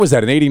Was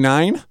that in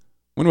 89?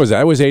 When was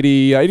that? It was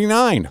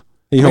 89.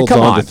 He holds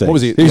come on on. to things. What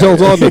was he? He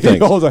holds on to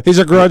things. He's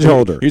a grudge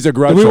holder. He's a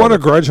grudge holder. Do we holder. want a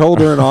grudge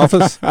holder in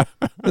office?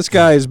 This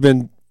guy has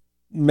been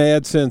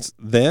mad since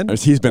then.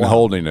 He's been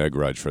holding a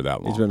grudge for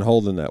that long. He's been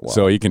holding that while.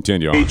 So he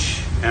continued on.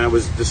 And I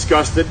was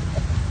disgusted.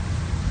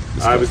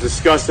 I was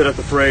disgusted at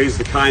the phrase,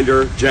 the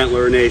kinder,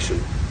 gentler nation.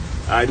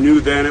 I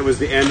knew then it was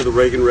the end of the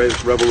Reagan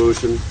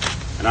Revolution,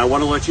 and I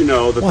want to let you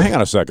know that... Well, hang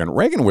on a second.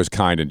 Reagan was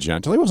kind and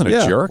gentle. He wasn't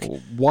a jerk.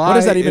 What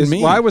does that even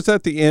mean? Why was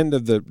that the end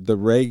of the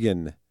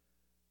Reagan...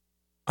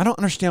 I don't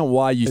understand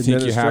why you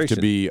think you have to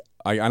be,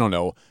 I don't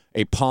know,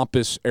 a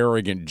pompous,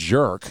 arrogant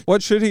jerk.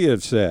 What should he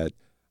have said?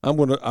 I'm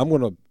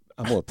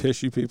gonna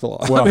piss you people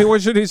off. Well, I mean,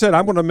 what should he said?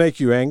 I'm gonna make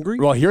you angry.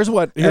 Well, here's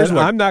what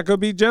I'm not gonna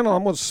be gentle.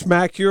 I'm gonna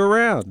smack you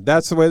around.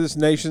 That's the way this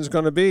nation's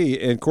gonna be.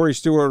 And Corey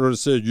Stewart would have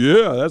said,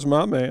 "Yeah, that's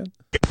my man."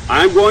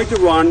 I'm going to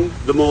run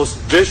the most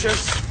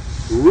vicious,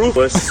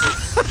 ruthless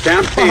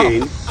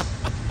campaign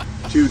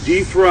to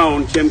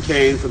dethrone Tim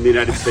Kaine from the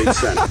United States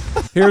Senate.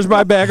 Here's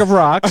my bag of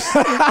rocks,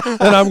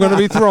 and I'm going to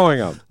be throwing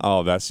them.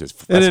 Oh, that's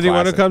anyone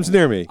classic. who comes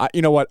near me.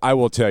 You know what? I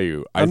will tell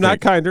you. I'm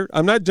not kinder.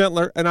 I'm not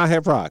gentler, and I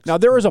have rocks. Now,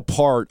 there is a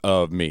part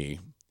of me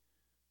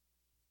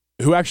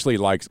who actually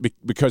likes,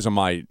 because of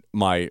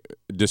my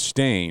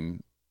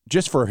disdain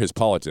just for his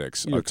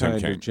politics. You're a Tim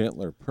kinder, Kaine.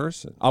 gentler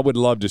person. I would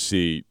love to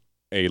see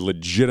a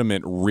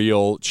legitimate,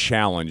 real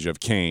challenge of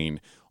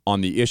Kaine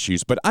on the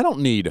issues, but I don't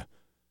need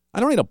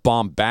a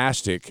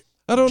bombastic.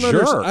 I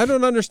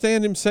don't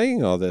understand him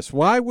saying all this.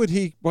 Why would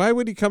he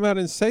come out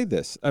and say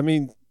this? I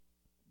mean,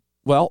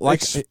 well,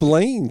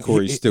 explain,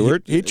 Corey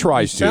Stewart. He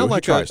tries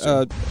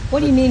to. What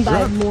do you mean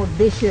by more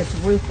vicious,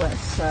 ruthless?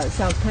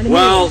 Sounds kind of.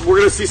 Well, we're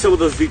going to see some of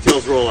those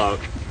details roll out,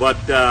 but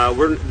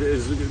we're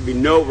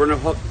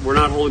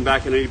not holding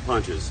back on any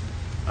punches.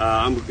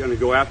 I'm going to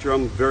go after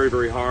them very,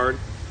 very hard.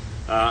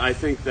 I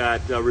think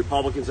that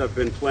Republicans have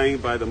been playing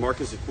by the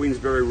Marcus of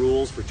Queensberry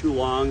rules for too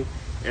long.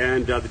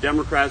 And the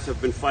Democrats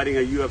have been fighting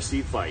a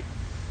UFC fight.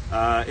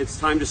 It's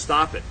time to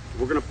stop it.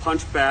 We're going to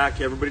punch back.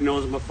 Everybody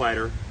knows I'm a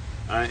fighter.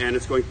 And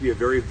it's going to be a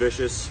very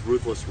vicious,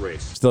 ruthless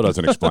race. Still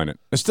doesn't explain it.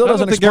 It still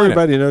doesn't explain it. I don't think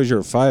everybody knows you're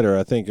a fighter.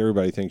 I think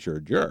everybody thinks you're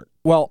a jerk.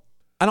 Well,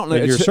 I don't know.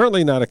 You're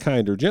certainly not a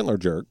kinder, gentler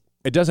jerk.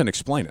 It doesn't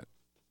explain it.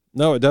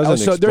 No, it doesn't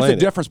explain it. So there's a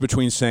difference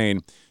between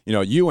saying,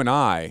 you and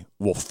I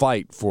will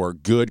fight for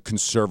good,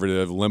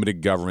 conservative,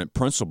 limited government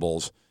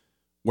principles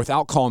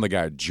without calling the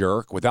guy a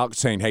jerk, without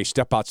saying, hey,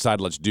 step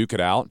outside, let's duke it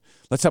out.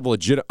 Let's have a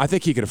legit. I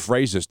think he could have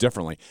phrased this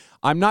differently.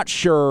 I'm not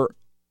sure.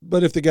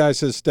 But if the guy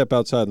says, step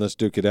outside and let's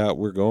duke it out,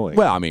 we're going.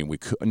 Well, I mean, we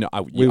could. No,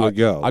 we would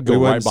go. I'd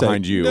go right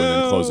behind you and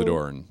then close the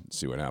door and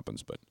see what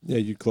happens. But yeah,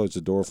 you close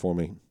the door for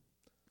me.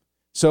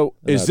 So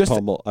is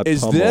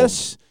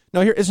this?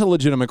 No, here is a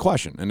legitimate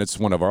question, and it's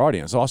one of our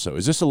audience also.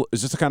 Is this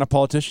the kind of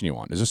politician you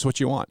want? Is this what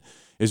you want?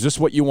 Is this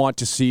what you want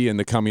to see in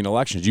the coming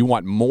elections? Do you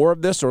want more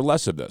of this or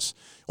less of this?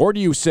 Or do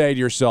you say to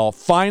yourself,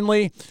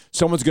 finally,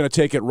 someone's going to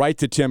take it right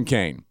to Tim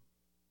Kaine?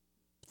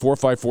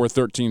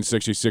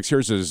 454-1366.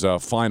 Here's his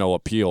final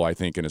appeal, I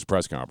think, in his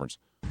press conference.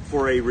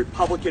 For a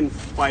Republican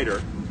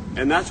fighter,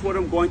 and that's what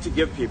I'm going to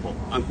give people.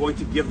 I'm going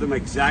to give them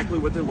exactly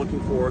what they're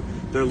looking for.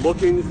 They're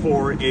looking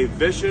for a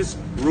vicious,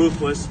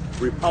 ruthless,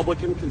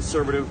 Republican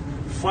conservative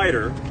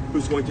fighter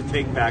who's going to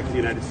take back the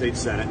United States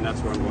Senate, and that's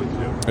what I'm going to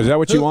do. Is that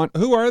what you want?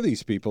 Who are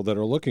these people that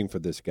are looking for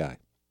this guy?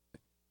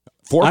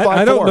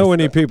 454. I don't know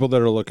any people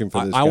that are looking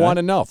for this guy. I want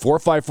to know.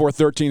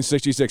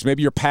 454-1366.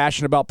 Maybe you're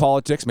passionate about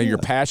politics. Maybe you're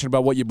passionate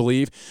about what you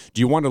believe.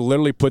 Do you want to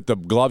literally put the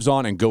gloves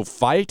on and go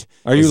fight?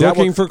 Are you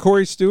looking for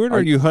Corey Stewart?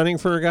 Are you hunting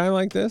for a guy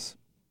like this?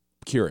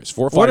 Curious.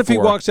 454. What if he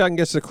walks out and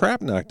gets the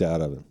crap knocked out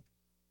of him?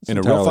 It's in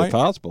a real fight?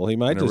 Possible. He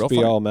might just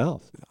be all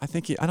mouth. I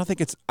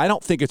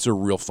don't think it's a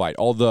real fight.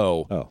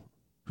 Although,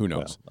 who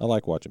knows? Well, I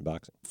like watching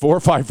boxing.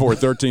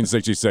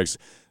 454-1366.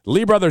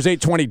 Lee Brothers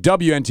 820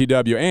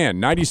 WNTW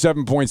and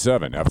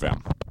 97.7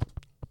 FM.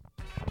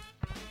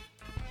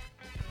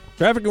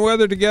 Traffic and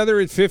weather together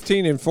at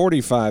 15 and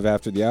 45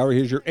 after the hour.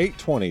 Here's your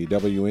 820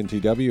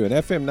 WNTW and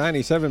FM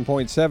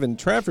 97.7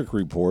 traffic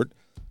report.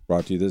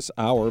 Brought to you this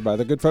hour by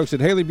the good folks at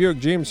Haley Buick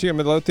GMC on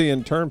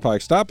Midlothian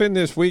Turnpike. Stop in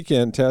this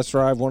weekend, test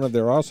drive one of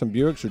their awesome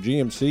Buicks or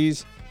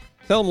GMCs.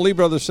 Tell them Lee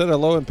Brothers said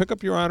hello and pick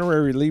up your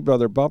honorary Lee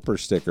Brother bumper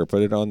sticker.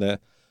 Put it on the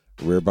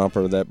rear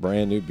bumper of that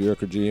brand new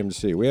Buick or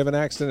GMC. We have an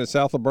accident at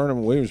south of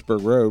Burnham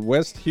Williamsburg Road,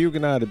 West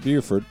Huguenot at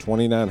Buford,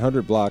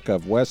 2900 block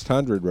of West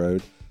 100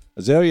 Road,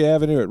 Azalea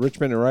Avenue at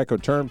Richmond and Rico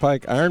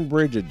Turnpike, Iron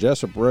Bridge at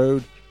Jessup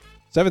Road,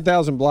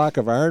 7,000 block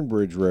of Iron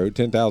Bridge Road,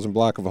 10,000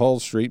 block of Hull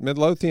Street,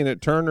 Midlothian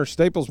at Turner,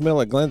 Staples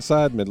Mill at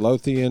Glenside,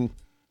 Midlothian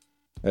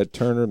at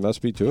Turner.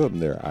 Must be two of them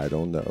there. I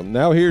don't know.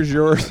 Now here's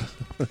your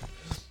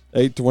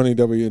 820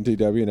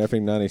 WNTW and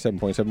FM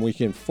 97.7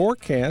 weekend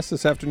forecast.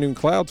 This afternoon,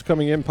 clouds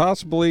coming in,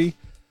 possibly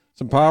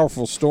some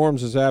powerful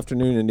storms this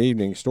afternoon and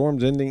evening.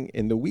 Storms ending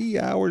in the wee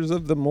hours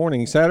of the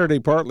morning. Saturday,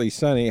 partly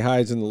sunny,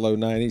 highs in the low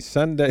 90s.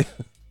 Sunday,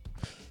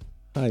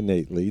 hi,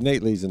 Nate Lee.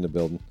 Nate Lee's in the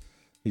building.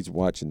 He's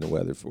watching the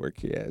weather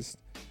forecast.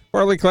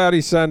 Partly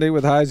cloudy Sunday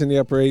with highs in the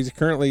upper 80s.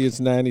 Currently, it's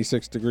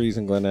 96 degrees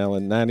in Glen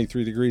Ellen,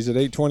 93 degrees at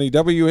 820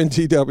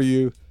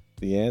 WNTW.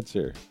 The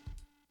Answer.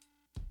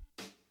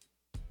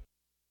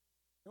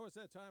 It's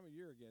that time of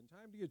year again.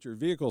 Time to get your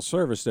vehicle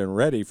serviced and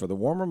ready for the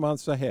warmer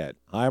months ahead.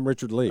 Hi, I'm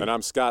Richard Lee. And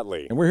I'm Scott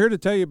Lee. And we're here to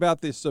tell you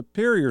about the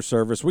superior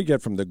service we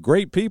get from the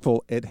great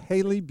people at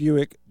Haley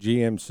Buick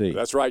GMC.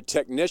 That's right.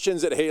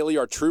 Technicians at Haley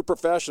are true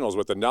professionals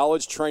with the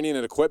knowledge, training,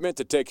 and equipment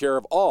to take care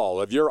of all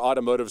of your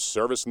automotive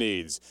service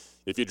needs.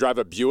 If you drive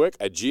a Buick,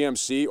 a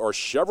GMC, or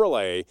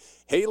Chevrolet,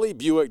 Haley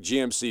Buick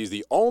GMC is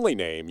the only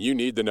name you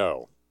need to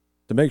know.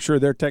 To make sure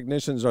their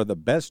technicians are the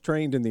best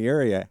trained in the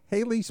area,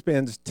 Haley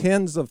spends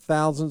tens of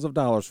thousands of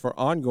dollars for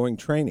ongoing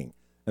training,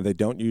 and they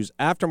don't use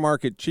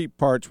aftermarket cheap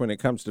parts when it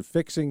comes to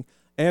fixing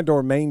and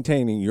or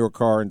maintaining your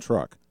car and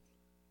truck.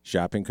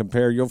 Shop and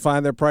compare. You'll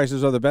find their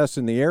prices are the best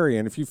in the area,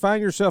 and if you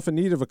find yourself in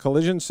need of a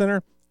collision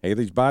center,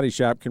 Haley's Body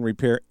Shop can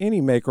repair any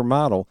make or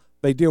model.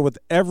 They deal with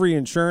every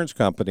insurance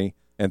company,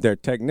 and their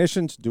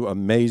technicians do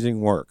amazing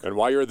work. And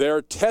while you're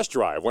there, test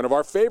drive one of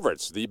our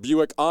favorites, the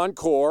Buick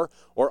Encore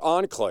or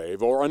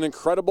Enclave or an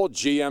incredible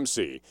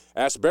GMC.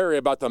 Ask Barry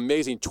about the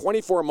amazing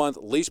 24-month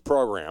lease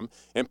program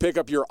and pick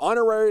up your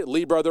honorary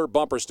Lee Brother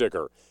bumper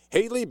sticker.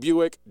 Haley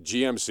Buick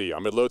GMC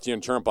on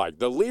Midlothian Turnpike,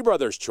 the Lee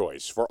Brothers'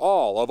 choice for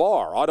all of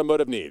our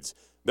automotive needs.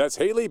 That's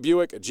Haley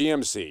Buick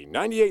GMC,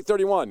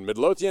 9831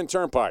 Midlothian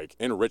Turnpike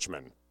in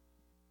Richmond.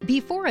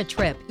 Before a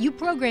trip, you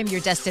program your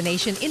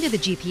destination into the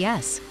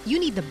GPS. You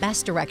need the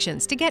best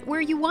directions to get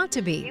where you want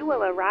to be. You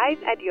will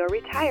arrive at your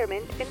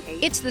retirement in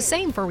 8 It's the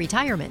same for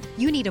retirement.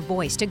 You need a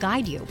voice to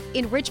guide you.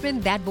 In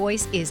Richmond, that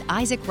voice is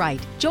Isaac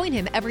Wright. Join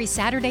him every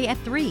Saturday at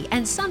 3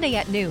 and Sunday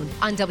at noon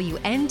on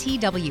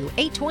WNTW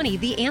 820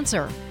 The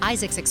Answer.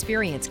 Isaac's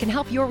experience can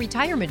help your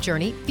retirement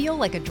journey feel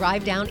like a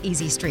drive down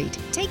easy street.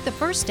 Take the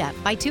first step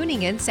by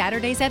tuning in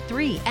Saturdays at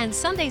 3 and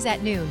Sundays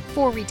at noon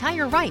for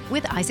Retire Right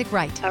with Isaac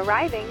Wright.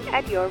 Arriving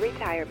at your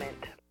retirement.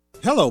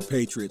 Hello,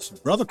 Patriots.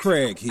 Brother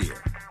Craig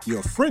here,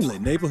 your friendly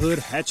neighborhood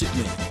hatchet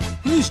man.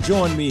 Please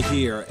join me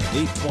here at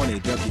 820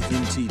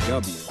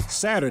 WNTW,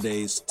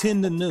 Saturdays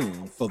 10 to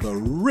noon for the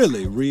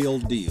really real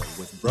deal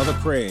with Brother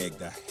Craig,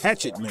 the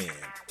hatchet man,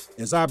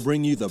 as I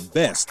bring you the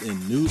best in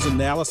news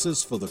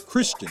analysis for the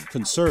Christian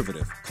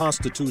Conservative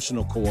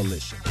Constitutional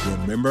Coalition.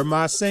 Remember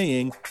my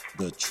saying,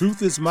 the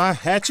truth is my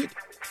hatchet,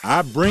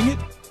 I bring it,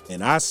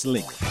 and I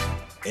sling it.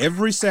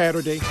 Every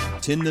Saturday,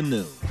 10 to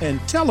noon.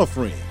 And tell a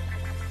friend.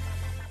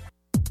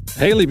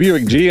 Haley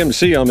Buick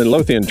GMC on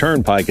Midlothian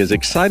Turnpike is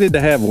excited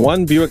to have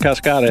one Buick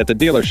Cascada at the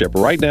dealership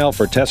right now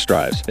for test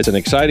drives. It's an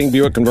exciting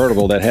Buick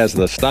convertible that has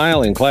the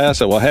style and class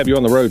that will have you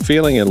on the road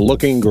feeling and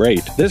looking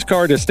great. This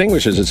car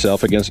distinguishes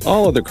itself against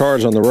all other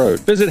cars on the road.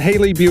 Visit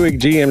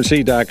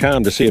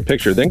HaleyBuickGMC.com to see a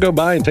picture, then go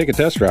by and take a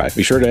test drive.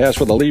 Be sure to ask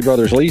for the Lee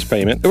Brothers lease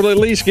payment. It will at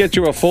least get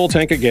you a full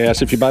tank of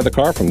gas if you buy the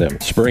car from them.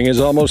 Spring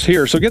is almost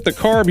here, so get the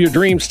car of your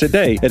dreams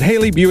today at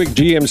Haley Buick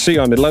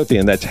GMC on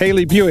Midlothian. That's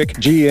Haley Buick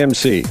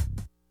GMC.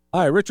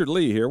 Hi, Richard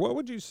Lee here. What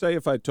would you say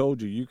if I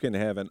told you you can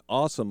have an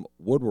awesome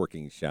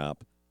woodworking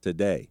shop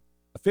today?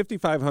 A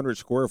 5,500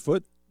 square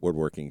foot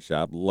woodworking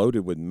shop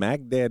loaded with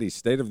Mac Daddy's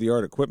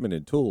state-of-the-art equipment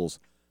and tools,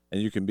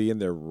 and you can be in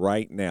there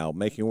right now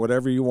making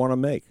whatever you want to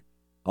make.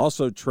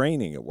 Also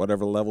training at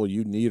whatever level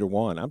you need or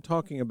want. I'm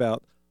talking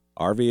about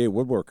RVA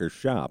Woodworkers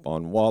Shop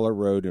on Waller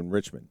Road in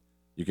Richmond.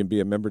 You can be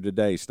a member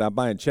today. Stop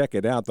by and check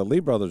it out. The Lee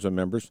Brothers are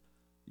members.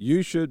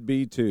 You should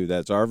be too.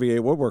 That's RVA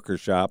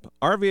Woodworkers Shop.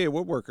 RVA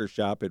Woodworkers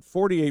Shop at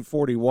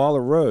 4840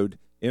 Waller Road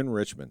in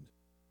Richmond.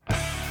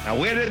 Now,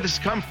 where did this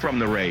come from,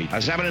 the raid? I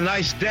was having a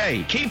nice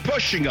day. Keep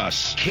pushing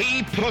us.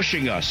 Keep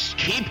pushing us.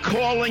 Keep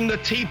calling the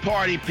Tea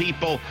Party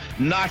people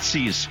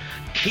Nazis.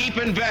 Keep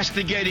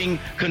investigating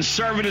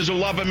conservatives who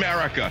love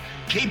America.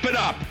 Keep it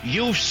up.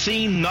 You've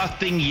seen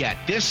nothing yet.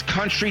 This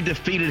country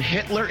defeated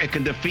Hitler. It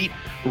can defeat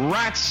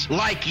rats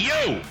like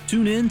you.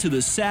 Tune in to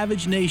the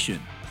Savage Nation.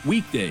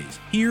 Weekdays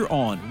here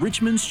on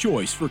Richmond's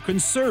Choice for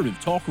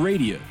Conservative Talk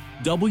Radio,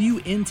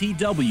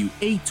 WNTW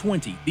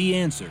 820, The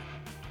Answer.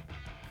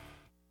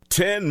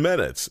 10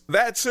 minutes.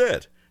 That's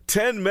it.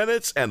 10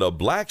 minutes and a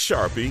black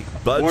Sharpie.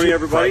 Budget Morning,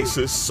 everybody.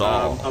 crisis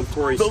solved. I'm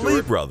Corey The Stewart.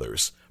 Lee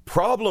Brothers,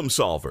 problem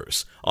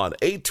solvers on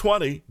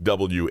 820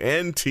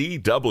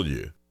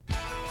 WNTW.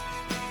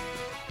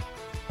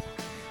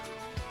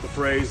 The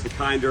phrase, the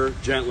kinder,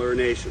 gentler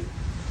nation.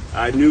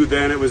 I knew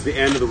then it was the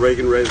end of the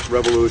Reagan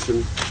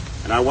Revolution.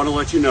 And I want to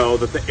let you know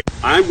that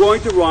I'm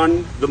going to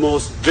run the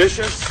most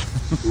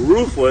vicious,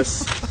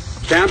 ruthless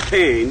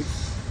campaign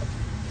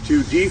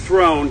to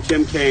dethrone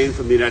Tim Kaine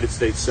from the United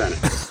States Senate.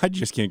 I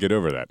just can't get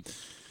over that.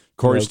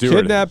 Corey Stewart.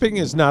 Kidnapping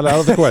is not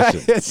out of the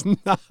question. It's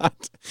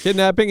not.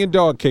 Kidnapping and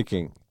dog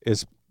kicking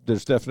there's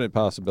definite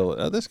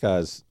possibility. This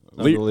guy's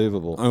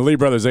unbelievable. Lee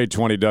Brothers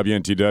 820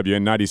 WNTW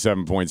and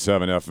 97.7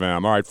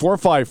 FM. All right,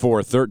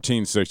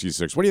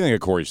 454-1366. What do you think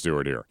of Corey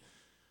Stewart here?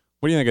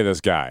 What do you think of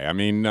this guy? I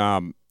mean,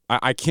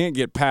 I can't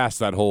get past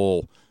that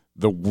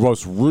the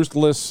most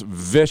ruthless,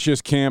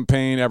 vicious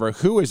campaign ever.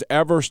 Who has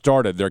ever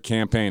started their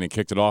campaign and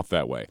kicked it off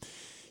that way?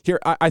 Here,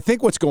 I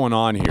think what's going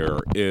on here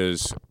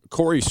is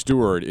Corey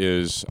Stewart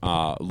is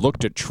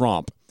looked at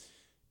Trump,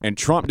 and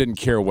Trump didn't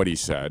care what he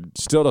said,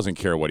 still doesn't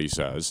care what he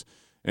says,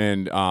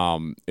 and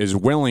is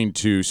willing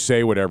to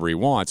say whatever he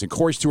wants. And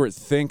Corey Stewart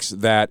thinks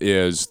that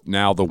is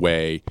now the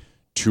way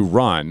to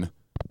run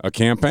a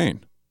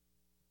campaign.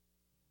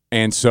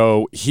 And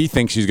so he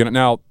thinks he's going to –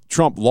 now,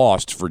 Trump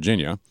lost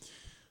Virginia,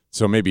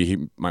 so maybe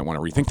he might want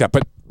to rethink that.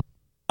 But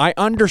I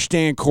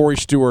understand Corey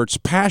Stewart's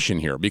passion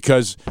here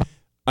because –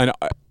 and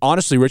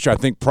honestly, Rich, I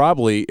think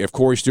probably if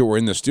Corey Stewart were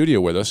in the studio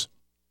with us,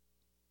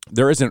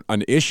 there isn't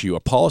an issue, a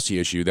policy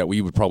issue that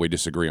we would probably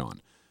disagree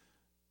on.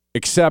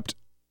 Except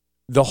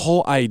the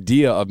whole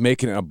idea of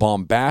making it a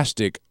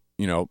bombastic,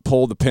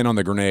 pull the pin on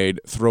the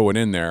grenade, throw it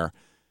in there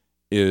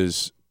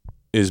is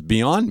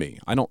beyond me.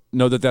 I don't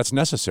know that that's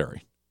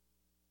necessary.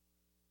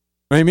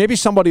 I mean, maybe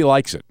somebody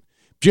likes it.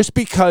 Just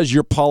because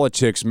your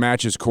politics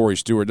matches Corey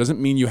Stewart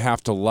doesn't mean you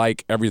have to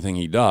like everything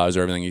he does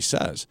or everything he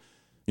says.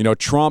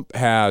 Trump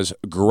has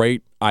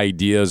great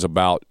ideas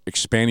about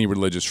expanding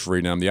religious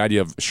freedom, the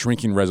idea of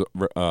shrinking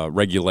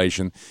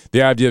regulation,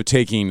 the idea of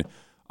taking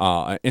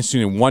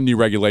instituting one new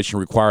regulation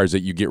requires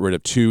that you get rid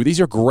of two. These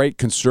are great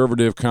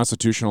conservative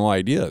constitutional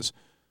ideas.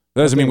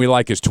 That doesn't mean we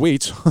like his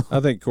tweets. I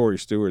think Corey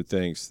Stewart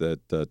thinks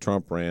that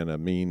Trump ran a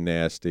mean,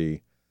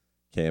 nasty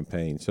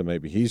campaign, so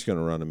maybe he's going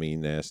to run a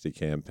mean, nasty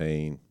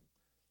campaign.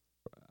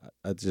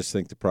 I just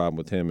think the problem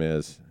with him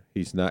is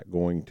he's not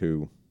going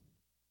to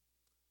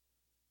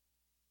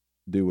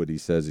do what he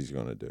says he's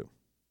going to do.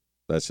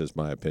 That's just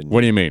my opinion. What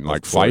do you mean,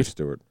 like fight?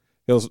 Stewart.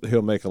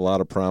 He'll make a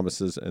lot of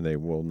promises, and they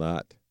will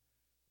not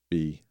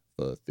be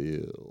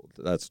fulfilled.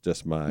 That's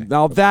just my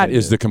Now, that opinion.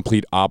 is the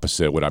complete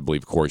opposite of what I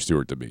believe Corey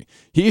Stewart to be.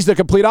 He's the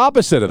complete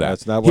opposite of that.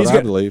 That's not what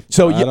I believe.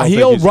 So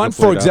he'll run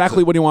for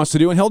exactly opposite. what he wants to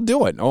do, and he'll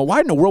do it. Oh, why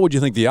in the world would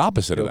you think the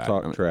opposite He'll of that?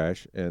 talk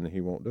trash, and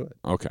he won't do it.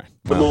 Okay.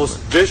 The most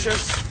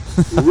vicious,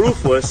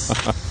 ruthless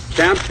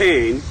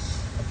campaign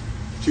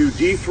to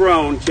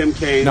dethrone Tim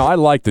Kaine. Now, I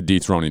like the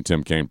dethroning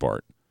Tim Kaine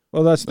part.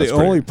 Well, that's the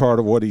only part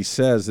of what he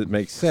says that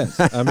makes sense.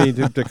 I mean,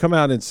 to come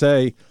out and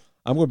say,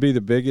 I'm going to be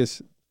the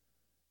biggest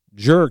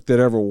jerk that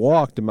ever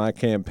walked in my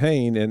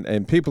campaign,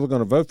 and people are going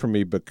to vote for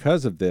me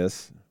because of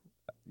this.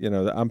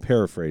 I'm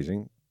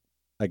paraphrasing.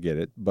 I get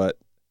it. But,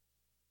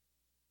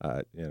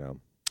 Well,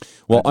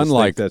 I just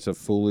think that's a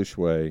foolish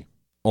way.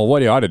 Well,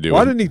 what he ought to do.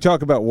 Why didn't he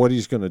talk about what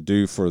he's going to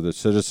do for the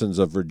citizens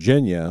of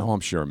Virginia? Oh,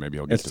 I'm sure maybe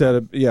he'll get instead to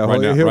of that. yeah, right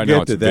he'll now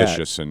get it's to that.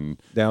 Vicious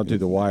and down to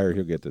the wire.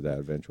 He'll get to that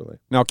eventually.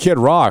 Now, Kid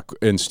Rock,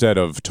 instead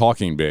of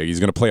talking big, he's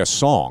going to play a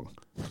song.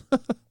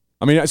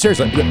 I mean,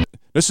 seriously,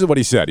 this is what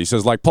he said. He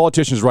says, like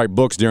politicians write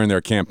books during their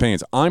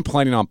campaigns, I'm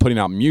planning on putting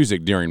out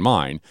music during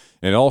mine,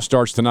 and it all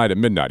starts tonight at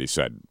midnight, he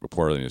said,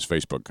 reportedly in his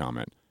Facebook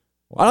comment.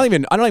 Wow.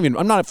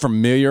 I'm not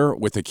familiar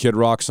with the Kid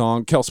Rock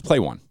song. Kels, play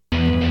one.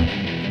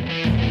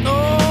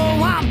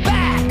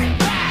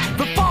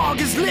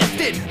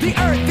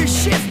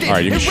 All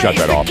right, you can shut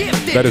that off.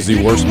 That is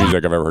the worst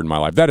music I've ever heard in my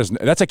life.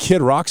 That's a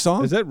Kid Rock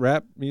song? Is that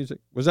rap music?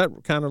 Was that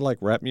kind of like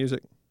rap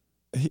music?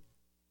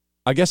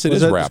 I guess it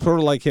is rap. Sort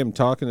of like him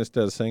talking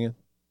instead of singing?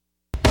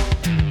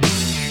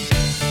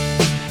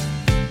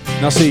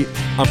 Now, see,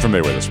 I'm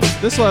familiar with this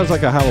one. This sounds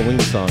like a Halloween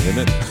song, isn't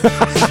it?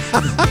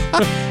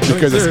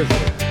 Because it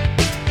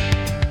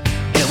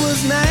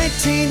was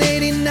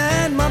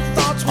 1989, my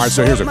thoughts were all right,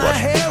 so here's a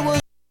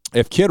question.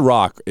 If Kid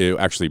Rock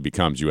actually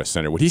becomes U.S.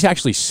 Senator, would he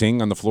actually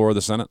sing on the floor of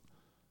the Senate?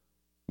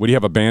 Would he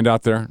have a band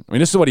out there? I mean,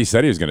 this is what he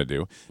said he was going to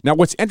do. Now,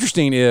 what's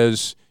interesting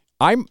is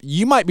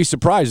you might be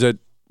surprised that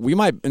we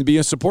might be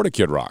in support of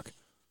Kid Rock.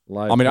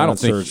 I don't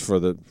think for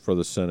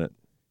the Senate.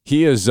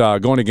 He is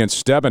going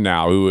against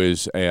Stabenow, who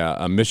is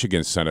a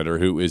Michigan senator,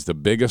 who is the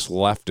biggest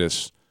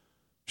leftist,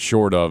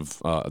 short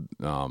of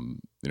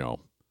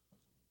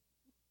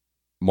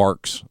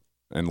Marx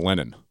and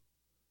Lenin.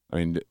 I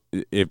mean,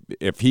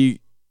 if he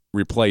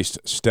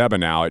replaced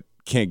Stabenow, it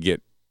can't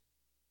get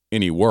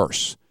any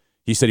worse.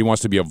 He said he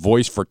wants to be a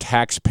voice for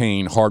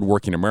tax-paying,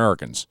 hardworking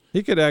Americans.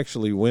 He could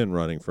actually win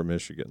running for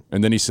Michigan.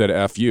 And then he said,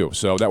 F you.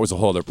 So that was a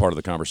whole other part of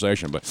the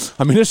conversation. But,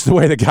 I mean, this is the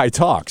way the guy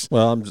talks.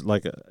 Well, I'm just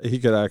he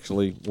could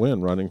actually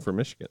win running for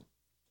Michigan.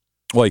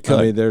 Well, he could.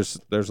 I mean, there's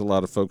a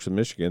lot of folks in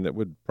Michigan that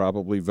would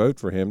probably vote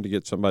for him to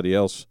get somebody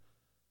else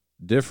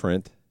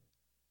different.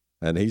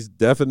 And he's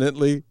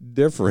definitely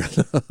different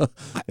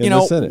in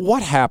the Senate.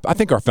 What happened? I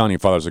think our founding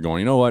fathers are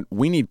going, you know what?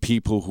 We need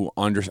people who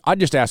understand. I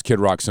just asked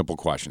Kid Rock simple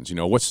questions.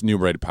 What's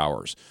enumerated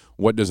powers?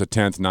 What does a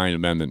 10th, 9th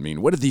Amendment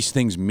mean? What do these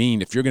things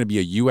mean if you're going to be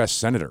a U.S.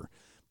 Senator?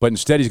 But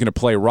instead he's going to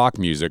play rock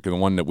music, the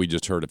one that we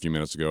just heard a few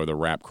minutes ago, the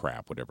rap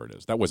crap, whatever it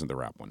is. That wasn't the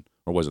rap one.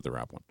 Or was it the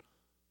rap one?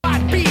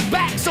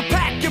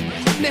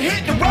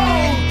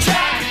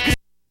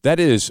 That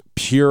is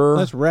pure.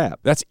 That's rap.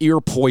 That's ear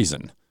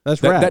poison.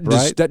 That's rap,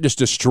 right? That just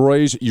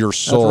destroys your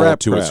soul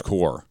to its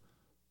core.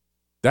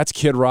 That's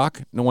Kid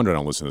Rock? No wonder I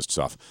don't listen to this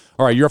stuff.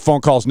 All right, your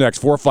phone call's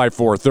next,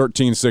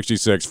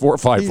 454-1366,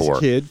 454. He's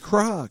Kid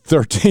Rock.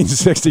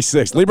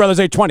 1366. Lee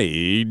Brothers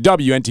 820,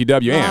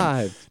 WNTW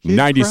and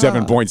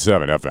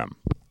 97.7 FM.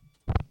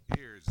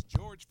 Here's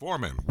George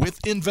Foreman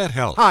with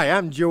InventHelp. Hi,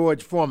 I'm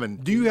George Foreman.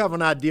 Do you have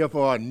an idea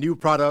for a new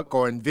product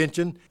or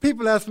invention?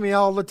 People ask me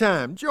all the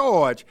time,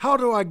 George, how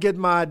do I get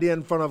my idea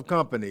in front of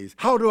companies?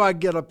 How do I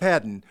get a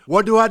patent?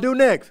 What do I do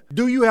next?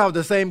 Do you have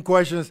the same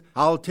questions?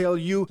 I'll tell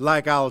you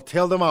like I'll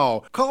tell them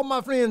all. Call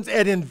my friends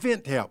at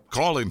InventHelp.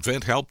 Call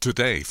InventHelp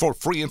today for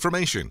free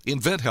information.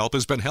 InventHelp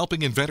has been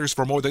helping inventors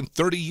for more than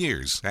 30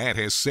 years and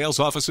has sales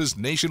offices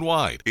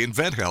nationwide.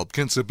 InventHelp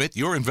can submit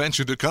your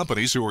invention to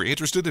companies who are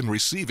interested in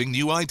receiving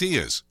new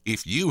ideas.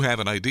 If you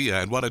have an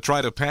idea and want to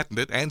try to patent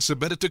it and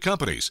submit it to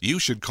companies, you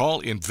should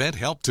call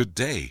InventHelp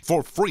today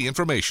for free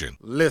information.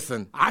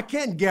 Listen, I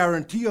can't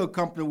guarantee a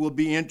company will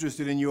be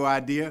interested in your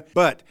idea,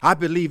 but I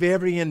believe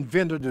every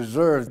inventor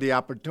deserves the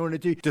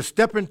opportunity to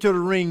step into the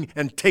ring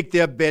and take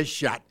their best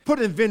shot. Put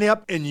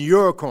InventHelp in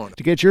your corner.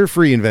 To get your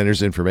free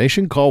inventor's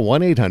information, call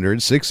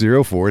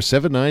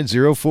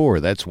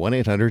 1-800-604-7904. That's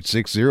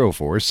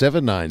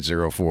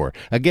 1-800-604-7904.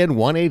 Again,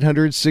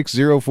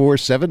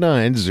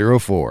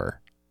 1-800-604-7904.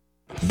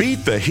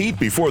 Beat the heat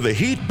before the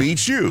heat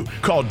beats you.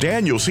 Call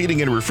Daniels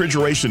Heating and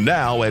Refrigeration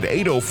now at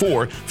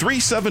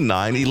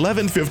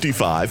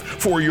 804-379-1155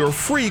 for your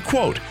free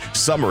quote.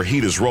 Summer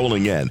heat is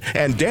rolling in,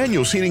 and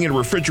Daniels Heating and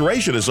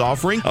Refrigeration is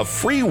offering a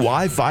free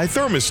Wi-Fi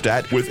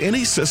thermostat with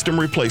any system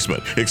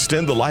replacement.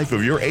 Extend the life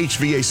of your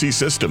HVAC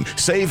system.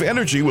 Save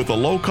energy with a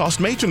low-cost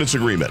maintenance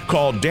agreement.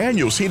 Call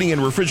Daniels Heating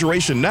and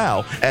Refrigeration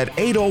now at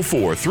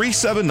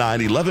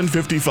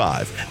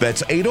 804-379-1155.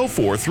 That's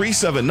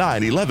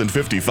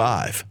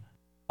 804-379-1155.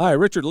 Hi,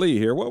 Richard Lee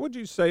here. What would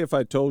you say if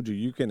I told you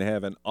you can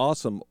have an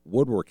awesome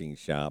woodworking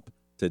shop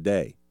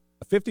today?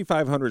 A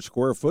 5,500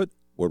 square foot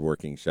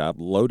woodworking shop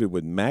loaded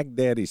with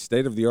MacDaddy's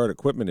state-of-the-art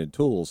equipment and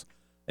tools,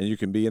 and you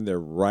can be in there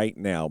right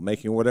now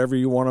making whatever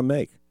you want to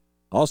make.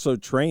 Also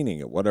training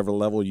at whatever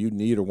level you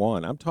need or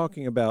want. I'm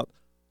talking about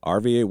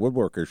RVA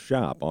Woodworkers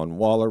Shop on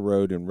Waller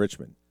Road in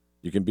Richmond.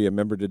 You can be a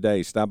member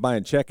today. Stop by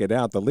and check it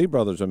out. The Lee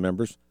brothers are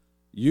members.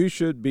 You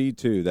should be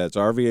too. That's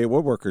RVA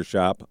Woodworkers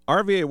Shop.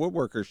 RVA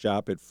Woodworkers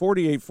Shop at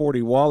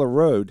 4840 Waller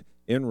Road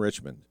in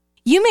Richmond.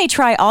 You may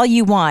try all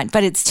you want,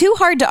 but it's too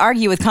hard to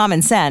argue with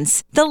common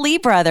sense. The Lee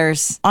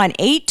Brothers on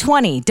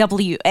 820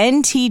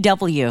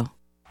 WNTW.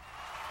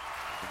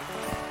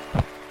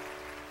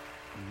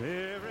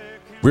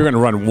 We're going to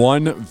run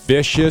one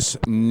vicious,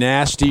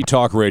 nasty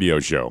talk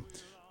radio show.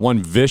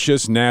 One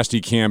vicious,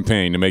 nasty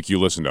campaign to make you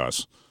listen to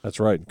us. That's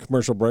right.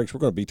 Commercial breaks, we're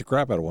going to beat the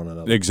crap out of one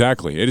another.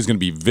 Exactly. It is going to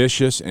be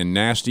vicious and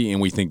nasty,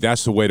 and we think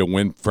that's the way to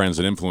win friends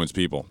and influence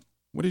people.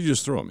 What did you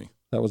just throw at me?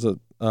 That was a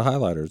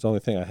highlighter. It's the only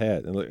thing I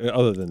had,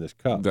 other than this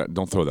cup.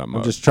 Don't throw that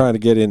much. I'm just trying to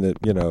get in the,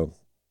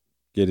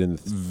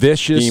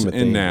 vicious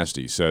and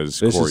nasty,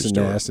 says Corey Stewart. Vicious and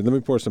nasty. Let me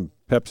pour some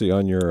Pepsi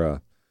on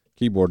your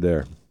keyboard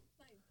there.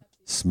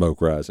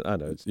 Smoke rising. I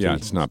know.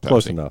 It's not Pepsi.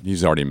 Close enough.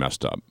 He's already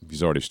messed up.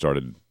 He's already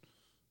screwed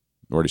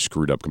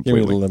up completely.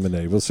 Give me the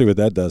lemonade. We'll see what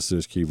that does to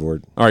his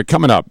keyboard. All right,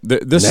 coming up.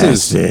 This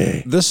is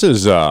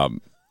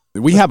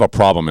we have a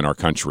problem in our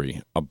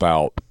country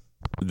about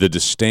the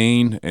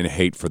disdain and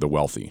hate for the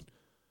wealthy.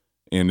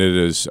 And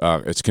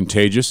it's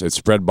contagious. It's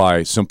spread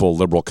by simple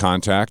liberal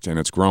contact, and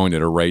it's growing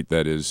at a rate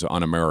that is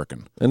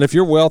un-American. And if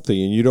you're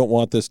wealthy and you don't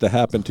want this to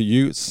happen to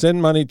you,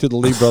 send money to the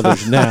Lee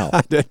Brothers now.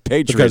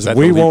 Patriots, because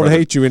we won't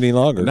hate you any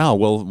longer. No,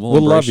 we'll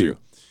love you.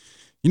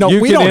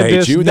 We don't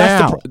hate you.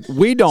 Now.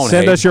 We don't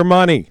send us your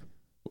money.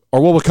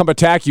 Or we'll come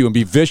attack you and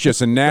be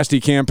vicious and nasty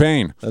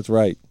campaign. That's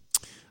right.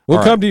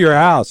 We'll come to your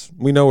house.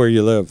 We know where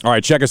you live. All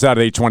right, check us out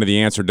at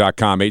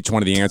 820theanswer.com,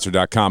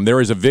 820theanswer.com.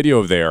 There is a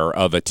video there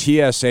of a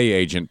TSA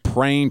agent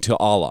praying to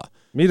Allah.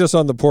 Meet us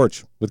on the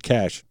porch with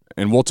cash.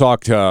 And we'll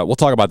talk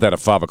about that at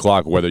 5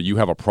 o'clock, whether you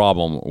have a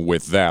problem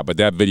with that. But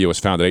that video is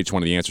found at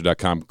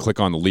 820theanswer.com. Click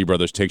on the Lee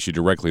Brothers, takes you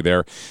directly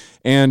there.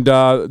 And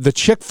the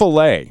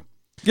Chick-fil-A.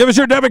 Give us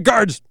your debit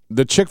cards.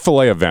 The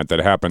Chick-fil-A event that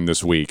happened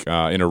this week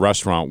in a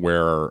restaurant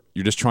where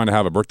you're just trying to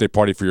have a birthday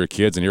party for your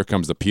kids, and here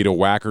comes the pedo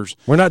whackers.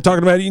 We're not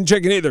talking about eating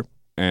chicken either.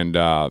 And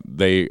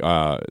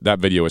that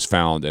video is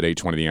found at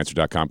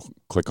 820theanswer.com.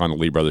 Click on the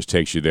Lee Brothers,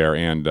 takes you there.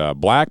 And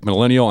black,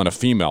 millennial, and a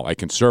female, a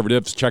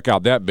conservative. Check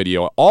out that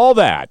video. All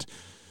that.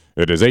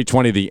 It is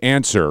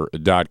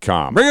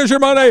 820theanswer.com. Bring us your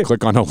money.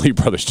 Click on the Lee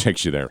Brothers,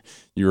 takes you there.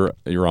 You're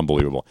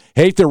unbelievable.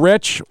 Hate the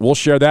Rich. We'll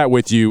share that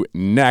with you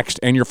next.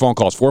 And your phone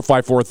calls,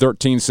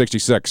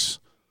 454-1366.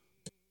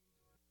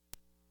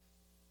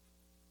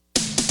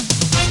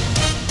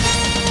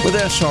 With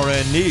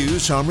SRN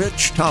News, I'm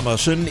Rich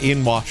Thomason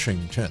in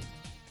Washington.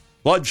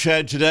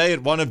 Bloodshed today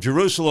at one of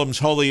Jerusalem's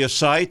holiest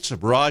sites, a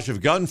barrage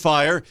of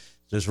gunfire.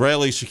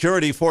 Israeli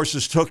security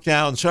forces took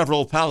down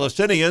several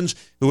Palestinians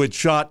who had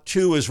shot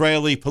 2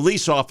 Israeli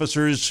police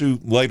officers who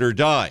later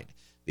died.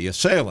 The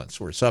assailants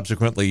were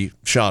subsequently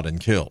shot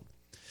and killed.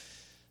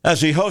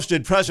 As he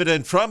hosted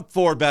President Trump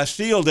for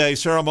Bastille Day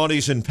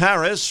ceremonies in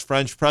Paris,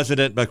 French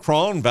President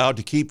Macron vowed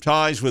to keep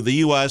ties with the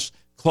U.S.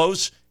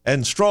 close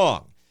and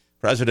strong.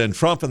 President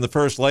Trump and the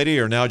First Lady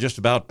are now just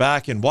about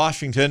back in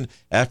Washington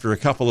after a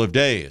couple of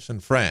days in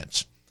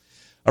France.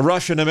 A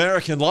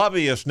Russian-American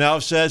lobbyist now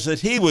says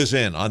that he was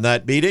in on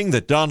that meeting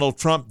that Donald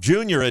Trump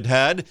Jr.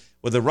 had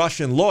with a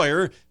Russian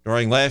lawyer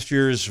during last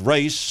year's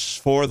race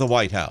for the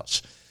White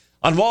House.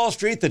 On Wall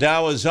Street, the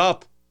Dow is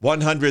up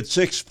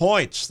 106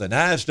 points. The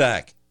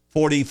NASDAQ,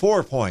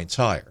 44 points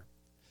higher.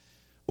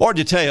 More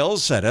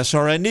details at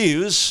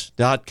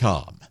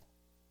srnnews.com.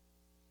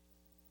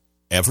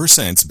 Ever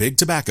since Big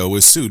Tobacco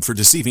was sued for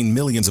deceiving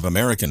millions of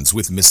Americans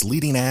with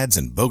misleading ads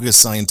and bogus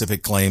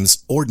scientific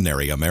claims,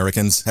 ordinary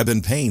Americans have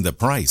been paying the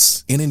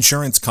price in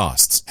insurance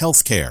costs,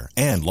 health care,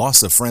 and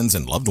loss of friends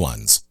and loved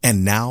ones.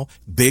 And now,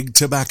 Big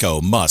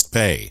Tobacco must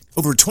pay.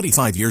 Over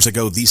 25 years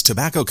ago, these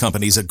tobacco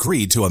companies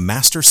agreed to a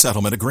master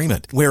settlement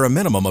agreement where a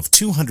minimum of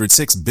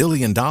 $206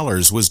 billion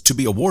was to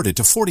be awarded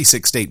to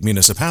 46 state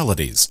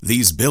municipalities.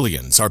 These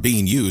billions are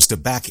being used to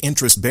back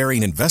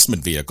interest-bearing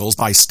investment vehicles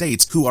by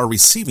states who are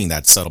receiving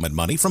that settlement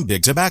money from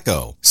Big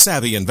Tobacco.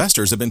 Savvy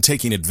investors have been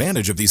taking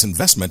advantage of these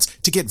investments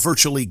to get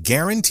virtually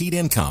guaranteed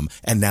income,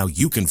 and now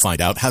you can find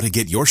out how to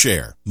get your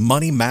share.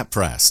 Money Map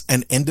Press,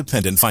 an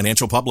independent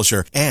financial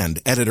publisher, and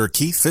editor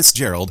Keith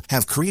Fitzgerald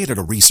have created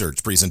a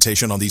research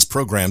presentation on these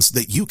programs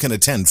that you can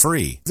attend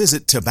free.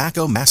 Visit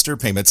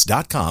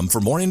tobaccomasterpayments.com for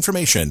more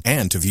information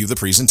and to view the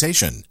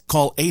presentation.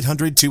 Call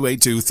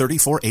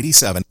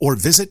 800-282-3487 or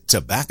visit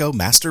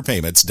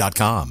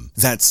tobaccomasterpayments.com.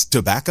 That's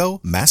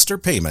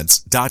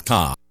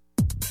tobaccomasterpayments.com.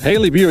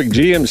 Haley Buick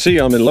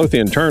GMC on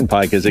Midlothian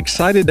Turnpike is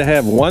excited to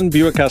have one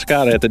Buick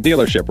Cascada at the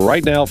dealership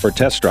right now for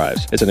test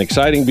drives. It's an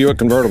exciting Buick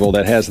convertible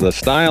that has the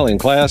style and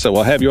class that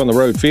will have you on the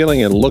road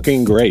feeling and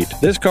looking great.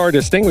 This car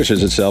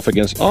distinguishes itself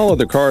against all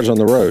other cars on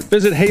the road.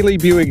 Visit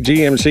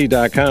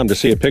HaleyBuickGMC.com to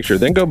see a picture,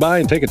 then go by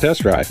and take a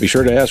test drive. Be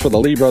sure to ask for the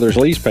Lee Brothers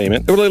lease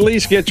payment. It will at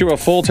least get you a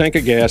full tank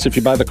of gas if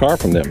you buy the car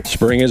from them.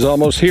 Spring is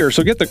almost here,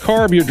 so get the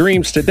car of your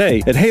dreams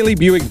today at Haley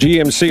Buick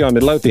GMC on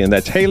Midlothian.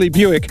 That's Haley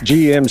Buick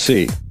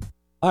GMC.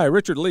 Hi,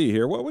 Richard Lee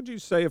here. What would you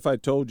say if I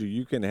told you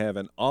you can have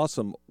an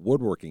awesome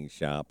woodworking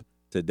shop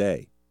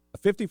today? A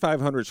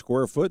 5,500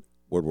 square foot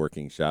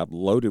woodworking shop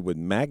loaded with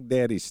Mac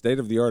Daddy's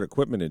state-of-the-art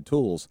equipment and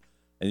tools,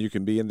 and you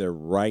can be in there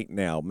right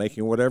now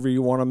making whatever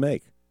you want to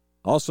make.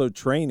 Also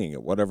training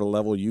at whatever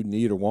level you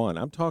need or want.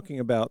 I'm talking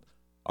about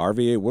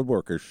RVA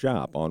Woodworkers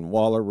Shop on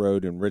Waller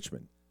Road in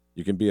Richmond.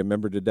 You can be a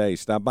member today.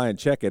 Stop by and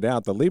check it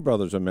out. The Lee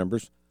Brothers are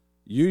members.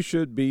 You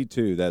should be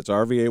too. That's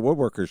RVA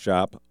Woodworkers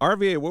Shop.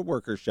 RVA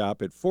Woodworkers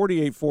Shop at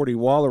 4840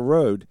 Waller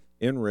Road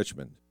in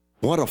Richmond.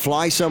 Want to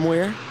fly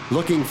somewhere?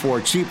 Looking for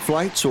cheap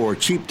flights or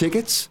cheap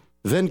tickets?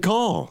 Then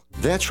call.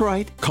 That's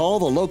right. Call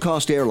the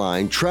low-cost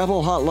airline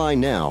travel hotline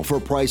now for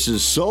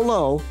prices so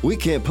low we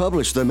can't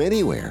publish them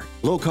anywhere.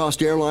 Low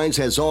Cost Airlines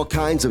has all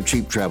kinds of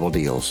cheap travel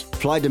deals.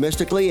 Fly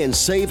domestically and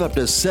save up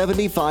to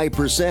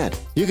 75%.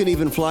 You can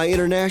even fly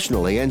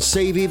internationally and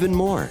save even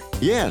more.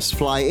 Yes,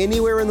 fly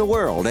anywhere in the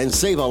world and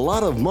save a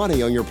lot of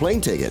money on your plane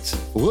tickets.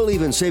 We'll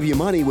even save you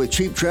money with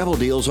cheap travel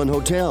deals on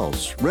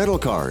hotels, rental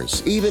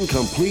cars, even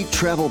complete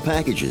travel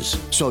packages.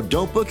 So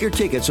don't book your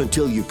tickets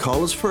until you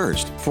call us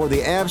first for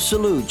the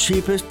absolute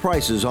cheapest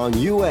prices on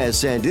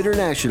U.S. and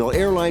international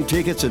airline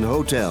tickets and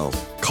hotels.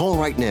 Call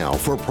right now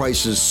for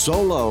prices so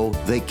low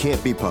they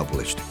can't be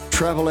published.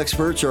 Travel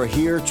experts are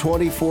here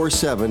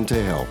 24/7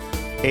 to help.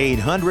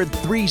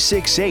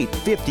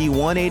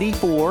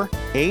 800-368-5184.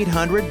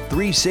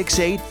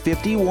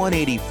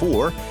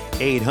 800-368-5184.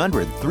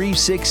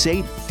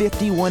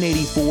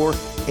 800-368-5184.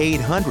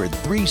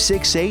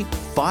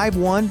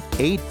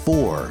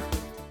 800-368-5184.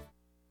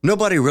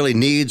 Nobody really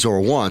needs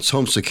or wants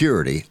home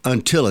security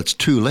until it's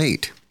too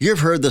late.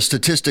 You've heard the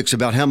statistics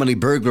about how many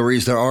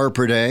burglaries there are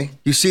per day.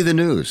 You see the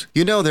news.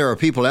 You know there are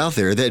people out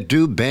there that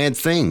do bad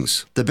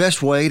things. The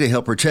best way to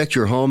help protect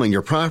your home and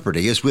your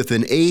property is with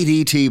an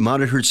ADT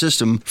monitored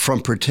system from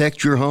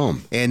Protect Your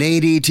Home, an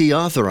ADT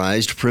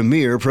authorized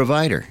premier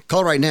provider.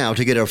 Call right now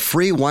to get a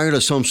free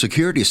wireless home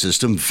security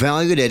system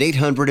valued at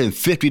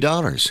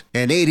 $850.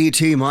 An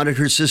ADT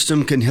monitored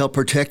system can help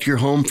protect your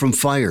home from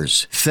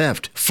fires,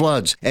 theft,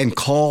 floods, and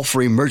call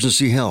for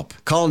emergency help.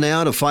 Call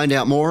now to find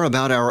out more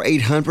about our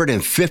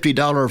 $850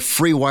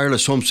 free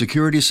wireless home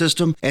security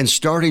system and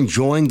start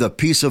enjoying the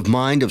peace of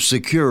mind of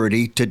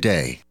security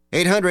today.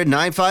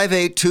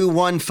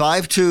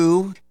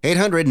 800-958-2152.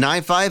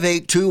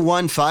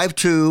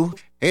 800-958-2152.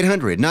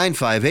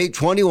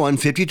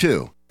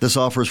 800-958-2152. This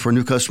offer is for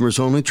new customers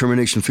only.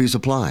 Termination fees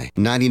apply.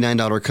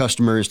 $99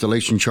 customer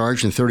installation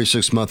charge and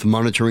 36-month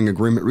monitoring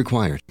agreement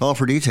required. Call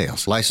for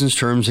details. License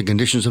terms and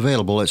conditions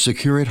available at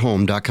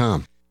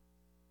secureathome.com.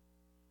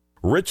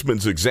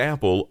 Richmond's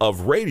example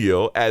of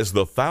radio as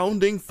the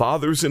Founding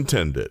Fathers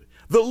intended.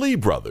 The Lee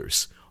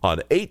Brothers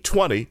on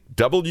 820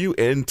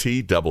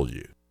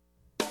 WNTW.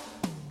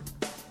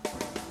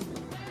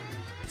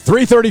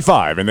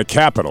 3:35 in the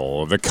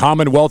capital of the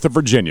Commonwealth of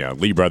Virginia.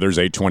 Lee Brothers,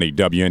 820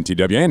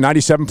 WNTW and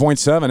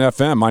 97.7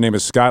 FM. My name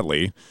is Scott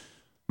Lee.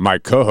 My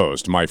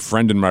co-host, my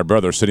friend and my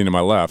brother sitting to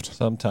my left.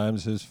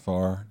 Sometimes his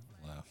far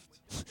left.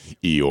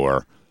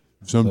 Eeyore.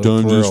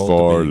 Sometimes his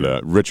far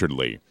left. Richard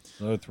Lee.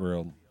 So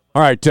thrilled.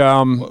 All right.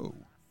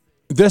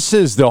 This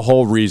is the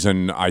whole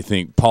reason I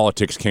think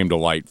politics came to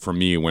light for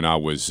me when I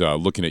was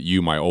looking at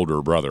you, my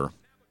older brother,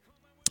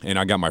 and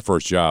I got my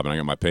first job and I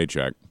got my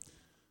paycheck,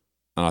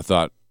 and I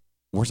thought,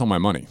 where's all my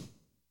money?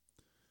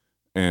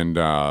 And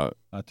I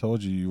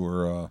told you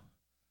were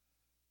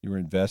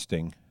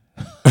investing.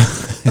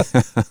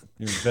 You're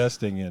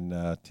investing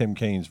in Tim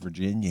Kaine's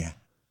Virginia.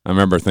 I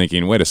remember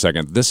thinking, wait a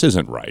second, this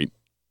isn't right.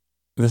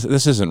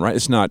 This isn't right.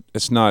 It's not.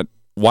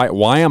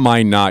 Why am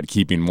I not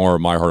keeping more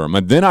of my hard-earned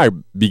money? Then I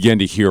began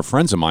to hear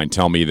friends of mine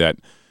tell me that,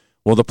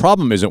 well, the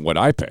problem isn't what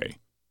I pay.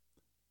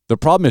 The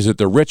problem is that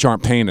the rich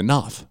aren't paying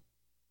enough.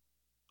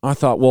 I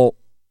thought, well,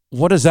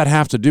 what does that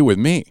have to do with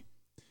me?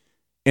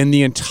 In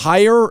the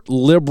entire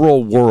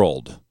liberal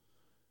world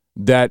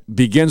that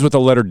begins with the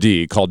letter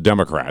D, called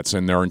Democrats,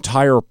 and their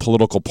entire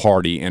political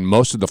party and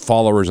most of the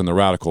followers in the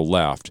radical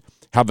left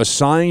have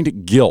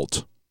assigned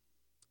guilt,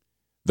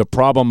 the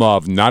problem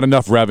of not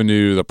enough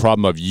revenue, the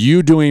problem of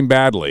you doing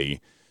badly,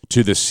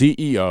 to the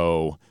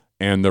CEO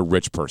and the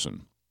rich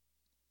person.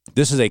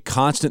 This is a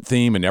constant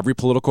theme in every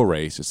political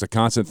race. It's a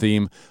constant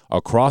theme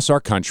across our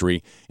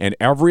country. And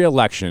every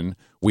election,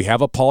 we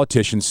have a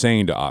politician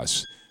saying to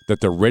us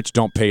that the rich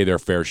don't pay their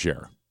fair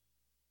share,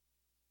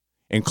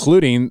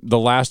 including the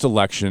last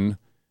election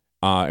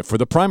for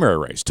the primary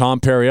race. Tom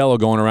Perriello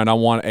going around, I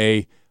want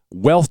a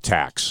wealth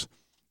tax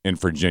in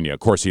Virginia. Of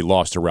course, he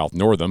lost to Ralph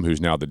Northam,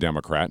 who's now the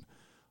Democrat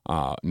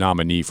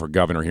nominee for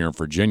governor here in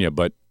Virginia.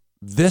 But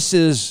this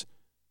is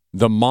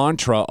the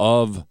mantra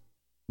of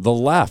the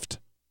left.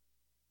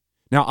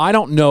 Now, I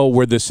don't know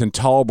where this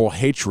intolerable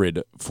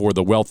hatred for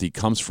the wealthy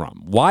comes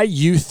from. Why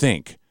you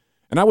think,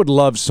 and I would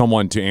love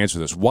someone to answer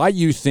this, why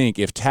you think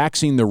if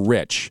taxing the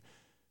rich,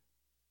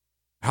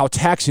 how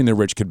taxing the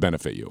rich could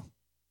benefit you.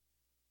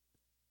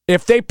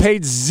 If they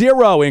paid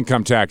zero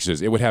income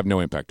taxes, it would have no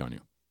impact on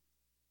you.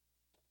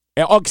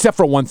 Except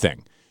for one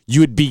thing.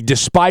 You would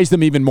despise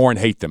them even more and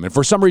hate them. And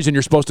for some reason,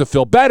 you're supposed to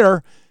feel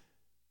better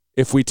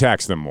if we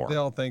tax them more. They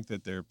all think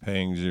that they're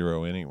paying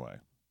zero anyway.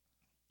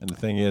 And the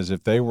thing is,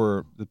 if they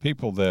were the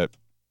people that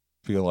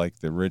feel like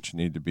the rich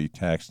need to be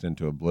taxed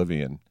into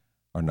oblivion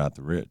are not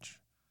the rich.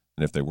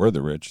 And if they were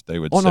the rich, they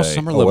would say, no,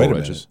 some are liberal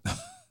riches.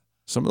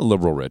 Some of the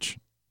liberal rich.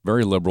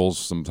 Very liberals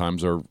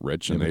sometimes are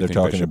rich, and they're think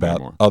talking they should about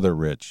pay more. Other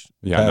rich.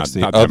 Yeah, tax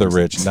not other them.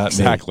 rich, not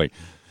exactly. me.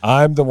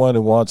 I'm the one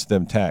who wants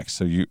them taxed.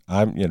 So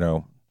I'm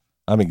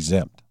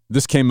exempt.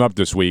 This came up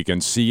this week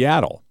in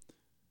Seattle.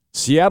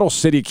 Seattle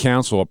City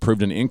Council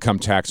approved an income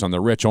tax on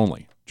the rich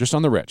only, just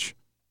on the rich.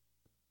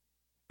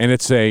 And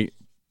it's a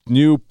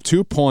new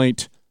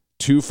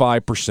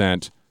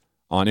 2.25%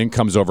 on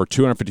incomes over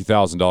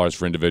 $250,000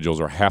 for individuals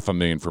or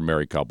 $500,000 for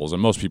married couples.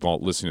 And most people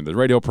listening to the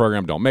radio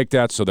program don't make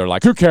that, so they're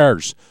like, who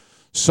cares?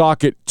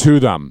 Sock it to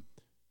them.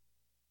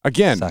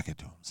 Again, Sock it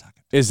to them.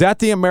 Is that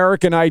the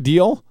American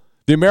ideal?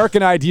 The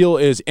American ideal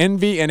is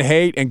envy and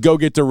hate and go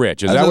get the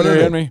rich. Is that what you're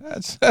hearing me?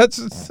 That's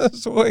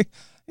the way,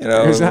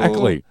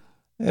 Exactly.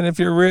 And if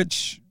you're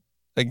rich,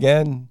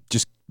 again,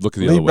 just look at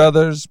the Lee other way.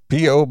 Brothers,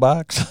 P.O.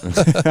 Box.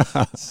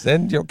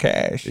 Send your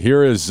cash.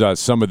 Here is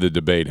some of the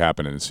debate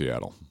happening in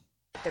Seattle.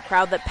 The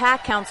crowd that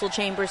packed council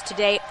chambers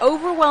today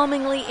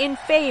overwhelmingly in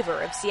favor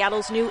of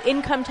Seattle's new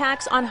income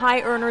tax on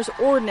high earners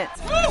ordinance.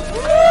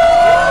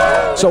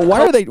 So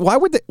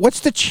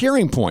what's the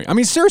cheering point? I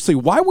mean, seriously,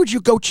 why would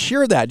you go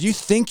cheer that? Do you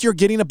think you're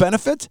getting a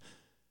benefit?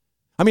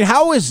 I mean,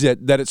 how is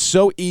it that it's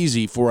so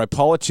easy for a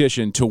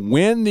politician to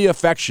win the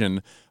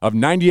affection of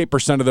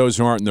 98% of those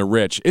who aren't in the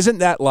rich? Isn't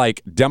that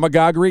like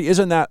demagoguery?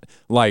 Isn't that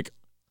like,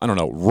 I don't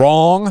know,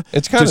 wrong?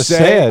 It's kind of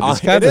sad. It's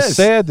kind of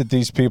sad that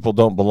these people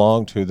don't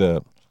belong to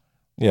the,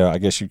 I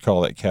guess you'd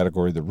call that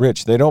category the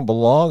rich. They don't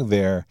belong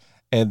there,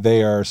 and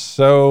they are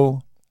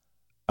so,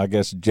 I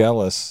guess,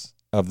 jealous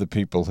of the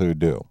people who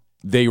do.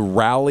 They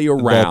rally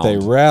around. That they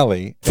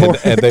rally,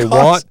 and they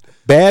want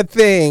bad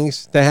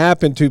things to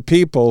happen to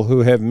people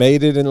who have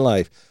made it in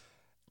life.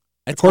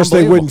 Of course,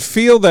 they wouldn't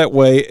feel that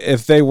way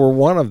if they were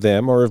one of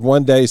them, or if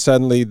one day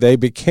suddenly they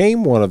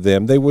became one of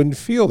them, they wouldn't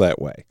feel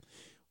that way.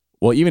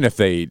 Well, even if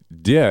they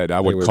did, I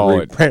would call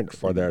repent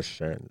for their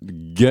sin.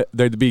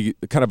 There'd be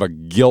kind of a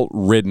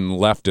guilt-ridden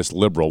leftist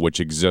liberal, which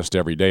exists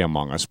every day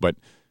among us. But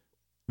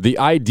the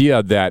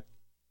idea that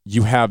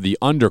you have the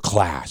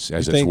underclass,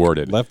 as it's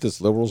worded.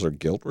 Leftist liberals are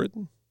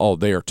guilt-ridden? Oh,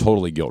 they are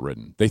totally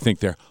guilt-ridden. They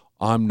think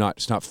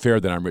it's not fair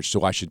that I'm rich,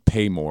 so I should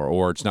pay more.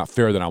 Or it's not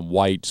fair that I'm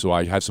white, so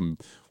I have some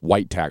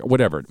white tax,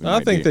 whatever.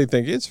 I think they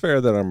think it's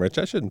fair that I'm rich.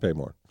 I shouldn't pay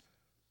more.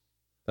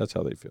 That's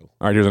how they feel.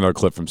 All right, here's another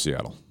clip from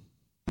Seattle.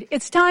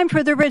 It's time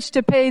for the rich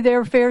to pay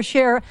their fair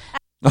share.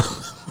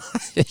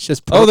 It's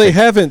just perfect. Oh, they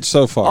haven't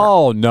so far.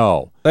 Oh,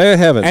 no. They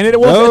haven't. And it's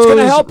going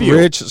to help you.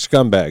 Rich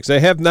scumbags. They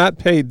have not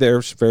paid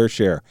their fair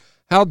share.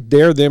 How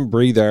dare them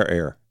breathe our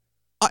air?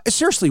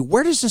 Seriously,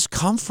 where does this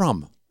come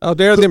from? How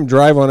dare them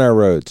drive on our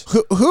roads?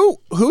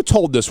 Who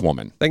told this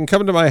woman? They can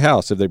come to my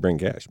house if they bring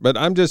cash. But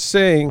I'm just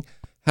saying,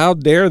 how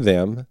dare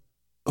them?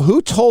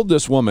 Who told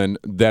this woman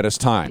that it's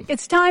time?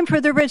 It's time for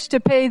the rich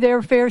to pay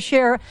their fair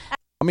share.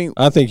 I mean,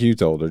 I think you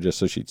told her just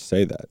so she'd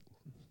say that.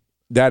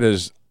 That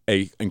is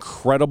a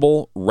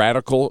incredible,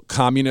 radical,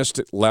 communist,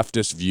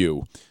 leftist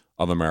view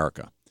of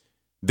America.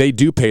 They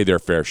do pay their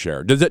fair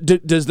share.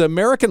 Does the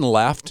American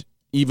left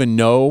even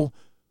know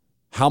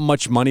how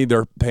much money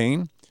they're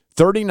paying?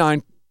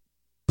 39%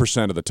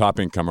 of the top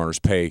income earners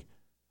pay,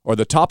 or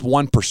the top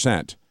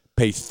 1%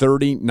 pay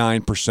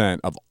 39%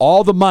 of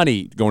all the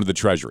money going to the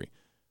Treasury.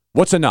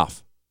 What's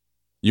enough?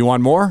 You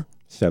want more?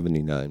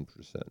 79%.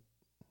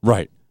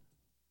 Right.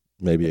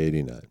 Maybe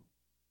 89%.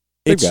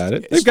 They've got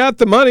it. They've got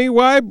the money.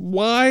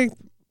 Why?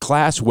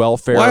 Class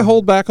welfare. Why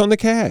hold back on the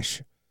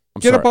cash?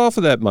 Get up off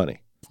of that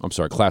money. I'm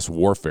sorry. Class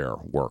warfare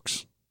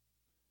works.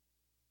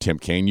 Tim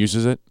Kaine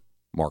uses it.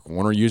 Mark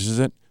Warner uses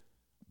it.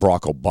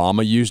 Barack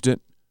Obama used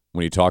it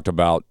when he talked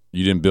about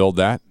you didn't build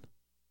that.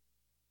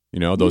 You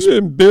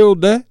didn't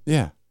build that?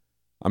 Yeah.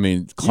 I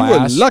mean,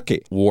 class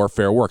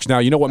warfare works. Now,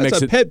 you know what makes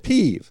it? That's a pet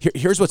peeve.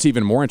 Here's what's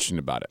even more interesting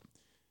about it.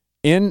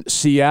 In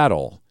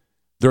Seattle,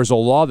 there's a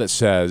law that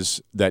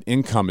says that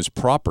income is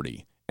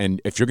property.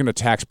 And if you're going to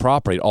tax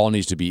property, it all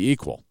needs to be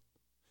equal.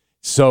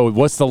 So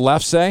what's the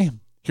left say?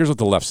 Here's what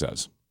the left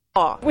says.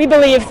 We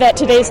believe that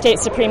today's state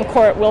Supreme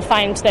Court will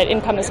find that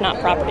income is not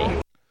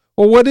property.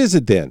 Well, what is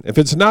it then? If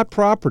it's not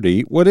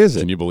property, what is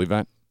it? Can you believe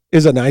that?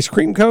 Is an ice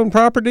cream cone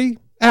property?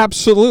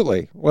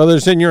 Absolutely. Whether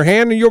it's in your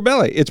hand or your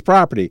belly, it's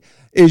property.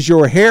 Is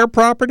your hair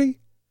property?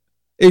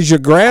 Is your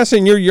grass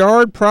in your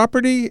yard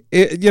property?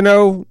 Is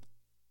the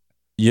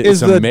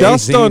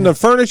dust on the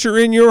furniture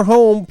in your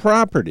home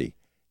property?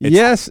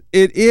 Yes,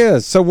 it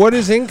is. So what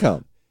is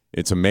income?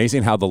 It's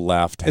amazing how the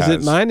left has... Is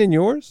it mine and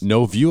yours?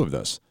 No view of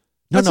this.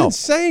 That's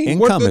insane.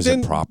 Income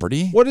isn't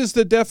property. What is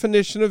the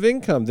definition of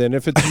income then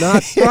if it's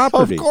not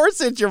property? Of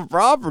course it's your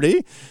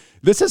property.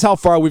 This is how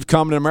far we've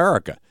come in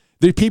America.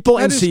 The people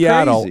in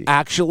Seattle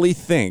actually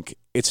think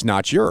it's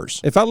not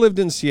yours. If I lived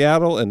in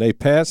Seattle and they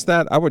passed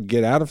that, I would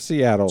get out of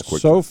Seattle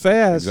so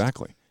fast.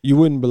 Exactly. You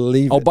wouldn't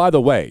believe it. Oh, by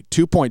the way,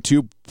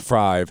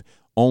 2.25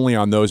 only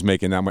on those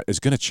making that much is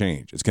going to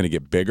change. It's going to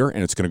get bigger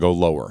and it's going to go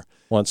lower.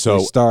 Once they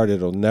start,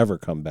 it'll never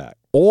come back.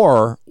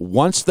 Or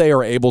once they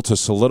are able to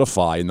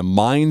solidify in the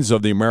minds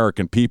of the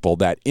American people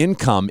that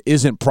income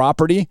isn't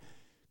property,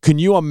 can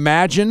you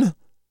imagine?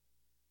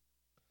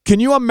 Can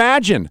you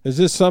imagine? Is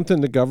this something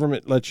the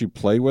government lets you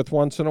play with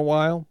once in a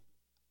while?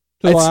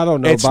 So, I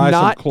don't know, buy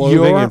some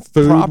clothing and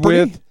food property.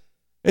 with?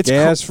 It's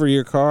gas for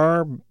your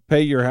car,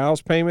 pay your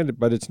house payment,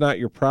 but it's not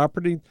your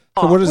property?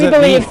 So what does that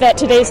mean? We believe that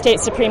today's state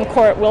Supreme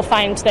Court will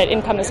find that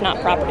income is not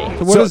property.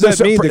 So what does that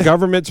mean? The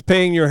government's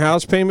paying your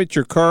house payment,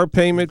 your car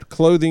payment,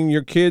 clothing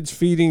your kids,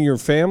 feeding your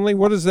family?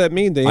 What does that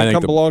mean? The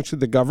income belongs to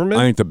the government?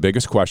 I think the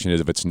biggest question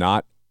is if it's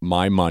not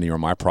my money or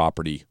my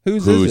property,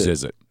 whose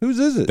is it? Whose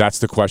is it? That's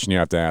the question you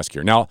have to ask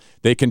here. Now,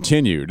 they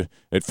continued.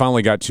 It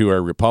finally got to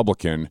a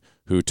Republican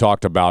who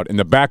talked about, in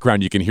the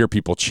background, you can hear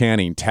people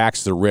chanting,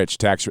 tax the rich,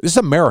 tax the rich. This is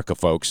America,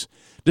 folks.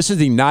 This is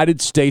the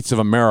United States of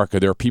America.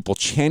 There are people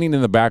chanting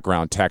in the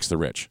background, tax the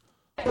rich.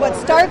 What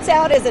starts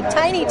out as a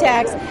tiny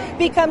tax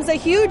becomes a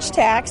huge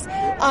tax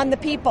on the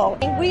people.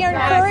 We are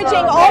encouraging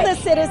all the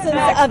citizens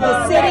of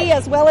the city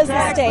as well as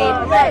the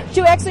state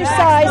to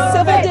exercise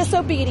civil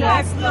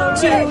disobedience,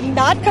 to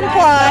not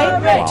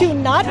comply, to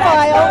not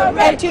file,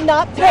 and to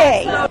not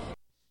pay.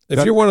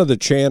 If you're one of the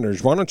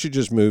chanters, why don't you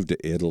just move to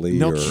Italy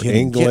or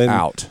England? Get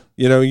out.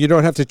 You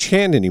don't have to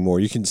chant anymore.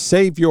 You can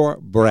save your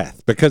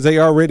breath because they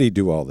already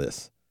do all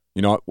this.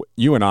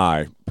 You and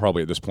I,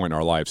 probably at this point in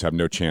our lives, have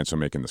no chance of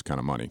making this kind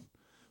of money.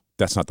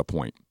 That's not the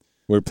point.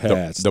 We're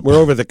past. We're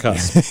over the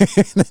cusp.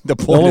 The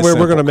only way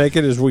we're going to make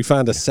it is we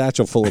find a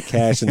satchel full of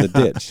cash in the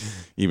ditch.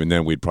 Even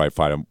then, we'd probably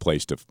find a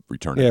place to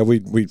return it. Yeah,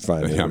 we'd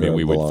find it.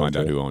 We would find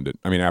out who owned it.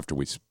 After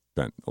we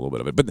spent a little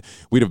bit of it. But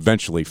we'd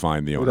eventually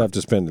find the owner. We'd have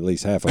to spend at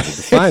least half of it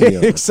to find the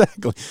owner.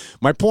 Exactly.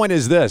 My point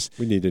is this.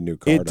 We need a new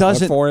car to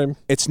hunt for him.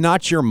 It's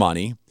not your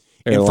money.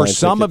 And for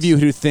some of you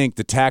who think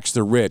to tax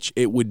the rich,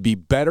 it would be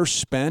better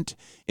spent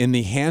in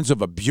the hands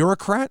of a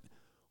bureaucrat.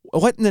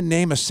 What in the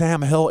name of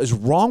Sam Hill is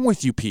wrong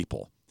with you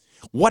people?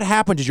 What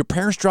happened? Did your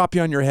parents drop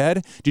you on your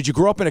head? Did you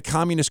grow up in a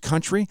communist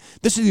country?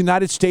 This is the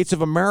United States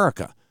of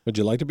America. Would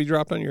you like to be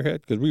dropped on your head?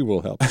 Because we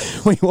will help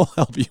you. We will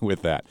help you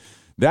with that.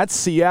 That's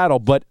Seattle,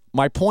 but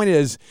my point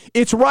is,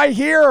 it's right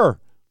here.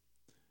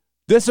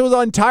 This was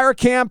an entire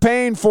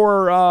campaign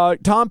for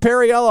Tom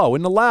Perriello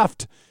in the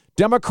left.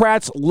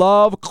 Democrats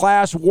love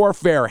class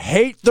warfare.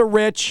 Hate the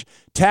rich.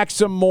 Tax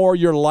them more.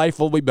 Your life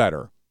will be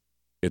better.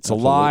 It's a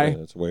lie.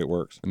 That's the way it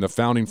works. And the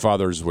founding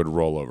fathers would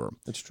roll over.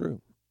 It's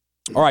true.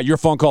 All right, your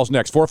phone call's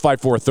next.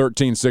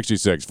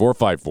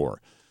 454-1366.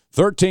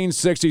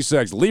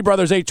 454-1366. Lee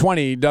Brothers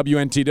 820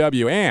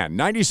 WNTW and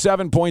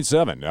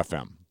 97.7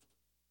 FM.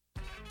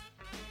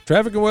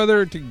 Traffic and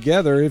weather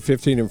together at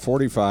 15 and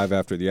 45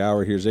 after the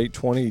hour. Here's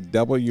 820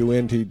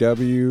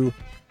 WNTW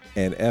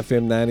and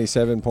FM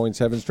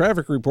 97.7's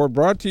traffic report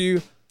brought to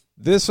you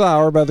this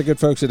hour by the good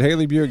folks at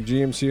Haley Buick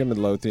GMC on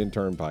Midlothian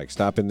Turnpike.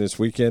 Stop in this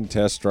weekend,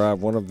 test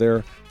drive one of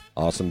their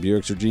awesome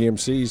Buicks or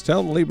GMCs.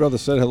 Tell them Lee Brother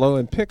said hello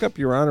and pick up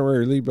your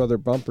honorary Lee Brother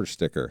bumper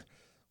sticker.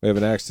 We have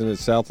an accident at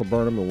South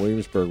Laburnum and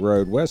Williamsburg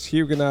Road. West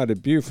Huguenot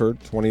at Buford,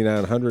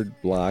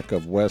 2900 block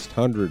of West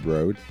 100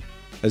 Road.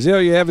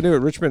 Azalea Avenue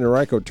at Richmond and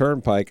Rico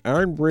Turnpike.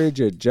 Iron Bridge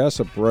at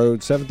Jessup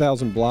Road,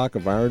 7000 block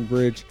of Iron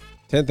Bridge.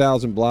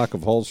 10,000 block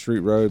of Hull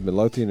Street Road,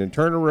 Midlothian and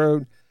Turner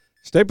Road.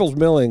 Staples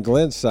Mill in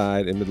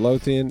Glenside and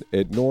Midlothian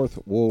at North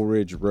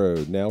Woolridge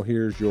Road. Now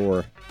here's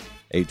your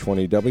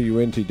 820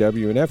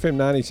 WNTW and FM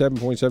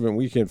 97.7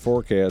 weekend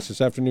forecast.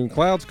 This afternoon,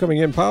 clouds coming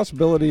in.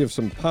 Possibility of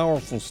some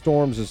powerful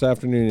storms this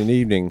afternoon and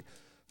evening.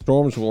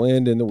 Storms will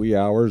end in the wee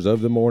hours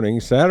of the morning.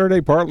 Saturday,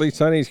 partly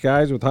sunny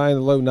skies with high in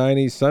the low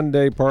 90s.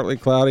 Sunday, partly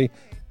cloudy.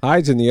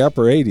 Highs in the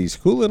upper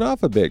 80s. Cooling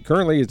off a bit.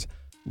 Currently, it's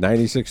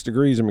 96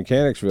 degrees in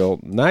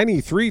Mechanicsville,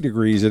 93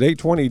 degrees at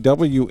 820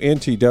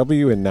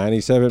 WNTW and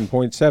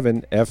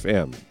 97.7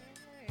 FM.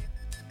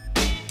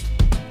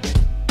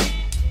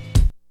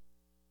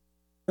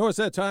 Oh, it's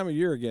that time of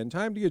year again.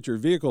 Time to get your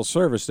vehicle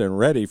serviced and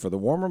ready for the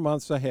warmer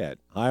months ahead.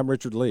 Hi, I'm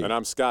Richard Lee. And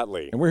I'm Scott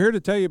Lee. And we're here to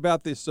tell you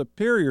about the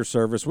superior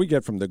service we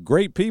get from the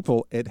great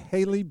people at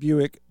Haley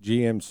Buick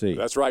GMC.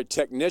 That's right.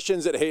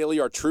 Technicians at Haley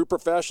are true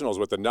professionals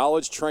with the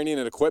knowledge, training,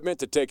 and equipment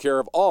to take care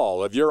of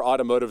all of your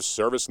automotive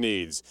service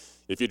needs.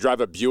 If you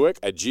drive a Buick,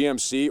 a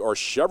GMC, or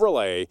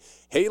Chevrolet,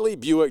 Haley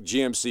Buick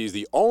GMC is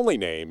the only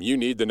name you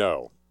need to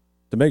know.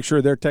 To make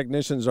sure their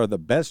technicians are the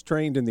best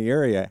trained in the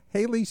area,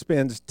 Haley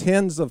spends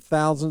tens of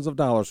thousands of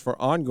dollars for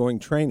ongoing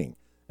training,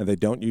 and they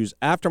don't use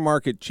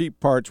aftermarket cheap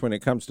parts when it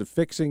comes to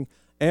fixing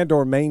and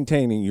or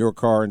maintaining your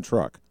car and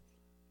truck.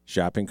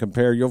 Shop and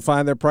compare. You'll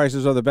find their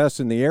prices are the best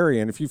in the area,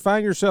 and if you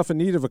find yourself in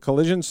need of a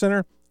collision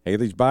center,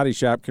 Haley's Body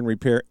Shop can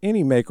repair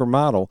any make or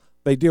model.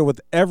 They deal with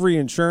every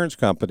insurance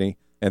company,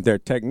 and their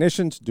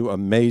technicians do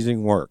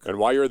amazing work. And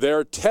while you're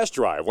there, test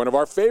drive one of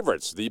our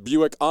favorites, the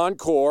Buick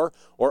Encore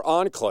or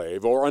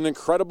Enclave or an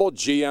incredible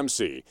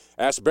GMC.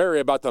 Ask Barry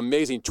about the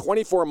amazing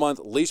 24-month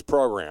lease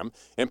program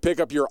and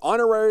pick up your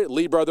honorary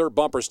Lee Brother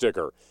bumper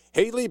sticker.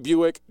 Haley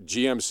Buick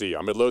GMC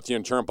on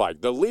Midlothian Turnpike,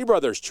 the Lee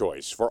Brothers'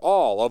 choice for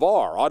all of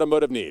our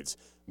automotive needs.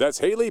 That's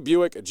Haley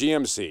Buick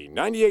GMC,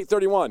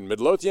 9831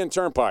 Midlothian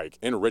Turnpike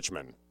in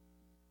Richmond.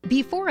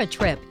 Before a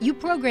trip, you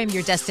program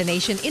your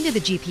destination into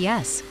the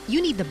GPS.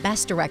 You need the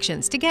best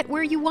directions to get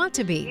where you want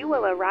to be. You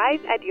will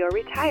arrive at your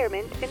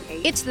retirement in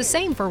 8 It's the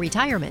same for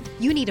retirement.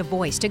 You need a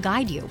voice to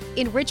guide you.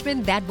 In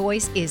Richmond, that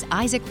voice is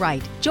Isaac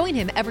Wright. Join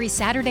him every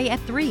Saturday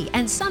at 3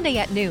 and Sunday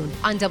at noon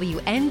on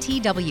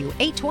WNTW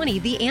 820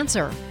 The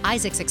Answer.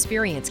 Isaac's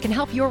experience can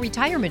help your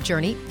retirement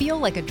journey feel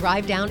like a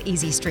drive down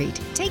easy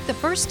street. Take the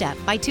first step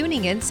by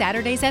tuning in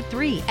Saturdays at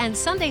 3 and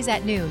Sundays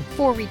at noon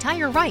for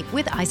Retire Right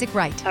with Isaac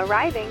Wright.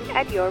 Arriving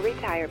at your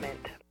retirement.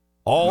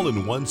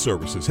 All-in-One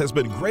Services has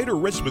been Greater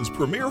Richmond's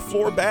premier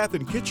floor, bath,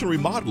 and kitchen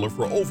remodeler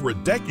for over a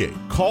decade.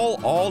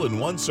 Call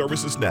All-in-One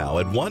Services now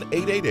at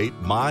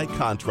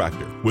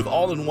 1-888-MY-CONTRACTOR. With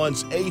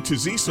All-in-One's A to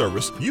Z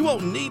service, you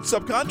won't need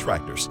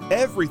subcontractors.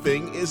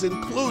 Everything is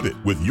included.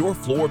 With your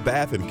floor,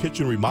 bath, and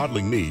kitchen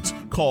remodeling needs,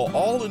 call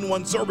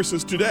All-in-One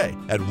Services today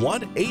at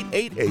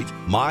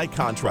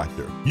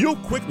 1-888-MY-CONTRACTOR. You'll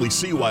quickly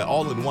see why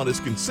All-in-One is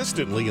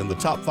consistently in the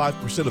top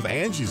 5% of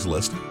Angie's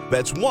List.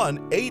 That's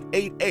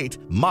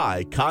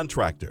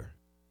 1-888-MY-CONTRACTOR.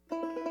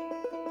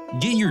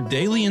 Get your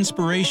daily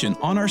inspiration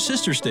on our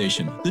sister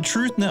station, the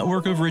Truth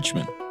Network of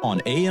Richmond, on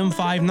AM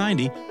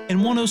 590 and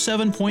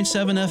 107.7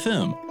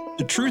 FM.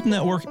 The Truth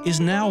Network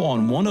is now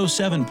on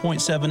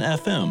 107.7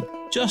 FM,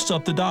 just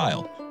up the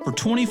dial. For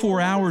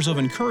 24 hours of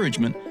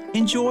encouragement,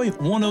 enjoy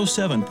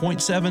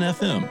 107.7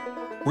 FM.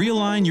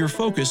 Realign your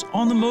focus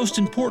on the most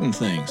important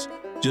things.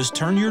 Just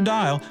turn your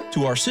dial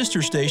to our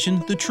sister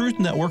station, the Truth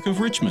Network of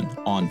Richmond,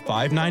 on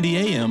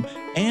 590 AM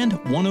and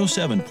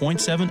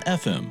 107.7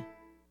 FM.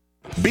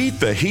 Beat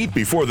the heat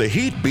before the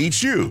heat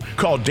beats you.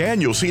 Call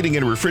Daniels Heating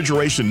and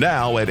Refrigeration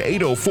now at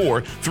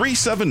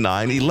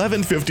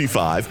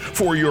 804-379-1155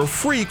 for your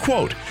free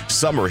quote.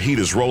 Summer heat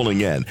is rolling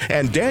in,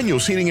 and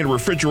Daniels Heating and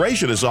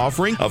Refrigeration is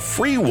offering a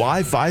free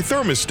Wi-Fi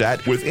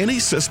thermostat with any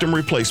system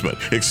replacement.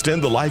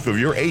 Extend the life of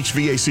your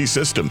HVAC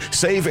system.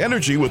 Save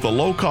energy with a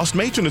low-cost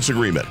maintenance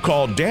agreement.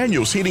 Call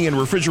Daniels Heating and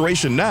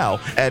Refrigeration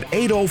now at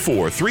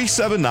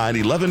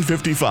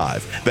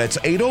 804-379-1155. That's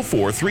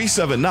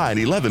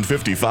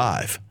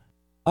 804-379-1155.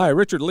 Hi,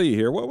 Richard Lee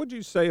here. What would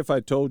you say if I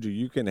told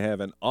you can have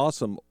an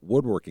awesome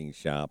woodworking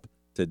shop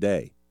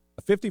today?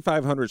 A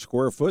 5,500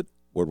 square foot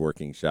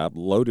woodworking shop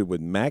loaded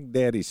with Mac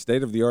Daddy's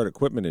state-of-the-art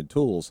equipment and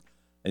tools,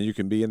 and you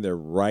can be in there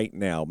right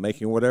now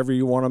making whatever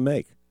you want to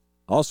make.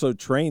 Also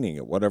training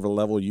at whatever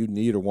level you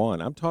need or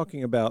want. I'm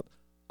talking about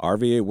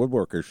RVA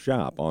Woodworkers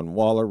Shop on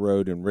Waller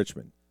Road in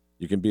Richmond.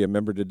 You can be a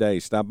member today.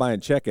 Stop by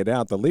and check it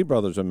out. The Lee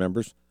Brothers are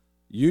members.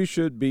 You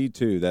should be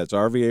too. That's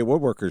RVA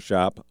Woodworkers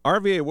Shop.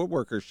 RVA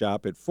Woodworkers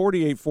Shop at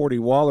 4840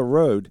 Waller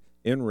Road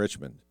in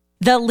Richmond.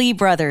 The Lee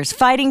Brothers,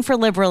 fighting for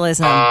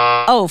liberalism.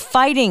 Oh,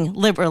 fighting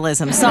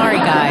liberalism. Sorry,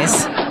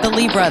 guys. The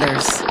Lee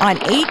Brothers on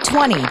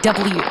 820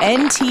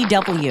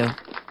 WNTW.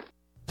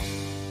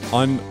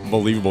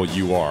 Unbelievable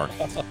you are.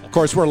 Of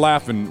course, we're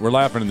laughing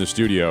in the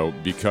studio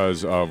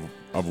because of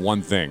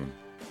one thing.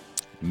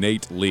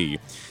 Nate Lee.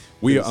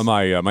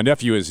 My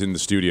nephew is in the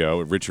studio.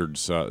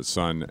 Richard's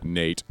son,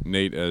 Nate.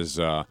 Nate is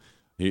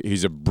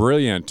he's a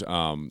brilliant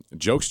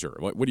jokester.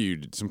 What are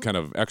you, some kind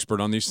of expert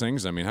on these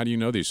things? I mean, how do you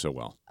know these so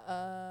well?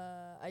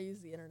 I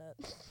use the internet.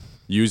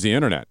 Use the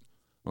internet.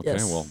 Okay,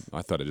 Yes. well,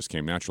 I thought it just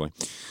came naturally.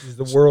 He's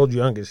the world's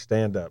youngest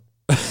stand-up.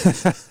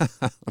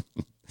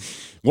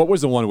 What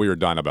was the one we were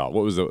dying about?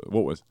 What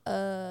was?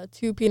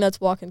 2 peanuts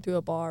walk into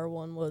a bar.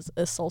 One was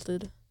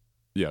assaulted.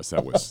 Yes,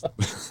 that was.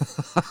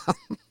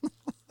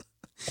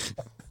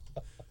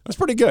 That's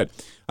pretty good.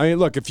 I mean,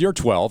 look, if you're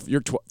 12,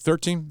 you're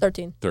 13?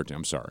 13. 13,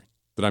 I'm sorry.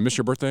 Did I miss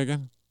your birthday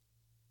again?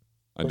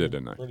 I did,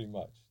 didn't I? Pretty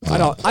much. I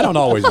don't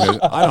always miss.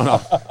 I don't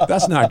know.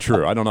 That's not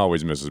true. I don't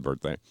always miss his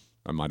birthday.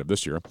 I might have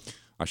this year.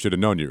 I should have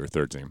known you were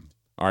 13.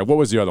 All right, what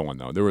was the other one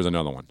though? There was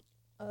another one.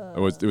 It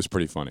was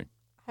pretty funny.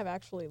 I have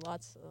actually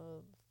lots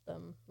of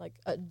them. Like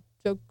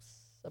jokes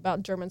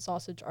about German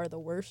sausage are the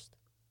worst.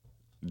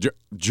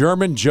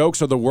 German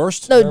jokes are the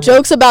worst? No,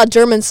 jokes about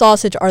German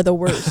sausage are the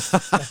worst.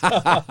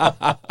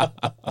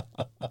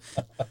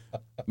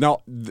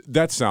 Now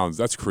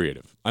that's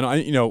creative.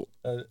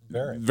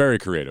 Very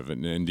creative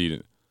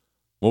indeed.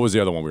 What was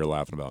the other one we were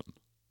laughing about?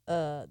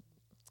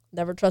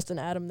 Never trust an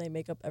atom. They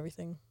make up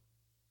everything.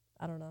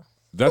 I don't know.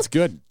 That's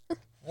good.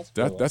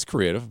 That's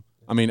creative.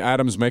 I mean,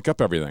 atoms make up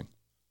everything.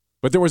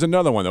 But there was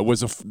another one that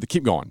was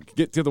keep going.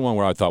 Get to the one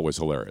where I thought was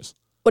hilarious.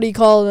 What do you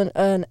call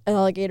an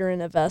alligator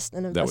in a vest?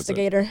 An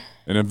investigator.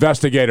 An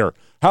investigator.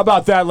 How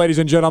about that, ladies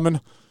and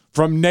gentlemen?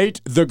 From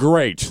Nate the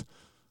Great.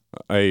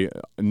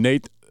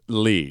 Nate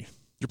Lee.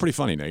 You're pretty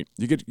funny, Nate.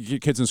 You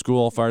get kids in school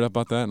all fired up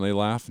about that and they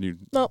laugh and you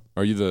Nope.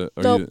 Are you the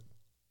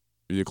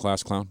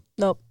class clown?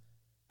 Nope.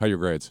 How are your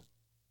grades?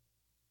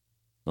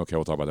 Okay,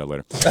 we'll talk about that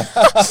later.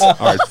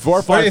 All right,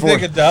 454. What do you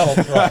think of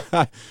Donald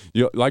Trump?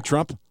 You like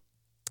Trump?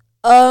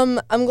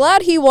 I'm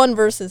glad he won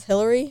versus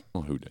Hillary.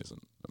 Well, who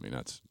doesn't? I mean,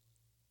 that's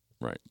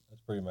right.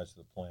 That's pretty much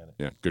the planet.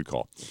 Yeah, good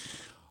call.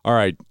 All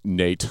right,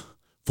 Nate.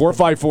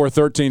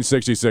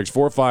 454-1366.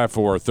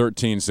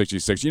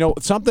 454-1366. You know,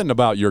 something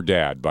about your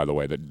dad, by the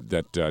way,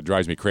 that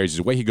drives me crazy is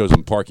the way he goes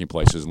in parking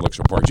places and looks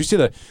for parking. Do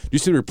you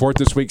see the report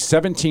this week?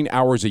 17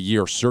 hours a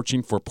year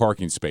searching for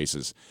parking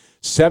spaces.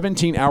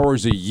 17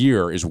 hours a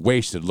year is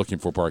wasted looking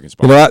for parking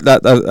spots. Well,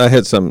 I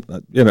had some,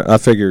 I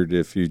figured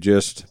if you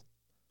just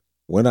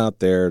went out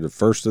there the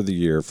first day of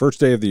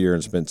the year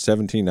and spent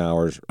 17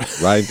 hours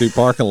riding through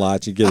parking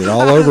lots, you get it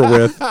all over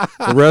with.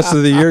 The rest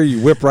of the year,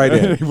 you whip right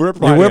in. You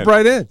whip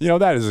right in. You know,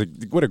 that is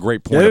what a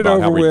great point Get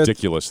about how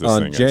ridiculous this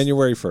thing is. On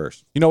January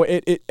 1st. You know,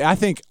 I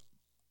think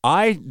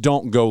I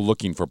don't go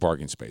looking for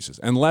parking spaces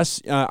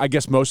unless I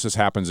guess most of this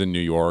happens in New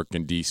York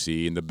and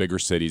D.C. and the bigger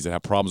cities that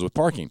have problems with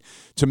parking.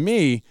 To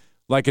me,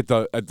 like at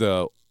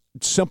the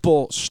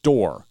simple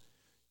store,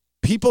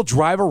 people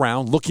drive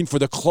around looking for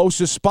the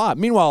closest spot.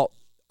 Meanwhile,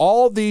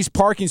 all these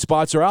parking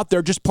spots are out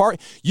there. Just park.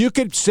 You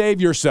could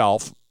save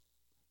yourself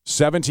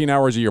 17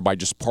 hours a year by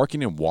just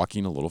parking and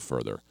walking a little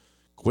further.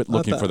 Quit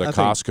looking for the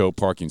Costco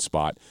parking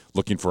spot,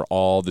 looking for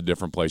all the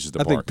different places to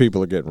park. I think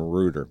people are getting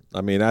ruder.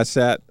 I mean, I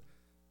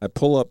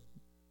pull up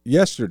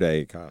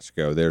yesterday at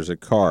Costco. There's a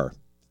car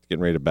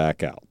getting ready to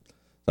back out.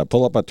 I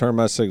pull up, I turn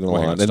my signal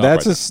on, and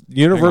that's a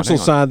universal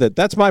sign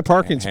that's my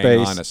parking space.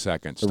 Hang on a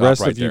second. The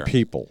rest of you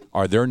people.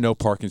 Are there no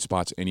parking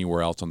spots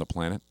anywhere else on the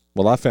planet?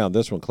 Well, I found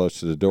this one close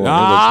to the door.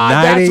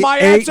 That's my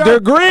answer. 98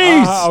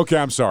 degrees. Okay,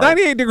 I'm sorry.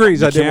 98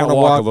 degrees. I didn't want to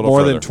walk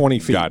more than 20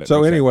 feet. Got it. So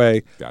okay.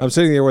 anyway, I'm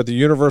sitting there with the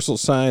universal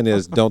sign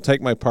is, don't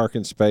take my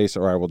parking space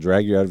or I will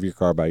drag you out of your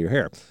car by your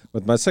hair,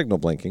 with my signal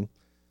blinking.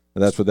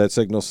 And that's what that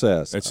signal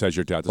says. It says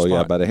you're out the spot. Pull you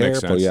out by the hair,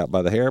 Makes pull you out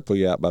by the hair, pull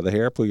you out by the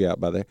hair, pull you out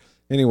by the hair.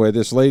 Anyway,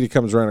 this lady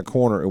comes around a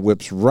corner and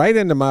whips right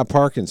into my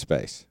parking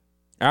space.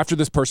 After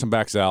this person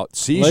backs out,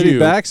 sees lady you,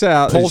 backs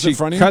out, pulls and in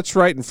front of she you? cuts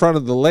right in front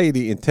of the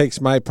lady and takes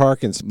my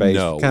parking space.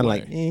 No kind of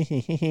way.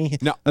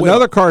 like, Now,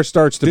 another car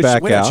starts to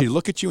back out. She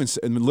look at you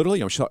and literally,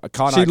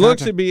 caught she eye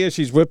looks contact? at me as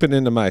she's whipping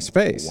into my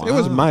space. Wow. It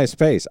was my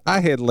space.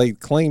 I had laid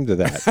claim to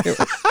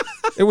that.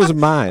 It was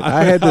mine.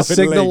 I had the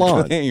signal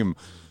on. Claim.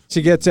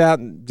 She gets out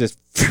and just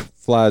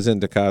flies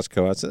into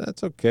Costco. I said,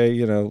 that's okay.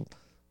 You know,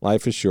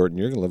 life is short and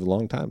you're going to live a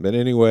long time. But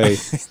anyway,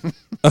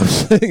 I'm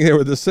sitting there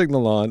with the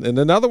signal on, and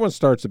another one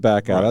starts to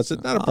back out. I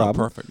said, not a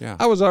problem. Perfect, yeah.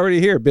 I was already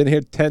here. Been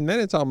here 10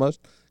 minutes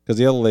almost because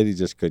the other lady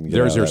just couldn't get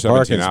There's out your of that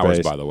parking 17 hours,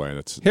 space. by the way.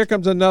 Here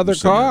comes another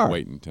car.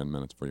 Waiting 10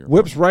 minutes for your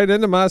Whips right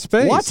into my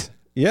space. What?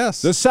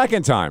 Yes. The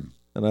second time.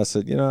 And I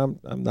said, I'm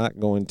not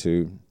going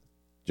to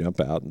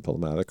jump out and pull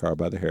them out of the car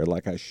by the hair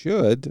like I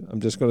should.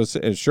 I'm just going to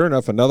sit. And sure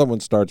enough, another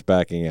one starts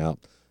backing out.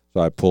 So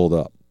I pulled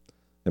up.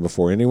 And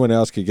before anyone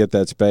else could get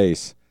that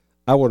space,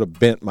 I would have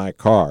bent my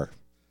car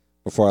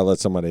before I let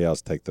somebody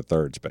else take the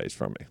third space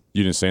from me.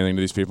 You didn't say anything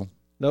to these people?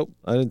 Nope.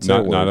 I didn't say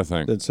a word. Not a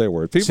thing. Didn't say a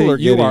word. People are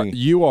getting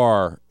You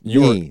are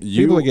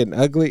people are getting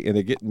ugly and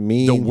they're getting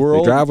mean. The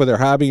world, they drive with their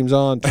high beams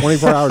on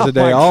 24 hours a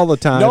day all the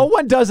time. No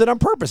one does it on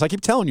purpose. I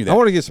keep telling you that. I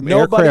want to get some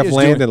aircraft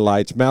landing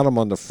lights, mount them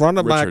on the front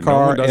of my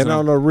car and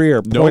on the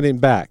rear, pointing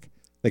back.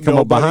 They come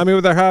up behind me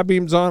with their high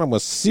beams on. I'm going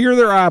to sear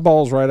their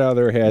eyeballs right out of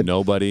their head.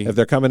 Nobody. If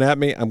they're coming at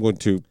me, I'm going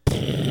to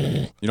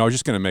I was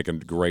just going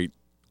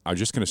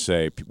to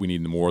say we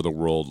need more of the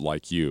world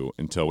like you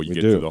until you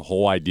get to the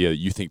whole idea that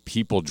you think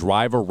people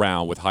drive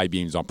around with high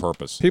beams on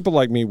purpose. People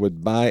like me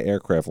would buy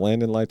aircraft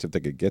landing lights if they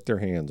could get their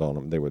hands on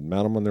them. They would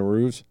mount them on their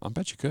roofs. I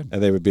bet you could.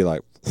 And they would be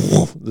like,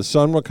 the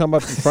sun would come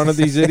up in front of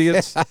these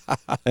idiots,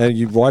 and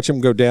you'd watch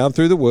them go down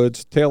through the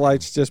woods,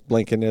 taillights just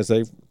blinking as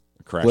they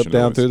flip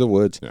down through the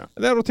woods. Yeah.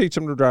 And that'll teach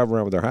them to drive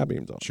around with their high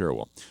beams on. Sure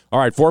will. All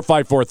right,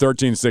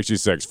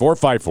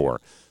 454-1366.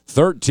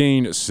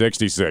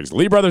 454-1366.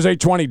 Lee Brothers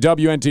 820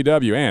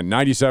 WNTW and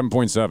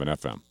 97.7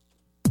 FM.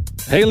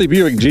 Haley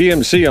Buick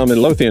GMC on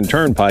Midlothian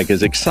Turnpike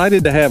is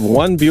excited to have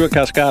one Buick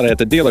Cascada at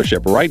the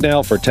dealership right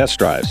now for test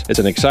drives. It's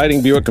an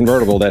exciting Buick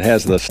convertible that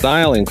has the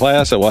style and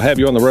class that will have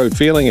you on the road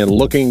feeling and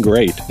looking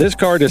great. This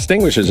car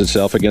distinguishes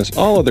itself against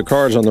all other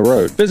cars on the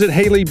road. Visit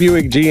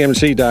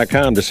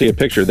HaleyBuickGMC.com to see a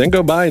picture, then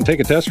go by and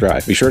take a test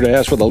drive. Be sure to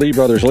ask for the Lee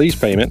Brothers lease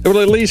payment. It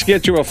will at least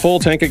get you a full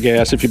tank of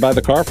gas if you buy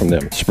the car from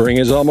them. Spring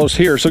is almost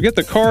here, so get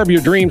the car of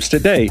your dreams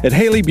today at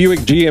Haley Buick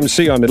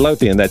GMC on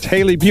Midlothian. That's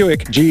Haley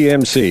Buick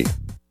GMC.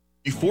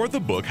 Before the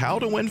book How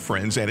to Win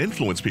Friends and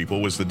Influence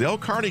People was the Dale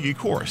Carnegie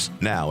course.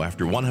 Now,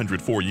 after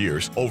 104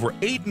 years, over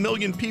 8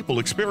 million people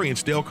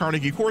experience Dale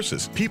Carnegie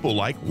courses. People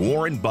like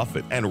Warren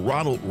Buffett and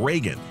Ronald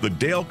Reagan. The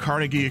Dale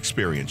Carnegie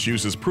experience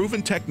uses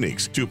proven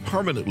techniques to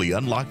permanently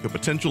unlock the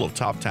potential of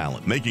top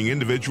talent, making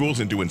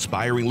individuals into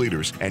inspiring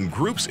leaders and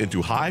groups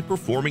into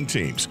high-performing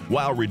teams,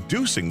 while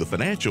reducing the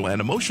financial and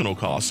emotional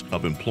costs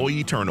of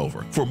employee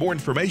turnover. For more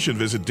information,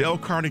 visit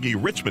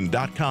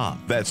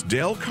DaleCarnegieRichmond.com. That's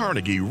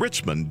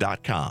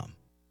DaleCarnegieRichmond.com.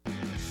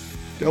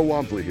 Del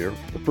Walmsley here.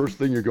 The first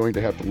thing you're going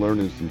to have to learn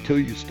is until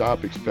you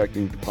stop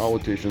expecting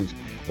politicians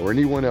or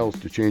anyone else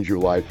to change your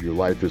life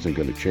isn't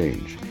going to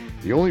change.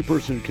 The only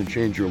person who can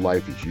change your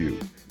life is you,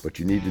 but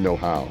you need to know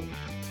how.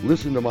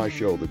 Listen to my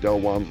show, The Del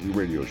Walmsley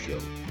Radio Show,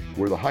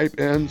 where the hype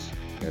ends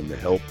and the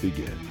help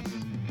begins.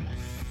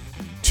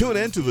 Tune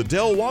in to The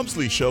Del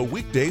Walmsley Show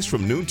weekdays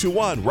from noon to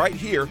 1 right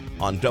here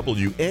on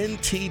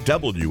WNTW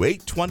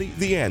 820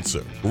 The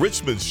Answer,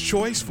 Richmond's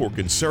choice for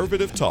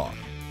conservative talk.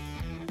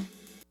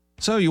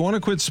 So you want to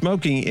quit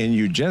smoking and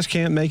you just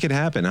can't make it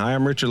happen. Hi,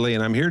 I'm Richard Lee,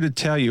 and I'm here to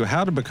tell you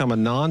how to become a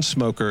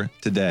non-smoker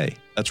today.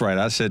 That's right,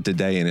 I said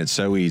today, and it's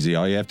so easy.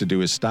 All you have to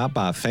do is stop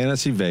by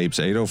Fantasy Vapes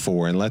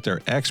 804 and let their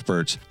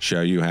experts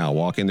show you how.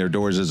 Walk in their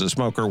doors as a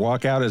smoker,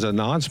 walk out as a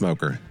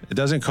non-smoker. It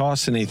doesn't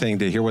cost anything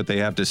to hear what they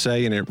have to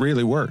say, and it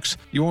really works.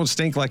 You won't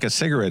stink like a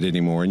cigarette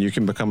anymore, and you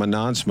can become a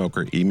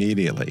non-smoker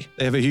immediately.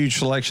 They have a huge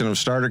selection of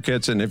starter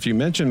kits, and if you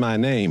mention my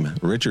name,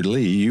 Richard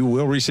Lee, you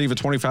will receive a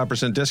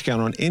 25%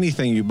 discount on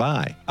anything you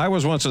buy. I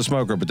was once a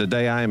smoker, but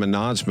today I am a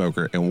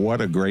non-smoker, and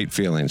what a great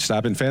feeling.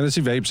 Stop in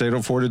Fantasy Vapes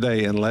 804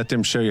 today and let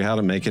them show you how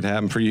to make it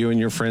happen for you and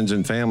your friends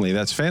and family.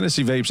 That's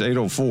Fantasy Vapes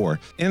 804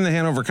 in the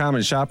Hanover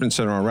Commons Shopping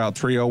Center on Route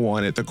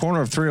 301 at the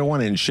corner of 301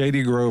 and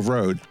Shady Grove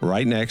Road,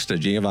 right next to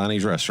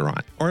Giovanni's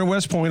Restaurant. Or in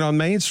West Point on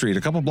Main Street,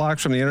 a couple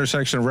blocks from the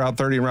intersection of Route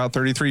 30 and Route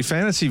 33.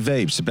 Fantasy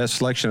Vapes, the best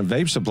selection of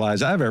vape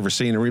supplies I've ever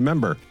seen. And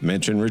remember,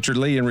 mention Richard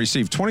Lee and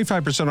receive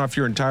 25% off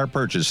your entire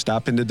purchase.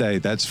 Stop in today.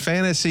 That's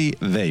Fantasy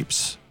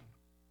Vapes.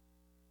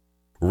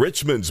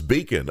 Richmond's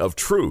beacon of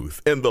truth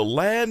in the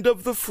land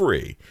of the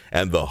free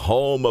and the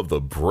home of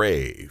the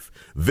brave.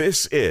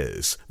 This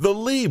is the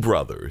Lee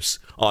Brothers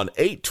on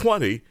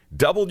 820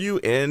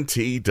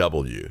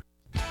 WNTW.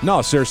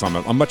 No, seriously, I'm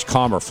a much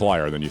calmer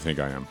flyer than you think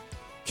I am.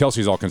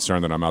 Kelsey's all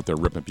concerned that I'm out there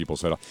ripping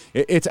people's head off.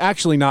 It's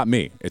actually not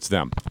me. It's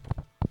them.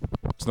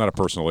 It's not a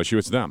personal issue.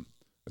 It's them.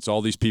 It's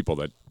all these people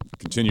that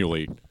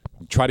continually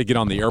try to get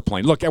on the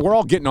airplane. Look, we're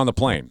all getting on the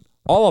plane.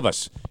 All of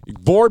us.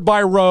 Board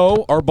by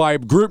row or by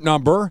group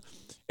number.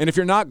 And if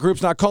you're not,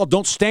 group's not called,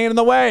 don't stand in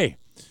the way.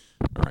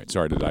 All right,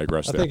 sorry to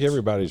digress there. I think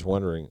everybody's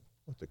wondering,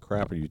 what the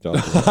crap are you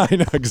talking about? I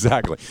know,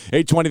 exactly.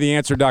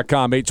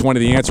 820theanswer.com,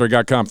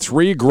 820theanswer.com.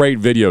 3 great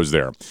videos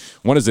there.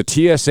 One is a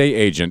TSA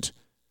agent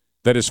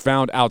that is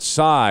found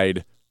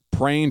outside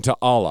praying to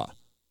Allah.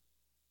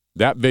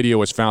 That video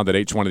was found at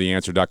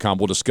 820theanswer.com.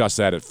 We'll discuss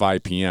that at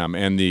 5 p.m.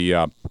 And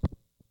the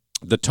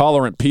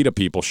tolerant PETA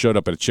people showed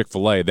up at a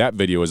Chick-fil-A. That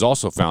video is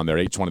also found there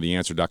at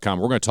 820theanswer.com.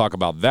 We're going to talk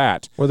about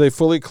that. Were they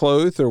fully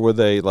clothed or were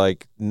they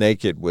like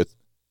naked with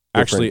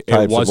actually it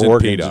types wasn't of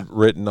organs PETA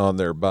written on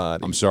their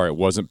body? I'm sorry, it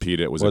wasn't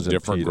PETA. It was a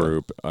different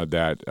group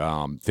that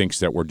thinks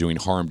that we're doing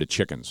harm to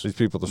chickens. These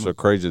people are so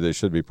crazy they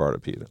should be part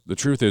of PETA. The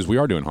truth is we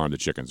are doing harm to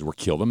chickens. We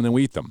kill them and then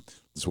we eat them.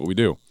 That's what we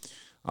do.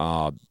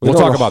 We'll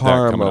talk about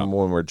that coming up.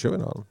 When we're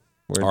chewing on them.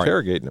 We're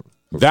interrogating them.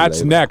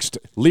 That's next.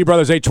 Lee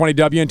Brothers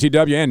 820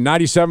 WNTW and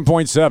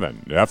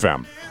 97.7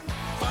 FM.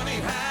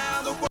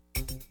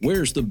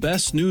 Where's the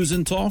best news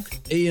and talk?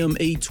 AM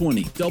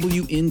 820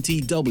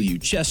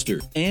 WNTW Chester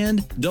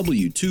and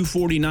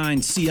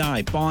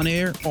W249CI Bon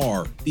Air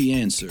are the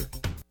answer.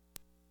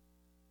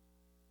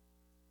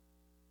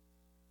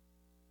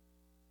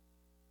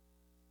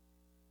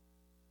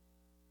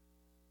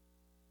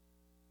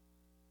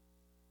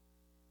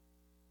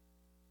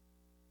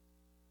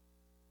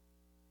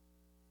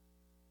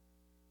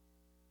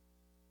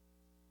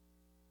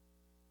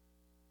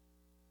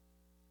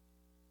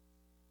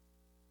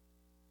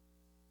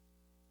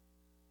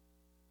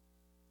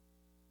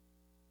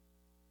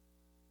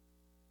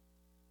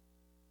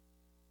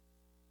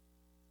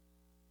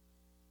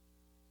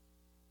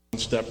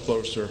 step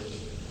closer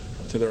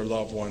to their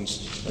loved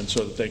ones and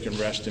so that they can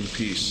rest in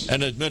peace.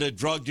 An admitted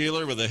drug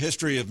dealer with a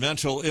history of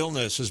mental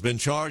illness has been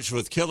charged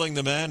with killing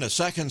the man. A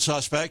second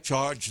suspect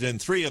charged in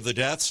 3 of the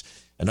deaths.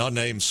 An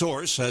unnamed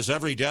source says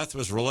every death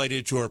was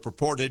related to a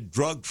purported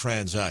drug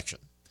transaction.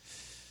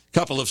 A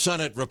couple of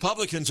Senate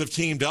Republicans have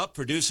teamed up,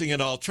 producing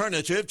an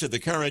alternative to the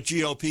current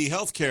GOP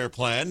health care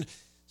plan.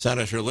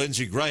 Senator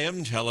Lindsey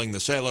Graham telling the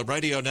Salem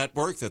Radio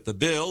Network that the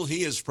bill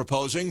he is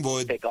proposing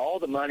would take all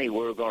the money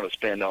we're going to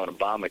spend on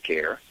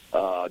Obamacare,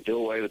 do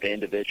away with the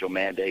individual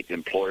mandate, the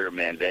employer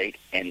mandate,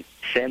 and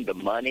send the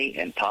money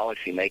and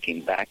policy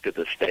making back to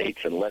the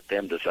states and let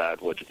them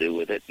decide what to do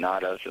with it,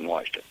 not us in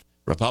Washington.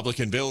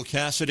 Republican Bill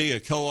Cassidy,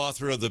 a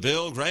co-author of the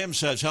bill, Graham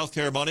says health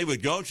care money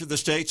would go to the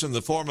states in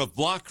the form of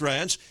block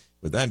grants,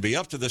 would then be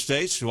up to the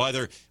states to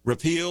either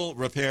repeal,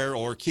 repair,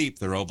 or keep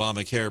their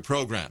Obamacare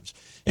programs.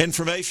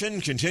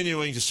 Information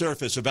continuing to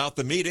surface about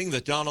the meeting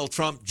that Donald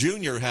Trump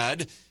Jr.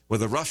 had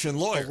with a Russian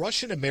lawyer. A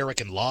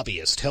Russian-American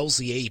lobbyist tells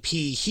the AP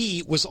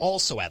he was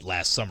also at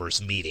last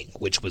summer's meeting,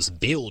 which was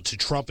billed to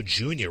Trump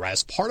Jr.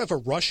 as part of a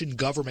Russian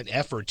government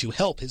effort to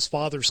help his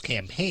father's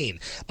campaign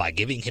by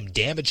giving him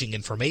damaging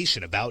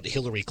information about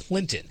Hillary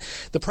Clinton.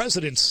 The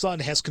president's son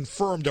has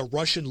confirmed a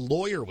Russian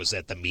lawyer was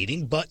at the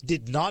meeting, but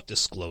did not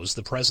disclose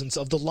the presence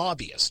of the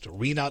lobbyist,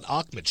 Rinat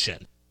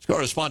Akhmetshin.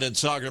 Correspondent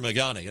Sagar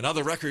Meghani.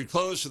 Another record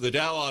close for the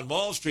Dow on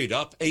Wall Street,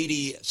 up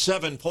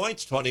 87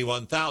 points,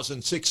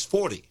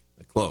 21,640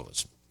 at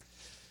close.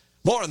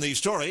 More on these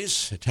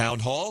stories at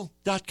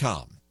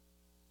townhall.com.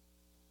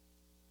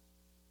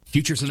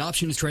 Futures and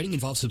options trading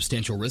involves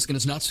substantial risk and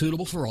is not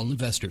suitable for all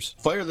investors.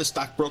 Fire the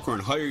stockbroker and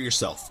hire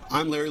yourself.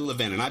 I'm Larry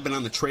Levin, and I've been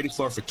on the trading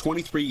floor for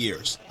 23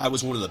 years. I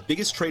was one of the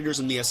biggest traders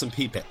in the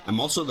S&P pit. I'm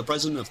also the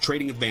president of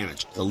Trading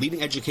Advantage, the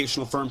leading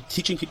educational firm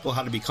teaching people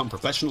how to become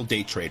professional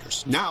day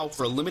traders. Now,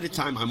 for a limited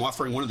time, I'm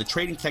offering one of the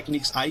trading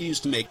techniques I use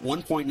to make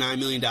 $1.9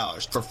 million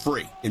for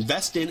free.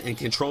 Invest in and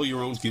control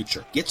your own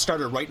future. Get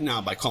started right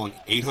now by calling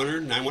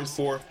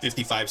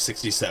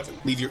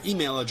 800-914-5567. Leave your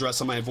email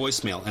address on my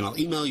voicemail, and I'll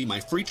email you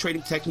my free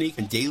trading technique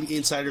and daily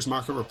insider's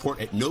market report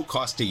at no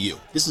cost to you.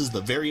 This is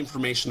the very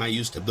information I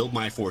use to build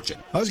my fortune.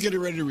 I was getting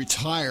ready to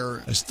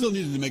retire. I still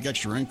needed to make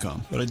extra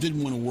income, but I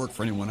didn't want to work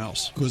for anyone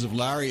else. Because of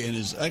Larry and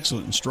his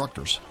excellent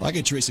instructors, I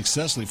could trade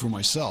successfully for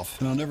myself,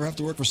 and I'll never have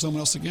to work for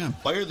someone else again.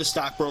 Fire the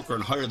stockbroker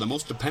and hire the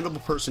most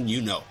dependable person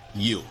you know,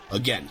 you.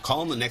 Again,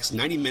 call in the next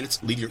 90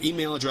 minutes. Leave your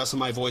email address on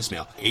my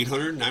voicemail,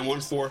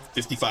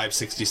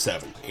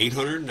 800-914-5567.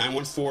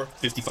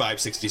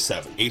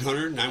 800-914-5567.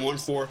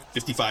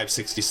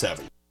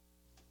 800-914-5567.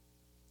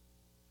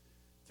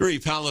 3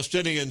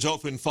 Palestinians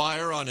opened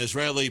fire on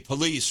Israeli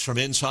police from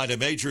inside a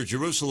major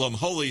Jerusalem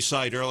holy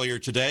site earlier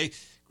today,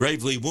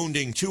 gravely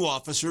wounding 2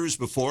 officers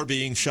before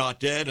being shot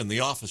dead, and the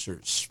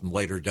officers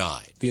later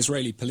died. The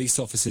Israeli police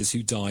officers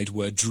who died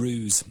were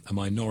Druze, a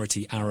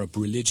minority Arab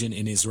religion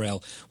in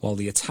Israel, while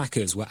the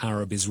attackers were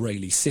Arab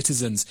Israeli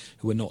citizens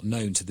who were not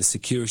known to the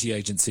security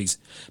agencies.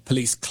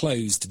 Police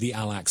closed the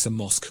Al-Aqsa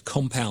Mosque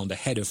compound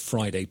ahead of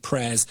Friday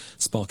prayers,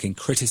 sparking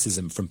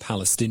criticism from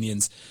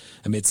Palestinians.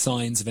 Amid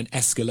signs of an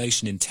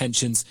escalation in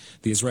tensions,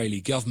 the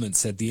Israeli government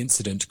said the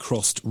incident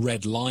crossed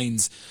red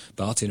lines.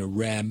 But in a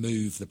rare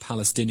move, the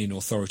Palestinian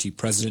Authority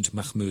President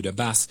Mahmoud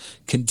Abbas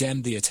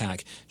condemned the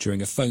attack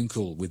during a phone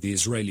call with the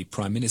Israeli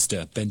Prime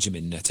Minister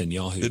Benjamin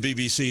Netanyahu. The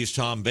BBC's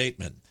Tom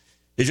Bateman.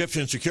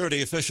 Egyptian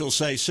security officials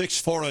say 6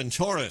 foreign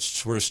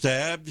tourists were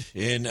stabbed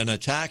in an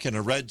attack in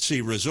a Red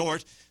Sea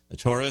resort. A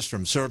tourist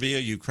from Serbia,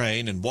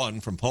 Ukraine, and 1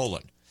 from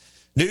Poland.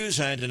 News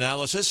and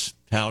analysis,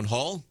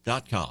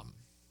 townhall.com.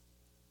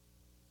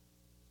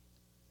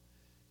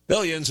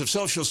 Millions of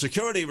Social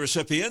Security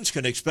recipients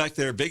can expect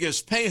their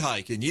biggest pay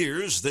hike in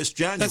years this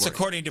January. That's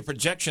according to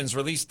projections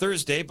released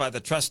Thursday by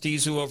the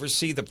trustees who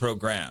oversee the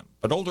program.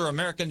 But older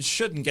Americans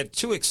shouldn't get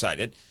too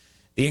excited.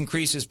 The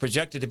increase is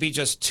projected to be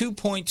just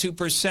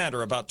 2.2%,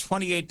 or about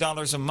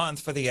 $28 a month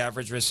for the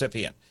average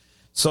recipient.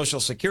 Social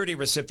Security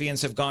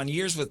recipients have gone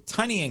years with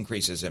tiny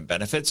increases in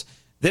benefits.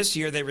 This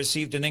year they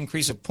received an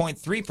increase of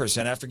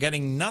 0.3% after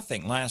getting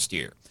nothing last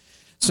year.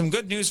 Some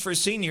good news for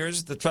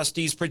seniors. The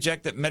trustees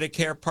project that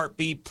Medicare Part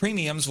B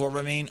premiums will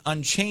remain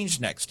unchanged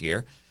next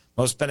year.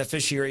 Most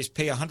beneficiaries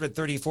pay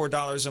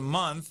 $134 a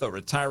month, though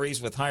retirees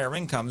with higher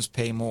incomes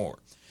pay more.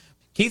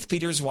 Keith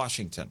Peters,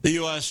 Washington. The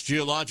U.S.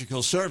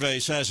 Geological Survey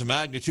says a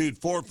magnitude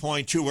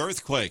 4.2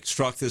 earthquake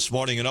struck this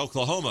morning in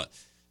Oklahoma. It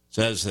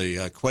says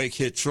the quake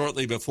hit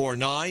shortly before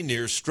 9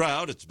 near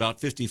Stroud. It's about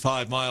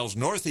 55 miles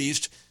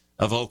northeast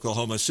of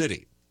Oklahoma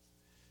City.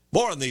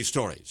 More on these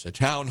stories at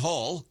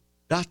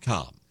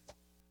townhall.com.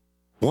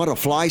 Want to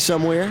fly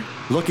somewhere?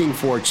 Looking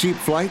for cheap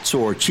flights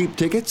or cheap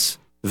tickets?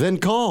 Then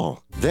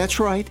call. That's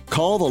right.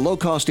 Call the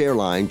low-cost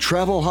airline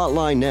travel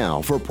hotline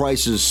now for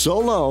prices so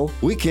low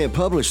we can't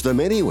publish them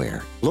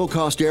anywhere. Low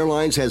Cost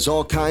Airlines has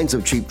all kinds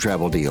of cheap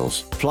travel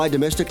deals. Fly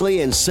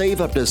domestically and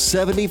save up to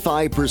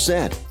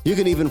 75%. You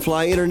can even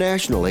fly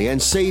internationally and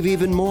save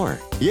even more.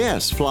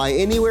 Yes, fly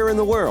anywhere in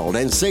the world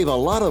and save a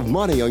lot of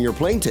money on your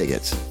plane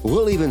tickets.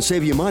 We'll even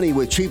save you money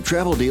with cheap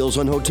travel deals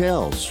on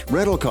hotels,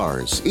 rental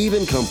cars,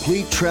 even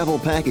complete travel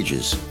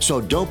packages. So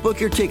don't book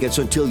your tickets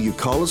until you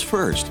call us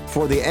first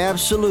for the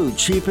absolute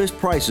cheapest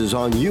prices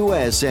on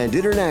U.S. and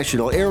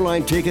international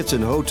airline tickets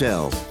and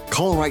hotels.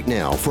 Call right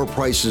now for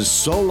prices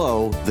so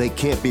low they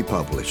can't be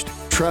published.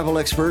 Travel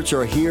experts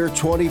are here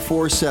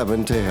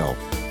 24/7 to help.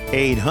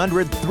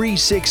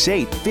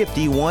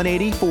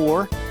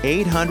 800-368-5184.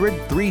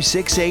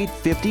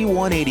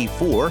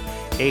 800-368-5184.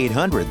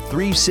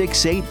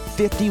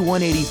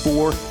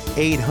 800-368-5184.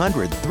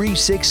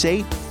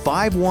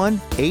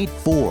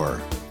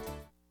 800-368-5184.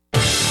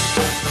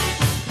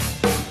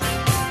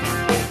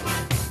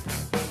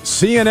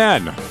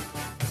 CNN,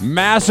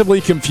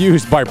 massively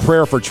confused by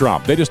prayer for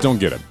Trump. They just don't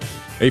get it.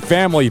 A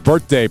family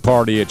birthday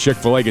party at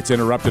Chick-fil-A gets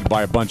interrupted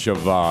by a bunch of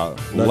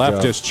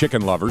leftist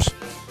chicken lovers.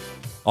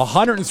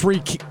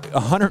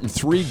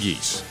 103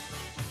 geese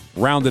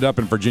rounded up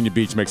in Virginia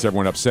Beach makes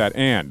everyone upset.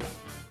 And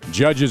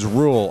judges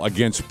rule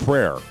against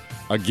prayer.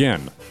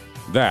 Again,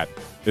 that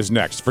is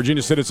next.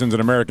 Virginia Citizens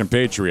and American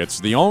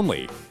Patriots, the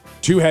only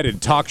two-headed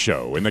talk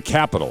show in the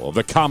capital of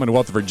the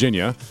Commonwealth of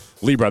Virginia.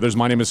 Lee Brothers,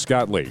 my name is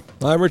Scott Lee.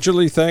 I'm Richard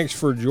Lee. Thanks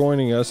for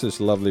joining us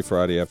this lovely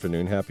Friday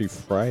afternoon. Happy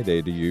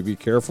Friday to you. Be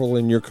careful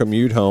in your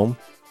commute home.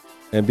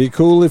 And be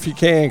cool if you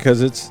can,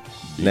 because it's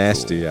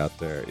nasty out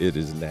there. It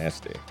is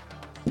nasty.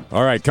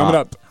 All right, coming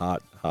up.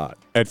 Hot.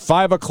 At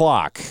 5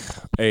 o'clock,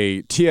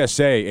 a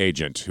TSA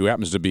agent who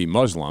happens to be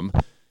Muslim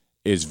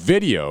is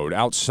videoed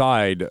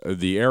outside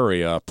the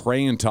area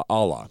praying to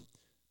Allah.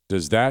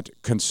 Does that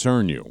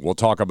concern you? We'll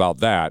talk about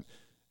that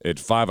at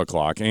 5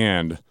 o'clock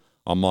and,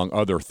 among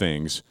other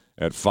things,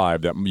 at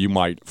 5 that you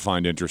might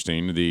find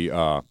interesting. The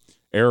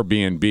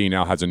Airbnb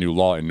now has a new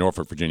law in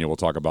Norfolk, Virginia. We'll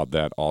talk about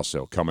that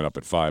also coming up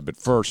at 5. But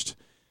first,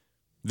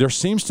 there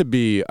seems to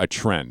be a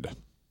trend.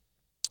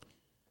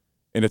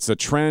 And it's a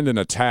trend and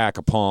attack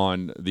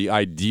upon the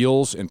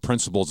ideals and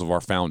principles of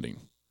our founding.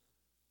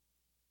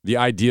 The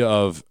idea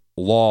of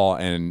law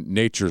and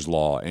nature's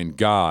law and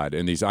God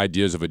and these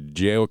ideas of a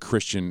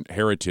Judeo-Christian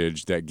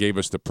heritage that gave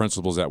us the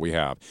principles that we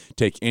have.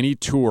 Take any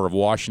tour of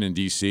Washington,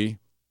 D.C.,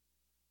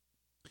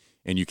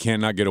 and you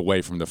cannot get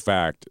away from the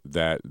fact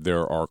that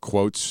there are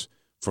quotes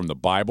from the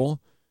Bible.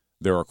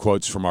 There are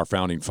quotes from our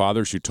founding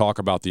fathers who talk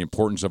about the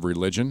importance of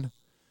religion.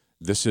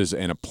 This is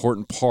an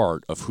important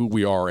part of who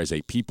we are as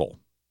a people.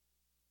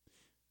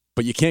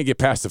 But you can't get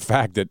past the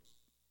fact that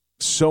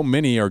so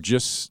many are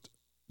just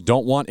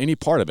don't want any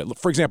part of it.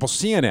 For example,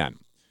 CNN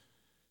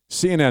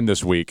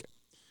this week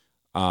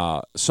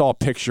saw a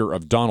picture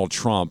of Donald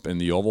Trump in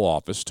the Oval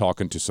Office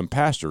talking to some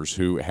pastors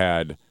who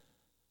had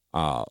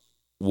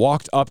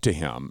walked up to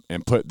him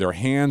and put their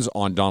hands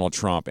on Donald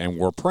Trump and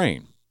were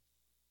praying.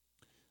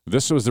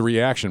 This was the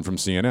reaction from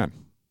CNN.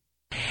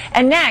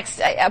 And next,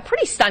 a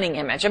pretty stunning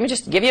image. Let me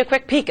just give you a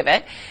quick peek of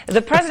it.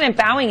 The president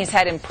bowing his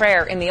head in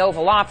prayer in the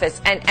Oval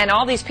Office, and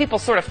all these people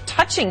sort of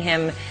touching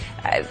him.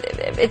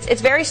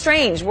 It's very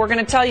strange. We're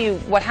going to tell you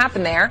what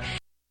happened there.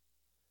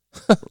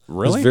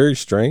 Really? It's very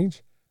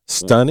strange.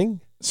 Stunning?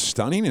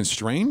 Stunning and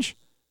strange?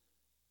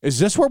 Is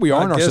this where we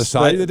are in our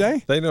society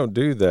today? They don't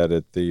do that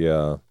at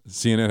the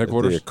CNN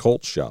headquarters? The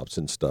occult shops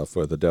and stuff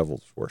where the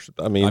devil's worshipped.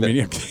 They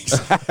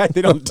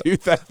don't do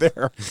that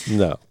there.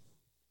 No.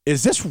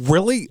 Is this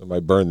really they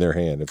might burn their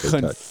hand if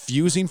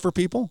confusing for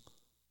people?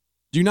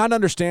 Do you not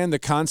understand the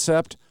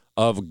concept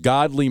of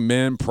godly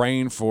men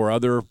praying for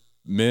other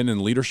men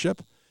in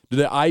leadership?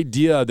 The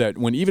idea that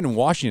when even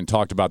Washington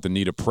talked about the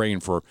need of praying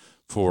for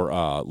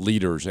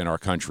leaders in our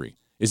country,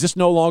 is this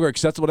no longer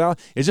acceptable now?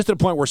 Is this to the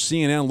point where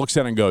CNN looks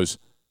at it and goes,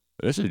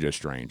 this is just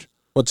strange?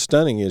 What's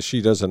stunning is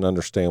she doesn't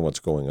understand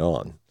what's going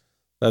on.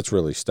 That's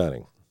really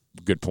stunning.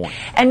 Good point.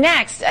 And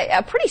next,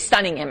 a pretty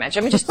stunning image.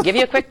 Let me just give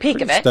you a quick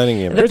peek of it. Stunning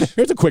image.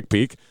 Here's a quick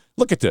peek.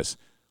 Look at this.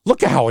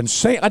 Look at how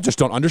insane. I just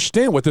don't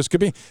understand what this could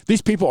be.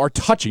 These people are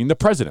touching the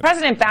president.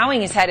 President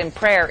bowing his head in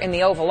prayer in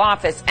the Oval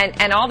Office,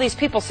 and all these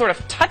people sort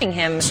of touching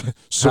him.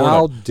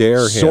 How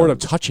dare him? Sort of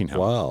touching him.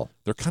 Wow.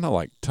 They're kind of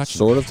like touching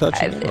Sort him. of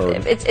touching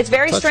him? It's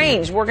very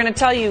strange. We're going to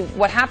tell you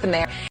what happened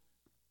there.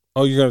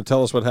 Oh, you're going to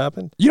tell us what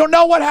happened? You don't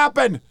know what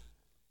happened.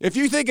 If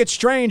you think it's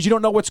strange, you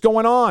don't know what's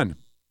going on.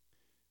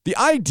 The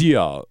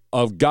idea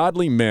of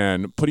godly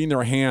men putting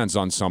their hands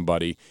on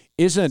somebody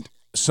isn't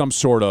some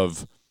sort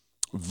of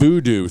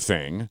voodoo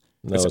thing.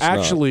 No,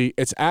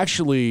 it's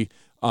actually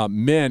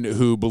men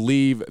who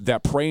believe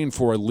that praying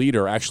for a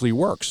leader actually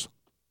works.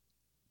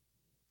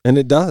 And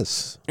it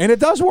does. And it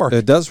does work.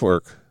 It does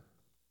work.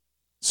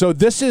 So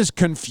this is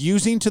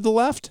confusing to the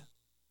left?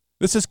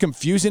 This is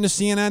confusing to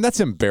CNN?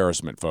 That's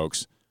embarrassment,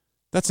 folks.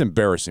 That's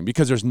embarrassing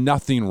because there's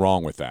nothing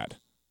wrong with that.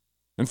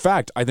 In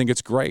fact, I think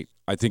it's great.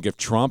 I think if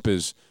Trump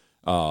is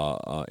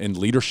in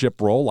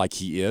leadership role like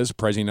he is,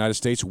 President of the United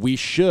States, we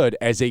should,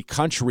 as a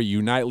country,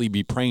 unitedly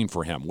be praying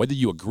for him, whether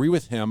you agree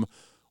with him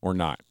or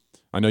not.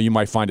 I know you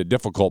might find it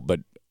difficult,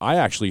 but I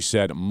actually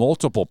said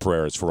multiple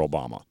prayers for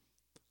Obama.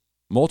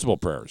 Multiple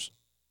prayers.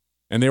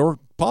 And they were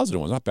positive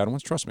ones, not bad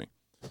ones, trust me.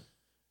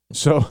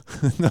 So,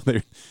 no,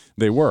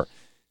 they were.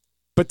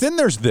 But then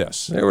there's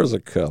this. There was a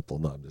couple.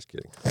 No, I'm just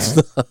kidding.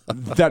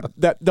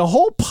 that the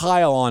whole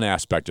pile-on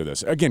aspect of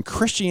this. Again,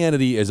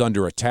 Christianity is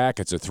under attack.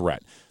 It's a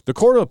threat. The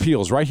Court of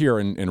Appeals right here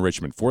in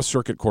Richmond, Fourth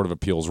Circuit Court of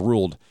Appeals,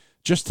 ruled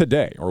just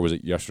today, or was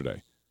it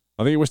yesterday?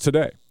 I think it was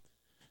today,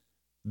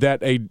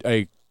 that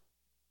a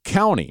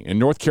county in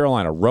North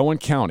Carolina, Rowan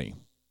County,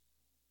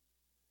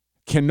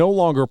 can no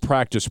longer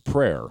practice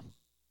prayer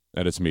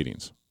at its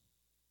meetings.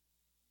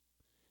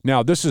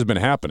 Now, this has been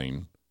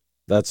happening.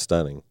 That's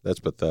stunning. That's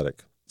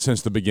pathetic.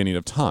 Since the beginning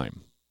of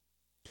time.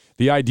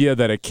 The idea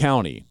that a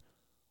county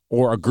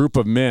or a group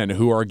of men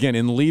who are, again,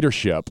 in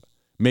leadership,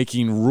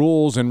 making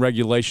rules and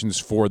regulations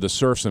for the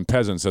serfs and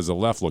peasants as the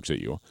left looks at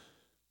you,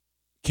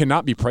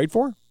 cannot be prayed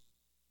for?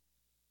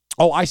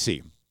 Oh, I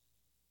see.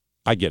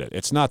 I get it.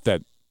 It's not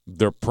that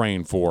they're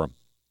praying for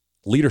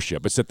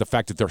leadership. It's that the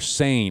fact that they're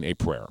saying a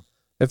prayer.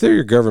 If they're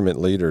your government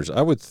leaders,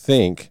 I would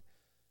think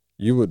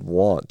you would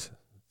want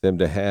them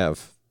to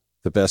have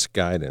the best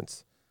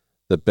guidance,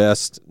 the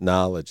best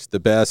knowledge, the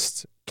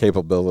best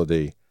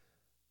capability.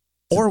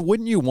 Or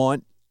wouldn't you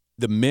want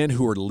the men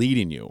who are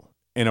leading you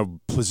in a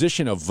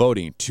position of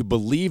voting to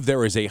believe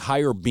there is a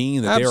higher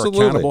being that Absolutely.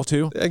 They are accountable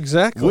to?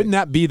 Exactly. Wouldn't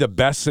that be the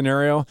best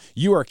scenario?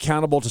 You are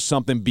accountable to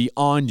something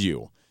beyond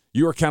you.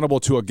 You are accountable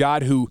to a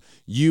God who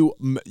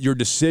your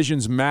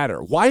decisions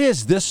matter. Why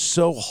is this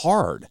so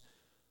hard?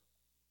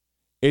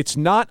 It's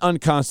not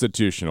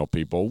unconstitutional,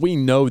 people. We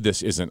know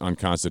this isn't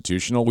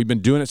unconstitutional. We've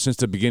been doing it since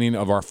the beginning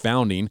of our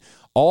founding.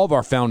 All of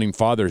our founding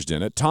fathers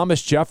did it.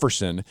 Thomas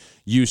Jefferson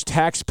used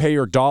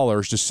taxpayer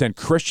dollars to send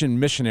Christian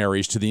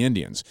missionaries to the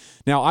Indians.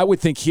 Now, I would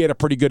think he had a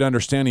pretty good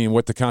understanding of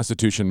what the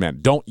Constitution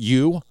meant. Don't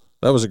you?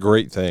 That was a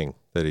great thing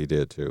that he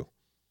did, too.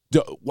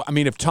 I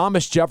mean, if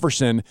Thomas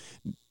Jefferson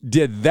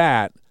did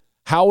that,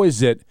 how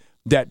is it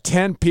that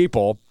 10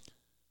 people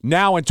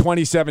now in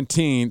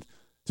 2017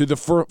 through the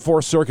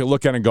Fourth Circuit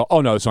look at it and go, oh,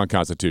 no, it's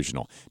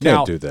unconstitutional?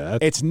 Can't do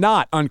that. It's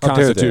not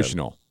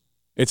unconstitutional.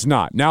 It's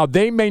not. Now,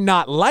 they may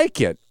not like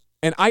it,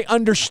 and I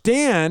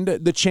understand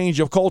the change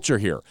of culture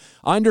here.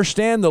 I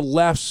understand the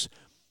left's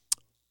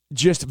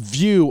just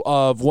view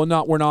of, well,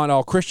 we're not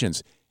all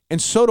Christians,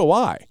 and so do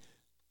I.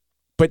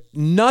 But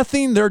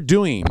nothing they're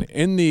doing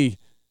in the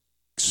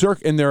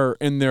in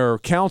their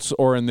council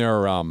or in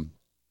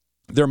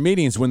their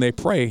meetings when they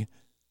pray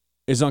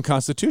is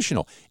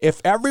unconstitutional.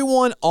 If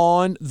everyone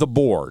on the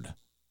board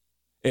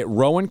at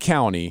Rowan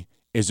County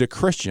is a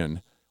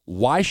Christian,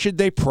 why should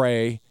they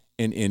pray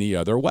in any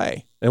other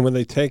way? And when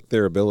they take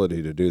their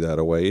ability to do that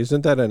away,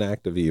 isn't that an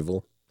act of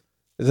evil?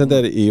 Isn't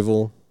that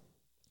evil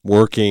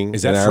working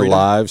in our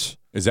lives?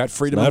 Is that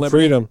freedom and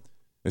liberty? Freedom.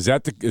 Is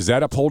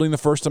that upholding the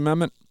First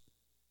Amendment?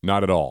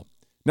 Not at all.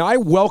 Now, I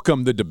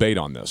welcome the debate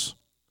on this,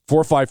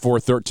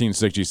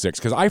 454-1366,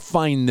 because I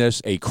find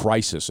this a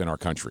crisis in our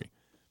country.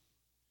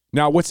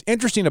 Now, what's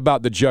interesting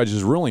about the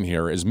judge's ruling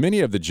here is many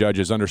of the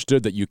judges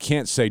understood that you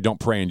can't say don't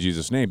pray in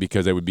Jesus' name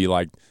because they would be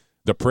like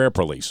the prayer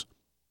police.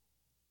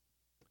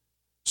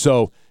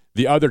 So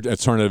the other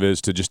alternative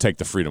is to just take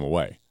the freedom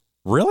away.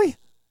 Really?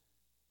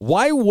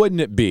 Why wouldn't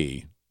it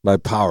be? By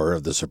power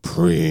of the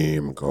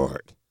Supreme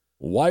Court.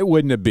 Why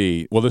wouldn't it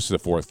be? Well, this is the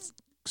Fourth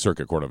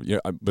Circuit Court of,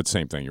 but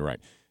same thing, you're right.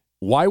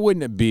 Why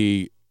wouldn't it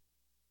be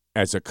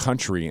as a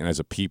country and as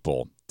a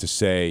people to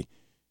say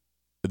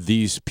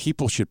these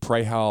people should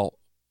pray how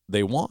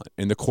they want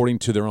and according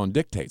to their own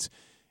dictates?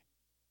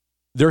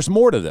 There's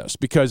more to this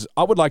because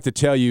I would like to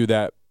tell you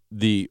that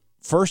the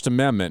First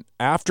Amendment,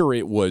 after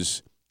it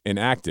was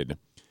enacted,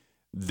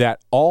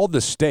 that all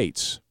the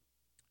states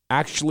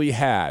actually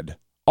had,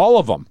 all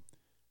of them,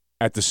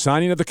 at the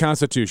signing of the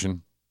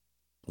Constitution,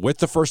 with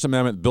the First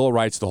Amendment, Bill of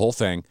Rights, the whole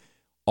thing,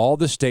 all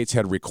the states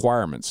had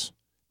requirements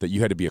that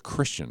you had to be a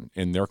Christian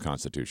in their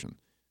Constitution.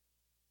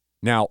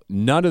 Now,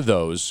 none of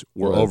those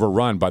were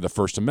overrun by the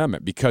First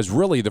Amendment because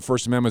really the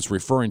First Amendment is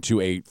referring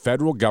to a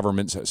federal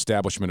government's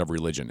establishment of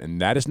religion,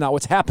 and that is not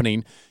what's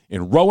happening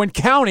in Rowan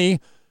County,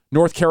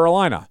 North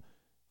Carolina.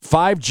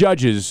 5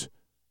 judges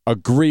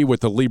agree with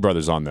the Lee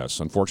brothers on this.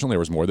 Unfortunately, there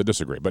was more that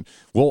disagree, but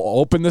we'll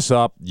open this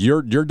up.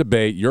 Your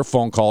debate, your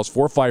phone calls,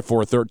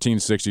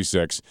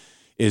 454-1366.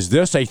 Is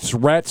this a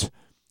threat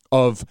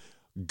of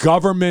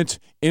government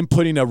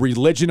inputting a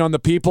religion on the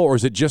people, or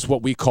is it just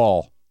what we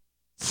call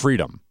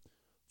freedom?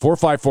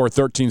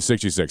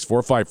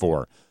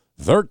 454-1366,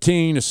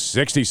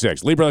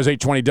 454-1366. Lee Brothers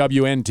 820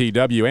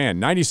 WNTW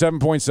and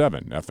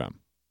 97.7 FM.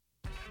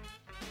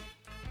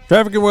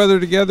 Traffic and weather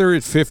together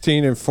at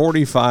 15 and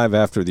 45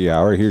 after the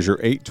hour. Here's your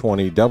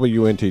 820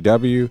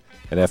 WNTW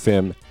and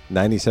FM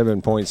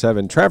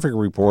 97.7 traffic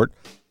report,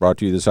 brought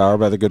to you this hour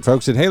by the good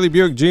folks at Haley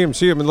Buick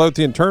GMC of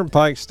Midlothian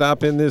Turnpike.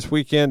 Stop in this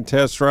weekend,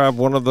 test drive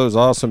one of those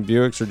awesome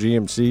Buicks or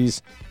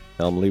GMCs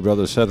Tell them Lee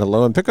Brothers said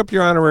hello and pick up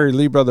your honorary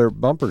Lee Brother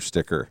bumper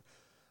sticker.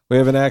 We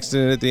have an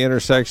accident at the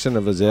intersection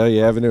of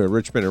Azalea Avenue and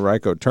Richmond and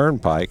Rico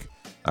Turnpike,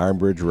 Iron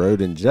Bridge Road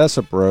and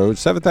Jessup Road,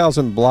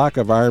 7,000 block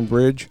of Iron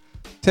Bridge,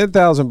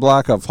 10,000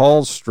 block of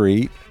Hall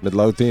Street,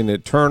 Midlothian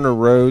at Turner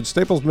Road,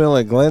 Staples Mill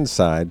at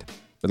Glenside,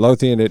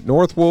 Midlothian at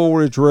North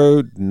Woolridge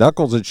Road,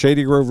 Knuckles at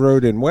Shady Grove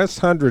Road, and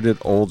West 100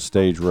 at Old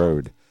Stage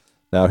Road.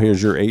 Now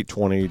here's your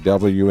 820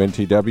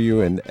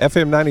 WNTW and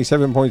FM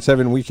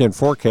 97.7 weekend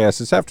forecast.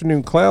 This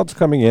afternoon, clouds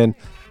coming in,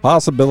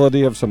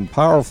 possibility of some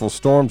powerful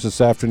storms this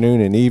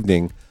afternoon and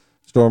evening.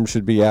 Storms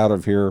should be out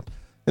of here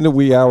in the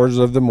wee hours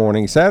of the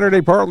morning.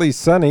 Saturday, partly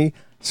sunny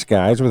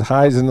skies with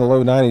highs in the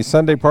low 90s.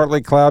 Sunday, partly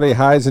cloudy,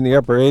 highs in the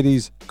upper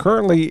 80s.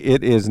 Currently,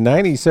 it is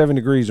 97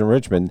 degrees in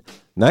Richmond,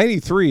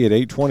 93 at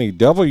 820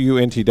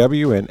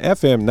 WNTW and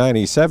FM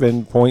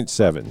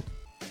 97.7.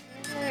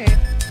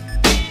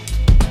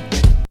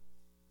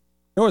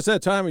 Oh, it's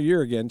that time of year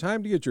again.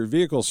 Time to get your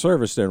vehicle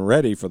serviced and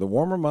ready for the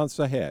warmer months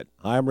ahead.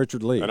 Hi, I'm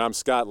Richard Lee. And I'm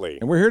Scott Lee.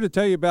 And we're here to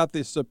tell you about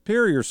the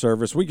superior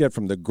service we get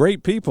from the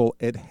great people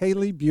at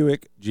Haley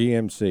Buick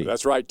GMC.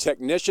 That's right.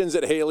 Technicians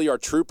at Haley are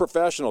true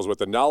professionals with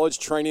the knowledge,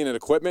 training, and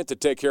equipment to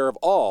take care of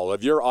all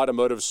of your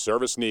automotive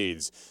service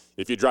needs.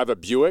 If you drive a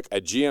Buick, a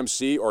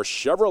GMC, or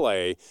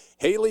Chevrolet,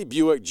 Haley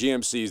Buick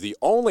GMC is the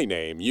only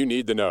name you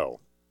need to know.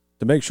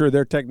 To make sure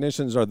their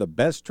technicians are the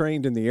best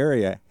trained in the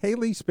area,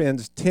 Haley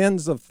spends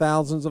tens of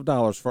thousands of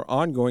dollars for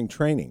ongoing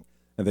training,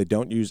 and they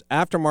don't use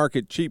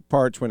aftermarket cheap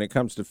parts when it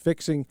comes to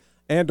fixing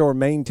and or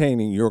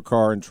maintaining your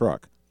car and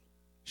truck.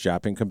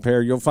 Shop and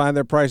compare. You'll find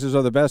their prices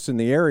are the best in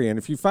the area, and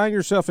if you find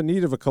yourself in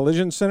need of a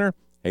collision center,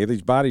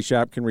 Haley's Body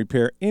Shop can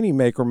repair any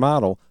make or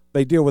model.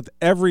 They deal with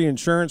every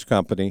insurance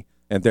company,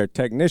 and their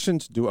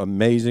technicians do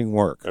amazing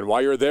work. And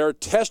while you're there,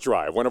 test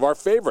drive one of our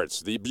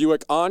favorites, the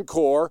Buick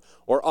Encore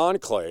or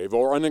Enclave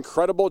or an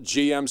incredible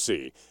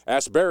GMC.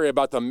 Ask Barry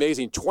about the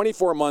amazing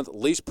 24-month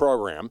lease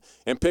program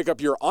and pick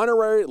up your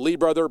honorary Lee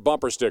Brother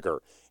bumper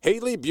sticker.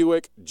 Haley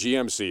Buick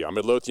GMC on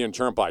Midlothian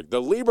Turnpike, the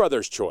Lee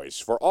Brothers' choice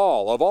for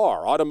all of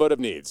our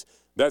automotive needs.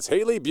 That's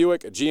Haley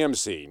Buick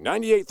GMC,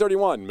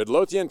 9831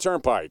 Midlothian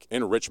Turnpike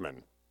in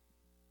Richmond.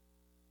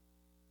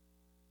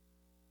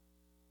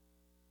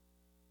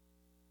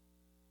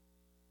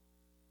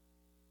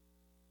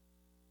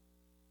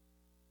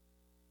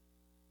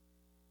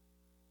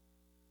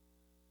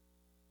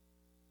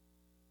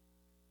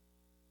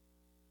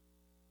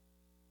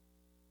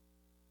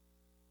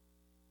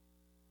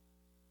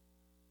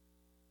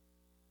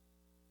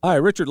 Hi,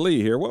 Richard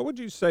Lee here. What would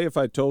you say if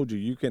I told you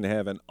you can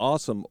have an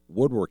awesome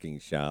woodworking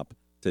shop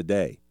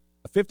today?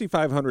 A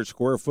 5,500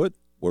 square foot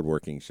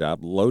woodworking shop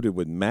loaded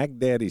with Mac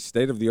Daddy's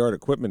state-of-the-art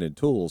equipment and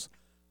tools,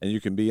 and you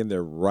can be in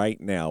there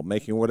right now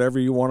making whatever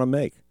you want to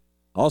make.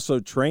 Also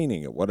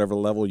training at whatever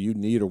level you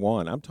need or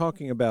want. I'm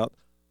talking about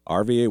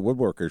RVA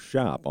Woodworkers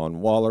Shop on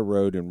Waller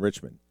Road in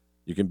Richmond.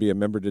 You can be a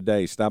member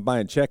today. Stop by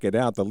and check it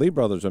out. The Lee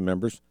Brothers are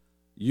members.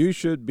 You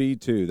should be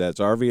too. That's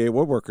RVA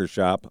Woodworkers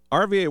Shop.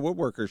 RVA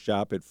Woodworkers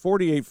Shop at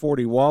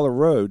 4840 Waller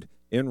Road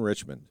in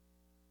Richmond.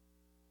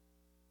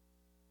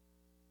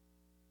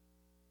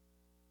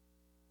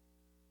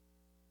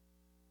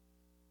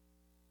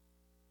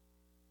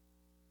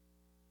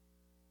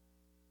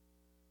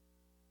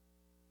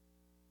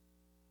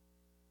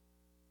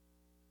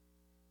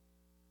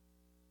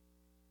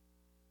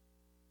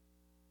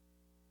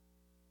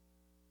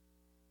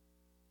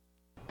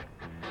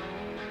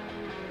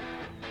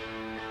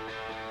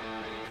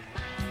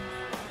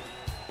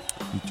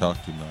 You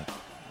talk too much.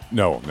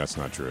 No, that's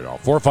not true at all.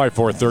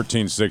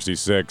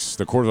 454-1366.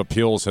 The Court of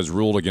Appeals has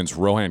ruled against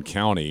Rowan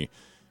County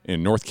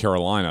in North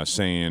Carolina,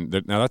 saying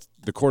that now that's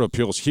the Court of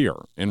Appeals here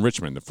in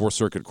Richmond. The Fourth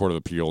Circuit Court of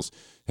Appeals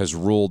has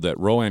ruled that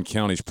Rowan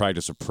County's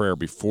practice of prayer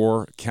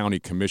before county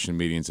commission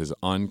meetings is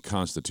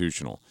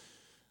unconstitutional.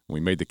 We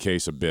made the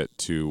case a bit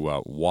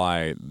to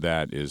why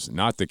that is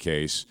not the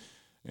case,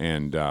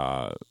 and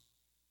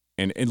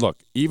look,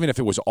 even if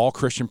it was all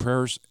Christian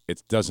prayers,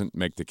 it doesn't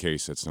make the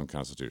case it's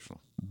unconstitutional.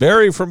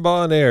 Barry from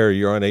Bon Air,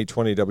 you're on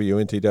 820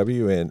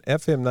 WNTW and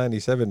FM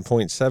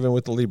 97.7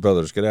 with the Lee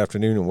Brothers. Good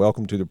afternoon and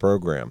welcome to the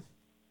program.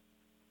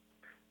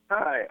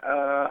 Hi,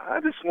 I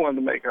just wanted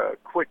to make a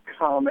quick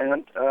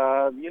comment.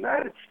 The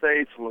United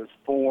States was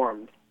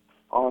formed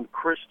on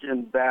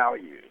Christian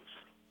values,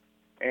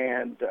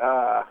 and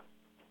the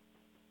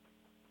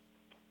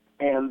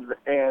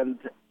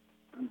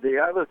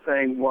other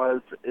thing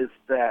is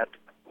that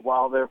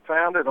while they're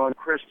founded on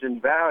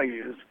Christian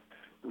values,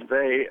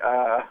 they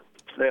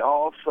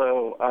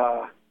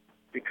also,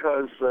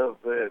 because of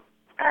the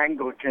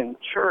Anglican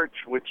Church,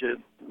 which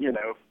had,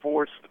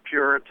 forced the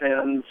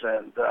Puritans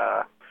and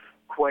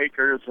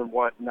Quakers and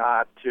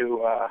whatnot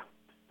to,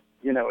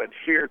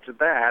 adhere to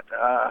that,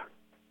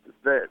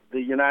 the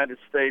United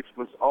States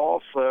was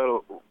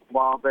also,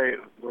 while they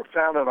were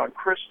founded on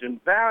Christian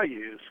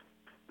values,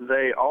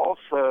 they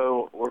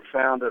also were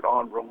founded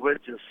on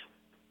religious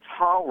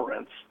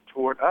tolerance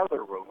toward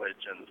other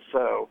religions.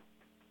 So,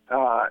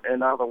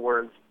 in other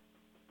words,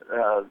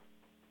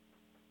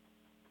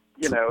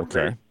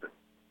 Okay.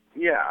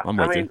 yeah. I'm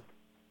with you.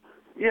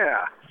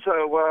 Yeah.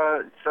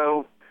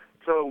 So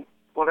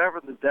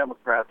whatever the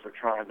Democrats are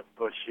trying to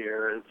push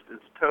here is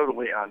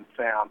totally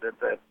unfounded.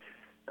 That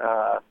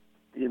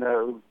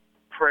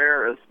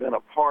prayer has been a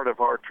part of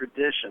our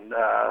tradition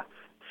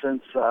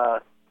since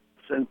the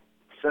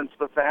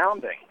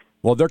founding.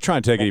 Well, they're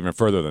trying to take it even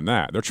further than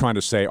that. They're trying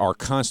to say our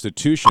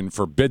Constitution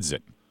forbids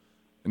it.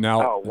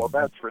 Now,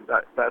 that's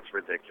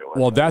ridiculous.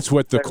 Well, that's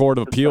what the Court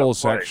of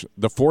Appeals,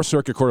 the Fourth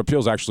Circuit Court of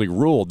Appeals, actually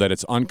ruled, that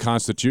it's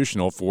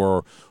unconstitutional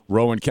for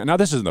Rowan County. Now,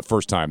 this isn't the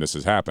first time this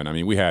has happened. I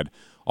mean, we had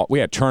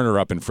Turner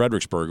up in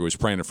Fredericksburg who was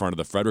praying in front of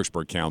the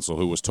Fredericksburg Council,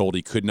 who was told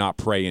he could not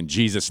pray in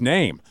Jesus'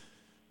 name.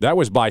 That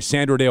was by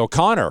Sandra Day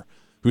O'Connor,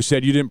 who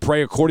said you didn't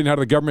pray according to how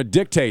the government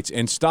dictates,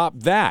 and stop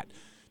that.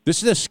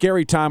 This is a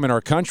scary time in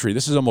our country.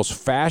 This is almost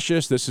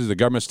fascist. This is the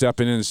government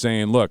stepping in and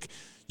saying, look,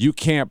 you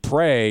can't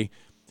pray.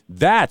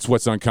 That's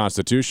what's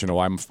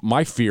unconstitutional.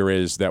 My fear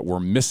is that we're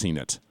missing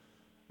it.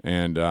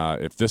 And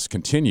if this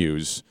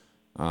continues,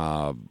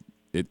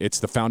 it's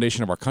the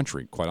foundation of our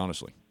country, quite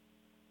honestly.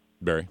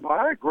 Barry? Well,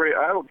 I agree.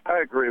 I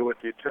agree with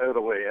you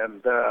totally,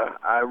 and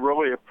I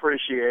really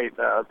appreciate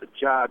the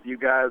job you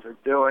guys are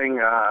doing.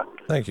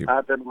 Thank you.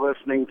 I've been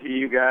listening to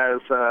you guys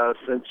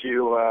since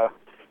you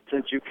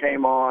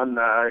came on,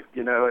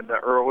 in the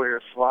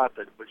earlier slot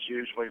that was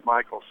usually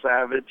Michael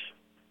Savage.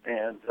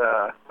 And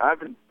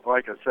I've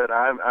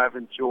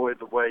enjoyed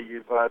the way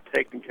you've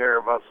taken care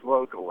of us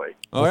locally.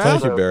 Oh, yeah?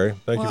 Thank you, Barry.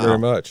 Thank you very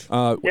much. Keep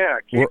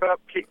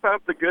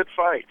up the good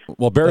fight.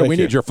 Well, Barry, we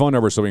need your phone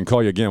number so we can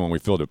call you again when we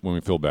feel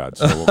bad.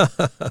 So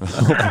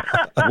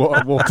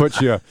we'll put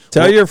you.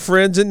 Tell your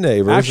friends and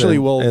neighbors. Actually,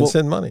 we'll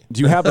send money.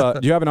 Do you have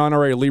an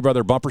honorary Lee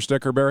Brother bumper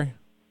sticker, Barry?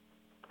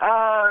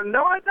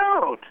 No, I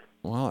don't.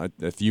 Well,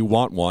 if you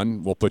want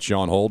one, we'll put you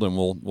on hold and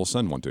we'll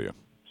send one to you.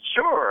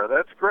 Sure,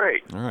 that's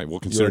great. All right, we'll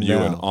consider you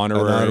an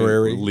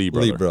honorary Lee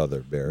Brother. Lee Brother,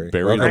 Barry.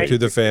 Welcome to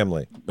the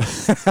family.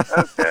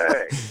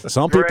 Okay.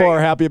 Some people are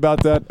happy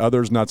about that,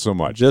 others not so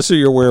much. Just so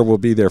you're aware, we'll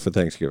be there for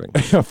Thanksgiving.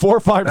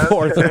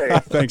 454. Okay.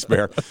 Thanks,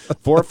 Bear.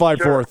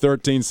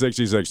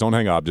 454-1366. Don't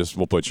hang up.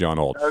 We'll put you on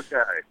hold.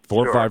 Okay.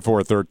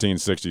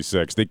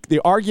 454-1366. The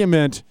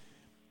argument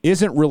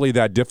isn't really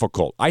that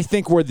difficult. I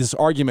think where this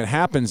argument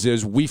happens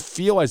is we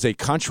feel as a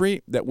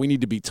country that we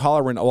need to be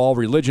tolerant of all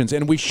religions,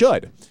 and we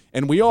should,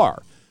 and we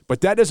are.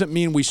 But that doesn't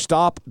mean we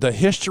stop the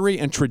history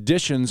and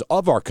traditions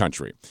of our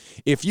country.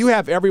 If you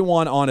have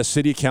everyone on a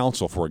city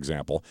council, for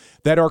example,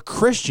 that are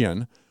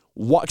Christian,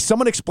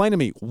 someone explain to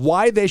me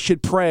why they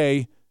should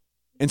pray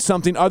in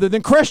something other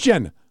than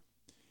Christian.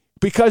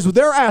 Because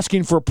they're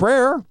asking for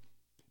prayer.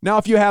 Now,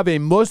 if you have a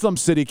Muslim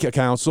city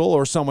council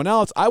or someone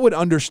else, I would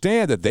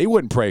understand that they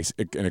wouldn't pray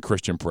in a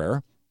Christian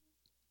prayer.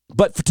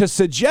 But to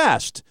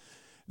suggest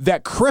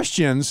that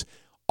Christians,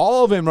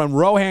 all of them in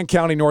Rowan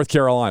County, North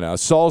Carolina,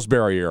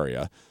 Salisbury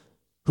area,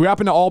 who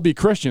happen to all be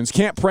Christians,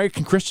 can't pray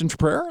Christian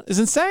prayer is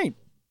insane.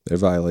 They're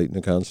violating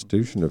the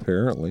Constitution,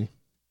 apparently.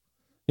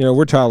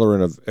 We're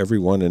tolerant of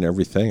everyone and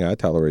everything. I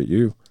tolerate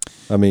you.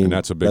 I mean, and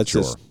that's a big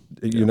chore.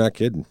 You're not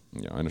kidding.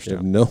 Yeah, I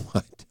understand. You have no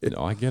idea.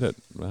 No, I get it.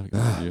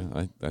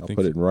 I I'll think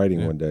put it in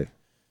writing one day.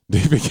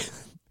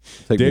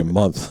 Take me a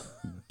month.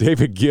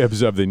 David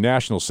Gibbs of the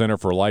National Center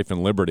for Life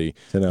and Liberty,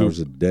 10 hours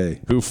a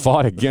day, who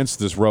fought against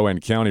this Rowan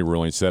County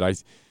ruling, said,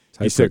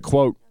 he said,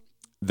 quote,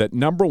 that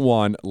number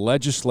one,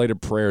 legislative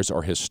prayers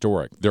are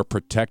historic. They're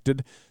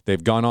protected.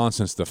 They've gone on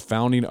since the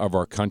founding of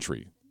our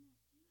country.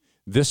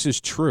 This is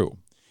true.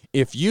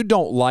 If you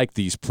don't like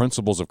these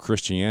principles of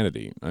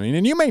Christianity, I mean,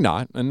 and you may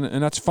not,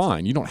 and that's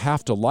fine. You don't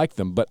have to like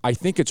them, but I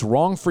think it's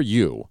wrong for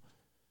you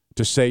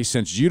to say,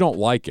 since you don't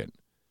like it,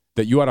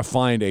 that you ought to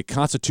find a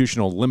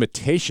constitutional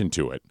limitation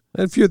to it.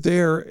 And if you're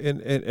there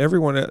and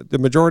everyone, the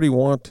majority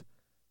want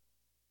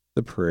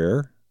the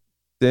prayer,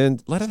 then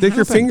stick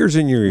your fingers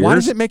in your ears. Why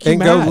does it make you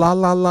mad? And go la,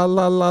 la, la,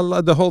 la, la,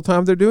 la the whole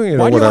time they're doing it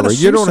Why or whatever.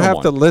 You don't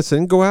have to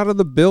listen. Go out of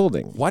the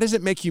building. Why does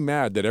it make you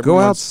mad that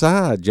everyone go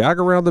outside, jog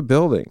around the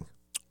building?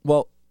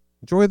 Well,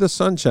 enjoy the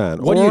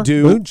sunshine. What or do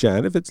you do?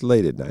 Moonshine if it's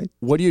late at night.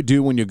 What do you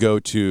do when you go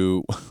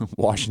to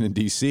Washington,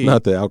 D.C.?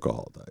 Not the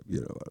alcohol type,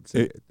 you know what I'm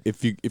saying.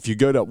 If you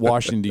go to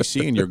Washington,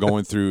 D.C. and you're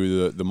going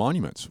through the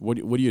monuments, what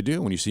do you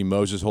do when you see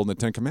Moses holding the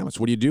Ten Commandments?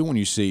 What do you do when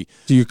you see...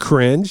 Do you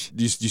cringe?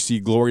 Do you see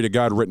glory to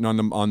God written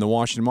on the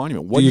Washington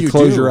Monument? What do you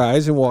close your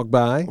eyes and walk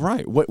by?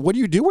 Right. What do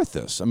you do with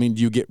this? I mean,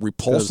 do you get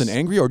repulsed and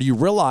angry, or do you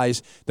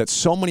realize that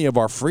so many of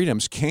our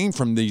freedoms came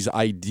from these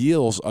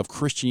ideals of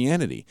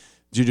Christianity?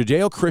 The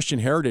Judeo-Christian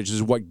heritage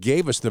is what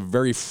gave us the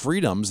very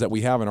freedoms that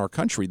we have in our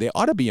country. They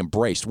ought to be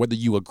embraced, whether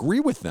you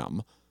agree with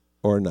them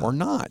or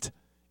not.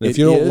 If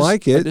you don't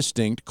like it, a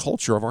distinct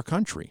culture of our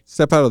country.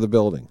 Step out of the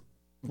building.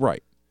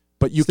 Right.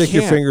 But you stick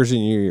your fingers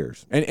in your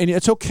ears. And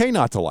it's okay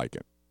not to like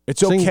it. It's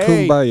Sing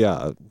okay.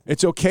 Kumbaya.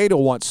 It's okay to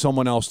want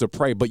someone else to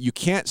pray, but you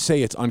can't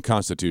say it's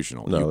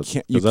unconstitutional. No,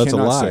 you that's cannot a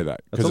lie. say that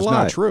because it's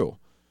not true.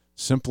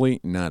 Simply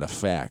not a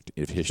fact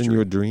of history. It's in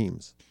your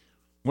dreams.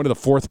 One of the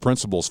fourth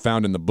principles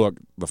found in the book,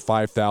 The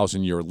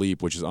 5,000-Year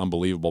Leap, which is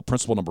unbelievable.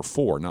 Principle number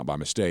 4, not by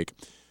mistake.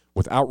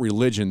 Without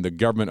religion, the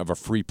government of a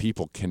free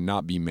people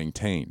cannot be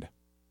maintained.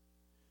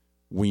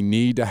 we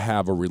need to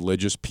have a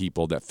religious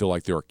people that feel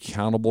like they're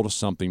accountable to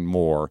something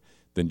more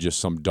than just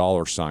some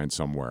dollar sign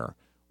somewhere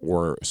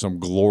or some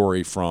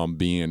glory from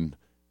being,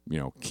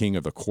 king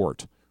of the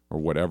court or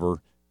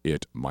whatever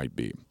it might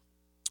be.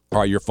 All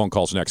right, your phone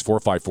call's next,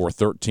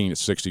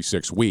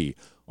 454-1366. We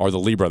are the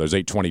Lee Brothers,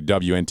 820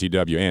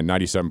 WNTW and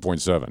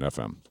 97.7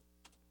 FM.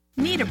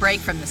 Need a break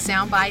from the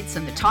sound bites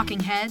and the talking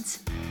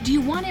heads? Do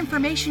you want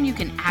information you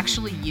can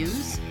actually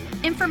use?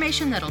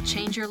 Information that'll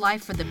change your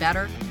life for the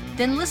better?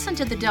 Then listen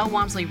to the Del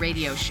Walmsley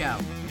Radio Show.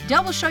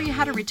 Del will show you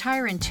how to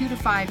retire in 2 to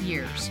 5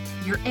 years.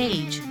 Your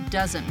age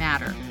doesn't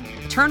matter.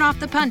 Turn off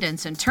the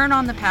pundits and turn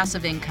on the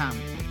passive income.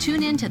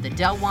 Tune in to the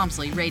Del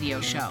Walmsley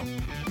Radio Show.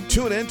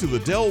 Tune in to the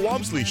Del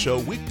Walmsley Show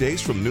weekdays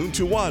from noon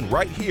to 1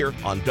 right here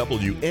on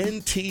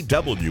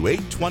WNTW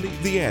 820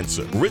 The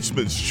Answer,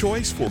 Richmond's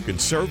choice for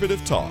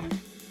conservative talk.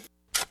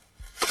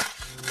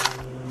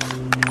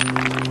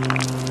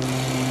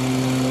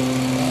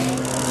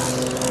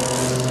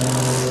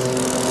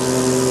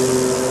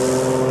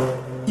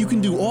 You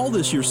can do all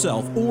this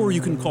yourself, or you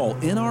can call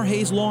NR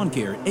Hayes Lawn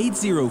Care at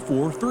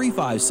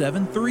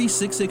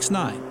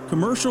 804-357-3669.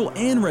 Commercial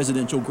and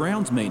residential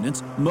grounds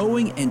maintenance,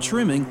 mowing and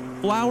trimming,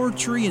 flower,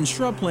 tree, and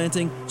shrub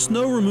planting,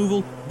 snow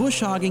removal, bush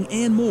hogging,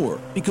 and more.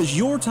 Because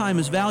your time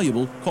is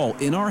valuable, call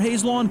NR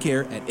Hayes Lawn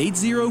Care at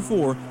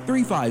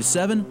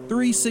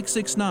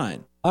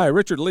 804-357-3669. Hi,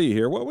 Richard Lee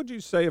here. What would you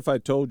say if I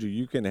told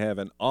you can have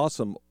an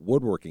awesome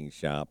woodworking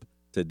shop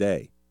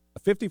today? A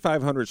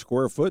 5,500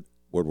 square foot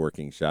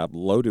woodworking shop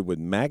loaded with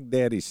Mac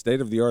Daddy's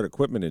state-of-the-art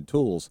equipment and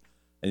tools,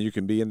 and you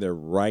can be in there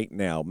right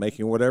now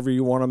making whatever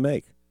you want to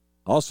make.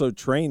 Also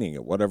training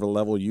at whatever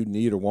level you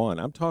need or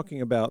want. I'm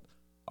talking about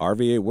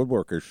RVA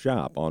Woodworkers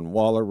Shop on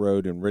Waller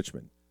Road in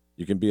Richmond.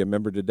 You can be a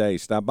member today.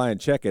 Stop by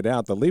and check it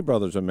out. The Lee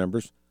Brothers are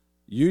members.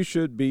 You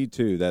should be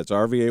too. That's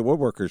RVA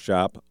Woodworkers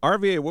Shop.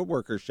 RVA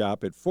Woodworkers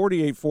Shop at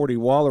 4840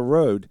 Waller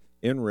Road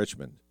in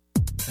Richmond.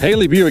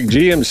 Haley Buick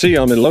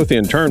GMC on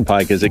Midlothian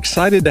Turnpike is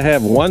excited to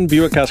have one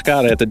Buick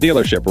Cascada at the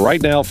dealership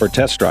right now for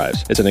test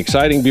drives. It's an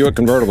exciting Buick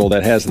convertible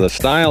that has the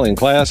style and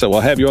class that will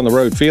have you on the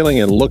road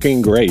feeling and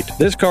looking great.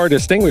 This car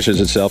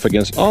distinguishes itself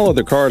against all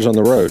other cars on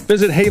the road.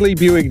 Visit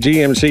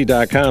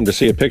HaleyBuickGMC.com to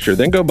see a picture,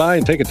 then go by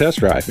and take a test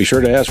drive. Be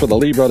sure to ask for the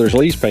Lee Brothers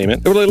lease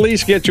payment. It will at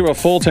least get you a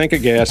full tank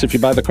of gas if you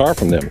buy the car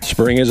from them.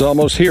 Spring is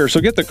almost here, so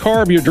get the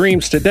car of your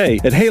dreams today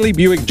at Haley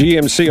Buick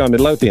GMC on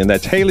Midlothian.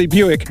 That's Haley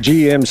Buick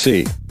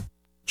GMC.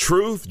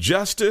 Truth,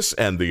 justice,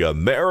 and the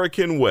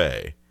American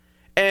way.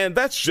 And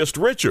that's just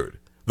Richard,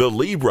 the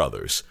Lee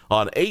Brothers,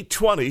 on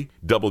 820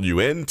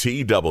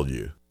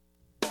 WNTW.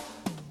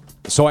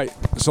 So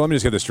let me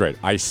just get this straight.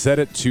 I said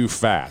it too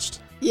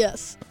fast.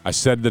 Yes. I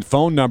said the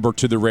phone number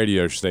to the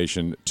radio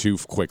station too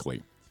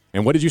quickly.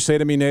 And what did you say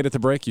to me, Nate, at the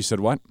break? You said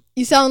what?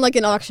 You sound like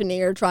an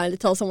auctioneer trying to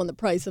tell someone the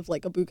price of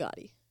like a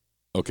Bugatti.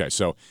 Okay,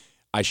 so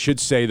I should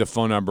say the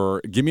phone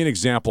number. Give me an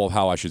example of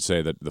how I should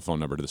say the phone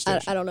number to the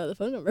station. I don't know the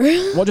phone number.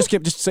 Well, just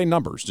say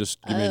numbers.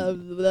 Just give me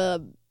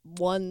the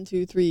 1,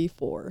 2, 3,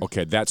 4.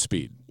 Okay, that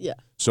speed. Yeah.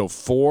 So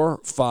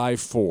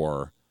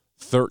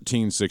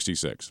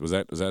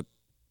 454-1366.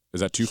 Is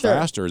that too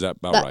fast, or is that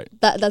about right?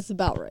 That's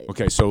about right.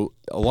 Okay, so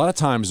a lot of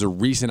times the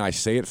reason I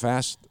say it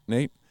fast,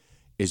 Nate,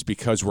 is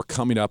because we're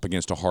coming up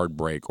against a hard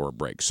break or a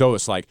break. So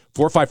it's like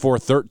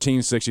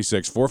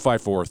 454-1366,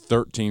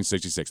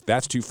 454-1366.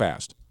 That's too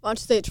fast. Why don't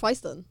you say it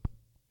twice then?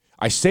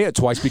 I say it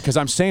twice because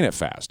I'm saying it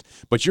fast.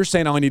 But you're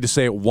saying I only need to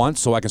say it once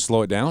so I can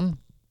slow it down?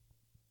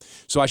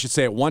 So I should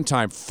say it one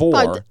time,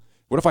 4.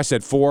 What if I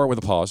said 4 with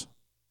a pause?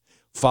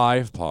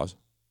 5, pause.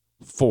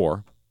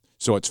 4.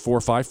 So it's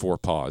 454,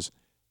 pause.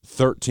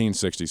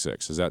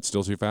 1366. Is that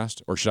still too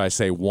fast? Or should I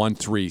say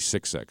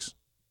 1366?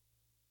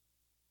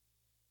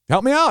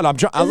 Help me out.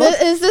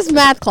 Is this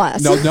math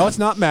class? No, it's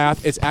not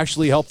math. It's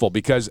actually helpful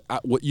because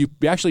you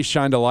actually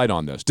shined a light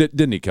on this,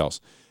 didn't he,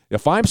 Kels?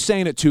 If I'm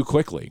saying it too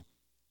quickly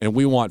and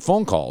we want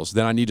phone calls,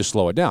 then I need to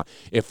slow it down.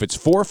 If it's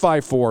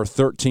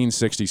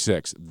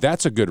 454-1366,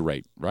 that's a good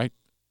rate, right?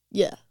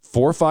 Yeah.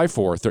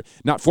 454,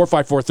 not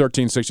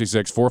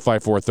 454-1366,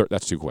 454,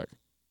 that's too quick.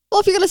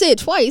 Well, if you're going to say it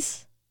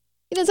twice,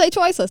 you didn't say it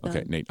twice last time.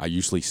 Okay, Nate, I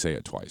usually say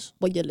it twice.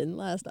 Well, you didn't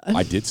last time.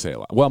 I did say it.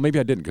 Well, maybe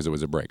I didn't because it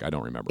was a break. I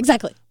don't remember.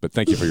 Exactly. But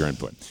thank you for your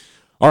input.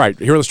 All right,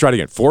 here, let's try it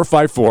again.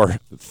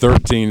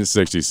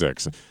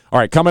 454-1366. All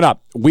right, coming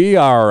up, we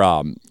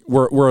are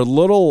we're a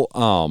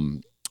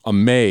little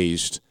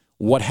amazed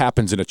what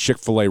happens in a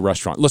Chick-fil-A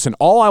restaurant. Listen,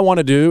 all I want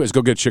to do is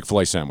go get a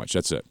Chick-fil-A sandwich.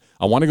 That's it.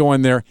 I want to go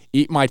in there,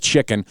 eat my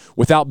chicken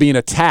without being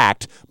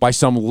attacked by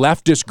some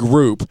leftist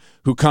group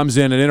who comes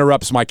in and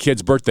interrupts my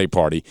kid's birthday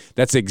party.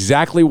 That's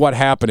exactly what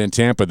happened in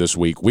Tampa this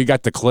week. We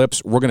got the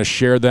clips. We're going to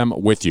share them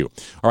with you.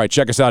 All right,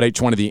 check us out,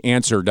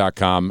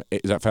 820theanswer.com.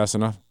 Is that fast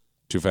enough?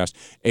 Too fast?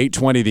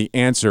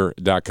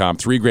 820theanswer.com.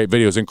 3 great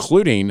videos,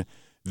 including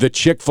the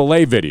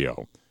Chick-fil-A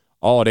video,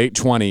 all at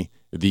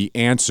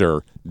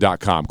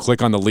 820theanswer.com.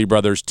 Click on the Lee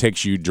Brothers,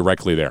 takes you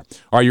directly there.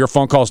 All right, your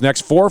phone call's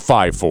next,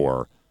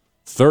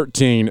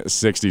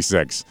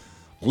 454-1366.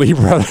 Lee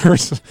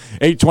Brothers,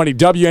 820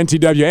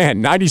 WNTW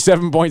and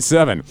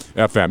 97.7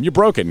 FM. You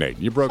broke it, Nate.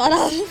 You broke it.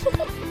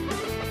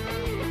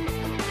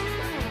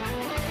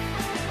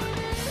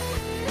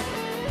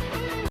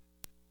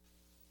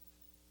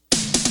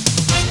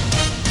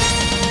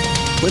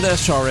 With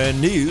SRN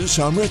News,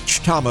 I'm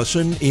Rich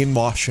Thomason in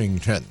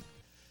Washington.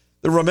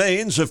 The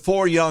remains of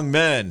 4 young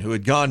men who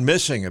had gone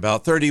missing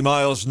about 30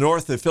 miles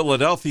north of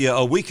Philadelphia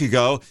a week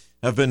ago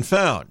have been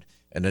found.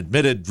 An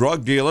admitted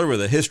drug dealer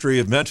with a history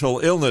of mental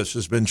illness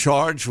has been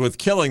charged with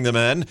killing the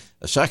men.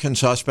 A second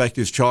suspect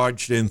is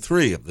charged in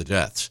 3 of the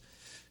deaths.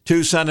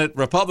 2 Senate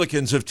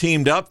Republicans have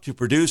teamed up to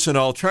produce an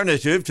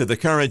alternative to the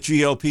current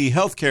GOP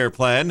health care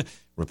plan.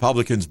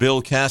 Republicans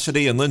Bill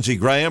Cassidy and Lindsey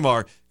Graham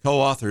are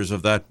co-authors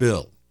of that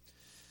bill.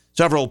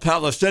 Several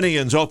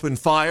Palestinians opened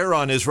fire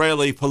on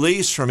Israeli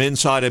police from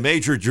inside a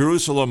major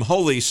Jerusalem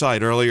holy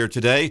site earlier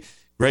today,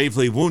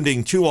 gravely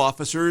wounding 2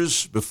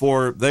 officers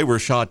before they were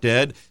shot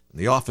dead, and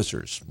the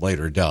officers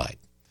later died.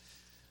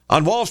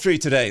 On Wall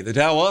Street today, the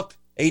Dow up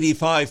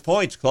 85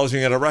 points,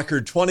 closing at a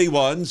record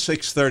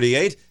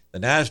 21,638. The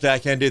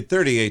Nasdaq ended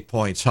 38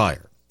 points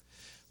higher.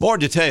 More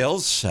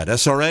details at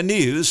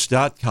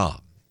srnnews.com.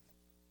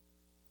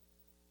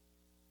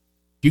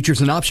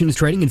 Futures and options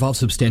trading involves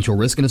substantial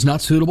risk and is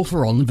not suitable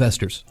for all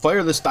investors.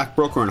 Fire the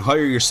stockbroker and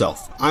hire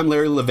yourself. I'm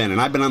Larry Levin,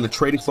 and I've been on the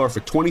trading floor for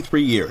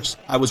 23 years.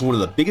 I was one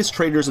of the biggest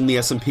traders in the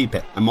S&P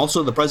pit. I'm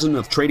also the president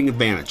of Trading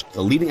Advantage,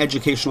 a leading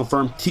educational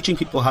firm teaching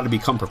people how to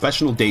become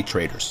professional day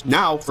traders.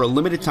 Now, for a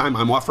limited time,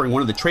 I'm offering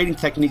one of the trading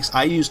techniques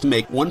I use to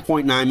make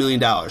 $1.9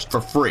 million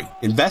for free.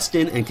 Invest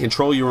in and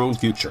control your own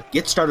future.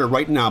 Get started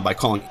right now by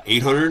calling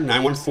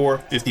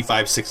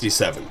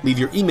 800-914-5567. Leave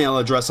your email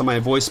address on my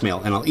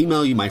voicemail, and I'll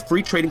email you my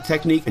free trading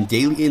technique and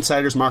daily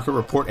insiders market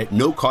report at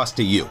no cost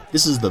to you.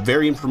 This is the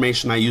very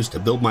information I use to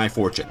build my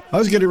fortune. I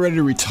was getting ready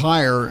to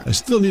retire. I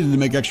still needed to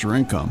make extra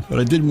income, but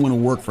I didn't want to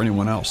work for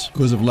anyone else.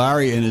 Because of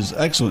Larry and his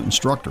excellent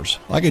instructors,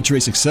 I could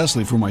trade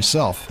successfully for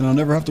myself, and I'll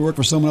never have to work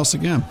for someone else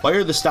again.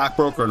 Fire the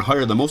stockbroker and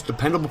hire the most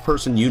dependable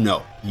person you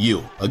know.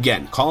 You.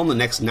 Again, call in the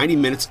next 90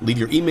 minutes. Leave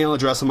your email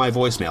address on my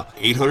voicemail.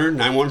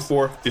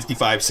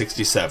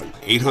 800-914-5567.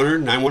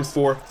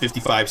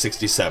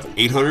 800-914-5567.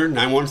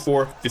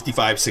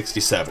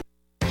 800-914-5567.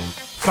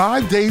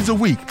 5 days a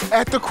week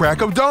at the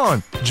crack of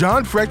dawn,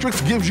 John Fredericks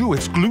gives you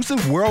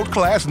exclusive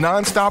world-class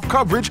non-stop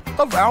coverage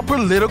of our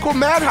political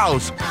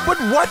madhouse. But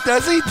what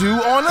does he do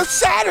on a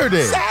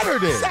Saturday?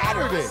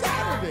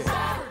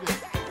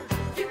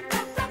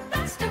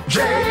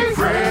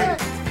 J-Fred.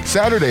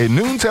 Saturday,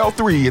 noon till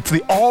 3, it's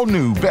the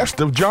all-new Best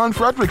of John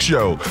Fredericks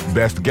show.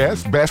 Best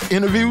guests, best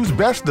interviews,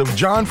 Best of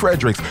John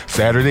Fredericks.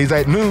 Saturdays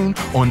at noon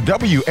on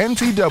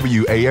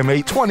WNTW AM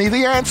 820,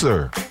 The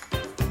Answer.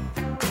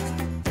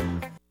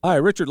 Hi,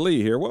 Richard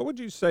Lee here. What would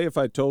you say if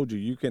I told you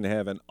you can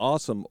have an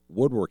awesome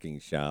woodworking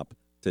shop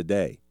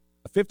today?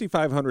 A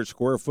 5,500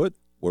 square foot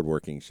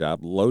woodworking shop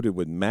loaded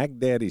with Mac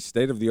Daddy's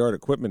state-of-the-art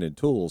equipment and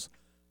tools,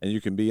 and you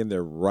can be in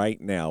there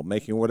right now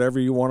making whatever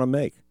you want to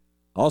make.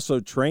 Also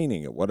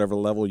training at whatever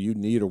level you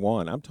need or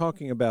want. I'm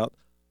talking about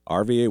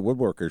RVA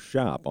Woodworkers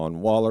Shop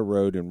on Waller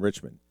Road in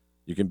Richmond.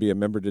 You can be a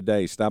member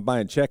today. Stop by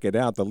and check it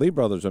out. The Lee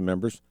brothers are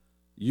members.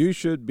 You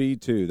should be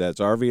too. That's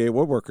RVA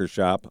Woodworkers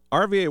Shop.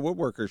 RVA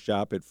Woodworkers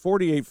Shop at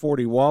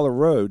 4840 Waller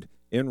Road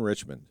in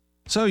Richmond.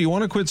 So you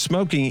want to quit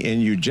smoking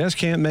and you just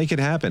can't make it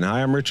happen.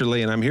 Hi, I'm Richard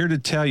Lee, and I'm here to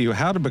tell you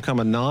how to become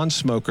a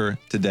non-smoker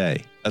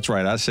today. That's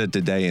right, I said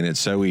today, and it's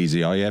so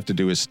easy. All you have to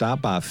do is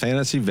stop by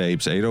Fantasy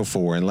Vapes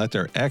 804 and let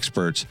their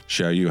experts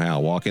show you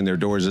how. Walk in their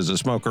doors as a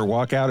smoker,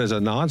 walk out as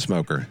a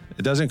non-smoker.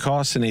 It doesn't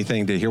cost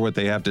anything to hear what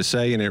they have to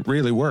say, and it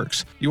really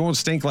works. You won't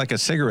stink like a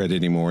cigarette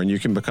anymore, and you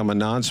can become a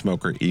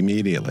non-smoker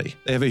immediately.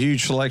 They have a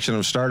huge selection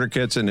of starter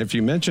kits, and if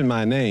you mention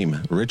my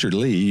name, Richard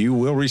Lee, you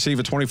will receive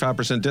a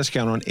 25%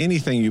 discount on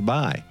anything you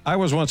buy. I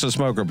was once a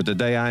smoker, but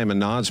today I am a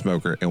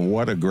non-smoker, and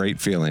what a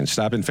great feeling.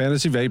 Stop in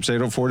Fantasy Vapes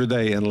 804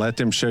 today and let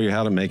them show you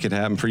how to make it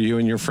happen for you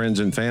and your friends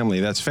and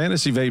family. That's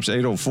Fantasy Vapes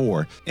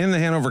 804 in the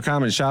Hanover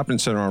Commons Shopping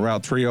Center on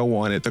Route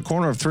 301 at the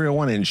corner of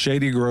 301 and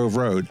Shady Grove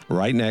Road,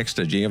 right next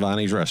to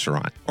Giovanni's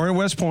Restaurant. Or in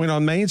West Point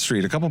on Main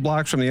Street, a couple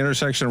blocks from the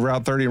intersection of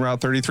Route 30 and Route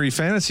 33.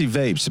 Fantasy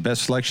Vapes, the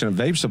best selection of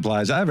vape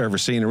supplies I've ever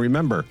seen. And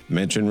remember,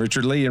 mention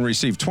Richard Lee and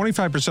receive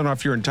 25%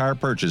 off your entire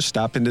purchase.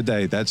 Stop in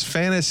today. That's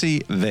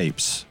Fantasy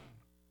Vapes.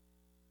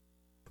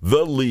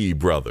 The Lee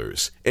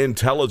Brothers.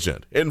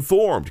 Intelligent,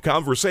 informed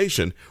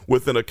conversation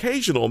with an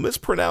occasional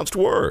mispronounced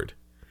word.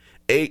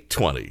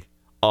 820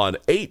 on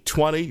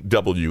 820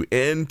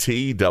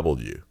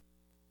 WNTW.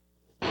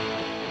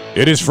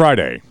 It is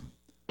Friday,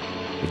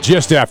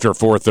 just after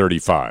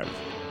 4:35,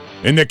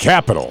 in the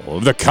capital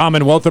of the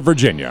Commonwealth of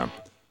Virginia.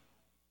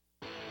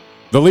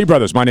 The Lee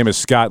Brothers. My name is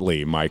Scott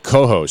Lee. My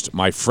co-host,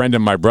 my friend,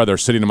 and my brother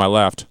sitting to my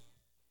left.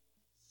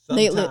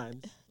 Nate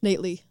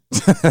Lee.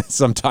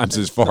 Sometimes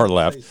his far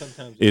left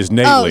is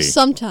Nate Lee. Oh,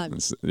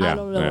 sometimes. Yeah, I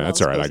don't know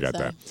that's all right. I got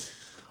that.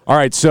 All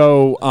right,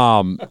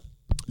 so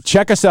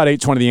check us out,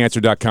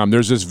 820theanswer.com.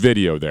 There's this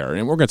video there,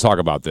 and we're going to talk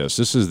about this.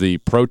 This is the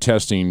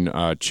protesting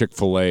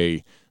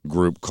Chick-fil-A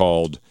group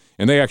called,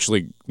 and they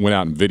actually went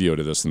out and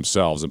videoed this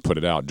themselves and put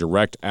it out,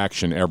 Direct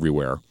Action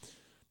Everywhere.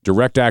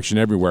 Direct Action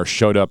Everywhere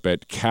showed up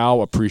at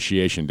Cow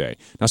Appreciation Day.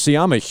 Now, see,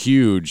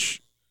 the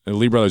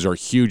Lee Brothers are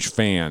huge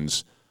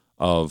fans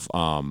of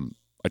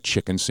a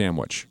chicken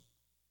sandwich.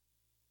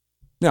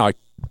 Now, I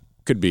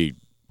could be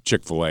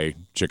Chick-fil-A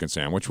chicken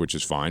sandwich, which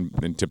is fine,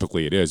 and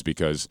typically it is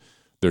because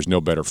there's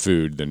no better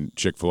food than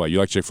Chick-fil-A. You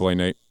like Chick-fil-A,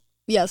 Nate?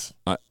 Yes.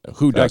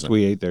 Who doesn't?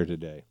 We ate there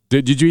today.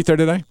 Did you eat there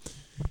today?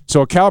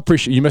 So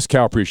you missed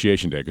Cow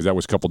Appreciation Day because that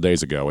was a couple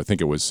days ago. I think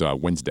it was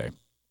Wednesday.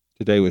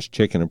 Today was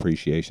Chicken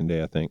Appreciation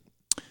Day, I think.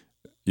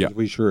 Yeah.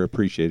 We sure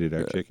appreciated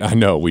our chicken. I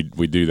know, we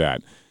do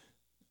that.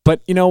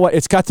 But you know what?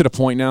 It's got to the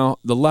point now,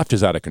 the left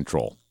is out of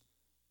control.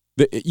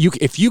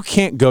 If you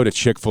can't go to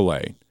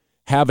Chick-fil-A,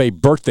 have a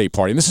birthday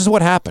party, and this is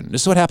what happened.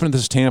 This is what happened in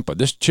this Tampa.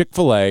 This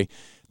Chick-fil-A,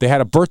 they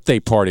had a birthday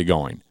party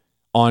going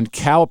on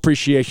Cow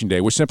Appreciation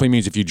Day, which simply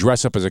means if you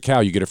dress up as a cow,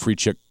 you get a free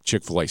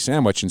Chick-fil-A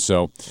sandwich. And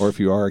so, or if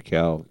you are a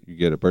cow, you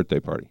get a birthday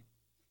party.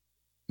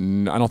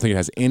 I don't think it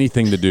has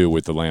anything to do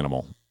with the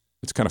Lanimal.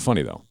 It's kind of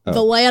funny, though. The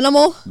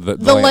Lanimal? The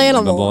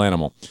Lanimal. The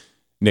Lanimal.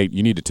 Nate,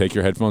 you need to take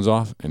your headphones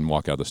off and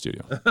walk out of the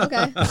studio.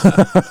 Okay.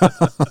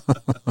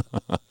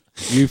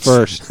 You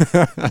first.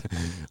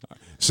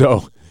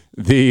 So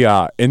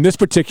in this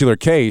particular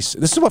case,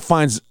 this is what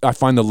I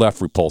find the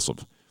left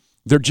repulsive.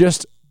 They're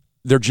just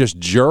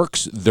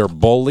jerks. They're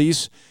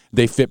bullies.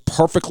 They fit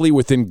perfectly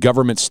within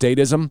government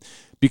statism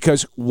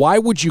because why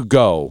would you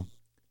go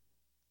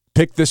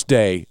pick this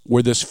day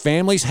where this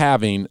family's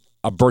having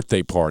a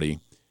birthday party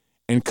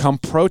and come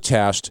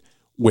protest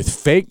with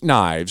fake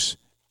knives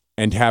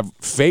and have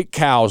fake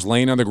cows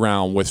laying on the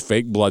ground with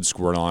fake blood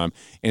squirt on them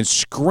and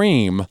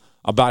scream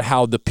about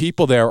how the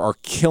people there are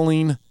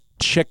killing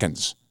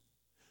chickens?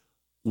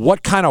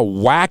 What kind of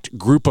whacked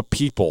group of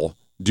people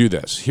do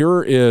this?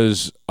 Here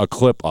is a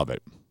clip of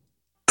it.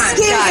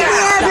 Excuse me,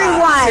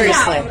 everyone.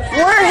 Seriously.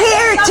 We're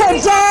here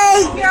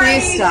today.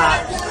 Please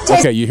stop.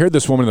 Okay, you hear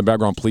this woman in the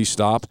background, please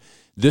stop.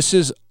 This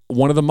is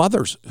one of the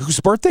mothers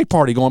whose birthday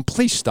party going,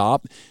 please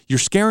stop. You're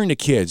scaring the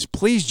kids.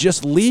 Please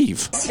just leave.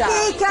 Speak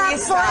up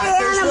for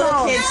animals.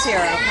 Little kids here,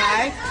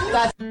 okay?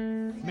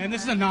 Man,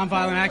 this is a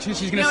nonviolent action.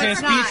 She's going to say a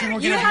speech and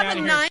we're going to get out of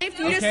here. You have a knife.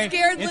 You just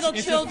scared little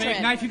children. It's a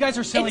fake knife. You guys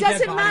are selling dead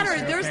bodies. It doesn't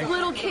matter. There's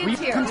little kids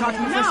here. Come talk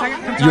to me for a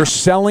second. You're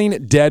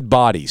selling dead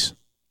bodies.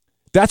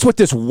 That's what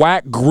this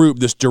whack group,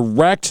 this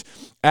direct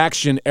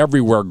action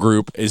everywhere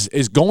group is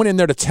going in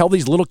there to tell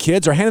these little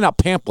kids or handing out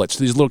pamphlets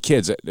to these little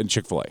kids at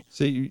Chick-fil-A.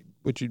 See,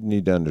 what you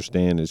need to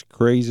understand is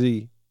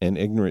crazy and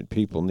ignorant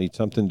people need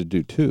something to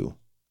do too.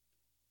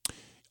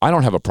 I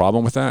don't have a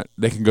problem with that.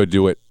 They can go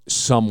do it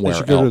somewhere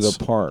else. They should go to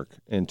the park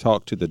and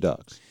talk to the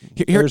ducks.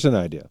 Here's an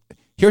idea.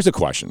 Here's a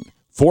question.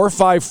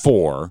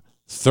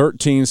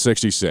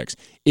 454-1366.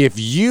 If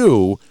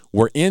you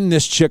were in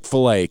this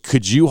Chick-fil-A,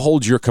 could you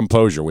hold your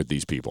composure with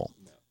these people?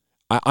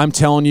 I'm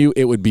telling you,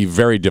 it would be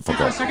very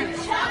difficult. If I see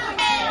these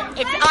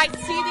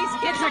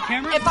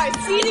kids, if I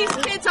see these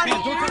kids on the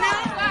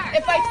internet,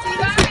 if I see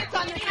these kids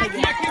on the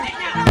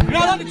internet, you're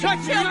not allowed to touch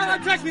me. You're not allowed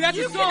to touch me. That's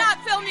assault. You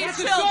cannot film these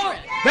children.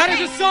 That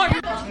is assault.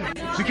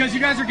 Because you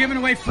guys are giving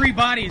away free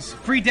bodies,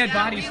 free dead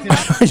bodies today.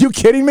 Are you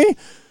kidding me?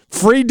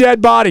 Free dead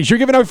bodies. You're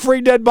giving away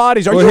free dead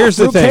bodies. Are well, you here's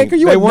the thing.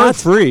 They weren't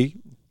free.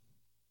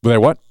 Were they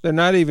what? They're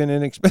not even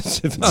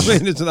inexpensive. I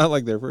mean, it's not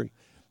like they're free.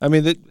 I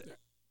mean,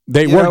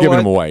 they were giving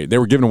them away. They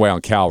were giving away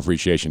on Cow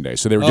Appreciation Day,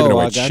 so they were giving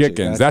away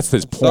chickens. That's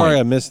his point. Sorry,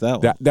 I missed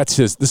that one. This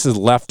is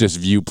leftist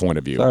viewpoint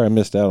of view. Sorry, I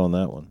missed out on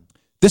that one.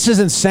 This is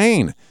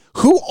insane.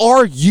 Who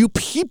are you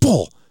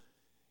people?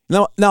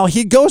 Now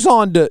he goes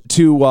on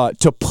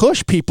to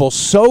push people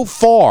so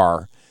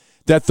far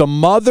that the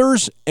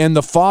mothers and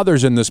the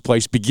fathers in this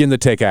place begin to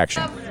take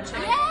action.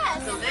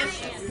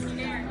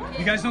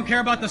 You guys don't care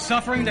about the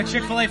suffering that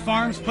Chick-fil-A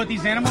farms put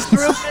these animals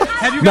through?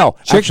 No,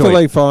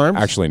 Chick-fil-A farms.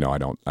 Actually, no, I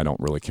don't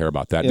really care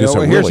about that. Here's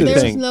the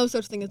There's thing. no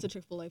such thing as a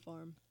Chick-fil-A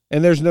farm.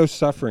 And there's no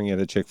suffering at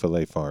a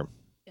Chick-fil-A farm.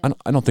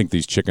 I don't think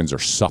these chickens are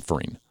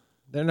suffering.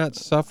 They're not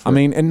suffering. I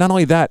mean, and not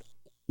only that,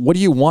 what do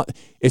you want?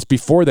 It's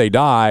before they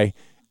die.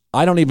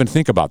 I don't even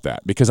think about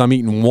that because I'm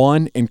eating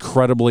one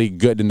incredibly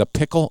good. And the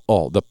pickle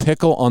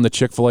on the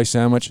Chick-fil-A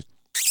sandwich,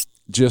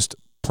 just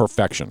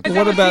perfection.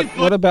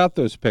 What about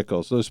those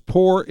pickles? Those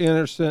poor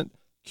innocent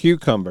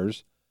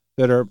cucumbers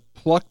that are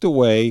plucked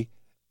away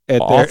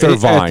at their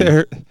vine.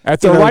 They're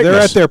at their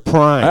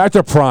prime. At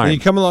their prime. And you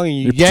come along and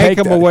you yank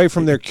them away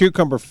from their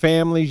cucumber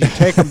families. You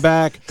take them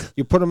back.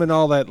 You put them in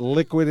all that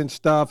liquid and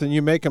stuff, and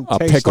you make them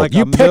taste like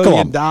 $1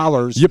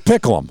 million. You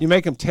pickle them. You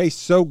make them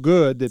taste so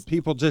good that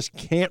people just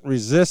can't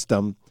resist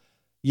them.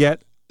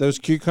 Yet those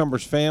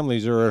cucumbers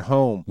families are at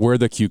home. Where are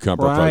the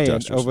cucumber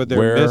protesters? Over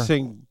there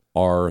missing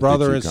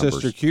brother and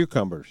sister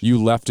cucumbers. You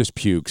leftist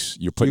pukes.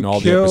 You're putting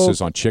all the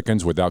emphasis on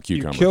chickens without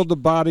cucumbers. You killed the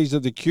bodies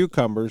of the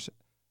cucumbers.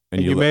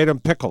 And you made them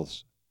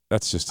pickles.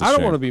 That's just a I shame.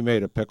 don't want to be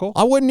made a pickle.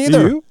 I wouldn't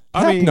either. Do you?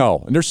 Heck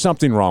no. And there's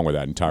something wrong with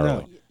that entirely.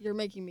 No. You're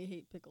making me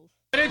hate pickles.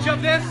 Footage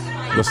of this?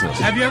 Listen.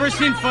 Have you ever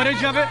seen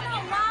footage of it?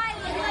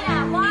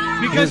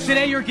 Because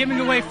today you're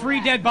giving away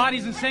free dead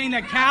bodies and saying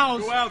that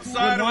cows would want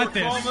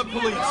this. Call the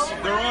police.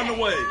 They're on the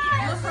way.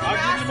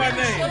 I'll give you my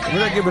name. We're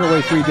not giving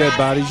away free dead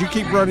bodies. You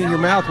keep running your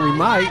mouth, we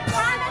might.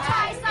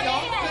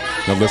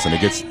 Now listen,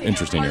 it gets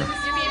interesting here.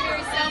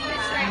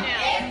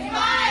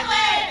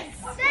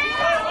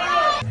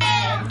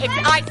 If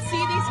I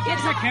see these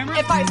kids,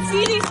 if I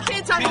see these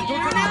kids on the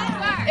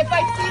internet, if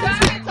I see these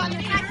kids on the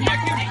internet,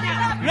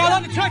 you're not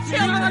allowed to touch me.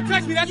 You're not allowed to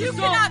touch me. That's assault.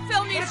 You cannot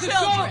film these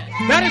children.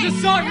 That is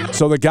assault.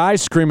 So the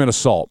guy's screaming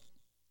assault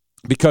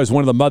because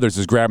one of the mothers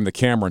is grabbing the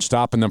camera and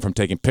stopping them from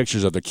taking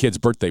pictures of their kid's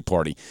birthday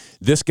party.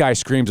 This guy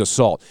screams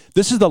assault.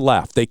 This is the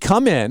left. They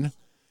come in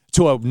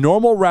to a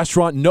normal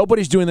restaurant.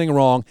 Nobody's doing anything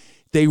wrong.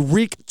 They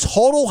wreak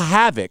total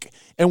havoc.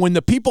 And when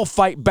the people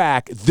fight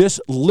back, this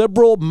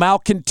liberal,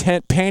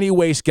 malcontent, panty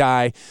waist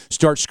guy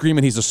starts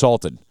screaming he's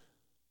assaulted.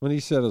 When he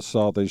said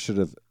assault, they should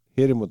have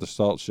hit him with the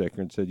salt shaker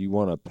and said, "You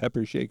want a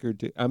pepper shaker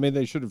too?" I mean,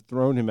 they should have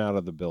thrown him out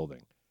of the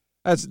building.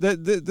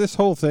 This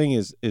whole thing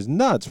is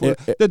nuts.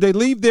 Did they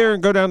leave there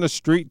and go down the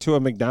street to a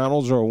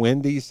McDonald's or a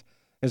Wendy's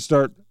and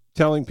start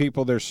telling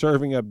people they're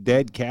serving up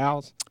dead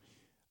cows?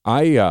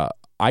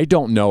 I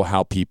don't know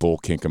how people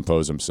can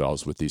compose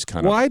themselves with these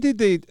kind of. Why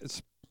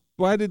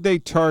did they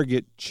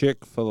target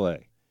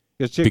Chick-fil-A?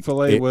 Because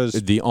Chick-fil-A was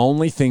the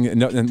only thing,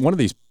 and one of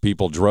these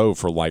people drove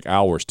for like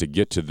hours to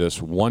get to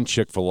this one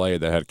Chick-fil-A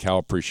that had Cow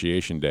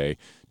Appreciation Day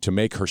to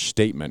make her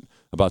statement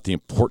about the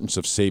importance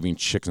of saving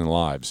chicken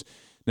lives.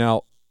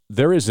 Now,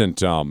 there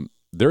isn't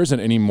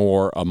any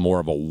more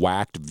of a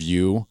whacked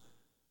view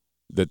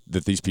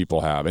that these people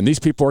have. And these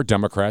people are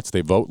Democrats.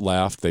 They vote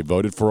left. They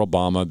voted for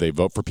Obama. They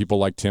vote for people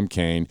like Tim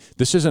Kaine.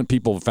 This isn't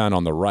people found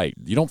on the right.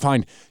 You don't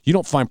find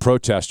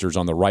protesters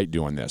on the right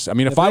doing this. I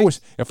mean, if I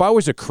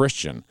was a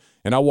Christian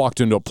and I walked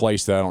into a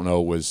place that I don't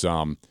know was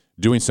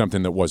doing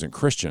something that wasn't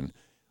Christian,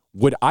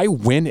 would I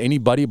win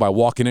anybody by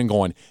walking in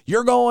going,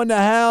 "You're going to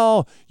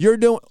hell. You're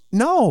doing..."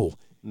 No.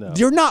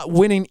 You're not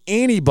winning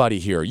anybody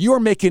here. You are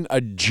making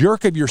a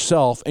jerk of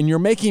yourself, and you're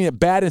making it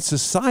bad in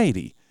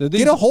society.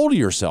 Get a hold of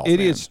yourself.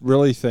 Idiots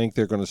really think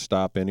they're going to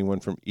stop anyone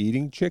from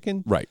eating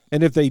chicken. Right.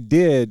 And if they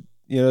did,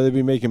 they'd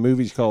be making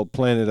movies called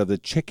Planet of the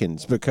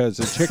Chickens because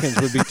the chickens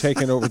would be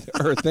taking over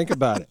the earth. Think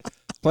about it.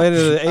 Planet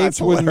of the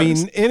Apes wouldn't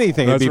mean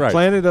anything. It'd be right.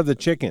 Planet of the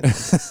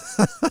Chickens.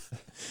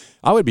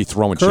 I would be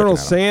throwing chicken at Colonel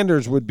them.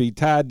 Sanders would be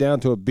tied down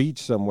to a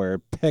beach somewhere,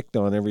 pecked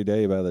on every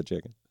day by the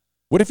chicken.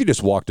 What if you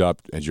just walked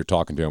up as you're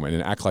talking to him and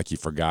then act like you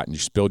forgot and you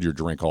spilled your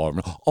drink all over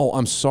him? "Oh,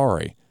 I'm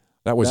sorry.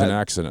 That was an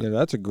accident."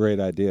 That's a great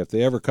idea. If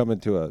they ever come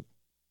into a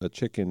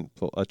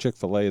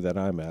Chick-fil-A that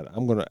I'm at,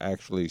 I'm going to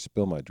actually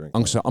spill my drink.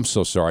 I'm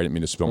so sorry. I didn't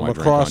mean to spill my drink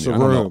across on you.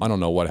 the room. I don't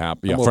know what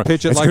happened. I'm going to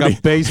pitch it like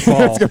a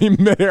baseball. It's going to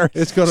be midair.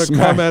 It's going to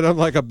come at him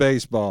like a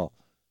baseball.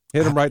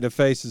 Hit him right in the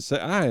face and say,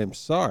 "I am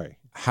sorry."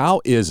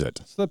 How is it?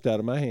 Slipped out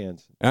of my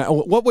hands.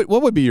 What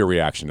would be your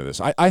reaction to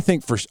this? I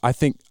think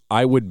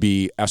I would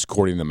be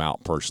escorting them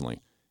out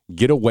personally.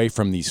 Get away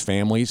from these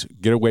families.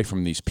 Get away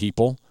from these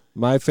people.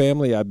 My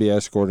family, I'd be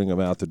escorting them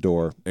out the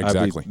door.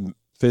 Exactly. I'd be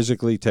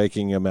physically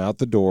taking them out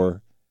the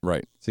door.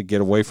 Right. To get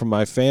away from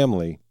my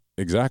family.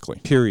 Exactly.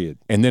 Period.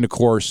 And then, of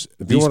course,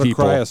 if these you want to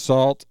people. Cry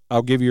assault,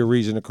 I'll give you a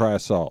reason to cry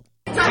assault.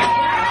 That's assault.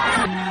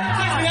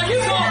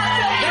 You're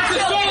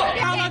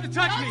not allowed to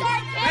touch me.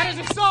 That is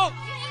assault.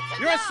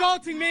 You're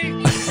assaulting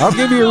me. I'll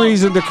give you a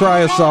reason to cry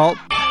assault.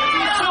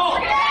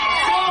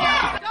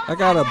 I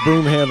got a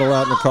broom handle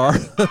out in the car.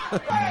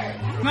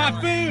 It's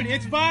not food,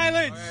 it's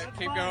violence.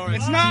 Keep going.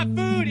 It's not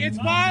food, it's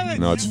violence.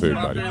 No, it's food,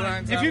 buddy.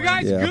 If you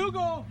guys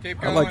Google,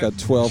 I like a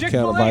 12 count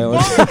of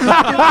violence.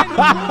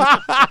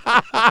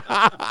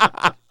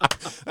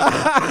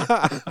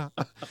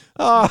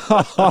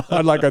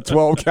 I'd like a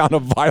 12 count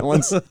of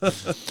violence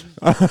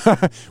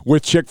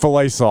with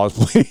Chick-fil-A sauce,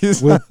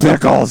 please. With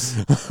pickles.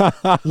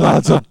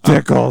 Lots of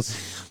pickles.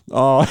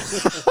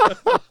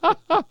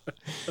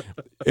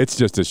 It's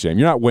just a shame.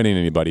 You're not winning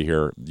anybody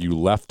here, you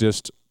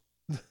leftist.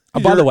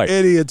 By the way,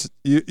 idiots.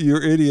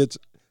 You're idiots,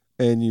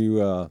 and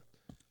you.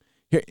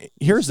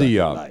 Here's the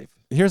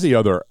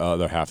other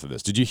half of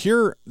this. Did you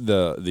hear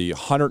the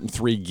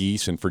 103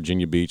 geese in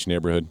Virginia Beach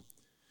neighborhood?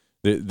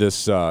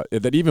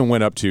 That even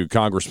went up to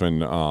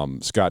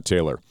Congressman Scott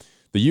Taylor.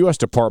 The U.S.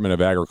 Department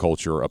of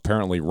Agriculture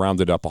apparently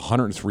rounded up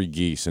 103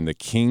 geese in the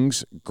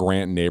Kings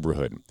Grant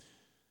neighborhood.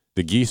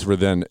 The geese were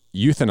then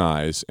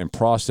euthanized and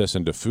processed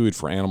into food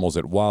for animals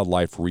at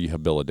wildlife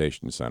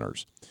rehabilitation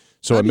centers.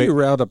 So how do you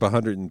round up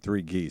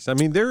 103 geese? I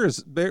mean,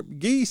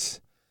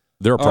 geese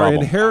they're a problem. Are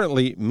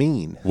inherently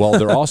mean. Well,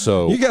 they're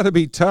also you got to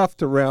be tough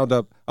to round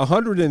up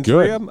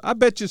 103 of them. I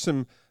bet you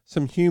some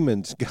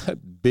humans got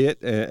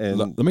bit and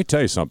let me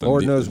tell you something.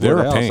 Lord knows they're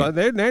what a else. pain.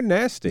 They're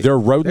nasty. They're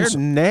rodents.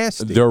 They're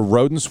nasty. They're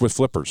rodents with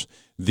flippers.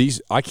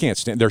 These I can't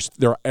stand.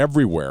 They're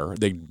everywhere.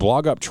 They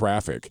blog up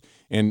traffic,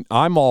 and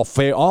I'm all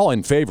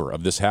in favor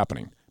of this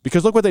happening.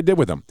 Because look what they did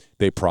with them.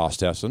 They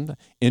processed them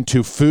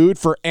into food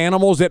for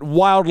animals at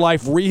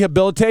wildlife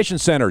rehabilitation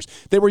centers.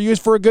 They were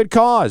used for a good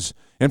cause.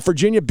 And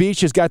Virginia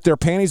Beach has got their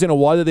panties in a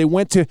wad that they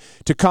went to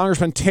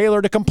Congressman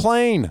Taylor to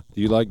complain.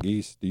 Do you like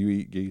geese? Do you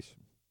eat geese?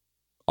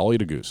 I'll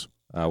eat a goose.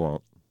 I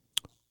won't.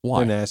 Why?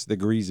 They're nasty. They're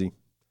greasy.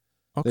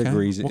 Okay. They're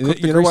greasy. We'll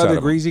You know why they're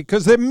greasy?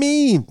 Because they're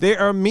mean. They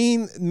are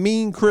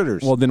mean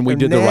critters. Well, then we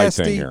They're did the right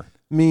nasty, thing here.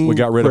 Mean we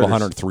got rid critters. of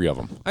 103 of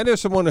them. I know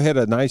someone who had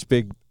a nice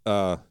big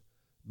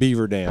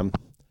beaver dam,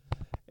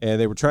 and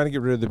they were trying to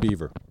get rid of the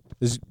beaver.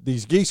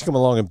 these geese come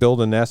along and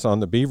build a nest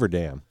on the beaver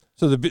dam.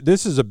 So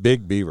this is a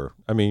big beaver.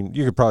 I mean,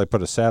 you could probably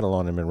put a saddle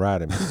on him and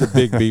ride him. He's a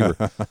big beaver.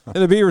 And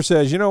the beaver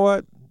says, you know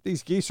what?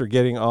 These geese are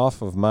getting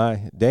off of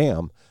my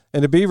dam.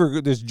 And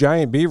this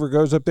giant beaver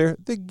goes up there.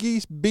 The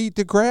geese beat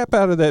the crap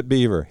out of that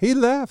beaver. He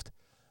left.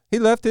 He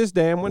left his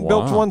dam and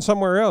built one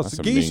somewhere else.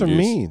 The geese are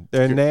mean.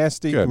 They're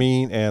nasty,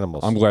 mean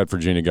animals. I'm glad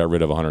Virginia got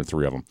rid of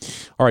 103 of them.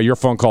 All right, your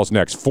phone call's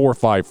next,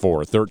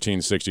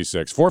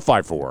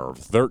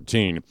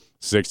 454-1366.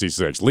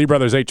 454-1366. Lee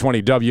Brothers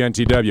 820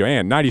 WNTW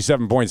and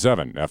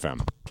 97.7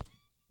 FM.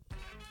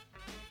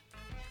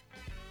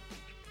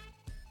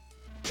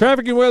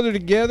 Traffic and weather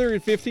together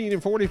at 15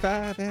 and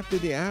 45 after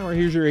the hour.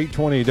 Here's your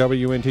 820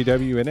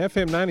 WNTW and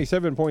FM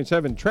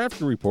 97.7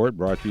 traffic report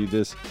brought to you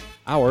this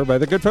hour by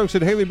the good folks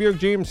at Haley Buick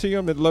GMC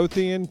on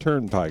Midlothian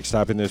Turnpike.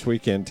 Stop in this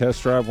weekend,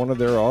 test drive one of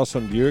their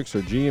awesome Buicks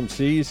or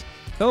GMCs.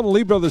 Tell them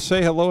Lee Brothers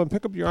say hello and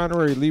pick up your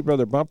honorary Lee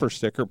Brother bumper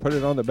sticker. Put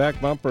it on the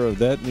back bumper of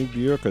that new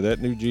Buick or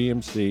that new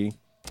GMC.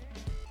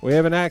 We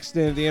have an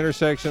accident at the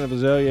intersection of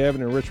Azalea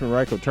Avenue and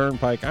Richmond-Ryco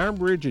Turnpike, Iron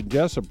Bridge and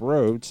Jessup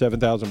Road,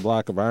 7,000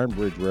 block of Iron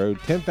Bridge Road,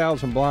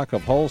 10,000 block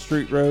of Hull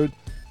Street Road,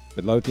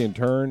 Midlothian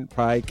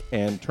Turnpike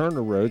and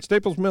Turner Road,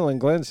 Staples Mill and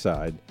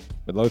Glenside,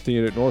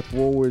 Midlothian at North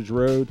Woolwich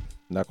Road,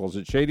 Knuckles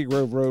at Shady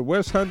Grove Road,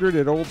 West 100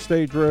 at Old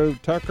Stage Road,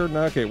 Tucker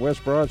Nuck at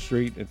West Broad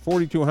Street, and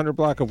 4200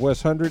 block of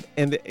West 100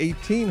 and the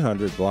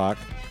 1800 block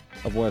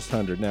of West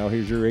 100. Now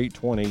here's your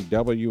 820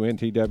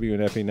 WNTW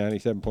and FE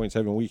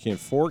 97.7 weekend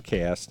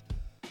forecast.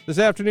 This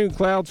afternoon,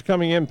 clouds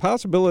coming in.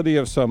 Possibility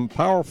of some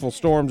powerful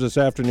storms this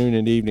afternoon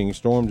and evening.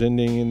 Storms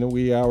ending in the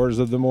wee hours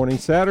of the morning.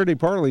 Saturday,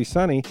 partly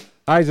sunny.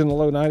 Highs in the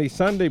low 90s.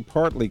 Sunday,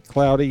 partly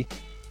cloudy.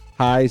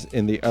 Highs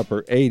in the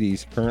upper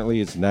 80s.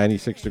 Currently, it's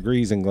 96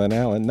 degrees in Glen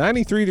Allen.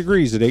 93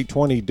 degrees at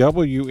 820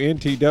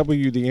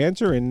 WNTW, The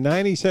Answer, and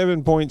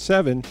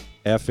 97.7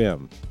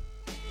 FM.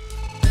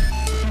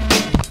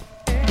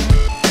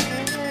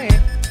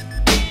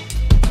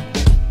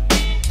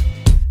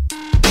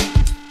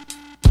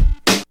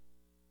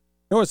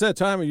 You know, it's that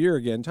time of year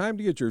again. Time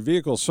to get your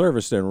vehicle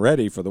serviced and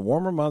ready for the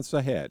warmer months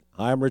ahead.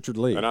 Hi, I'm Richard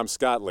Lee. And I'm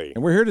Scott Lee.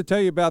 And we're here to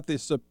tell you about the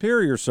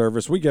superior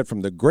service we get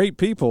from the great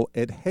people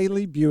at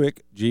Haley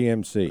Buick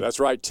GMC. That's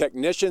right.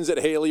 Technicians at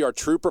Haley are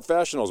true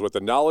professionals with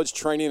the knowledge,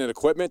 training, and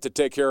equipment to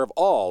take care of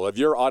all of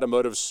your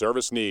automotive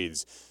service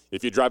needs.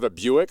 If you drive a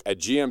Buick, a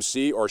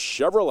GMC, or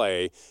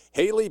Chevrolet,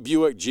 Haley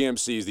Buick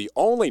GMC is the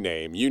only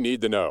name you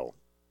need to know.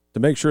 To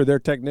make sure their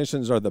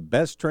technicians are the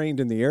best trained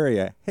in the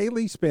area,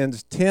 Haley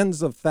spends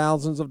tens of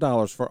thousands of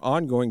dollars for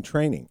ongoing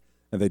training,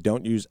 and they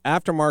don't use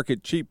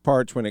aftermarket cheap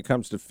parts when it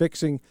comes to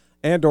fixing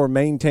and or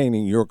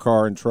maintaining your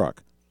car and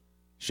truck.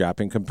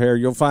 Shop and compare.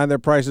 You'll find their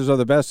prices are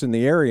the best in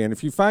the area, and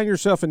if you find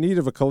yourself in need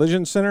of a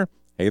collision center,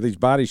 Haley's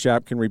Body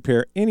Shop can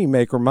repair any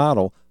make or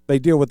model. They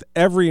deal with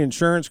every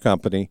insurance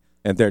company,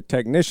 and their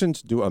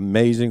technicians do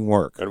amazing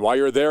work. And while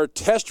you're there,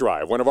 test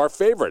drive one of our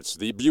favorites,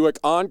 the Buick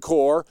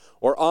Encore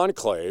or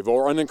Enclave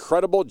or an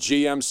incredible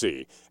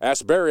GMC.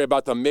 Ask Barry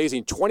about the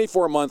amazing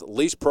 24-month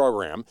lease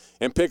program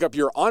and pick up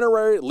your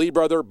honorary Lee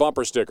Brother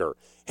bumper sticker.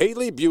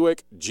 Haley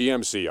Buick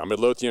GMC on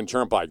Midlothian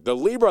Turnpike, the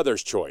Lee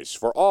Brothers' choice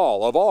for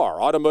all of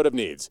our automotive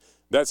needs.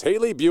 That's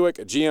Haley Buick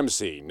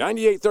GMC,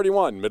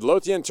 9831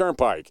 Midlothian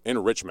Turnpike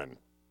in Richmond.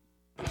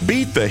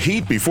 Beat the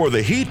heat before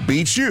the heat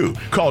beats you.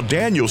 Call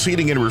Daniel's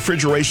Heating and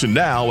Refrigeration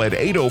now at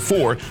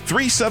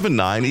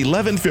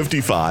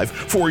 804-379-1155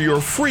 for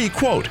your free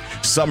quote.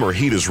 Summer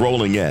heat is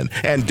rolling in,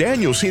 and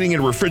Daniel's Heating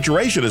and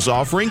Refrigeration is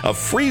offering a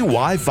free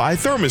Wi-Fi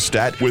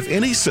thermostat with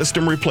any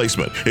system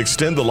replacement.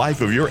 Extend the life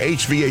of your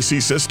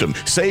HVAC system.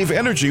 Save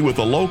energy with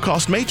a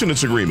low-cost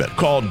maintenance agreement.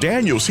 Call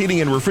Daniel's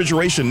Heating and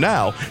Refrigeration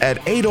now at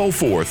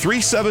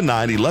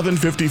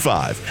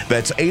 804-379-1155.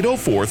 That's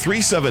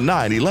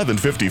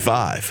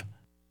 804-379-1155.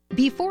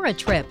 Before a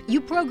trip,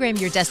 you program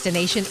your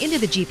destination into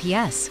the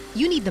GPS.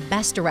 You need the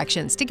best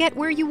directions to get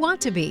where you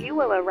want to be. You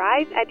will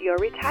arrive at your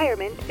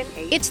retirement in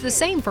 8 It's the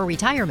same for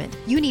retirement.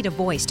 You need a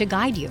voice to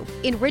guide you.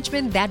 In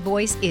Richmond, that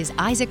voice is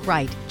Isaac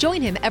Wright.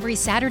 Join him every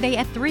Saturday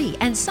at 3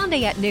 and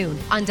Sunday at noon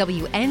on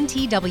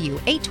WNTW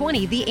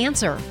 820 The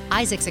Answer.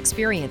 Isaac's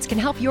experience can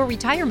help your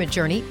retirement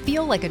journey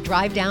feel like a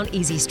drive down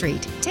easy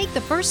street. Take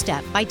the first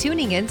step by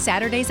tuning in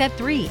Saturdays at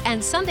 3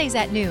 and Sundays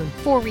at noon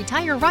for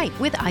Retire Right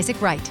with Isaac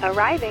Wright.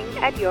 Arriving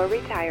at your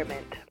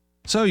retirement.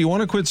 So you want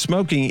to quit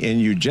smoking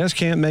and you just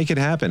can't make it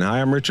happen. Hi,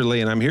 I'm Richard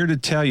Lee, and I'm here to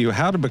tell you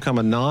how to become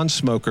a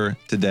non-smoker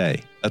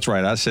today. That's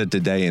right, I said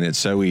today, and it's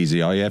so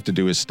easy. All you have to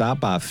do is stop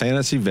by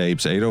Fantasy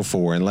Vapes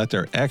 804 and let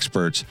their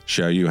experts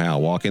show you how.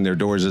 Walk in their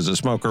doors as a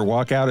smoker,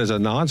 walk out as a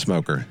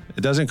non-smoker. It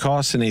doesn't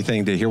cost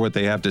anything to hear what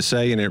they have to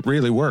say, and it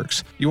really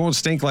works. You won't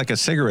stink like a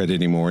cigarette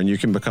anymore, and you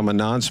can become a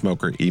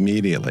non-smoker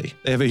immediately.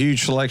 They have a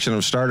huge selection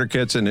of starter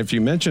kits, and if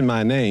you mention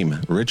my name,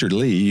 Richard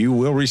Lee, you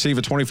will receive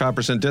a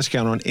 25%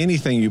 discount on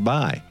anything you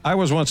buy. I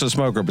was once a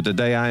smoker, but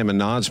today I am a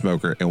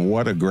non-smoker, and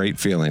what a great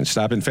feeling.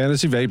 Stop in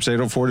Fantasy Vapes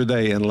 804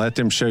 today and let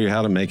them show you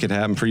how to make it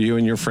happen. time for you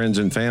and your friends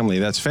and family.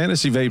 That's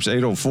Fantasy Vapes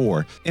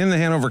 804 in the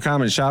Hanover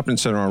Commons Shopping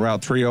Center on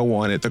Route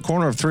 301 at the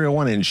corner of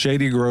 301 and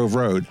Shady Grove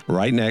Road,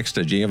 right next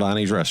to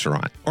Giovanni's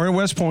Restaurant. Or in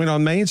West Point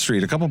on Main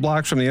Street, a couple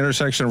blocks from the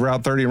intersection of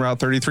Route 30 and Route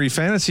 33.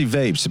 Fantasy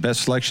Vapes, the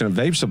best selection of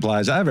vape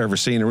supplies I've ever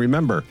seen. And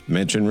remember,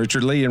 mention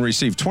Richard Lee and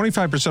receive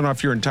 25%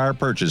 off your entire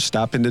purchase.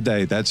 Stop in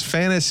today. That's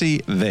Fantasy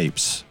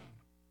Vapes.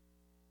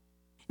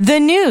 The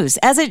news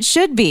as it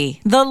should be.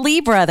 The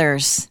Lee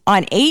Brothers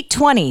on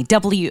 820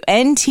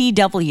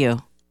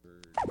 WNTW.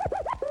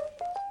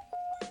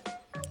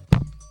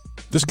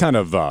 This kind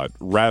of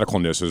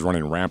radicalness is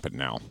running rampant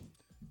now.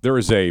 There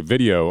is a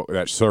video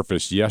that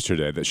surfaced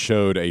yesterday that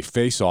showed a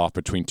face-off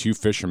between two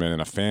fishermen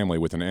and a family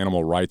with an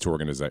animal rights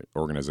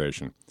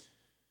organization.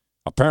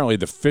 Apparently,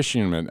 the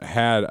fisherman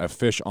had a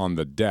fish on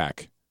the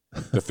deck.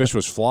 The fish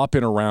was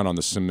flopping around on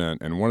the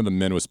cement, and one of the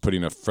men was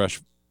putting a fresh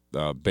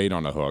bait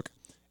on a hook.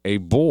 A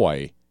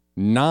boy,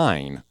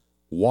 9,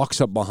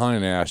 walks up behind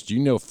and asks, "Do you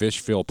know fish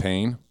feel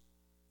pain?"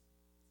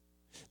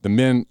 The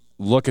men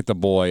look at the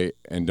boy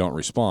and don't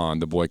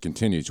respond. The boy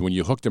continues, "When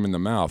you hook them in the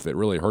mouth, it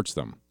really hurts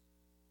them."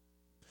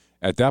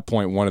 At that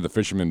point, one of the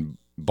fishermen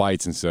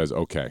bites and says,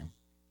 "Okay,"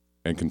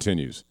 and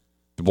continues.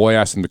 The boy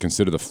asks them to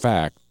consider the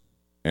fact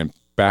and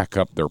back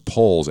up their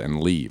poles and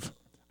leave.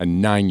 A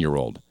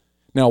 9-year-old.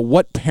 Now,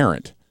 what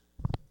parent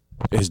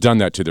has done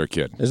that to their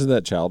kid? Isn't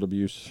that child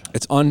abuse?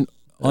 It's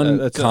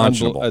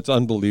unconscionable. It's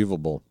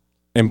unbelievable.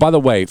 And by the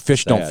way,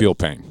 fish don't feel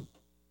pain.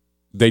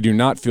 They do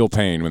not feel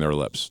pain when their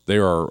lips. They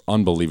are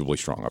unbelievably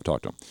strong. I've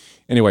talked to them.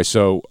 Anyway,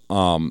 so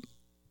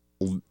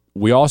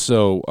we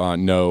also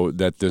know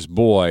that this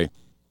boy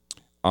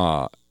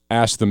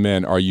asked the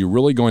men, "Are you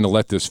really going to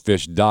let this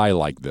fish die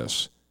like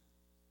this?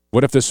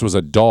 What if this was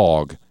a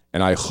dog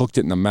and I hooked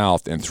it in the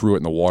mouth and threw it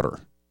in the water?"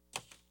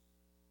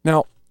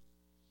 Now,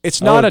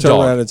 it's not a dog. I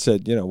turned around and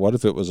said, what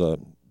if it was a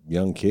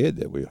young kid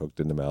that we hooked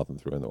in the mouth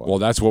and threw in the water? Well,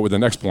 that's what the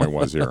next point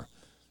was here.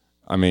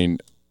 I mean,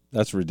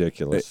 that's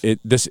ridiculous.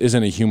 This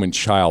isn't a human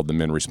child, the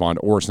men respond,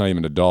 or it's not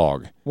even a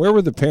dog. Where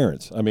were the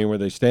parents? I mean, were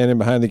they standing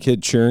behind the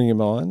kid cheering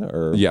him on?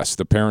 Or yes,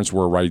 the parents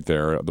were right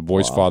there. The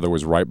boy's father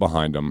was right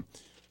behind him.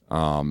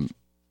 What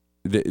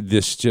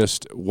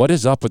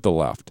is up with the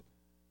left?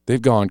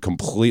 They've gone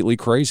completely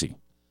crazy.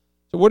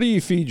 So what do you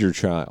feed your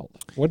child?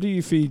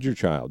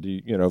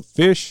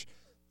 Fish,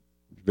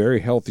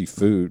 very healthy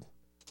food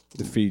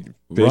to feed.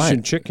 Fish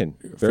and chicken,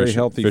 very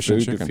healthy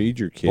food to feed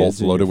your kids.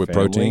 Both loaded with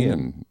protein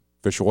and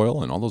fish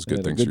oil and all those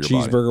good things for your body. A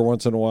good cheeseburger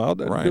once in a while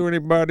doesn't do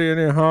anybody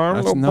any harm.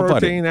 A little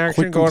protein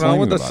action going on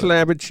with a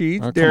slab of cheese,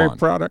 dairy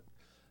product.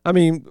 I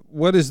mean,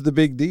 what is the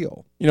big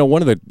deal?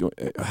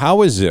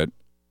 How is it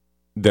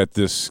that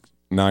this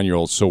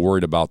 9-year-old's so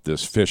worried about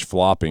this fish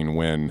flopping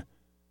when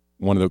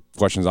one of the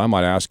questions I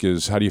might ask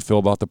is, how do you feel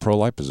about the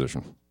pro-life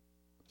position?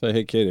 Say,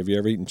 hey, kid, have you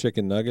ever eaten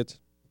chicken nuggets?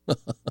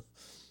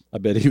 I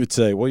bet he would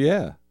say, well,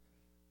 yeah.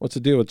 What's the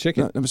deal with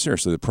chicken? No,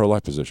 seriously, the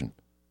pro-life position.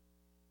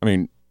 I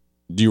mean,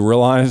 do you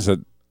realize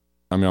that?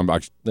 I mean,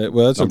 that's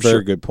a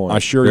very good point. I'm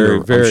sure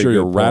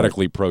you're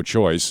radically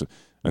pro-choice,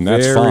 and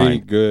that's fine. Very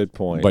good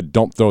point. But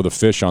don't throw the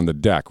fish on the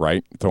deck,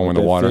 right? Throw in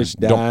the water. Fish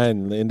die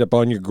and end up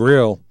on your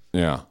grill.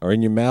 Yeah. Or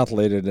in your mouth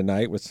later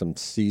tonight with some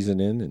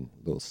seasoning and a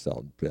little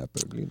salt and pepper,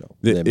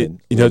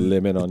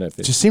 lemon on that fish.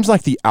 It just seems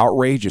like the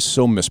outrage is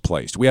so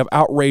misplaced. We have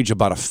outrage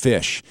about a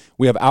fish.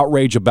 We have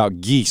outrage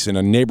about geese in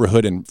a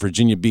neighborhood in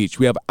Virginia Beach.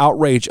 We have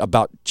outrage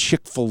about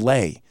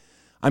Chick-fil-A.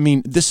 I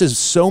mean, this is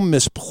so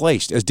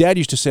misplaced. As Dad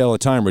used to say all the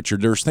time,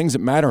 Richard, there's things that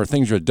matter and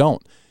things that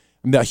don't.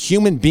 And that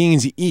human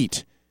beings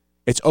eat.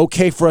 It's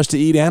okay for us to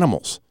eat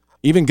animals.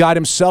 Even God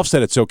himself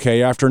said it's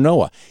okay after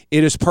Noah.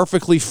 It is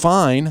perfectly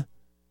fine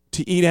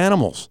to eat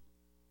animals.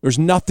 There's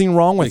nothing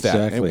wrong with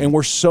that. And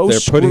we're so They're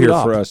screwed put here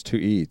up. for us to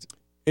eat.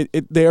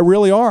 They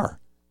really are.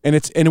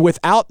 And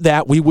without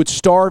that, we would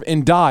starve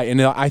and die.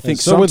 And I think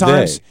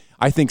sometimes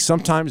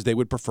they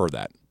would prefer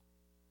that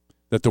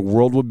the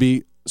world would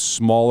be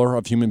smaller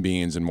of human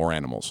beings and more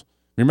animals.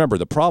 Remember,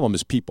 the problem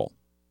is people.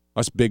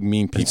 Us big,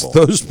 mean people. It's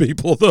those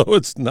people, though.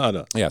 It's not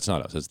us. Yeah, it's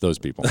not us. It's those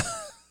people.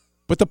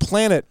 But the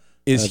planet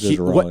is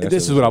here.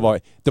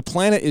 The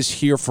planet is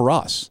here for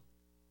us.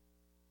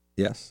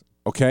 Yes.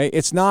 Okay?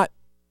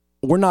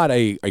 We're not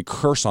a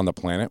curse on the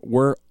planet.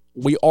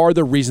 We are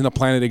the reason the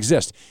planet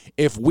exists.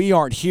 If we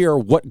aren't here,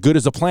 what good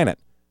is the planet?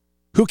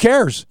 Who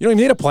cares? You don't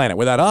even need a planet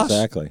without us.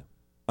 Exactly.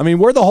 I mean,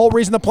 we're the whole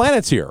reason the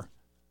planet's here.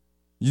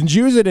 You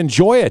use it,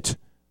 enjoy it.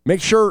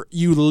 Make sure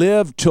you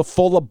live to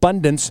full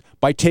abundance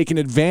by taking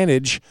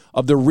advantage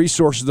of the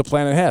resources the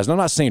planet has. And I'm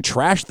not saying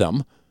trash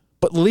them,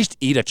 but at least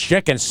eat a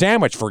chicken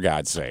sandwich, for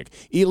God's sake.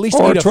 At least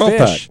eat a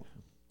fish.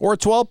 Or a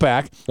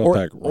 12-pack. Or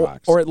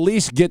at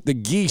least get the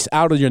geese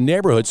out of your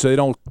neighborhood so they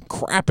don't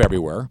crap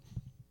everywhere.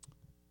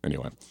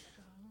 Anyway.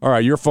 All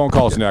right, your phone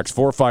call's next.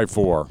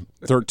 454-1366.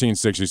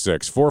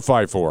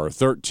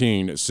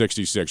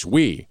 454-1366.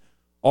 We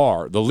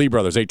are the Lee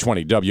Brothers,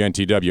 820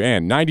 WNTW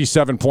and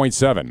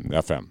 97.7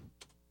 FM.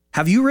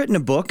 Have you written a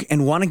book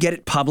and want to get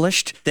it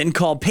published? Then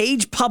call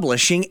Page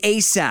Publishing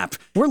ASAP.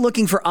 We're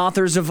looking for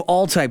authors of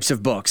all types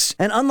of books.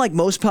 And unlike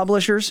most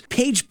publishers,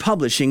 Page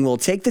Publishing will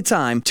take the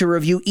time to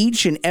review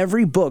each and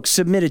every book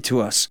submitted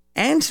to us.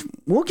 And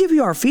we'll give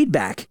you our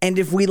feedback. And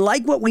if we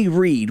like what we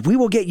read, we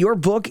will get your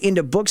book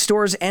into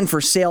bookstores and for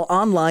sale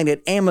online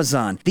at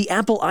Amazon, the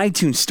Apple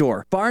iTunes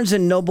Store, Barnes &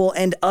 Noble,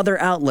 and other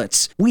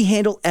outlets. We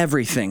handle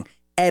everything.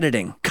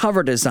 Editing,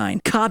 cover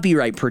design,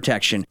 copyright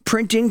protection,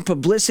 printing,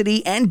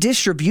 publicity, and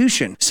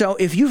distribution. So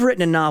if you've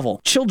written a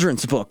novel,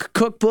 children's book,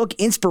 cookbook,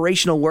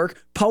 inspirational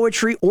work,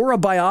 poetry, or a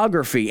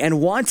biography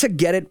and want to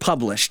get it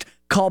published,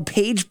 call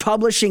Page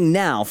Publishing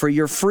now for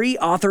your free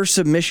author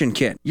submission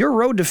kit. Your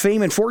road to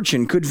fame and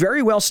fortune could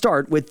very well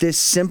start with this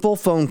simple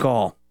phone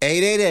call.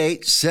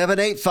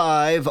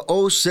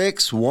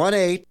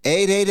 888-785-0618.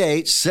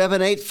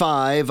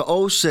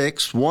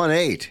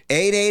 888-785-0618.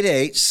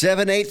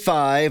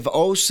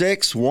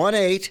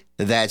 888-785-0618.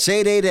 That's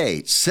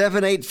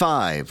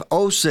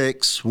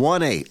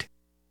 888-785-0618.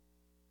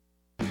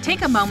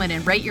 Take a moment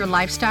and rate your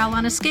lifestyle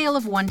on a scale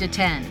of 1 to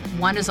 10.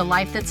 1 is a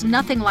life that's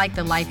nothing like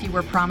the life you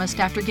were promised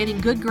after getting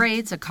good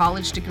grades, a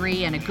college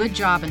degree, and a good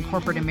job in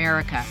corporate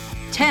America.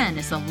 10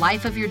 is the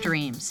life of your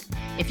dreams.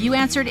 If you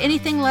answered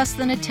anything less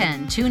than a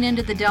 10, tune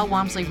into the Del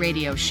Walmsley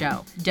Radio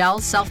Show. Del,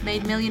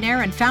 self-made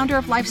millionaire and founder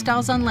of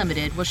Lifestyles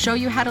Unlimited, will show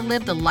you how to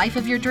live the life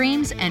of your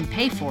dreams and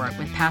pay for it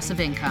with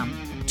passive income.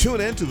 Tune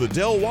in to the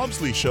Del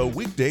Walmsley Show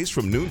weekdays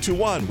from noon to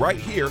 1 right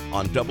here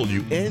on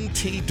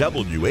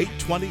WNTW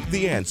 820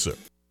 The Answer.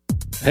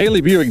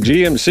 Haley Buick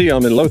GMC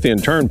on Midlothian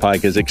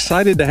Turnpike is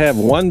excited to have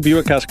one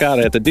Buick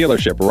Cascada at the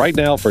dealership right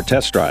now for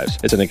test drives.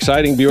 It's an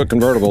exciting Buick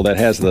convertible that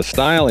has the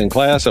style and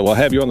class that will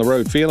have you on the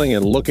road feeling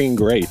and looking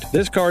great.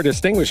 This car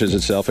distinguishes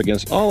itself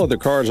against all other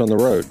cars on the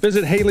road.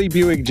 Visit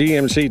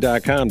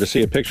HaleyBuickGMC.com to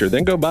see a picture,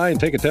 then go by and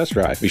take a test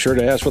drive. Be sure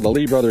to ask for the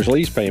Lee Brothers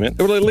lease payment.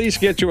 It will at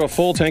least get you a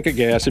full tank of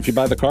gas if you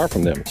buy the car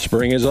from them.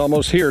 Spring is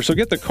almost here, so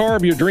get the car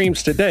of your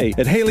dreams today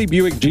at Haley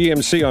Buick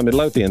GMC on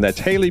Midlothian. That's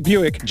Haley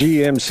Buick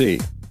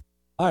GMC.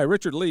 Hi,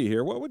 Richard Lee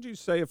here. What would you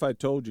say if I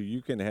told you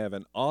you can have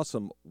an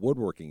awesome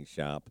woodworking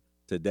shop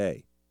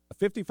today? A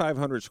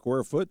 5,500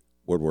 square foot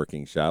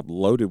woodworking shop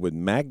loaded with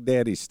Mac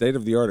Daddy's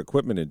state-of-the-art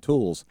equipment and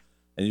tools,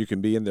 and you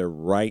can be in there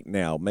right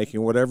now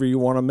making whatever you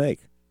want to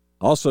make.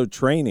 Also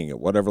training at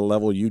whatever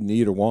level you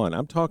need or want.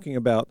 I'm talking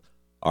about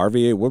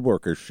RVA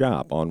Woodworkers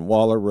Shop on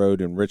Waller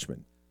Road in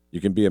Richmond. You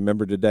can be a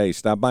member today.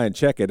 Stop by and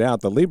check it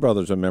out. The Lee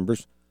Brothers are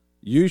members.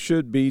 You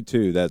should be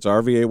too. That's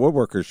RVA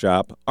Woodworkers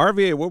Shop.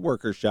 RVA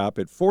Woodworkers Shop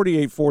at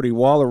 4840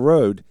 Waller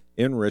Road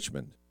in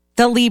Richmond.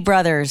 The Lee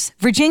Brothers,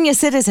 Virginia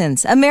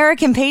citizens,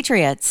 American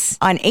patriots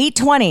on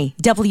 820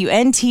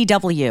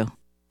 WNTW.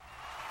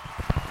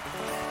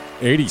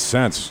 80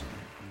 cents.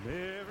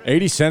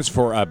 80 cents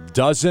for a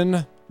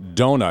dozen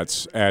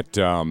donuts at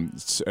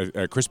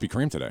Krispy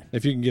Kreme today.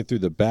 If you can get through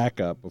the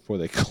backup before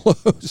they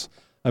close.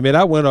 I mean,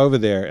 I went over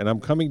there, and I'm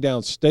coming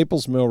down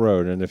Staples Mill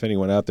Road, and if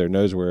anyone out there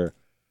knows where,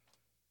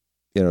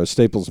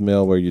 Staples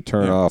Mill, where you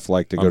turn off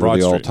like to go to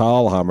the old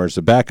Tallhammers,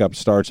 the backup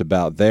starts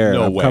about there. No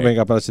and I'm way. coming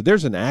up, and I said,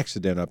 there's an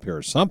accident up here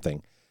or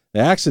something.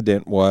 The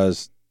accident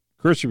was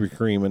Krispy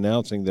Kreme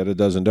announcing that a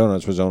dozen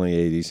donuts was only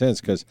 80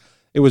 cents because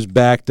it was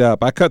backed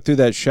up. I cut through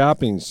that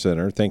shopping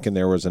center thinking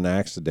there was an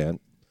accident.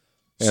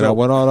 And I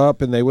went on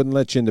up, and they wouldn't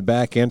let you in the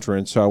back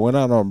entrance. So I went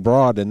out on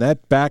Broad, and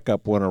that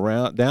backup went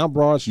around down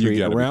Broad Street,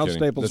 around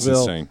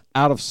Staplesville,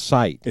 out of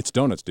sight. It's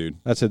donuts, dude.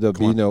 I said there'll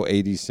be no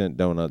 80-cent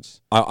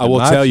donuts. I will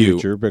tell you,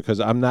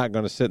 because I'm not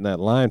going to sit in that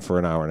line for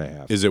an hour and a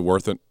half. Is it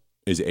worth it?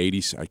 Is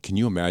 80? Can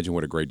you imagine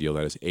what a great deal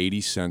that is?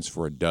 80 cents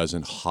for a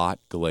dozen hot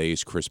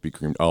glazed Krispy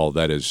Kreme. Oh,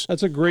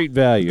 that's a great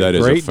value. That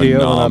is great a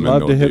phenomenal deal. I'd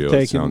love to have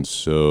deal. Sounds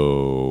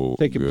so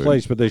taken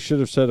place, but they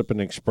should have set up an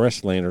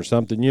express lane or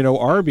something.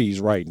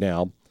 Arby's right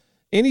now.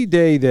 Any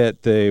day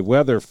that the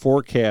weather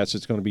forecasts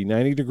it's going to be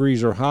 90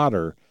 degrees or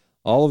hotter,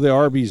 all of the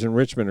Arby's in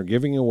Richmond are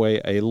giving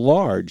away a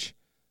large,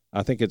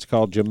 I think it's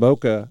called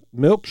Jamocha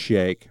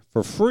milkshake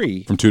for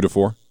free. From 2 to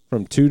 4?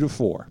 From 2 to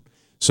 4.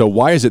 So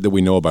why is it that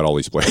we know about all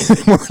these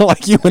places? We're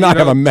like you and I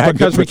have a magnet.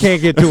 Because we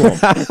can't get to them.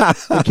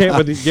 We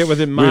can't get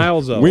within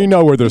miles of them. We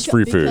know where there's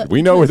free food.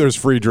 We know where there's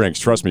free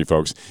drinks. Trust me,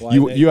 folks.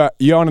 You want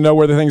to know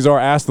where the things are?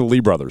 Ask the Lee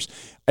Brothers.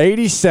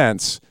 80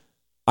 cents.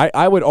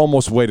 I would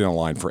almost wait in a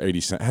line for 80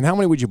 cents. And how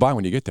many would you buy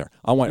when you get there?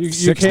 I want 6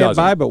 dozen. You can't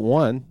buy but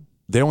one.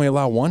 They only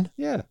allow one?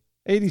 Yeah.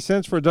 80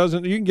 cents for a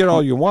dozen. You can get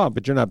all you want,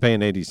 but you're not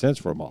paying 80 cents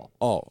for them all.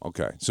 Oh,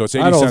 okay. So it's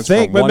 80 cents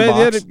for one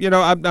box?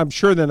 I'm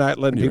sure they're not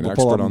letting people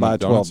pull up and buy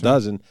 12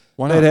 dozen.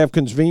 Why not? They'd have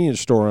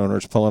convenience store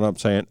owners pulling up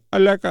saying, I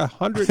like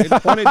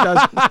 120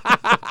 dozen.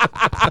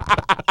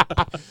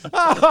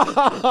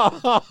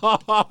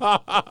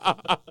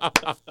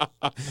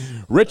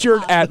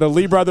 Richard at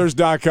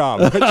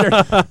theleebrothers.com. Richard,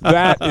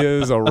 that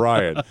is a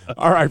riot.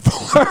 All right,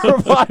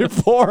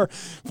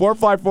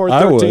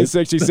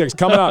 454-1366.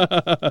 Coming up,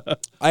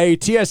 a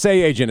TSA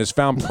agent is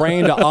found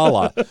praying to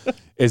Allah.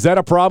 Is that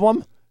a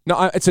problem?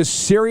 No, it's a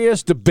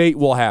serious debate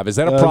we'll have. Is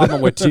that a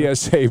problem with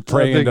TSA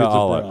praying into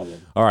Allah?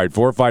 All right,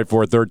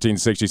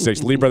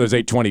 454-1366. Lee Brothers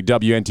 820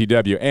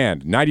 WNTW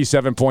and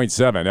 97.7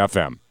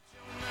 FM.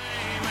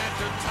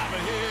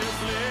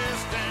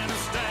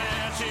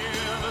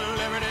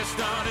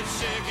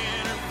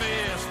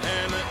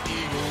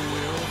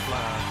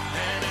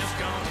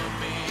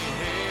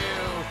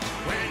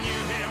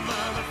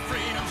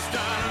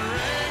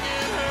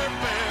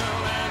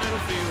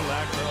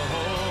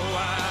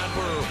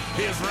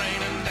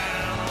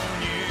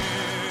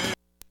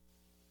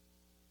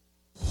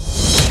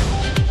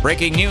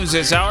 Breaking news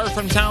this hour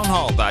from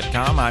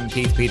townhall.com. I'm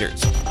Keith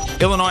Peters.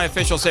 Illinois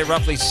officials say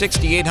roughly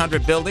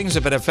 6,800 buildings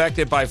have been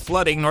affected by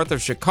flooding north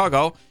of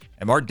Chicago,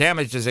 and more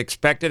damage is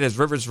expected as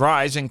rivers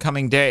rise in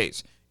coming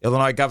days.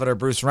 Illinois Governor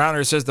Bruce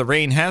Rauner says the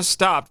rain has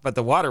stopped, but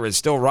the water is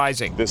still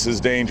rising. This is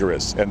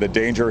dangerous, and the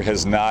danger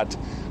has not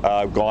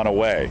gone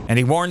away. And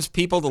he warns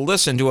people to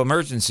listen to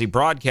emergency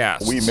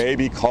broadcasts. We may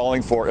be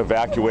calling for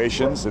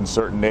evacuations in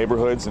certain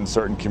neighborhoods and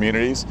certain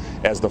communities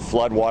as the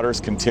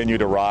floodwaters continue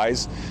to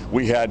rise.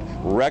 We had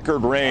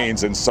record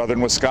rains in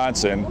southern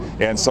Wisconsin,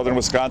 and southern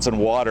Wisconsin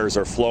waters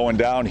are flowing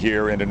down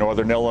here into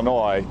northern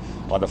Illinois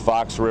on the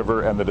Fox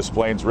River and the Des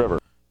Plaines River.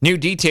 New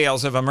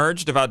details have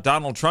emerged about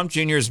Donald Trump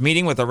Jr.'s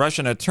meeting with a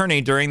Russian attorney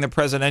during the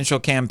presidential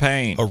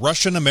campaign. A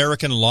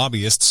Russian-American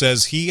lobbyist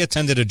says he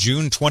attended a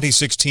June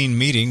 2016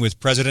 meeting with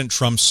President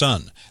Trump's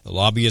son. The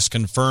lobbyist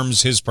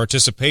confirms his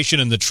participation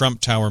in the Trump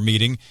Tower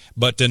meeting,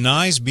 but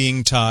denies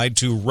being tied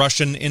to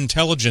Russian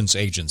intelligence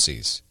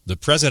agencies. The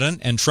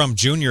president and Trump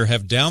Jr.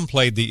 have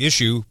downplayed the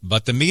issue,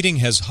 but the meeting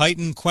has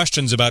heightened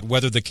questions about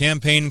whether the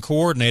campaign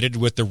coordinated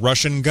with the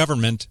Russian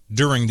government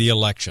during the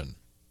election.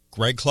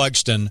 Greg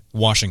Clugston,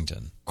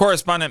 Washington.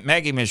 Correspondent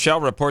Maggie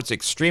Michelle reports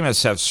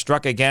extremists have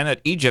struck again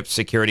at Egypt's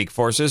security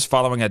forces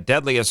following a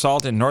deadly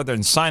assault in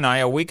northern Sinai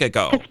a week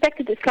ago.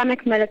 Suspected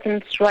Islamic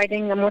militants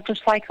riding a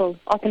motorcycle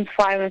opened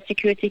fire on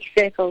security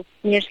vehicles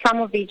near some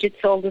of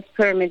Egypt's oldest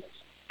pyramids,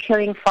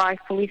 killing 5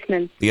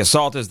 policemen. The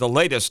assault is the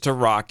latest to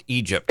rock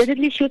Egypt. The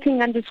deadly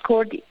shooting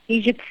underscored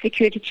Egypt's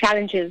security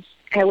challenges,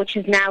 which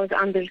is now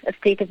under a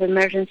state of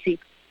emergency.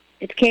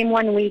 It came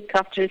 1 week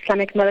after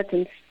Islamic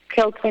militants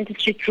killed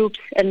 23 troops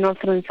in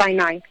northern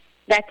Sinai.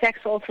 The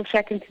attacks also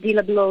threatened to deal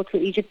a blow to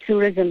Egypt's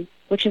tourism,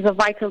 which is a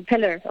vital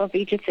pillar of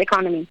Egypt's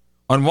economy.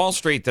 On Wall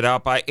Street, the Dow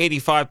by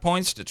 85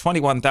 points to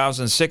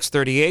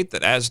 21,638. The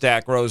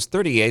Nasdaq rose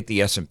 38.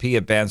 The S&P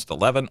advanced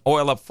 11.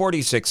 Oil up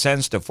 46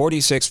 cents to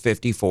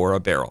 $46.54 a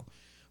barrel.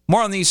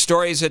 More on these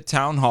stories at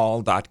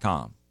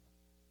townhall.com.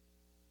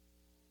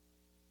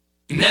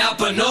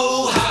 Napa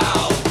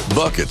know-how.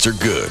 Buckets are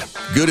good.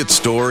 Good at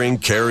storing,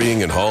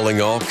 carrying, and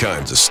hauling all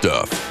kinds of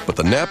stuff. But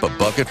the Napa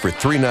bucket for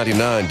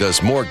 $3.99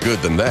 does more good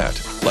than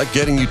that. Like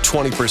getting you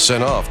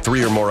 20% off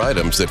 3 or more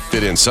items that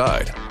fit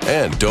inside.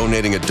 And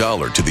donating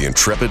 $1 to the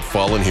Intrepid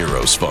Fallen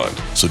Heroes Fund.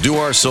 So do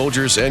our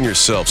soldiers and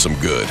yourself some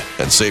good.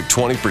 And save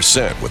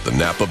 20% with the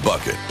Napa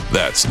bucket.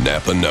 That's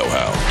Napa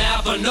know-how.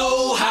 Napa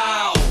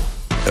know-how.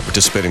 At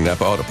participating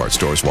Napa Auto Parts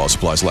stores while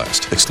supplies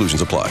last.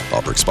 Exclusions apply.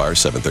 Offer expires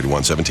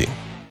 7/31/17.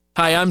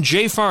 Hi, I'm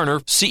Jay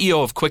Farner,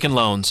 CEO of Quicken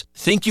Loans.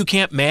 Think you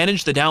can't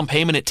manage the down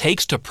payment it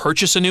takes to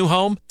purchase a new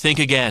home? Think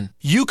again.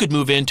 You could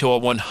move into a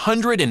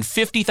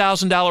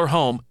 $150,000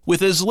 home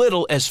with as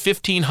little as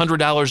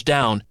 $1,500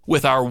 down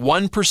with our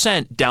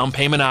 1% down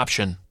payment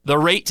option. The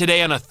rate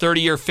today on a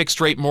 30-year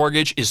fixed-rate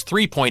mortgage is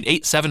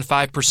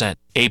 3.875%,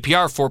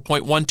 APR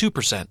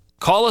 4.12%.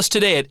 Call us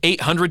today at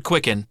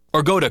 800-QUICKEN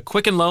or go to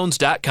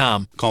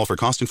QuickenLoans.com. Call for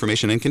cost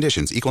information and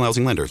conditions. Equal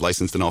housing lender.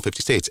 Licensed in all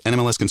 50 states.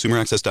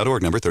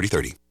 NMLSConsumerAccess.org number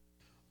 3030.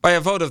 By a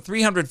vote of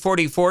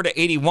 344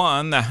 to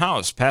 81, the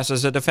House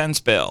passes a defense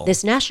bill.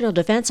 This National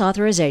Defense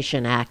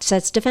Authorization Act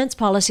sets defense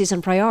policies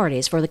and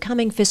priorities for the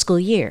coming fiscal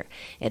year.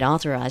 It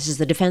authorizes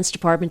the Defense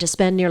Department to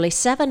spend nearly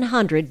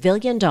 $700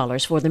 billion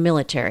for the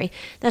military.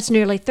 That's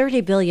nearly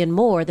 $30 billion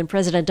more than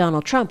President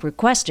Donald Trump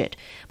requested.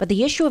 But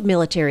the issue of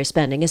military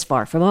spending is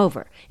far from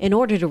over. In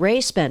order to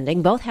raise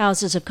spending, both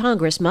houses of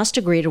Congress must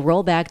agree to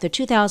roll back the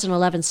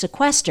 2011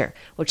 sequester,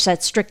 which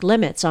sets strict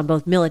limits on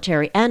both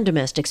military and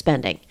domestic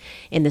spending.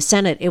 In the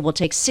Senate, it will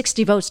take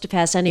 60 votes to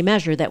pass any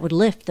measure that would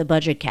lift the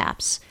budget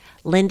caps.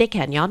 Linda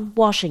Kenyon,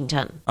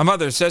 Washington. A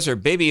mother says her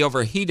baby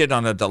overheated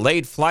on a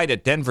delayed flight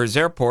at Denver's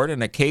airport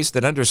in a case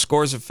that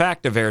underscores a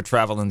fact of air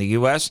travel in the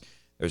U.S.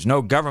 There's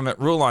no government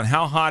rule on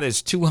how hot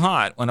is too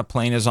hot when a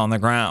plane is on the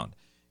ground.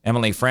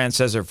 Emily France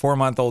says her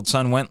 4-month-old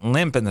son went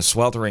limp in the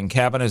sweltering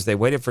cabin as they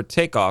waited for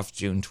takeoff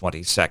June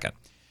 22nd.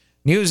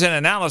 News and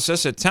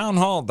analysis at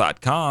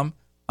townhall.com.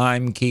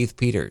 I'm Keith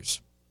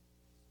Peters.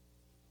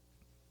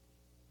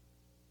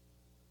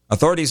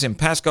 Authorities in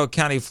Pasco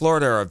County,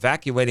 Florida are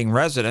evacuating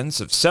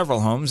residents of several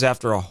homes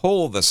after a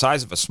hole the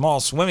size of a small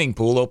swimming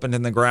pool opened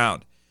in the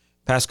ground.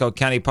 Pasco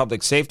County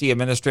Public Safety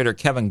Administrator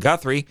Kevin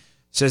Guthrie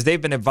says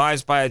they've been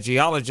advised by a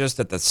geologist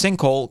that the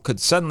sinkhole could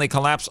suddenly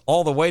collapse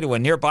all the way to a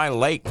nearby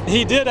lake.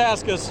 He did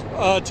ask us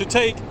to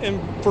take, and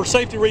for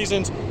safety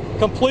reasons,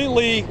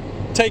 completely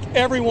take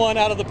everyone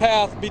out of the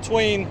path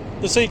between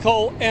the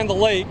sinkhole and the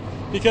lake,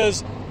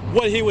 because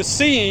what he was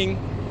seeing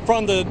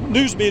from the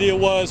news media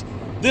was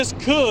this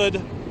could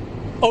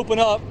open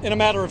up in a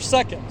matter of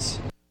seconds.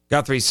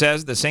 Guthrie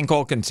says the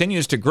sinkhole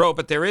continues to grow,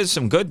 but there is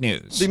some good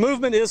news. The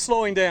movement is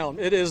slowing down.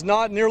 It is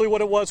not nearly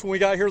what it was when we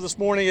got here this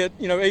morning at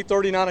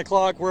 8:30, 9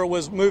 o'clock, where it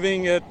was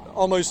moving at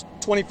almost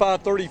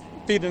 25, 30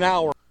 feet an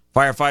hour.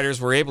 Firefighters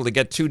were able to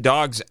get 2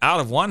 dogs out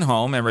of one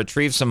home and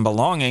retrieve some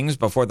belongings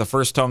before the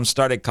first home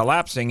started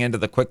collapsing into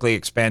the quickly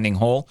expanding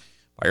hole.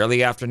 By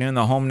early afternoon,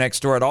 the home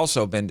next door had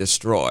also been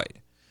destroyed.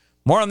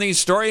 More on these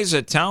stories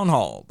at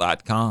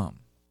townhall.com.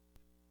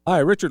 Hi,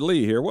 Richard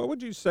Lee here. What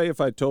would you say if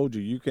I told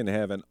you can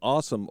have an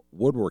awesome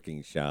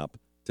woodworking shop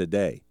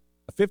today?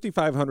 A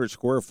 5,500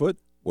 square foot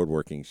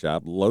woodworking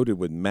shop loaded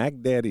with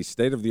Mac Daddy's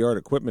state-of-the-art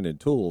equipment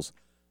and tools,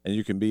 and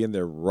you can be in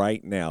there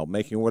right now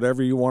making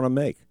whatever you want to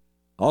make.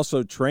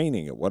 Also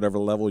training at whatever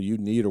level you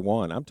need or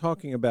want. I'm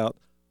talking about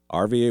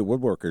RVA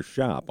Woodworkers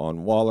Shop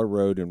on Waller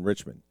Road in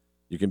Richmond.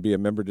 You can be a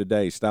member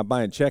today. Stop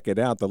by and check it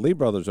out. The Lee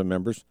brothers are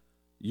members.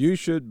 You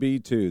should be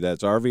too.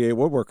 That's RVA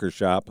Woodworkers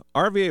Shop.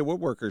 RVA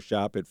Woodworkers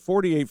Shop at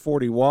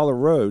 4840 Waller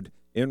Road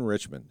in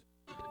Richmond.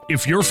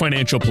 If your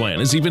financial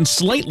plan is even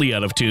slightly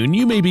out of tune,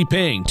 you may be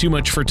paying too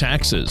much for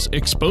taxes,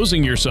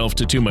 exposing yourself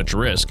to too much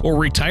risk, or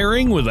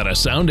retiring without a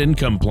sound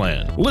income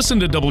plan.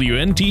 Listen to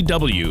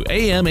WNTW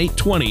AM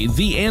 820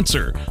 The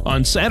Answer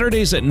on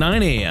Saturdays at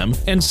 9 a.m.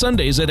 and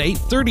Sundays at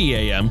 8:30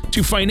 a.m.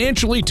 to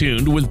Financially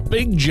Tuned with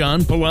Big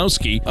John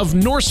Pulowski of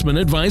Norseman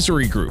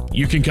Advisory Group.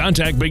 You can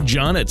contact Big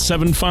John at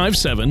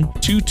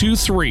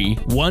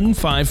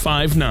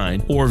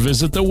 757-223-1559 or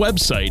visit the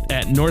website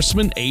at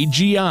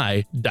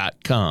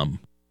norsemanagi.com.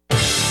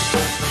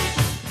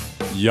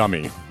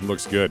 Yummy.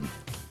 Looks good.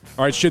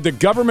 All right, should the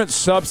government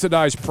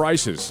subsidize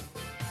prices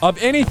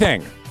of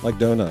anything? Like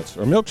donuts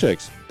or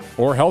milkshakes.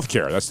 Or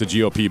healthcare. That's the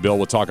GOP bill.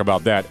 We'll talk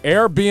about that.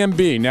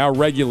 Airbnb, now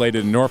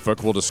regulated in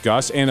Norfolk, we'll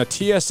discuss. And a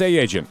TSA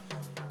agent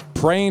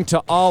praying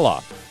to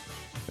Allah.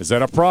 Is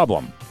that a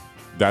problem?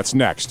 That's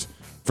next.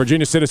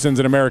 Virginia Citizens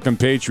and American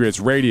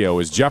Patriots Radio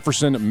is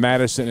Jefferson,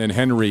 Madison, and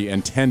Henry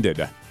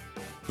intended.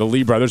 The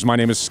Lee brothers. My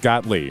name is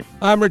Scott Lee.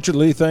 I'm Richard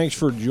Lee. Thanks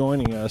for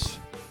joining us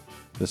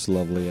this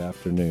lovely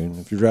afternoon.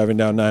 If you're driving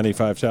down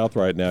 95 South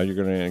right now, you're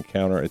going to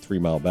encounter a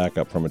 3-mile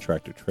backup from a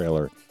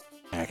tractor-trailer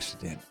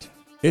accident.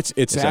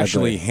 It's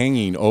actually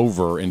hanging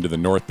over into the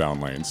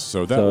northbound lanes,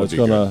 so that would be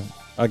good.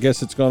 I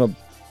guess it's going to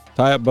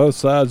tie up both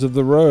sides of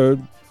the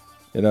road.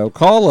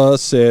 Call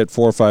us at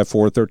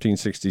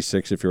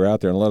 454-1366 if you're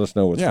out there and let us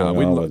know what's going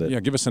on with it.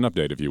 Yeah, give us an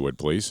update if you would,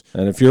 please.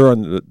 And if you're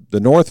on the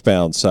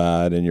northbound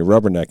side and you're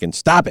rubbernecking,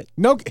 stop it.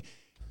 No,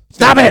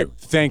 stop it.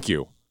 Thank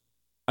you.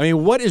 I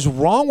mean, what is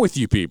wrong with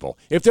you people?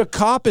 If the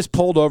cop is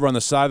pulled over on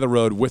the side of the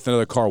road with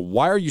another car,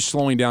 why are you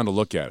slowing down to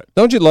look at it?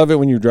 Don't you love it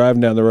when you're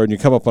driving down the road and you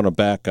come up on a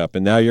backup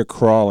and now you're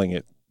crawling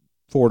at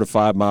 4 to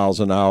 5 miles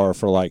an hour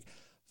for like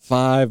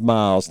 5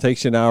 miles,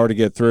 takes you an hour to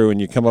get through,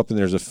 and you come up and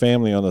there's a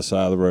family on the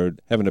side of the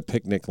road having a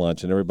picnic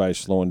lunch and everybody's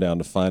slowing down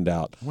to find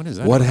out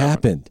what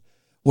happened.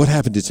 What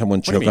happened? Did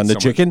someone choke on the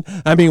chicken?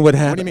 I mean, what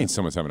happened? What do you mean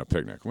someone's having a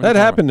picnic? That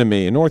happened to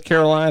me in North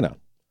Carolina.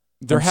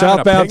 They're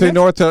southbound through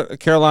North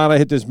Carolina,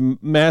 hit this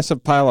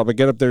massive pileup. I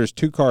get up there, there's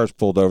 2 cars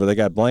pulled over. They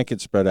got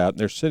blankets spread out, and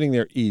they're sitting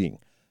there eating.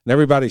 And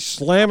everybody's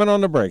slamming on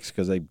the brakes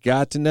because they've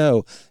got to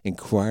know,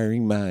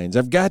 inquiring minds.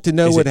 I've got to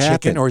know what happened. Is it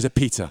chicken or is it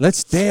pizza? Let's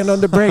stand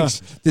on the brakes.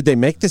 Did they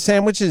make the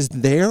sandwiches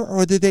there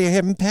or did they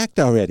have them packed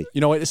already?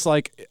 You know, it's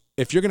like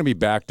if you're going to be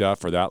backed up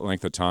for that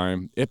length of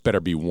time, it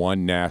better be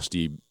one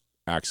nasty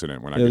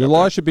accident. When I get the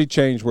law should be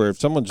changed where if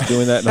someone's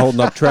doing that and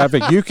holding up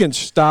traffic, you can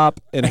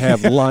stop and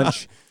have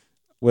lunch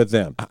with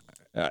them.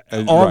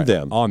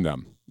 On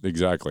them.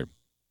 Exactly.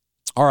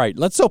 All right,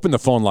 let's open the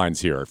phone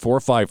lines here.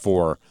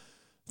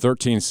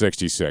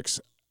 454-1366.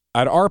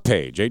 At our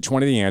page,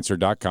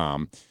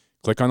 820theanswer.com,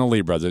 click on the Lee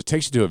Brothers. It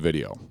takes you to a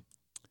video.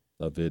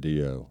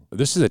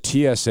 This is a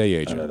TSA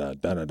agent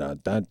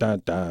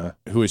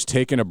who has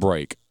taken a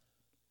break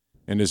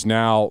and is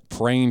now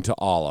praying to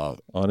Allah.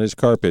 On his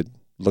carpet,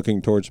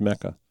 looking towards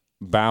Mecca.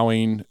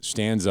 Bowing,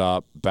 stands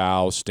up,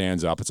 bows,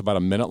 stands up. It's about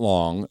a minute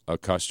long. A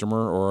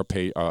customer or a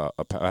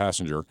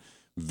passenger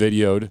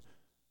videoed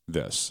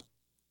this.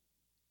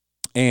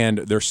 And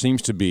there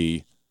seems to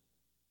be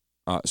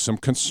some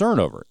concern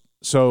over it.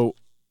 So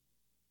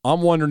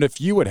I'm wondering if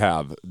you would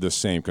have the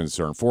same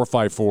concern.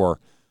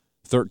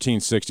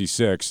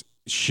 454-1366.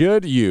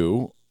 Should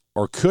you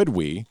or could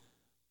we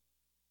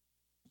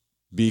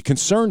be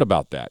concerned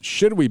about that?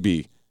 Should we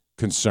be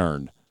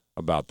concerned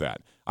about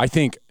that? I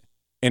think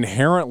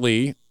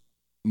inherently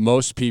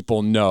most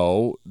people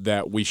know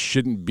that we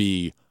shouldn't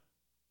be,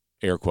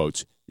 air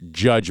quotes,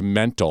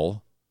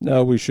 judgmental.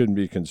 No, we shouldn't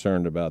be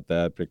concerned about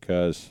that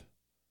because,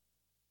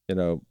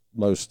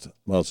 most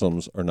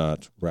Muslims are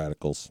not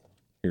radicals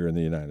here in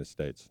the United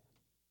States.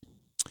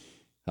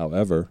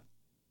 However,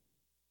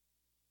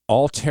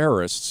 all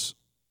terrorists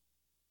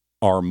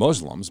are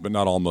Muslims, but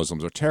not all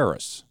Muslims are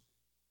terrorists.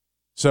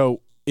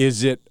 So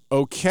is it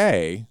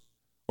okay,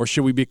 or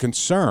should we be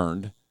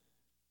concerned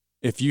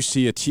if you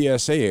see a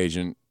TSA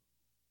agent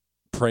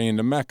praying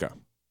to Mecca?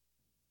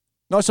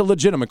 No, it's a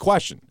legitimate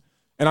question.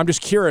 And I'm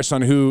just curious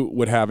on who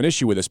would have an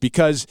issue with this,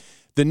 because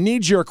the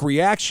knee-jerk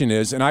reaction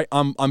is, and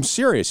I'm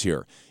serious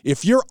here,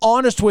 if you're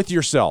honest with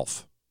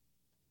yourself,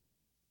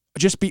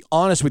 just be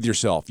honest with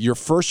yourself. Your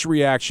first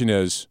reaction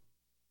is,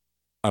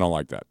 I don't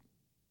like that.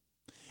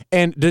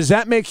 And does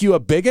that make you a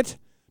bigot?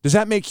 Does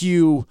that make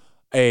you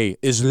a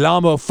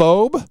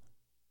Islamophobe?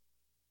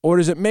 Or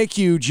does it make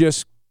you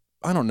just,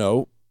 I don't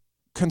know,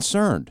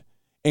 concerned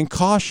and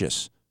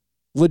cautious,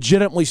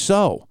 legitimately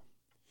so?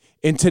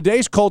 In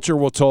today's culture,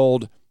 we're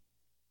told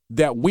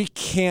that we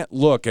can't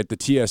look at the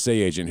TSA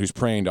agent who's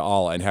praying to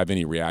Allah and have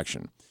any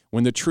reaction,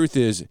 when the truth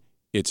is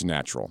it's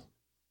natural.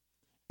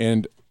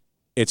 And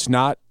it's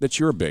not that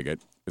you're a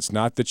bigot. It's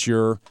not that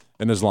you're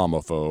an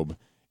Islamophobe.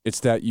 It's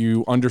that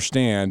you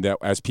understand that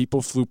as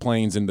people flew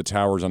planes into the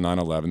towers on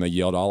 9/11, they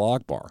yelled Allah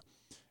Akbar.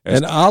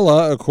 And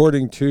Allah,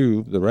 according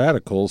to the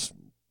radicals,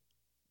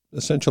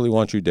 essentially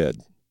wants you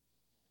dead.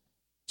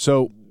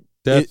 So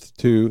death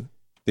to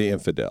the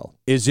infidel.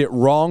 Is it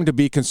wrong to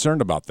be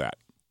concerned about that?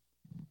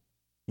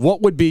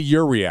 What would be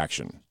your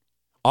reaction?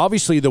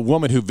 Obviously, the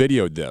woman who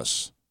videoed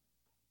this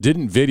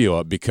didn't video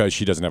it because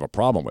she doesn't have a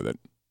problem with it.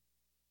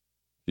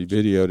 She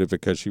videoed it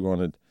because she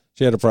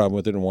had a problem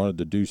with it and wanted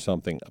to do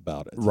something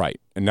about it. Right.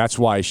 And that's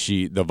why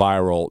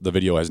the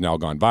video has now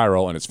gone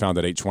viral, and it's found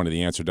at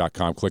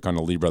 820theanswer.com. Click on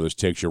the Lee Brothers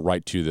Takes you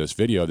right to this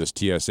video, this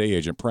TSA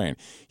agent praying.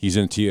 He's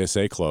in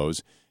TSA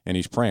clothes, and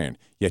he's praying,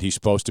 yet he's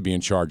supposed to be in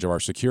charge of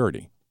our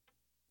security.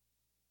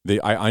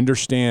 I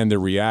understand the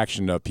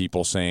reaction of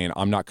people saying,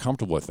 I'm not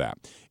comfortable with that.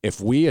 If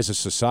we as a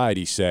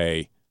society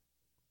say,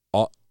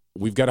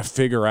 we've got to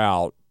figure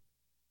out,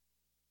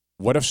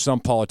 what if some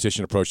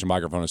politician approached the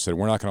microphone and said,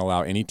 we're not going to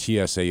allow any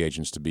TSA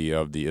agents to be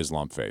of the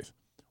Islam faith?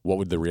 What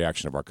would the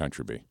reaction of our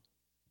country be?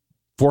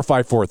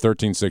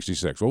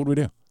 454-1366. What would we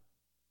do?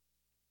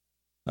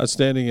 I was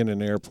standing in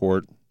an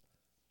airport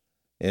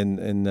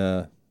in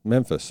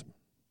Memphis,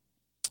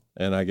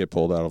 and I get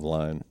pulled out of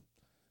line.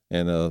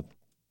 And a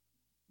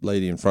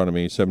lady in front of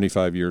me,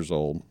 75 years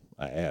old,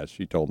 I asked,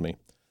 she told me,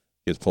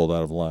 gets pulled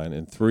out of line.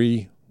 And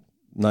 3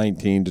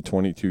 19 to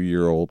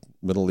 22-year-old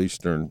Middle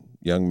Eastern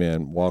young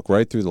men walk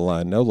right through the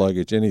line, no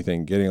luggage,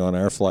 anything, getting on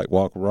our flight,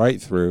 walk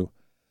right through,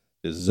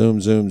 just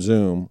zoom, zoom,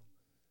 zoom.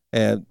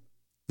 And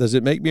does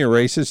it make me a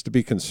racist to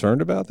be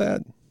concerned about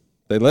that?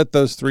 They let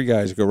those 3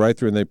 guys go right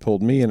through, and they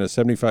pulled me and a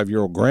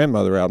 75-year-old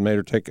grandmother out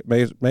and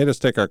made us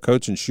take our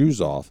coats and shoes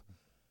off.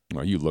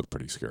 Well, you look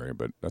pretty scary,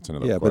 but that's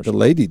another question. Yeah, but the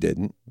lady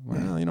didn't.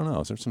 Well, you don't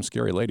know. There's some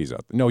scary ladies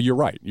out there. No, you're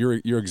right.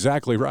 You're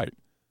exactly right.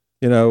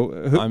 You know,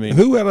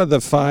 who out of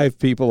the 5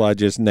 people I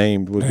just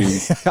named would be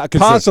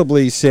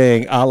possibly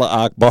saying Allah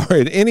Akbar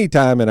at any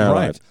time in our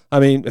lives?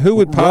 I mean, who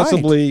would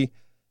possibly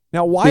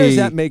now? Why does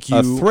that make you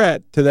a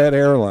threat to that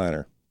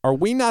airliner? Are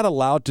we not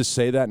allowed to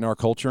say that in our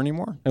culture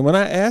anymore? And when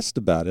I asked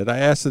about it, I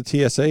asked the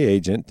TSA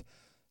agent,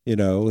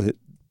 the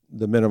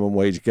minimum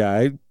wage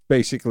guy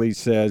basically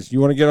says,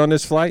 "You want to get on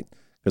this flight?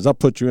 Because I'll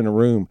put you in a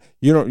room.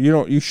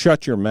 You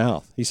shut your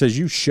mouth." He says,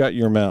 "You shut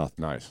your mouth."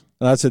 Nice.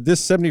 And I said,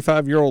 "This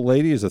 75-year-old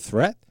lady is a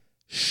threat?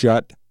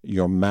 Shut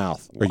your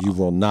mouth, or you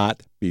will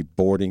not be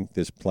boarding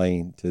this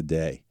plane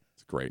today."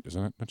 It's great,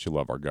 isn't it? Don't you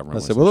love our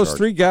government? I said, well, those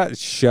 3 guys,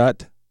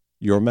 shut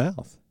your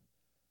mouth.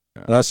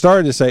 Yeah. And I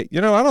started to say, I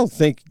don't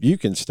think you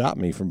can stop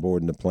me from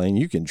boarding the plane.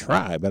 You can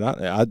try, but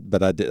I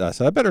did. I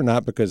said, I better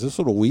not, because this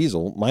little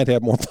weasel might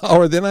have more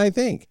power than I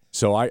think.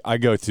 So I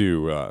go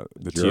through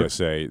the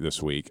TSA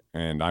this week,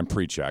 and I'm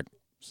pre-check.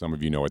 Some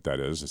of you know what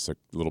that is. It's a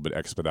little bit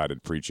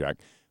expedited pre-check.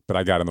 But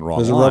I got in the wrong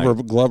line.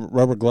 There's a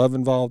rubber glove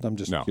involved? I'm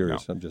just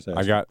curious. No. I'm just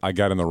asking. I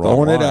got in the wrong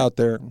line. Throwing it out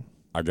there.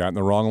 I got in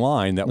the wrong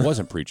line. That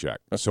wasn't pre-check.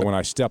 So when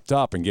I stepped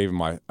up and gave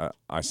him I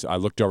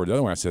looked over the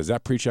other one. I said, "Is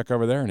that pre-check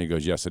over there?" And he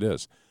goes, "Yes, it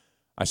is."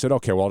 I said,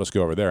 "Okay, well, I'll just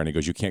go over there." And he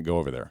goes, "You can't go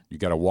over there. You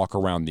got to walk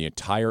around you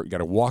got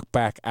to walk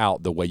back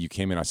out the way you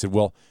came in." I said,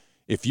 "Well,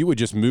 if you would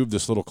just move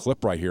this little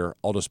clip right here,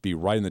 I'll just be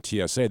right in the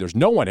TSA. There's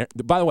no one.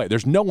 By the way,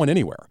 there's no one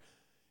anywhere."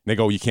 And they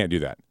go, "You can't do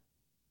that."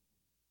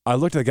 I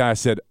looked at the guy. I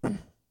said,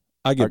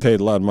 I get paid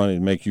a lot of money to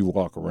make you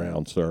walk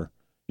around, sir.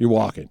 You're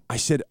walking. I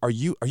said, are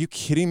you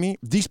kidding me?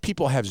 These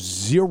people have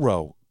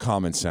zero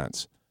common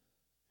sense.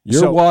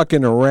 You're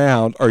walking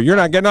around, or you're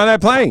not getting on that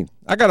plane.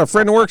 I got a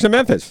friend who works in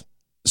Memphis.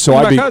 So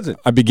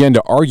I began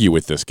to argue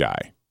with this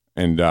guy,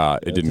 and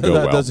it didn't go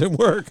well. That doesn't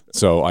work.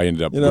 So I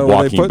ended up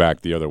walking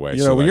back the other way.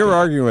 When you're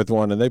arguing with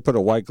one and they put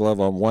a white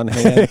glove on one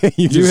hand,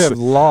 you have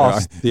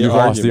lost the argument.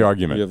 Lost the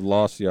argument. You have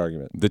lost the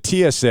argument.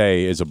 The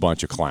TSA is a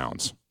bunch of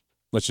clowns.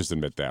 Let's just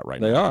admit that right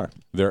now.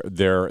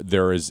 They are.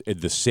 There is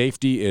the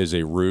safety is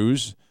a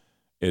ruse.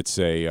 It's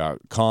a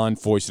con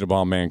foisted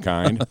upon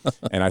mankind,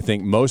 and I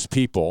think most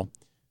people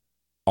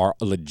are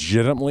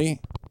legitimately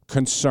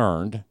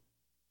concerned,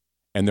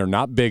 and they're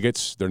not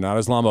bigots, they're not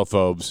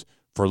Islamophobes,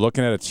 for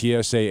looking at a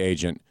TSA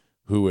agent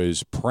who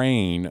is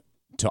praying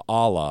to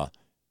Allah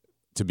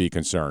to be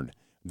concerned.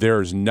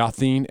 There's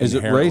nothing. Is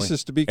it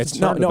racist to be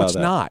concerned about that? No, it's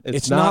not.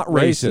 It's not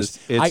racist.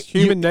 It's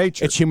human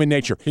nature. It's human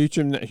nature.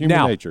 Human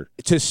now, nature.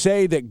 To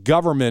say that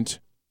government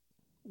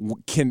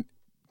can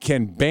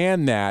can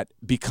ban that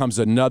becomes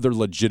another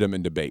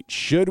legitimate debate.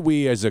 Should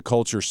we, as a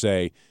culture,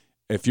 say,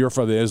 if you're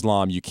from the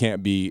Islam, you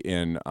can't be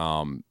in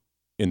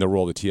the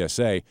role of the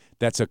TSA?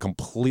 That's a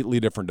completely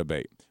different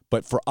debate.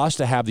 But for us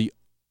to have the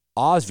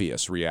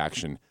obvious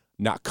reaction,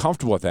 not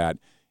comfortable with that,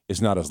 is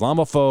not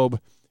Islamophobe.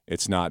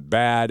 It's not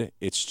bad.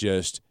 It's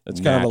just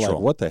kind of like,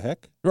 what the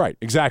heck? Right,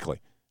 exactly.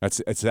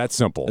 It's that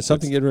simple. Is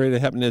something getting ready to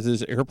happen at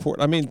this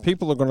airport? I mean,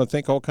 people are going to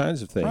think all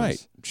kinds of things.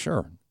 Right,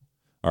 sure.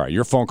 All right,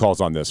 your phone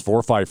call's on this,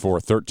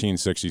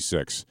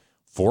 454-1366.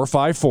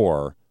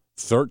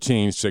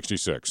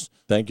 454-1366.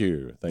 Thank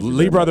you.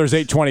 Lee Brothers,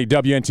 820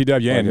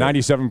 WNTW and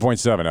 97.7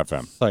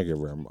 FM. Thank you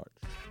very much.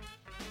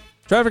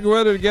 Traffic and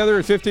weather together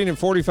at 15 and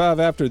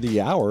 45 after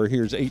the hour.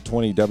 Here's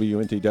 820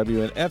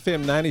 WNTW and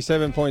FM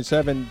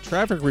 97.7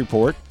 traffic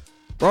report.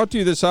 Brought to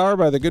you this hour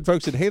by the good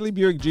folks at Haley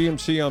Buick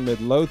GMC on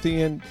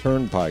Midlothian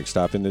Turnpike.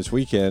 Stop in this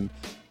weekend.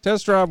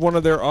 Test drive one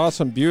of their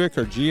awesome Buick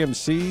or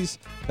GMCs.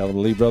 Tell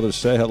them Lee Brothers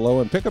say hello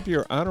and pick up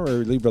your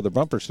honorary Lee Brother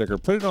bumper sticker.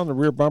 Put it on the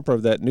rear bumper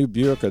of that new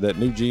Buick or that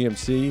new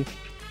GMC.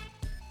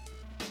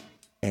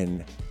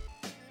 And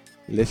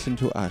listen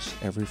to us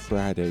every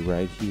Friday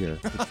right here.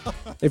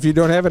 If you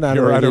don't have an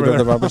honorary Lee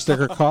Brother bumper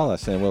sticker, call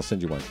us and we'll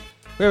send you one.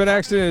 We have an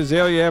accident at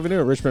Azalea Avenue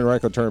at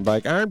Richmond-Ryco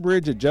Turnpike. Iron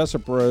Bridge at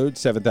Jessup Road,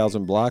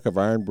 7,000 block of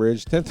Iron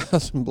Bridge,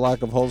 10,000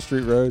 block of Hull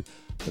Street Road.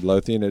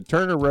 Midlothian at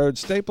Turner Road,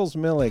 Staples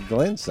Mill at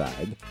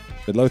Glenside.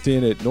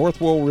 Midlothian at North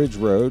Wool Ridge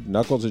Road,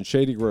 Knuckles and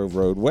Shady Grove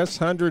Road.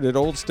 West 100 at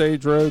Old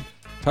Stage Road,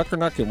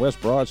 Tuckernuck and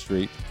West Broad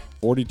Street.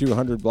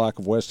 4200 block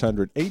of West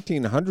 100,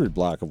 1800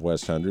 block of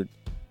West 100.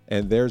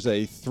 And there's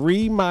a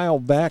 3-mile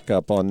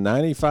backup on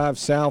 95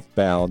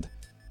 southbound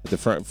at the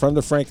from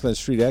the Franklin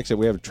Street exit.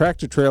 We have a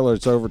tractor trailer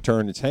that's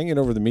overturned. It's hanging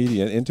over the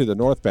median into the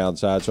northbound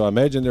side. So I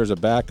imagine there's a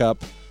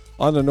backup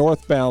on the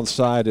northbound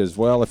side as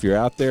well. If you're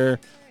out there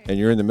and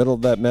you're in the middle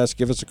of that mess,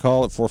 give us a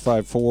call at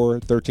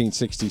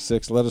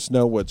 454-1366. Let us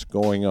know what's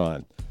going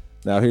on.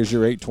 Now here's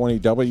your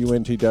 820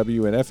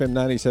 WNTW and FM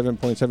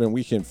 97.7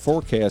 weekend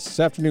forecast. This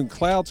afternoon,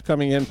 clouds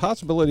coming in.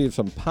 Possibility of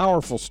some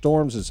powerful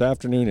storms this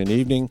afternoon and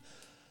evening.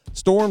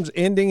 Storms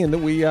ending in the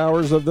wee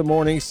hours of the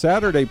morning.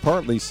 Saturday,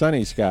 partly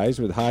sunny skies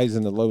with highs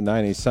in the low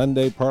 90s.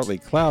 Sunday, partly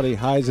cloudy,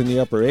 highs in the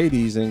upper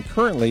 80s. And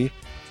currently,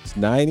 it's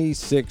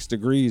 96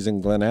 degrees in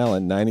Glen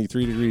Allen,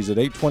 93 degrees at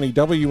 820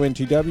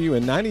 WNTW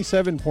and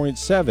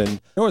 97.7.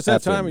 Oh, it's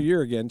that time of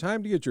year again.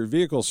 Time to get your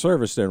vehicle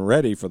serviced and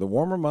ready for the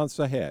warmer months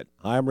ahead.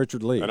 Hi, I'm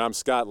Richard Lee. And I'm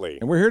Scott Lee.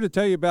 And we're here to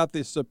tell you about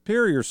the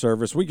superior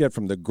service we get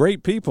from the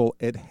great people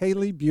at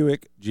Haley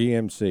Buick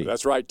GMC.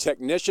 That's right.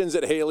 Technicians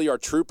at Haley are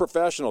true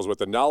professionals with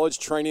the knowledge,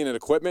 training, and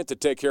equipment to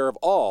take care of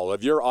all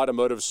of your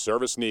automotive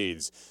service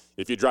needs.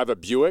 If you drive a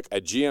Buick,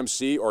 a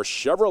GMC, or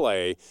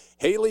Chevrolet,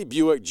 Haley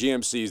Buick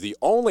GMC is the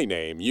only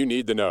name you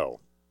need to know.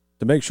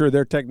 To make sure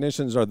their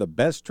technicians are the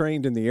best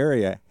trained in the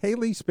area,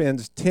 Haley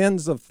spends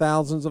tens of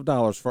thousands of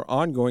dollars for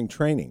ongoing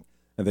training,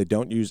 and they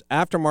don't use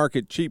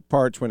aftermarket cheap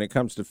parts when it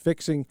comes to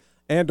fixing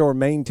and or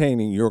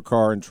maintaining your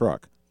car and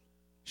truck.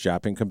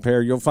 Shop and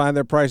compare. You'll find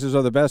their prices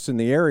are the best in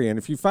the area, and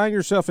if you find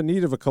yourself in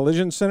need of a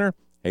collision center,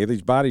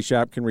 Haley's Body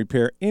Shop can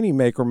repair any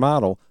make or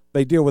model.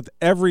 They deal with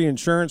every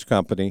insurance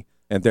company,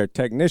 and their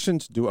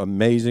technicians do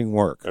amazing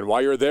work. And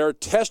while you're there,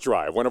 test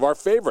drive one of our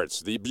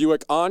favorites, the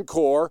Buick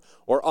Encore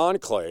or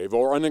Enclave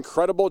or an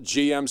incredible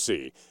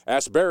GMC.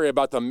 Ask Barry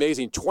about the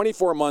amazing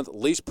 24-month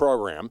lease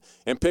program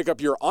and pick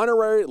up your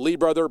honorary Lee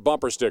Brother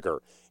bumper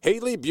sticker.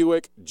 Haley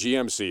Buick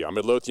GMC on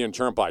Midlothian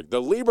Turnpike, the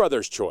Lee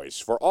Brothers' choice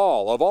for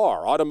all of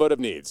our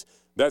automotive needs.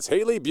 That's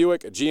Haley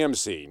Buick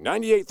GMC,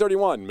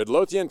 9831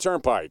 Midlothian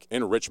Turnpike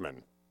in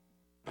Richmond.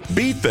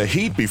 Beat the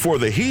heat before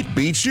the heat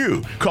beats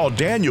you. Call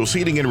Daniel's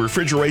Heating and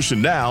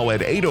Refrigeration now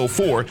at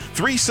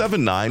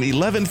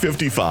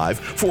 804-379-1155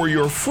 for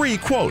your free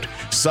quote.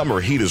 Summer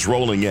heat is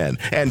rolling in,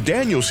 and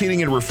Daniel's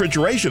Heating and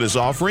Refrigeration is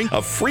offering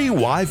a free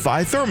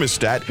Wi-Fi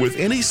thermostat with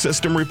any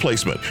system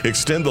replacement.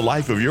 Extend the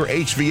life of your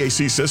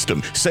HVAC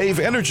system. Save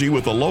energy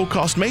with a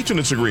low-cost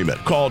maintenance agreement.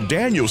 Call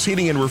Daniel's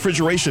Heating and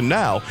Refrigeration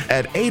now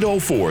at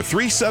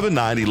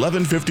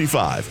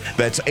 804-379-1155.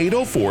 That's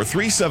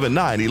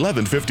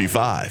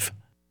 804-379-1155.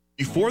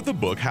 Before the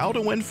book, How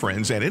to Win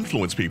Friends and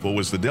Influence People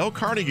was the Dale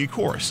Carnegie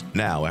course.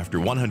 Now, after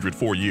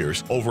 104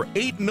 years, over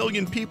 8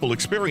 million people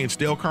experience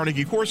Dale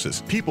Carnegie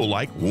courses. People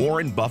like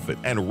Warren Buffett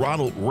and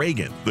Ronald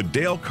Reagan. The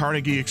Dale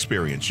Carnegie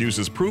experience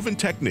uses proven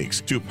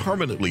techniques to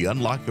permanently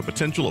unlock the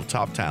potential of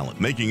top talent,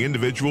 making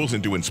individuals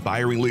into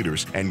inspiring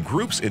leaders and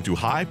groups into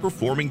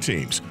high-performing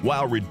teams,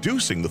 while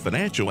reducing the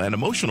financial and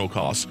emotional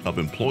costs of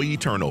employee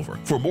turnover.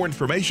 For more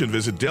information,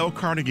 visit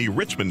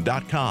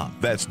DaleCarnegieRichmond.com.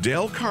 That's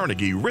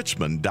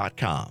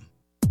DaleCarnegieRichmond.com.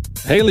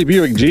 Haley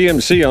Buick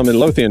GMC on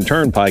Midlothian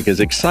Turnpike is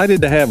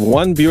excited to have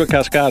one Buick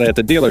Cascada at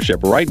the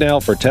dealership right now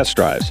for test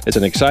drives. It's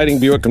an exciting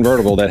Buick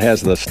convertible that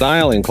has the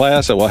style and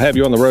class that will have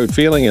you on the road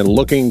feeling and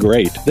looking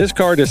great. This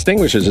car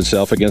distinguishes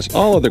itself against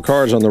all other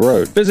cars on the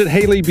road. Visit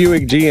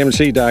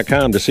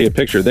HaleyBuickGMC.com to see a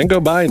picture, then go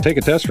by and take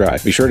a test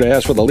drive. Be sure to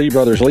ask for the Lee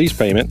Brothers lease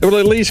payment. It will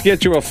at least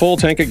get you a full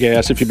tank of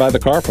gas if you buy the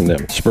car from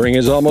them. Spring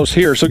is almost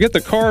here, so get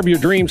the car of your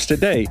dreams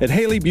today at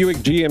Haley Buick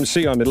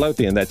GMC on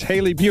Midlothian. That's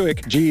Haley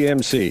Buick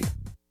GMC.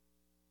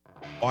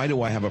 Why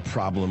do I have a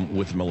problem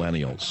with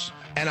millennials?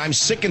 And I'm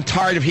sick and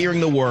tired of hearing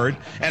the word,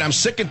 and I'm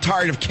sick and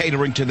tired of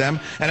catering to them,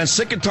 and I'm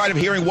sick and tired of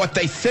hearing what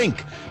they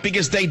think,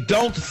 because they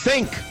don't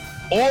think.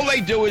 All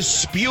they do is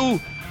spew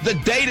the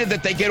data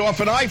that they get off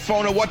an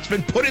iPhone or what's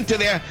been put into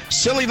their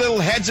silly little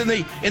heads in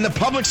the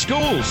public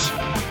schools.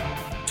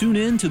 Tune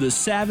in to the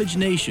Savage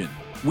Nation,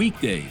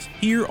 weekdays,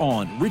 here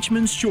on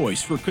Richmond's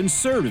Choice for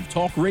Conservative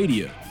Talk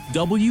Radio,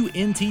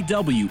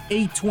 WNTW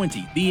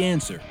 820, The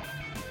Answer.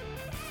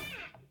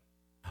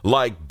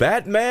 Like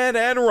Batman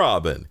and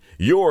Robin,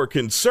 your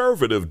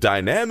conservative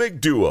dynamic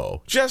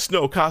duo. Just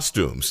no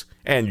costumes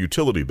and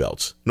utility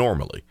belts,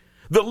 normally.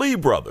 The Lee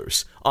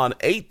Brothers on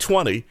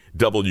 820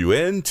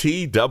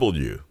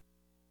 WNTW.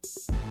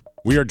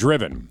 We are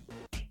driven.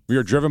 We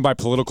are driven by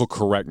political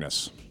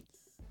correctness.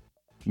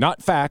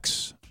 Not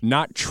facts,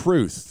 not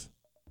truth,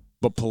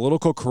 but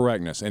political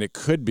correctness. And it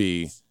could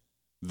be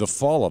the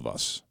fall of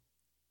us.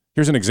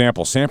 Here's an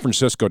example. San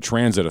Francisco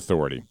Transit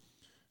Authority,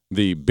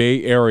 the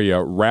Bay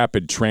Area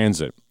Rapid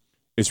Transit,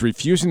 is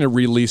refusing to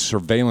release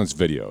surveillance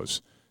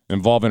videos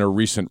involving a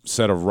recent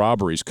set of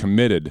robberies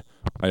committed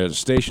at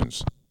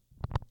stations.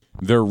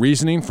 Their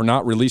reasoning for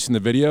not releasing the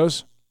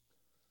videos?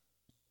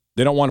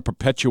 They don't want to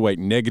perpetuate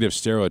negative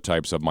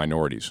stereotypes of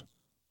minorities.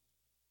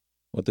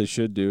 What they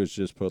should do is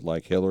just put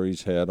like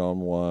Hillary's head on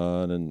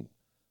one and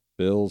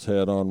Bill's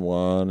head on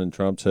one and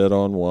Trump's head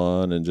on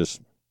one, and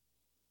just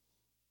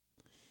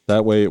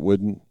that way it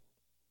wouldn't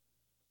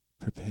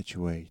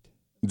perpetuate.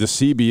 The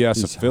CBS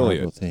these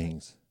affiliate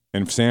things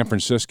in San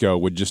Francisco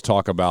would just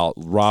talk about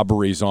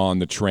robberies on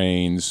the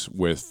trains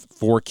with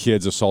 4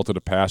 kids assaulted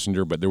a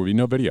passenger, but there would be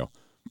no video.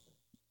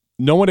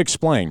 No one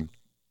explained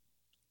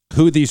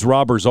who these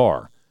robbers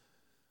are.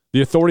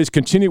 The authorities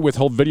continue to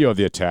withhold video of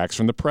the attacks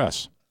from the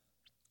press,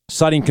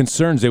 citing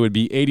concerns they would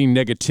be aiding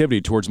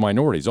negativity towards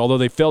minorities, although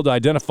they failed to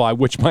identify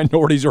which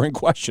minorities are in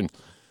question.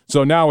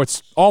 So now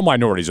it's all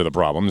minorities are the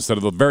problem instead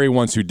of the very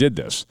ones who did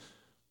this.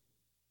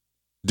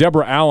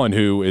 Deborah Allen,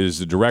 who is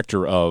the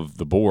director of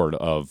the board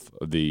of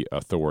the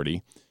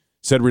authority,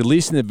 said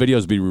releasing the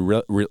videos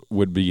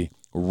would be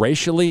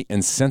racially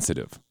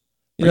insensitive.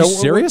 Are you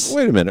serious?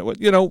 Wait a minute.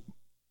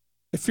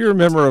 If you're a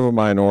member of a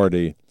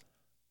minority,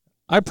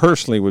 I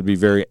personally would be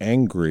very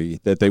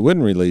angry that they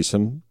wouldn't release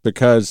them,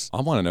 because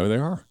I want to know who they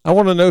are. I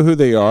want to know who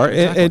they are.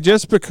 Exactly. And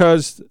just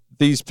because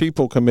these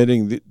people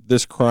committing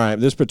this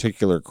crime, this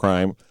particular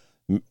crime,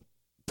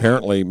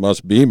 apparently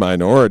must be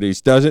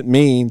minorities, doesn't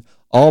mean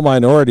all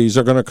minorities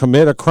are going to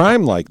commit a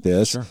crime like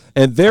this. Sure.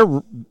 And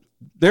they're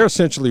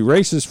essentially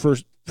racist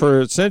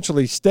for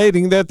essentially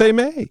stating that they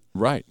may.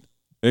 Right.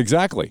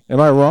 Exactly. Am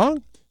I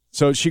wrong?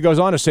 So she goes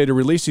on to say to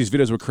release these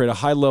videos would create a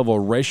high level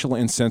of racial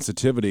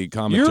insensitivity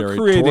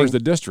commentary towards the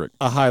district.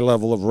 A high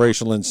level of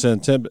racial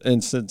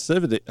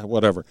insensitivity,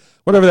 whatever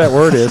that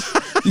word is.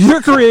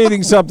 You're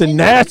creating something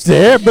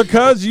nasty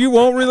because you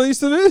won't release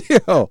the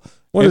video.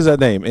 What is that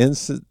name? I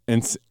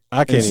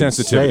can't even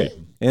say it.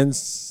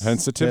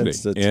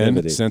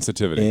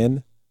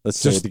 Insensitivity. Let's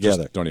say it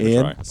together. Don't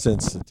even try.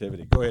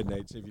 Insensitivity. Go ahead,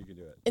 Nate. See if you can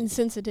do it.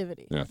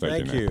 Insensitivity. Yeah,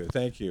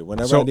 Thank you.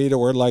 Whenever I need a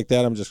word like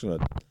that, I'm just going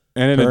to.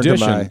 And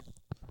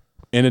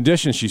in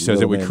addition, she says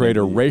it would create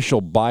a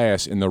racial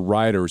bias in the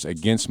riders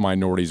against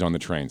minorities on the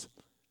trains.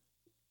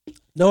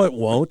 No, it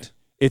won't.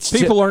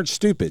 People aren't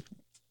stupid.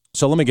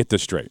 So let me get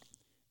this straight.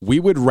 We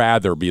would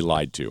rather be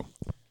lied to.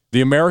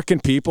 The American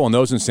people and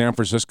those in San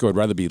Francisco would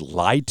rather be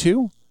lied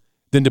to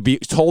than to be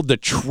told the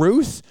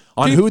truth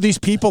on who these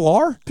people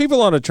are? People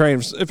on a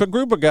train, if a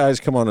group of guys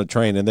come on a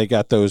train and they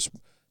got those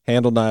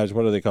handle knives,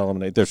 what do they call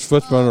them? There's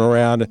foot running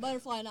around.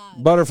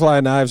 Butterfly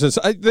knives.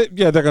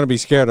 They're going to be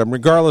scared of them,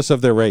 regardless of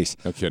their race.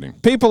 No kidding.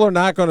 People are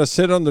not going to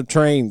sit on the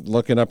train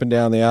looking up and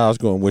down the aisles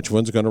going, which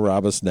one's going to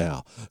rob us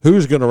now?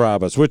 Who's going to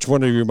rob us? Which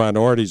one of your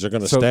minorities are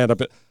going to stand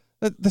up?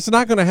 That's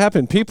not going to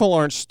happen. People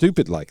aren't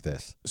stupid like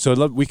this.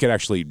 So we could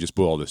actually just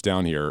boil this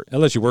down here.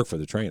 Unless you work for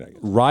the train, I guess.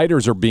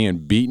 Riders are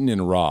being beaten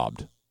and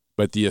robbed,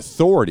 but the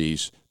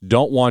authorities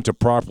don't want to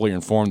properly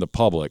inform the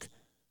public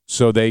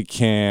so they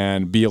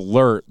can be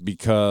alert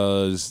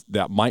because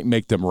that might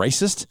make them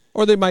racist.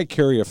 Or they might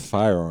carry a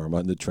firearm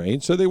on the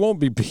train so they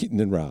won't be beaten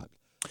and robbed.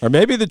 Or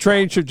maybe the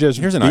train should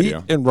just beat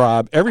and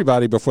rob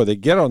everybody before they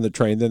get on the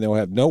train. Then they'll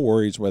have no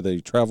worries whether they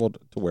traveled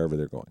to wherever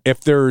they're going.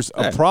 If there's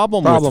a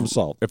problem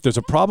solved. If there's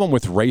a problem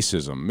with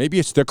racism, maybe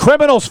it's the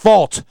criminal's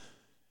fault,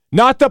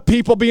 not the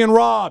people being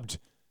robbed.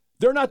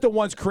 They're not the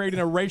ones creating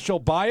a racial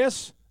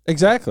bias.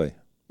 Exactly.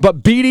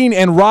 But beating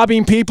and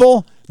robbing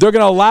people, they're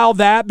going to allow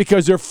that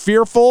because they're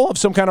fearful of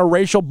some kind of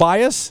racial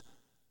bias?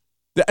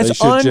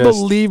 That's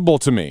unbelievable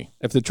to me.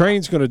 If the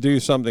train's going to do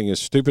something as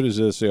stupid as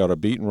this, they ought to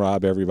beat and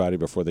rob everybody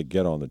before they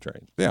get on the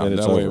train. Yeah,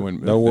 that way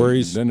no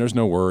worries. Then there's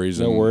no worries.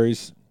 No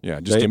worries.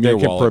 Yeah, just give me your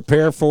wallet. They can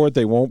prepare for it.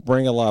 They won't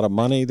bring a lot of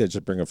money. They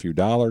just bring a few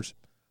dollars.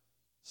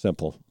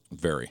 Simple.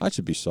 Very. I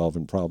should be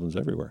solving problems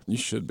everywhere. You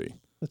should be.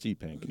 Let's eat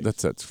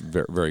pancakes. That's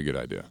very, very good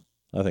idea.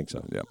 I think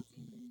so. Yeah.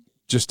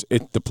 Just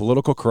the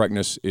political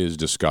correctness is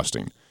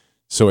disgusting.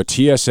 So a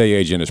TSA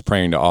agent is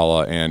praying to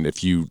Allah, and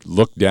if you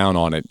look down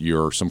on it,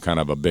 you're some kind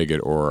of a bigot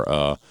or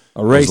a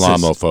racist.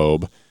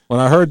 Islamophobe. When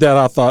I heard that,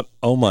 I thought,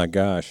 oh, my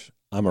gosh,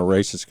 I'm a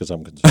racist because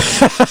I'm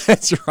concerned.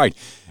 That's right.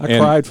 I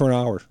cried for an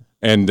hour.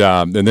 And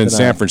then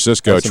San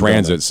Francisco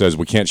Transit says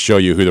we can't show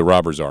you who the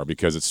robbers are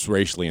because it's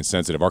racially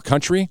insensitive. Our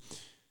country,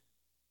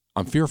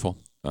 I'm fearful.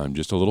 I'm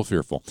just a little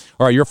fearful.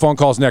 All right, your phone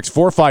call's next,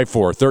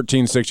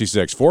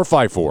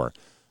 454-1366,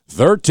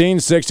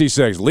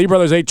 454-1366. Lee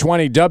Brothers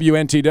 820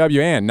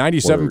 WNTW and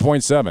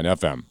 97.7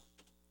 FM.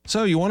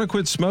 So you want to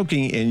quit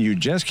smoking and you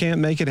just can't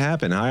make it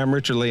happen. Hi, I'm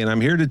Richard Lee, and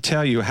I'm here to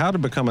tell you how to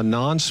become a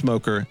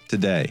non-smoker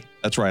today.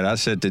 That's right, I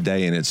said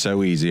today, and it's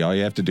so easy. All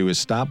you have to do is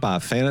stop by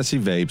Fantasy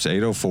Vapes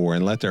 804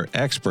 and let their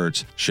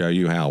experts show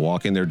you how.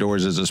 Walk in their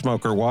doors as a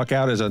smoker, walk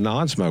out as a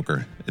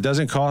non-smoker. It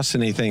doesn't cost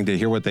anything to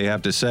hear what they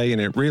have to say,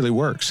 and it really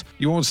works.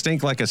 You won't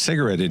stink like a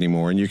cigarette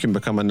anymore, and you can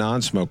become a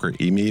non-smoker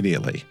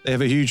immediately. They have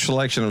a huge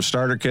selection of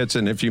starter kits,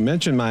 and if you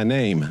mention my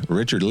name,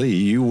 Richard Lee,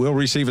 you will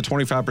receive a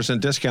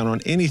 25% discount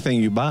on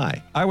anything you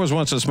buy. I was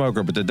once a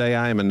smoker, but today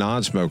I am a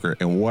non-smoker,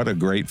 and what a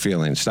great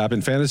feeling. Stop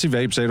in Fantasy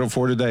Vapes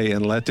 804 today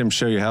and let them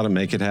show you how to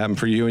make it happen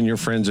for you and your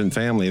friends and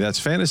family. That's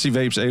Fantasy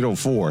Vapes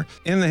 804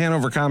 in the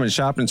Hanover Commons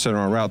Shopping Center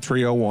on Route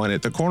 301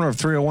 at the corner of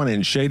 301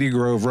 and Shady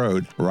Grove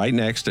Road, right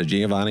next to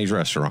Giovanni's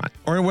Restaurant.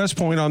 Or in West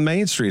Point on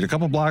Main Street, a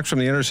couple blocks from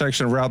the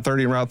intersection of Route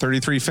 30 and Route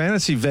 33.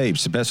 Fantasy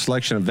Vapes, the best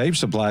selection of vape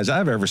supplies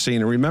I've ever seen.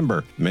 And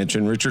remember,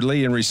 mention Richard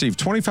Lee and receive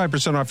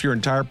 25% off your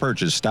entire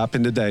purchase. Stop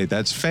in today.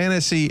 That's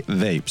Fantasy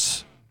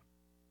Vapes.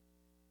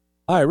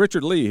 Hi,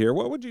 Richard Lee here.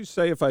 What would you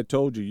say if I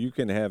told you you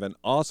can have an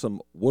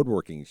awesome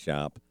woodworking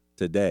shop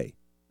today?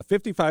 A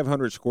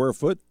 5,500 square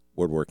foot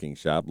woodworking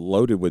shop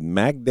loaded with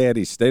Mac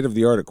Daddy's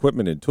state-of-the-art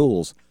equipment and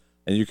tools,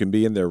 and you can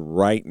be in there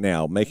right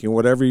now making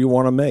whatever you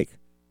want to make.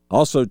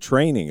 Also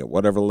training at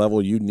whatever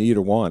level you need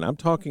or want. I'm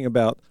talking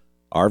about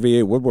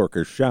RVA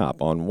Woodworkers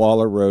Shop on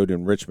Waller Road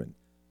in Richmond.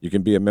 You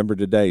can be a member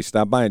today.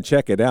 Stop by and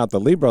check it out. The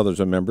Lee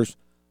Brothers are members.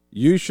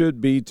 You should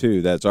be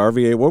too. That's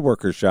RVA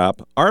Woodworkers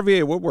Shop.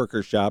 RVA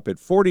Woodworkers Shop at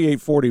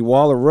 4840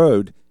 Waller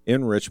Road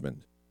in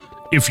Richmond.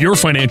 If your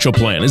financial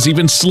plan is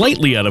even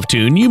slightly out of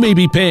tune, you may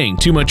be paying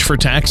too much for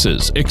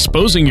taxes,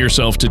 exposing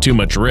yourself to too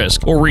much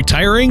risk, or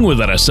retiring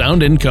without a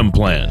sound income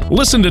plan.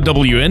 Listen to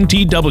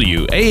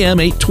WNTW AM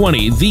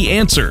 820 The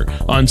Answer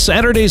on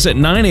Saturdays at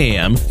 9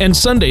 a.m. and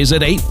Sundays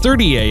at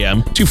 8:30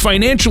 a.m. to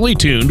Financially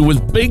Tuned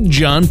with Big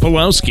John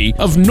Pulowski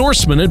of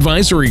Norseman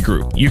Advisory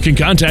Group. You can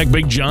contact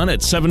Big John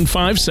at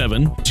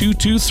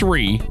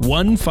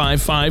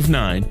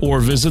 757-223-1559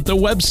 or visit the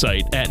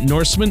website at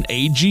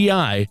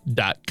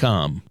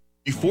norsemanagi.com.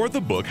 Before the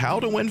book, How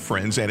to Win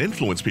Friends and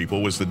Influence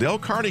People was the Dale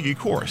Carnegie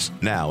course.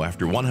 Now,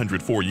 after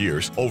 104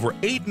 years, over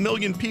 8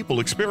 million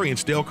people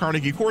experience Dale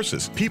Carnegie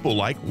courses. People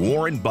like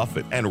Warren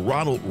Buffett and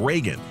Ronald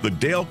Reagan. The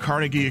Dale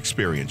Carnegie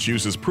experience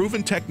uses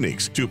proven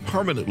techniques to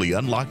permanently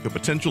unlock the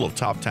potential of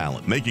top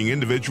talent, making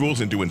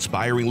individuals into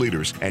inspiring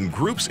leaders and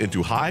groups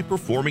into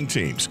high-performing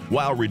teams,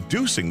 while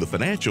reducing the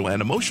financial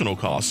and emotional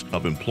costs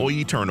of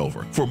employee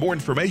turnover. For more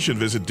information,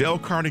 visit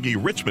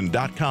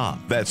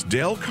DaleCarnegieRichmond.com. That's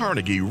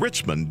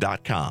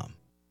DaleCarnegieRichmond.com.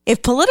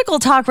 If political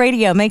talk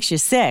radio makes you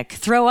sick,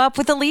 throw up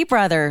with the Lee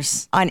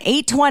Brothers on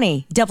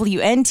 820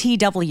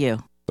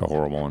 WNTW. The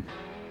horrible one.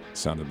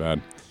 Sounded bad.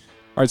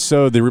 All right,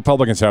 so the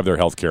Republicans have their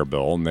health care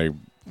bill, and they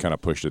kind of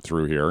pushed it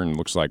through here, and it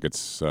looks like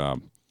it's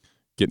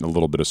getting a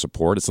little bit of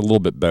support. It's a little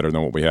bit better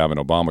than what we have in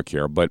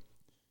Obamacare, but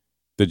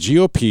the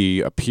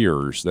GOP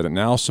appears that it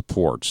now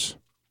supports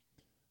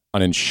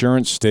an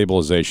insurance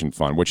stabilization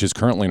fund, which is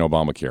currently in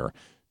Obamacare,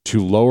 to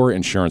lower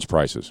insurance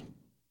prices.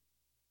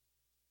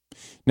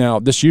 Now,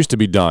 this used to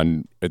be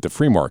done at the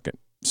free market.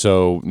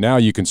 So now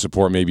you can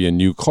support maybe a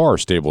new car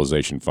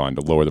stabilization fund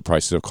to lower the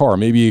prices of car.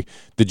 Maybe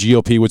the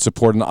GOP would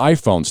support an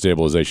iPhone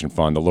stabilization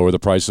fund to lower the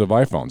prices of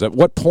iPhones. At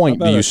what point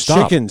do you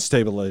stop? Chicken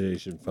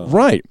stabilization fund.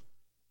 Right.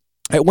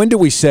 At when do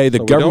we say the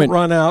government... we don't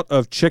run out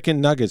of chicken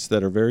nuggets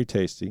that are very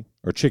tasty,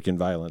 or chicken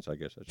violence, I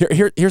guess.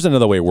 Here's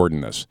another way of wording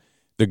this.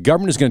 The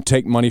government is going to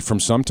take money from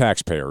some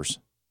taxpayers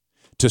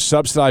to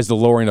subsidize the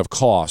lowering of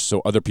costs so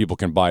other people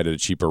can buy it at a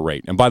cheaper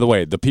rate. And by the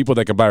way, the people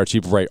that can buy it at a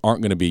cheaper rate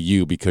aren't going to be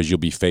you because you'll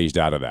be phased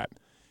out of that.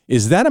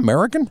 Is that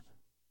American?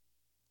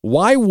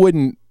 Why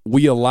wouldn't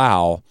we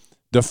allow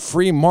the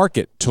free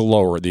market to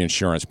lower the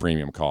insurance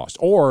premium cost?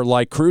 Or,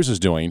 like Cruz is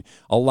doing,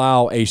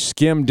 allow a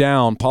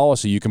skimmed-down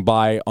policy you can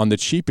buy on the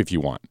cheap if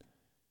you want.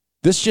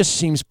 This just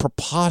seems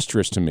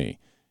preposterous to me.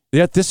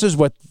 Yet this is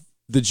what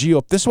this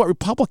is what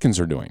Republicans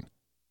are doing.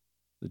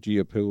 The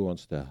GOP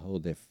wants to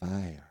hold their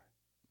fire.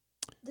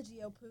 The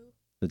GOP.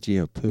 The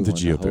GOP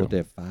wants to hold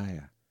their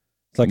fire.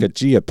 It's like a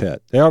Gia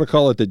Pet. They ought to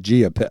call it the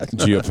Gia Pet.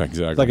 Gia Pet,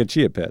 exactly. It's like a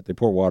Chia Pet. They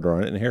pour water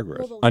on it and hair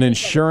grows. An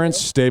insurance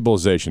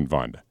stabilization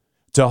fund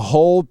to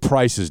hold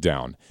prices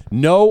down.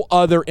 No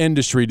other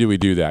industry do we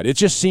do that. It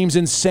just seems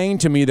insane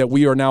to me that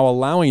we are now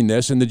allowing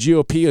this, and the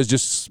GOP is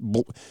just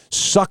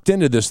sucked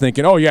into this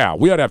thinking, oh, yeah,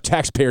 we ought to have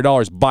taxpayer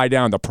dollars buy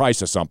down the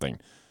price of something.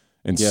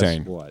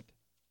 Insane. Guess what?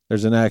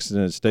 There's an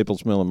accident at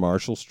Staples Mill and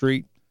Marshall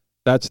Street.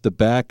 That's the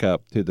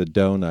backup to the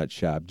donut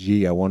shop.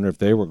 Gee, I wonder if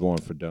they were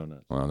going for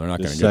donuts. Well, they're not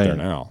going to get there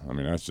now. I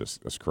mean,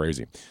 that's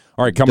crazy.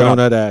 All right, coming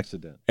donut up.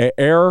 Accident.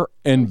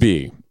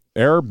 Airbnb.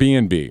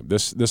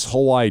 This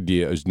whole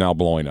idea is now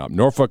blowing up.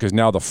 Norfolk is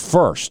now the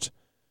first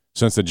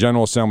since the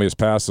General Assembly has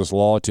passed this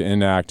law to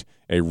enact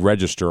a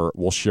register.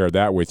 We'll share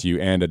that with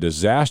you, and a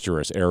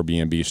disastrous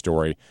Airbnb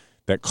story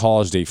that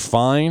caused a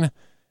fine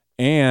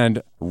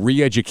and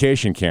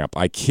re-education camp.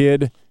 I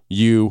kid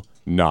you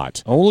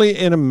not. Only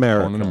in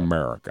America. Only in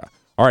America.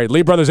 All right,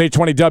 Lee Brothers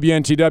 820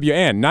 WNTW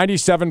and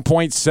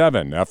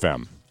 97.7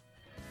 FM.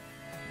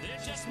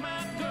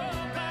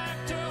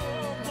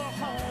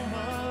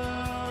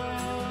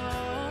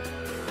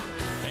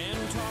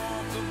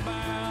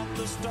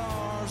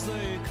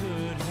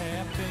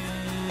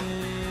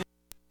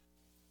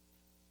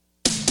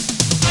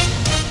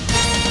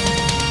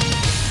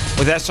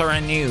 With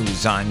SRN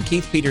News, I'm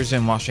Keith Peters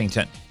in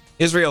Washington.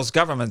 Israel's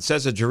government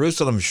says a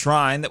Jerusalem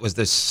shrine that was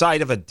the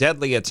site of a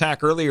deadly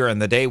attack earlier in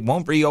the day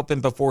won't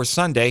reopen before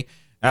Sunday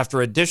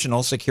after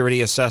additional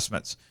security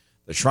assessments.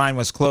 The shrine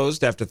was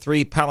closed after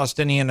 3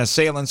 Palestinian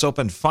assailants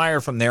opened fire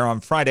from there on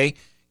Friday,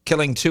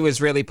 killing 2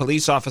 Israeli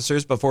police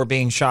officers before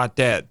being shot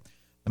dead.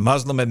 The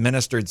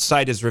Muslim-administered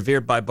site is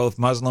revered by both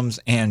Muslims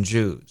and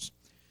Jews.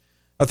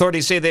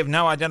 Authorities say they've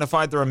now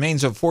identified the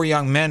remains of 4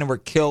 young men who were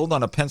killed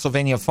on a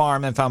Pennsylvania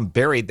farm and found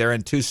buried there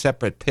in 2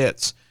 separate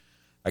pits.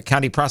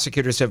 County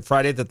prosecutors said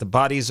Friday that the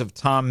bodies of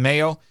Tom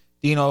Mayo,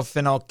 Dino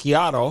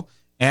Finocchiaro,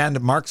 and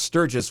Mark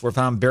Sturgis were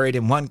found buried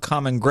in one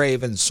common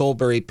grave in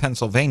Solebury,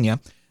 Pennsylvania.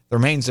 The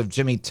remains of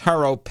Jimmy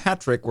Taro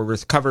Patrick were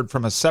recovered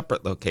from a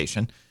separate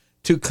location.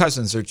 2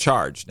 cousins are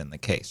charged in the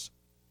case.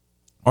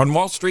 On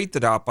Wall Street, the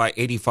Dow up by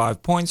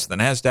 85 points. The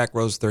Nasdaq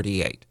rose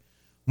 38.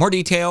 More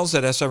details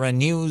at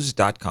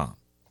srnnews.com.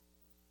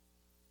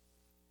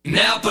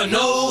 Napa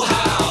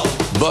know-how.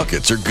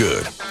 Buckets are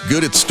good.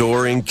 Good at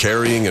storing,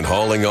 carrying, and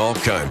hauling all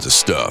kinds of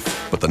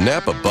stuff. But the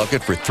Napa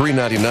bucket for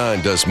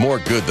 $3.99 does more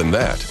good than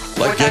that.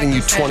 Like getting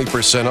you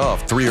 20%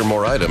 off 3 or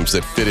more items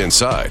that fit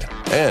inside.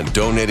 And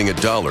donating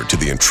 $1 to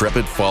the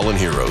Intrepid Fallen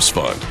Heroes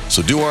Fund.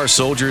 So do our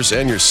soldiers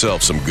and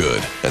yourself some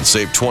good. And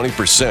save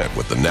 20%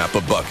 with the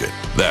Napa bucket.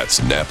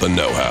 That's Napa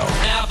know-how.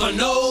 Napa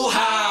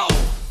know-how.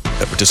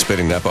 At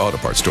participating Napa Auto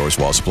Parts stores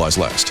while supplies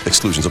last.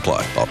 Exclusions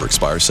apply. Offer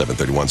expires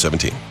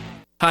 7/31/17.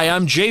 Hi,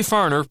 I'm Jay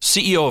Farner,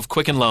 CEO of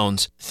Quicken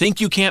Loans.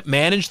 Think you can't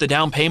manage the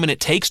down payment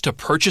it takes to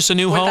purchase a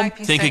new home?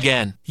 Think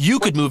again. You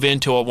could move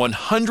into a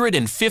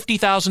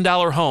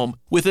 $150,000 home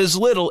with as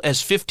little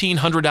as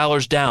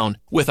 $1,500 down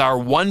with our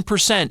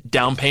 1%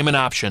 down payment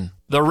option.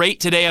 The rate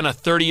today on a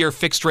 30-year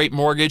fixed-rate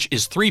mortgage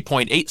is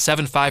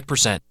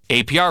 3.875%,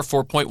 APR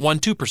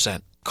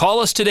 4.12%. Call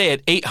us today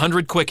at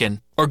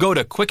 800-QUICKEN or go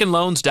to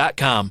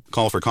QuickenLoans.com.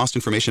 Call for cost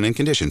information and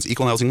conditions.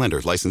 Equal housing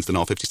lender. Licensed in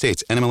all 50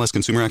 states.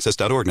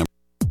 NMLSConsumerAccess.org.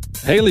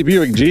 Haley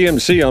Buick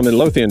GMC on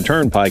Midlothian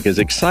Turnpike is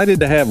excited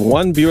to have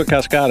one Buick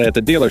Cascada at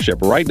the dealership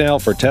right now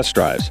for test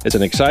drives. It's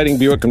an exciting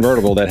Buick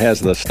convertible that has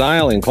the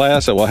style and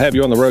class that will have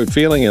you on the road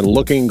feeling and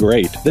looking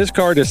great. This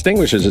car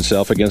distinguishes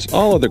itself against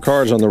all other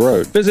cars on the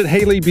road. Visit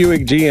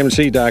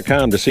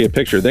HaleyBuickGMC.com to see a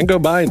picture, then go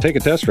by and take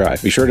a test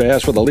drive. Be sure to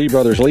ask for the Lee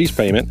Brothers lease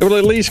payment. It will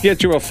at least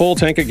get you a full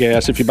tank of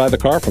gas if you buy the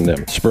car from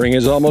them. Spring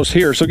is almost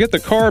here, so get the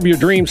car of your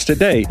dreams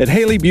today at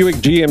Haley Buick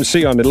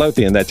GMC on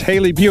Midlothian. That's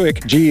Haley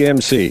Buick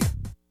GMC.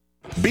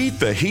 Beat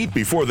the heat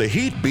before the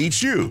heat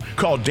beats you.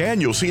 Call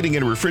Daniels Heating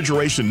and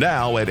Refrigeration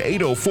now at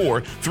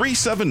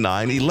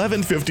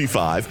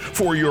 804-379-1155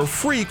 for your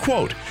free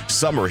quote.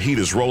 Summer heat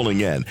is rolling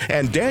in,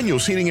 and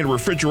Daniels Heating and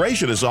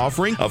Refrigeration is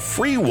offering a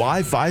free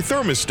Wi-Fi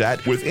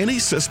thermostat with any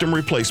system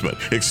replacement.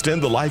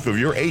 Extend the life of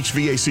your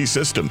HVAC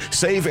system.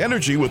 Save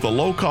energy with a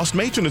low-cost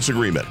maintenance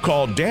agreement.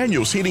 Call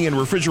Daniels Heating and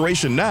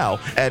Refrigeration now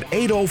at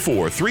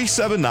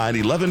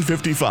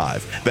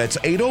 804-379-1155. That's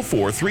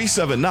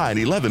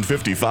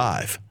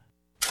 804-379-1155.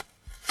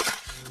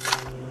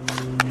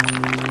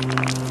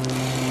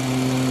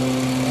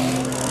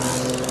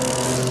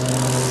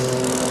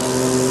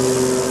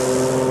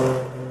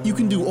 You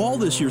can do all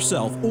this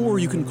yourself, or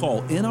you can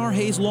call NR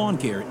Hayes Lawn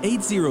Care at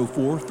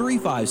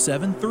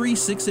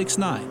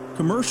 804-357-3669.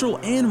 Commercial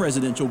and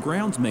residential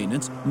grounds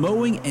maintenance,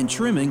 mowing and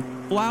trimming,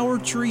 flower,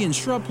 tree, and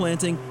shrub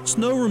planting,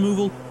 snow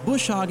removal,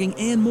 bush hogging,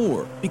 and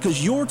more.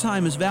 Because your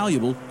time is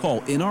valuable, call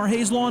NR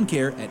Hayes Lawn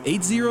Care at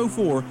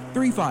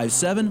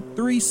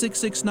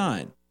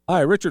 804-357-3669.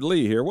 Hi, Richard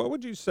Lee here. What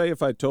would you say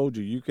if I told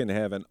you you can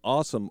have an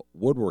awesome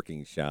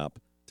woodworking shop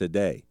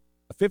today?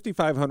 A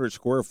 5,500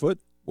 square foot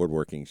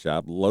woodworking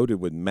shop loaded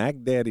with Mac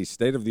Daddy's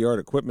state-of-the-art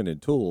equipment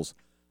and tools,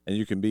 and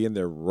you can be in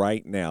there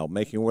right now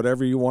making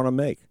whatever you want to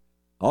make.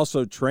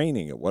 Also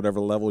training at whatever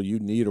level you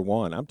need or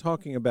want. I'm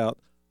talking about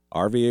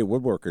RVA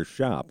Woodworkers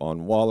Shop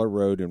on Waller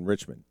Road in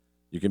Richmond.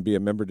 You can be a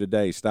member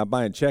today. Stop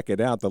by and check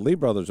it out. The Lee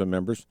Brothers are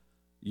members.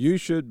 You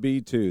should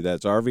be too.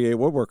 That's RVA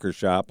Woodworkers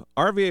Shop.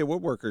 RVA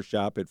Woodworkers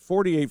Shop at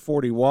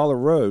 4840 Waller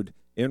Road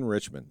in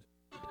Richmond.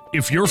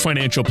 If your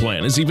financial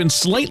plan is even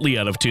slightly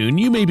out of tune,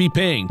 you may be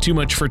paying too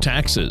much for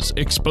taxes,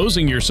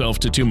 exposing yourself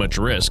to too much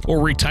risk, or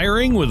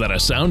retiring without a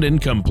sound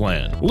income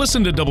plan.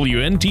 Listen to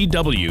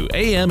WNTW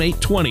AM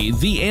 820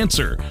 The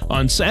Answer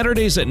on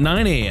Saturdays at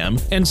 9 a.m.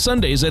 and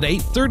Sundays at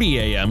 8:30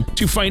 a.m.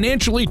 to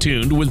Financially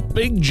Tuned with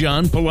Big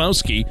John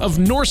Pulowski of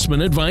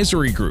Norseman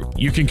Advisory Group.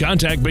 You can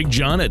contact Big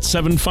John at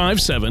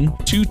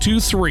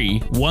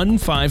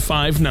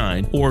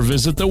 757-223-1559 or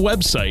visit the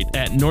website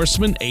at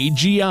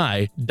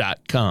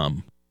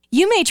norsemanagi.com.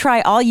 You may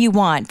try all you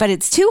want, but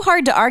it's too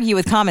hard to argue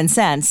with common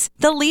sense.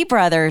 The Lee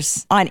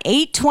Brothers on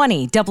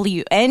 820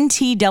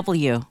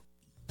 WNTW.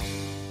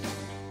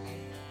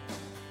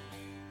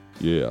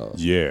 Yeah.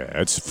 Yeah,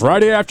 it's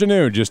Friday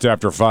afternoon, just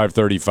after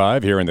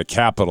 5:35 here in the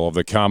capital of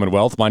the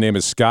Commonwealth. My name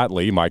is Scott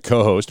Lee. My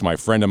co-host, my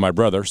friend and my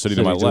brother, sitting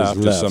to my left,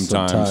 is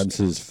sometimes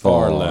his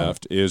far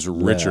left, is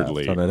Richard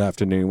Lee. On an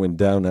afternoon when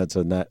donuts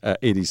are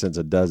 80 cents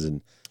a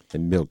dozen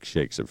and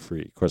milkshakes are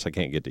free. Of course, I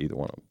can't get to either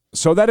one of them.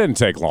 So that didn't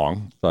take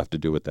long. So I have to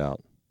do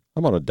without.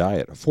 I'm on a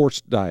diet, a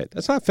forced diet.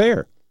 That's not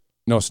fair.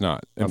 No, it's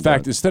not. In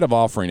fact, instead of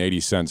offering 80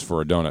 cents for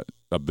a donut,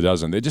 a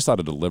dozen, they just ought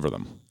to deliver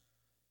them.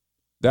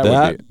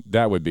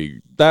 That would be.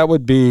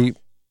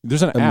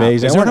 There's an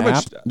amazing. App. Is there an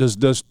app? Does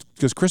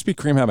Krispy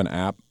Kreme have an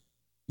app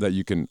that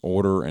you can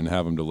order and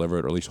have them deliver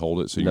it, or at least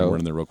hold it so you can run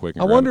in there real quick?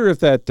 And I wonder if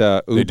that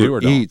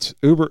Uber Eats.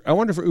 Don't? I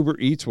wonder if Uber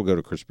Eats will go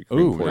to Krispy Kreme.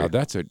 Ooh, now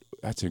that's an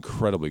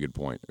incredibly good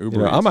point.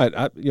 Uber Eats.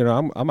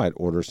 I might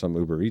order some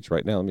Uber Eats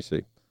right now. Let me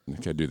see.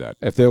 Okay, do that.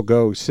 If they'll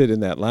go sit in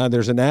that line.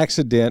 There's an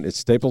accident at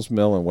Staples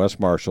Mill in West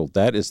Marshall.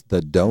 That is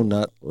the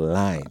donut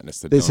line.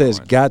 This has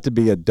got to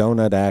be a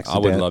donut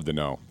accident. I would love to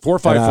know.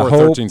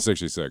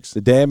 454-1366.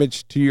 The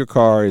damage to your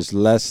car is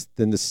less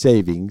than the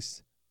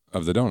savings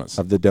of the donuts.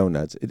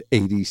 At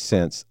 80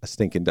 cents a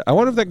stinking I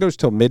wonder if that goes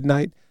till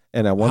midnight,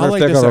 and I wonder if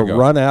they're going to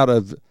run out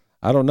of,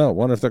 I don't know. I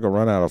wonder if they're going to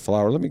run out of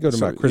flour. Let me go to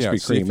my Krispy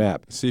Kreme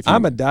app.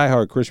 I'm a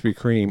diehard Krispy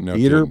Kreme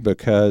eater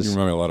because you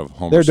remind me a lot of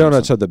Homer their Simpson.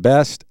 donuts are the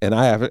best, and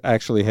I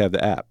actually have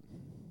the app.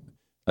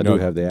 I do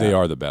have the app. They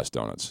are the best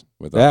donuts.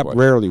 The app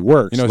rarely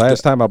works.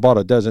 Last time I bought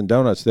a dozen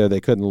donuts there,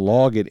 they couldn't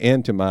log it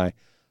into my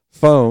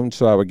phone,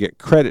 so I would get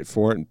credit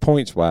for it and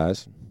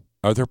points-wise.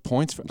 Are there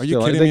points? Are you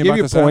kidding me about this? They give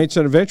you points,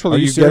 and eventually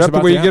you get up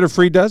to where you get a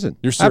free dozen.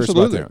 You're serious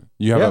Absolutely.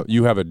 about that?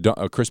 You have a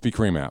Krispy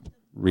Kreme app.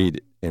 Read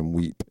it and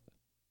weep.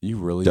 You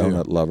really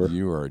donut do. lover.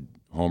 You are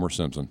Homer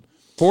Simpson.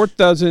 4th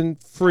dozen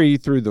free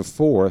through the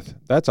 4th.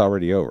 That's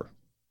already over.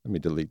 Let me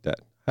delete that.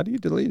 How do you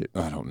delete it?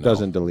 I don't know.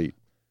 Doesn't delete.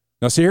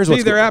 Now, here's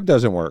what's their app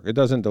doesn't work. It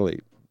doesn't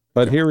delete.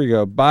 But here we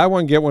go. Buy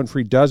one, get one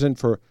free dozen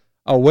for,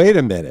 wait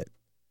a minute.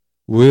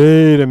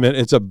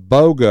 It's a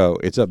BOGO.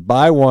 It's a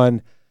buy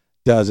one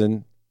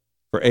dozen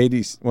for 80.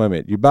 Wait a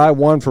minute. You buy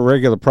one for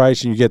regular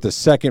price and you get the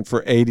second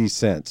for 80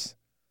 cents.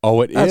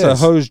 Oh, it That's is. a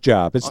hose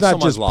job. It's not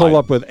just pull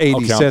up with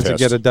 80 cents and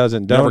get a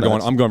dozen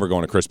donuts. I'm never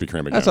going to Krispy Kreme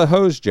again. That's a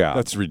hose job.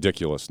 That's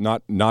ridiculous.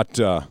 Not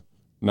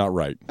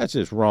right. That's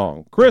just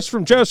wrong. Chris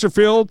from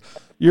Chesterfield,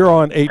 you're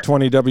on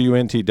 820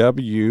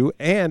 WNTW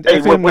and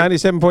FM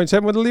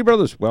 97.7 with the Lee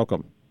Brothers.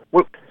 Welcome.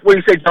 What do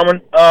you say,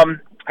 gentlemen?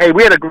 Hey,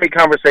 we had a great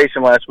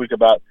conversation last week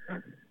about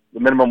the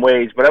minimum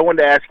wage, but I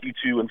wanted to ask you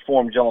to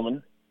inform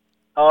gentlemen,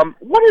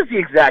 what is the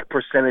exact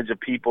percentage of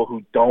people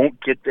who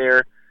don't get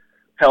their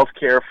health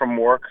care from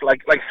work?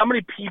 Like how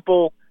many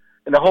people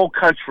in the whole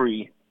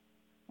country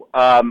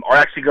are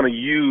actually going to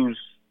use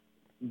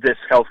this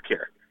health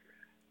care?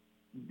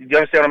 Do you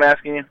understand what I'm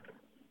asking you?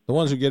 The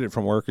ones who get it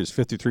from work is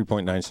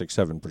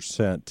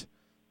 53.967%,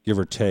 give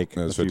or take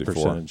a few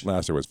percentage.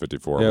 Last year was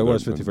 54. Yeah, it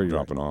was 54.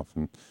 Dropping off.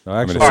 No,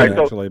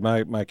 actually,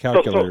 my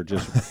calculator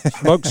just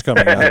smoke's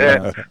coming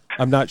out.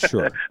 I'm not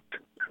sure.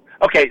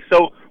 Okay,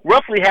 so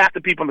roughly half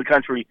the people in the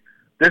country,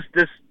 this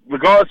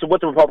regardless of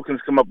what the Republicans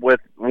come up with,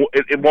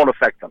 it won't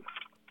affect them.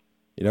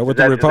 You know what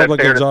the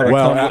Republicans ought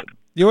to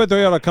you know what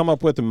they ought to come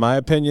up with, in my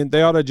opinion?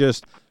 They ought to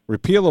just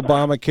repeal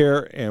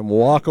Obamacare and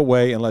walk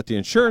away and let the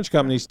insurance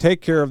companies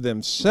take care of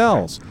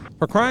themselves.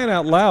 For crying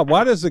out loud,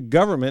 why does the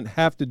government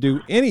have to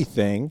do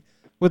anything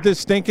with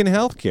this stinking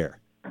health care?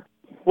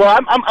 Well,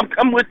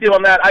 I'm with you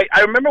on that.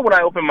 I remember when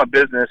I opened my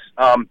business,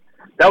 that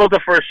was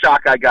the first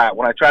shock I got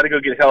when I tried to go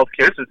get health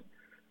care.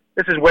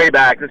 This is way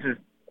back. This is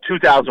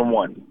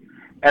 2001.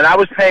 And I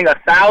was paying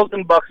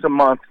 $1,000 a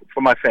month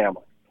for my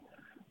family,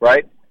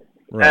 right?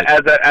 Right.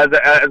 As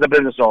a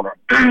business owner.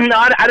 Now,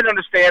 I didn't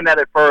understand that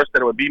at first,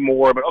 that it would be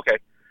more, but okay.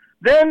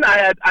 Then I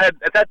had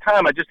at that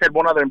time I just had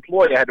one other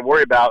employee I had to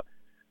worry about.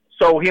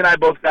 So he and I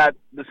both got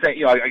the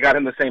same. I got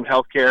him the same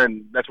health care,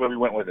 and that's where we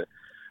went with it.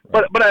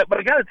 But I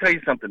got to tell you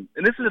something,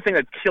 and this is the thing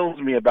that kills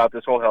me about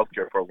this whole health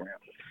care program.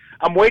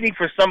 I'm waiting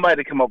for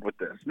somebody to come up with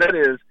this. And that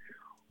is,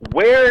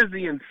 where is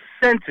the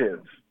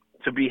incentive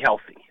to be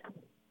healthy?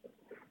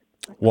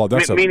 Well,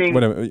 that's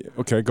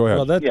okay. Go ahead.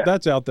 Well,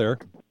 that's out there.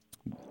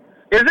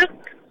 Is it?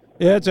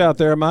 Yeah, it's out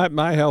there.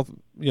 My health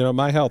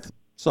my health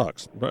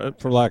sucks,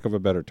 for lack of a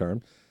better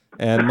term.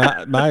 And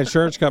my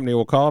insurance company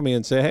will call me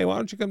and say, hey, why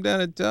don't you come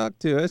down and talk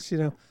to us?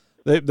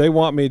 They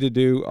want me to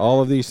do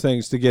all of these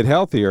things to get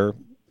healthier.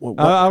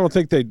 I don't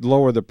think they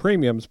lower the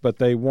premiums, but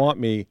they want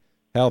me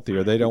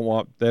healthier. I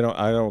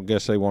don't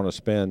guess they want to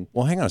spend.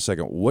 Well, hang on a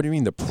second. What do you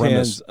mean the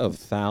premise? Tens of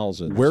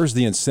thousands. Where's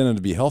the incentive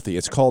to be healthy?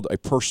 It's called a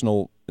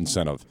personal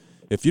incentive.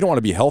 If you don't want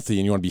to be healthy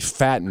and you want to be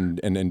fat and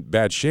in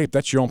bad shape,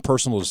 that's your own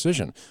personal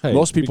decision. Hey,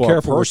 most people be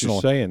careful are personal.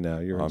 what you're saying now.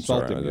 You're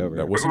insulting me over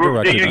that here. wasn't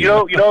directed.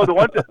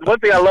 The one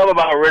thing I love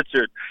about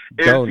Richard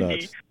is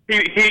Donuts.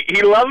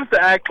 he loves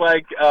to act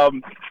like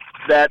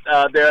that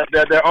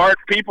there aren't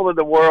people in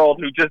the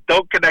world who just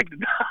don't connect the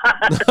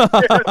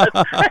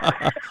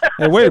dots.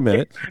 Hey, wait a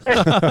minute. and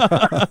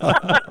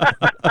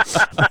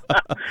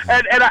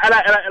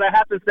I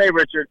have to say,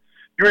 Richard,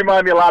 you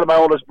remind me a lot of my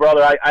oldest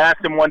brother. I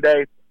asked him one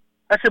day.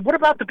 I said, "What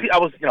about the people?" I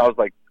was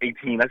like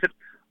 18. I said,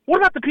 "What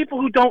about the people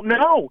who don't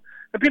know?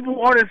 The people who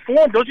aren't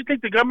informed? Don't you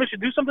think the government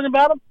should do something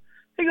about them?"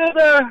 He goes,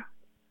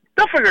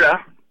 "They'll figure it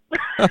out."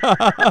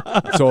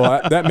 So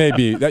that may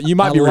be that you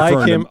might be like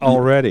referring him to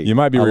already. You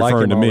might be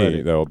referring to me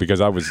already. though, because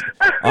I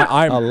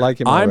like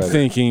him. I'm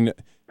thinking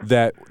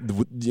that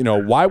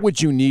why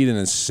would you need an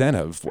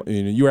incentive?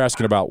 You were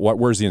asking about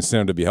where's the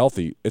incentive to be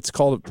healthy? It's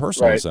called a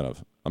personal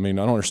incentive. I mean,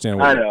 I don't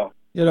understand. I know.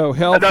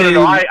 Healthy.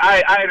 No.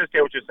 I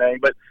understand what you're saying,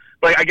 but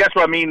I guess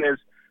what I mean is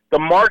the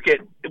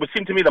market. It would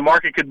seem to me the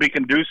market could be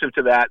conducive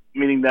to that,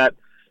 meaning that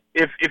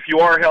if you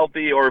are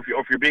healthy or if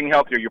you're being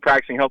healthy or you're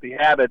practicing healthy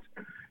habits,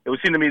 it would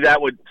seem to me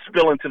that would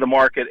spill into the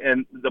market,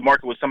 and the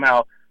market would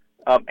somehow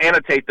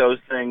annotate those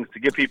things to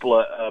give people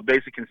a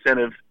basic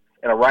incentive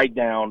and a write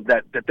down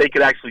that they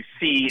could actually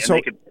see and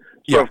they could.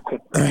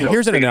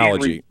 Here's an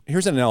analogy.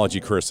 Here's an analogy,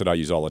 Chris, that I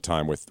use all the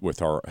time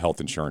with our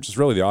health insurance. It's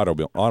really the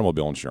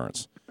automobile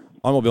insurance.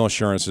 Automobile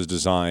insurance is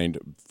designed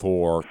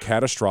for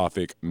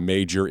catastrophic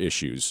major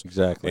issues.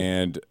 Exactly.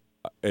 And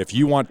if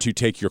you want to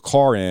take your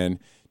car in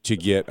to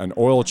get an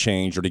oil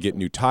change or to get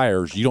new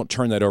tires, you don't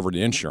turn that over to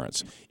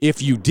insurance.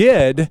 If you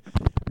did,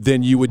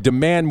 then you would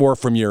demand more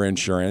from your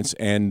insurance,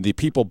 and the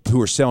people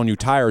who are selling you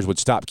tires would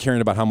stop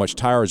caring about how much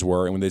tires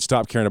were, and when they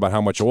stop caring about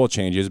how much oil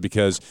change is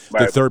because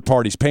the third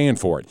party's paying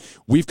for it.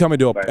 We've come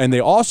into and they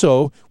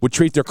also would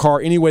treat their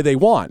car any way they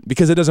want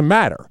because it doesn't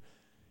matter.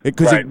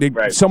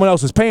 Because someone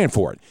else is paying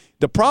for it.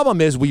 The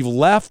problem is we've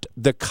left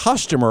the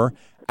customer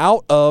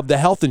out of the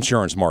health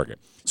insurance market.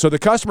 So the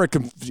customer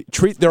can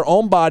treat their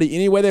own body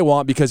any way they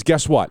want because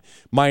guess what?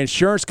 My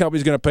insurance company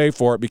is going to pay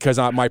for it because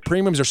my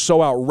premiums are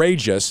so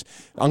outrageous.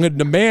 I'm going to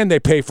demand they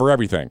pay for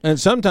everything. And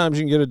sometimes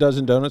you can get a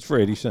dozen donuts for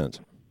 80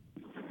 cents.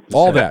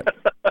 All that.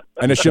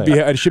 And it should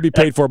be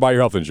paid for by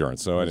your health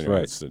insurance. So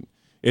anyway,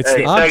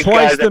 I'm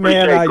twice the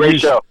man I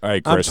used.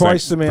 Hey, Chris, I'm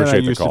twice the man I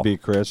used to be,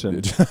 Chris, and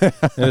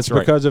it's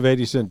because of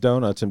 80-cent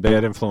donuts and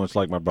bad influence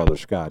like my brother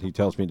Scott. He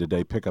tells me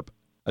today pick up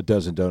a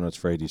dozen donuts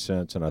for 80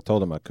 cents, and I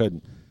told him I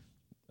couldn't,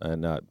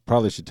 and I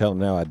probably should tell him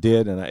now I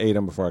did, and I ate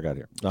them before I got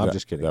here. No, I'm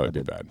just kidding. That would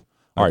be bad.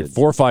 All right,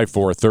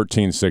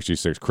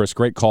 454-1366. Chris,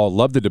 great call.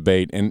 Love the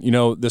debate, and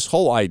this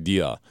whole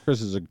idea.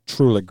 Chris is a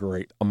truly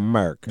great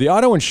American. The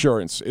auto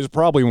insurance is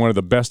probably one of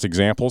the best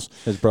examples.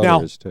 His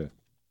brother is too.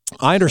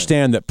 I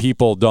understand that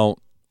people don't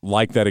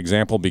like that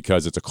example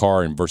because it's a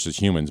car and versus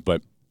humans,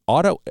 but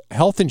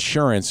health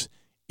insurance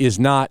is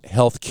not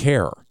health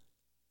care.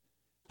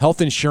 Health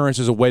insurance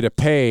is a way to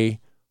pay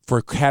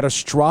for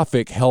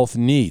catastrophic health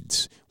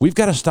needs. We've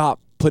got to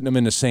stop putting them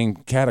in the same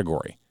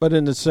category. But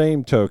in the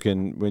same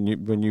token, when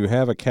you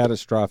have a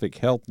catastrophic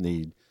health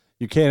need,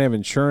 you can't have an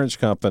insurance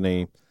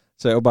company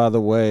say, "Oh, by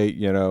the way,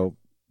 your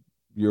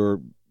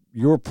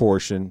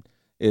portion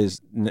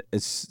is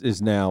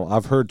now."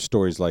 I've heard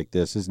stories like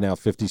this. Is now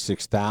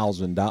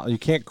 $56,000. You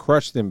can't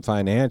crush them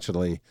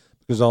financially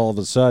because all of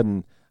a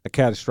sudden a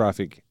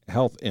catastrophic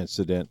health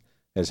incident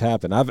has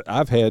happened.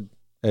 I've had,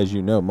 as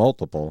you know,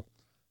 multiple.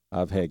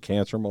 I've had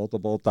cancer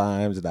multiple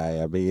times,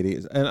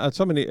 diabetes, and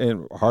so many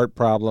and heart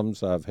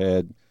problems. I've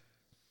had,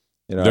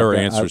 there are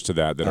answers to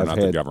that are not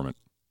the government.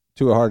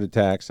 2 heart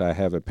attacks. I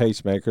have a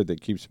pacemaker that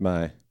keeps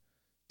my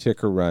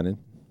ticker running.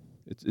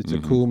 It's a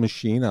cool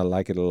machine. I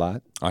like it a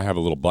lot. I have a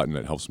little button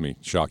that helps me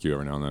shock you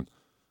every now and then.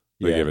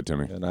 They give it to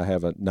me. And I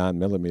have a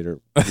 9mm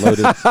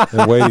loaded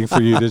and waiting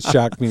for you to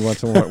shock me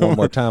one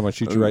more time. I'll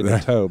shoot you right in the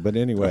toe. But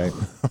anyway,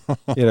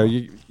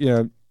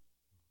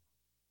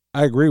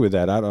 I agree with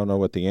that. I don't know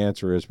what the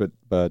answer is, but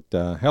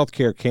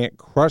healthcare can't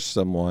crush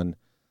someone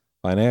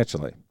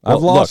financially. Well,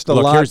 I've lost a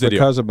lot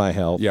because of my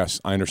health. Yes,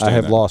 I understand. I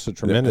have lost a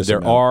tremendous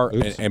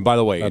amount. And by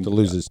the way, to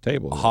lose his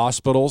table.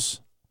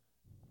 Hospitals,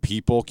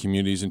 people,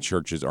 communities, and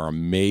churches are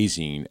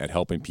amazing at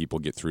helping people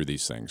get through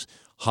these things.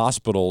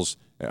 Hospitals,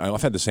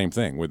 I've had the same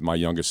thing with my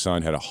youngest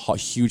son, had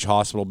huge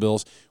hospital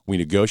bills. We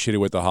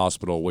negotiated with the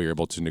hospital. We were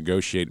able to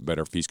negotiate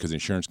better fees because the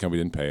insurance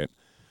company didn't pay it.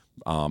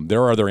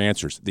 There are other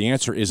answers. The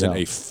answer isn't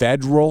a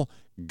federal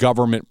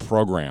government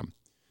program.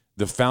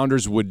 The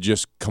founders would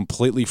just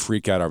completely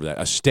freak out over that.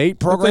 A state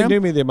program? If they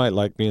knew me, they might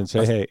like me and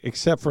say, hey,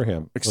 except for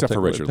him. Except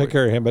for Richard. Take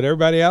care of him. But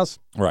everybody else,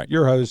 right?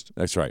 Your host.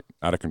 That's right.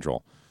 Out of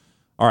control.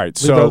 All right,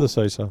 Lee Brothers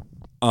say so.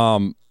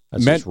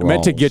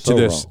 Meant to get to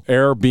this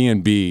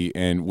Airbnb,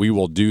 and we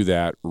will do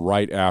that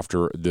right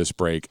after this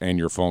break and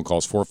your phone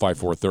calls,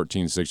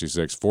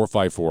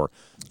 454-1366,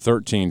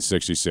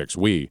 454-1366.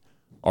 We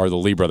are the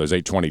Lee Brothers,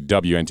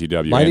 820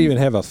 WNTW. Might even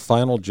have a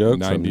final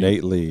joke from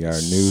Nate Lee, our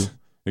new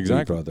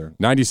Lee brother.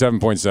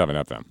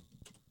 97.7 FM.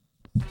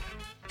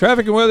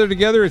 Traffic and weather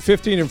together at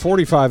 15 and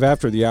 45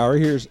 after the hour.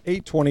 Here's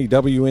 820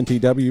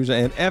 WNTW's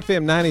and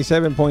FM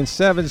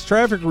 97.7's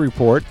traffic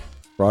report.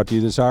 Brought to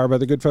you this hour by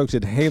the good folks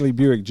at Haley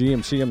Buick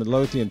GMC on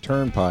Midlothian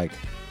Turnpike.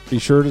 Be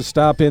sure to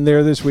stop in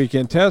there this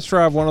weekend. Test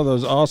drive one of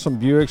those awesome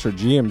Buicks or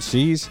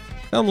GMCs.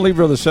 Tell them Lee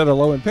Brothers said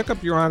hello and pick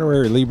up your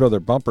honorary Lee Brother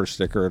bumper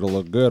sticker. It'll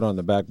look good on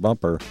the back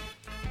bumper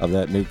of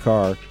that new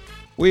car.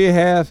 We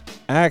have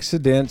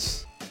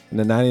accidents in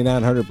the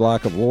 9900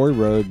 block of Lorry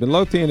Road.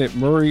 Midlothian at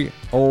Murray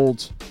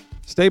Olds.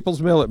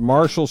 Staples Mill at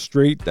Marshall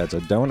Street. That's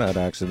a donut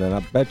accident, I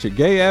bet you.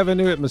 Gay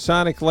Avenue at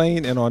Masonic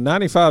Lane. And on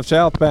 95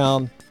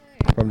 southbound,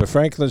 from the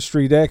Franklin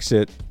Street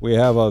exit, we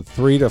have a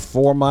 3 to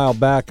 4 mile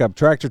backup.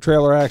 Tractor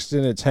trailer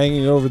accident. It's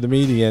hanging over the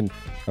median.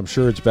 I'm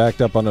sure it's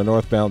backed up on the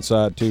northbound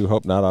side, too.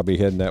 Hope not. I'll be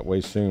heading that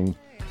way soon.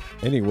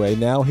 Anyway,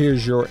 now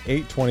here's your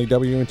 820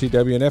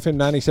 WNTW and FM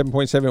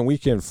 97.7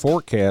 weekend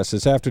forecast.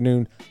 This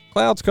afternoon,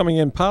 clouds coming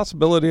in.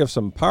 Possibility of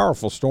some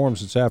powerful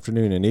storms this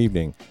afternoon and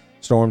evening.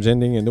 Storms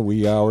ending in the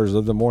wee hours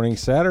of the morning.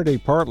 Saturday,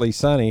 partly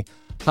sunny.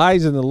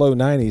 Highs in the low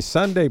 90s.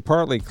 Sunday,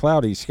 partly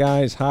cloudy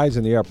skies. Highs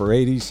in the upper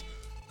 80s.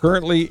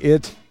 Currently,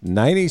 it's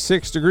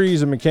 96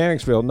 degrees in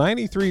Mechanicsville,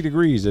 93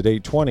 degrees at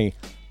 820.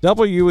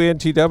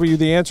 WNTW,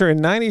 The Answer,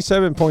 and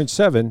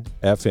 97.7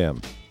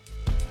 FM.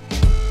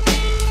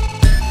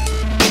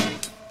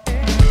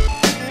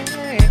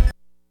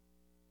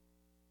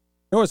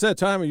 It's that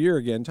time of year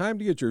again. Time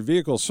to get your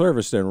vehicle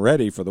serviced and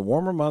ready for the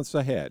warmer months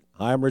ahead.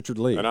 Hi, I'm Richard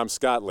Lee. And I'm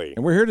Scott Lee.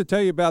 And we're here to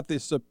tell you about the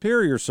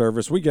superior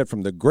service we get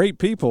from the great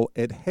people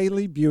at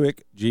Haley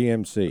Buick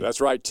GMC. That's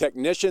right.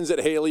 Technicians at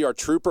Haley are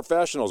true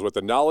professionals with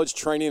the knowledge,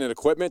 training, and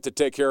equipment to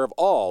take care of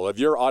all of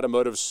your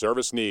automotive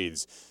service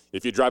needs.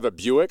 If you drive a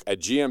Buick, a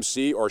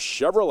GMC, or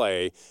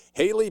Chevrolet,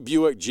 Haley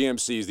Buick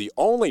GMC is the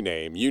only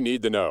name you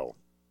need to know.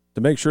 To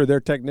make sure their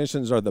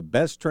technicians are the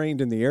best trained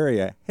in the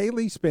area,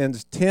 Haley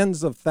spends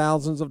tens of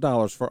thousands of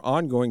dollars for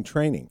ongoing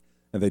training,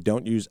 and they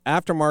don't use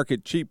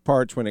aftermarket cheap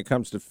parts when it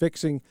comes to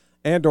fixing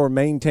and or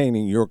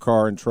maintaining your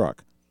car and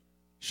truck.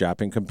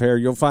 Shop and compare.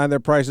 You'll find their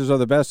prices are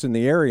the best in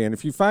the area, and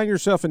if you find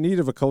yourself in need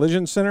of a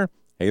collision center,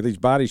 Haley's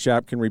Body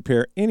Shop can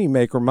repair any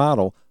make or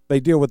model. They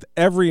deal with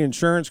every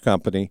insurance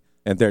company,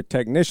 and their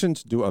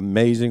technicians do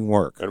amazing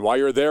work. And while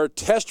you're there,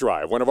 test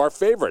drive one of our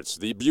favorites,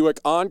 the Buick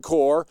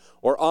Encore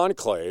or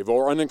Enclave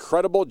or an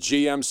incredible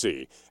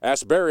GMC.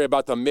 Ask Barry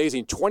about the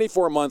amazing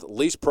 24-month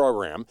lease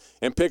program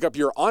and pick up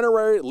your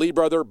honorary Lee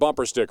Brother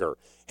bumper sticker.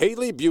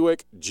 Haley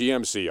Buick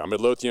GMC on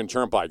Midlothian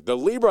Turnpike, the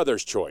Lee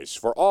Brothers' choice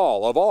for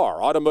all of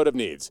our automotive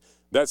needs.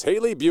 That's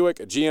Haley Buick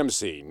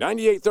GMC,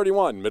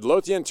 9831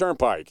 Midlothian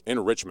Turnpike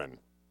in Richmond.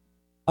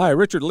 Hi,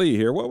 Richard Lee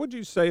here. What would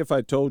you say if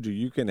I told you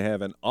you can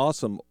have an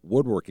awesome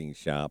woodworking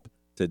shop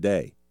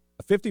today?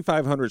 A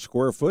 5,500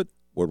 square foot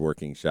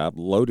woodworking shop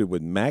loaded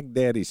with Mac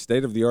Daddy's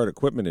state-of-the-art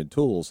equipment and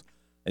tools,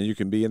 and you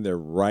can be in there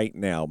right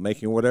now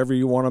making whatever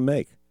you want to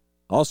make.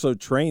 Also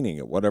training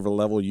at whatever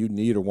level you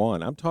need or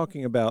want. I'm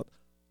talking about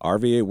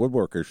RVA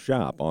Woodworkers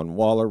Shop on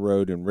Waller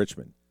Road in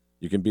Richmond.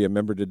 You can be a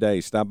member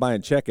today. Stop by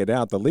and check it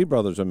out. The Lee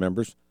Brothers are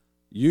members.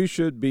 You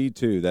should be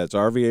too. That's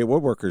RVA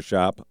Woodworkers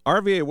Shop.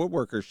 RVA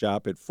Woodworkers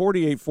Shop at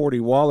 4840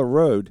 Waller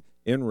Road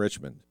in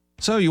Richmond.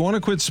 So you want to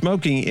quit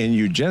smoking and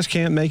you just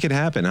can't make it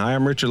happen. Hi,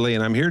 I'm Richard Lee,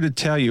 and I'm here to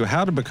tell you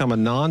how to become a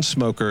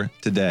non-smoker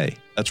today.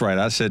 That's right,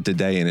 I said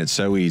today, and it's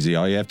so easy.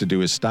 All you have to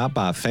do is stop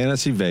by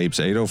Fantasy Vapes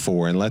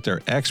 804 and let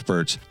their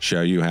experts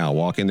show you how.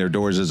 Walk in their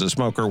doors as a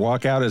smoker,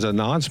 walk out as a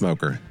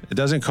non-smoker. It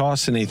doesn't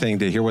cost anything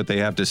to hear what they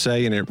have to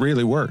say, and it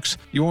really works.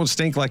 You won't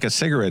stink like a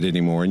cigarette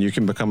anymore, and you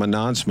can become a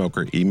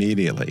non-smoker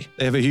immediately.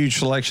 They have a huge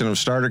selection of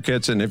starter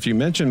kits, and if you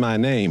mention my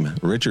name,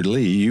 Richard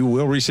Lee, you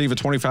will receive a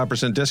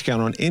 25%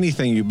 discount on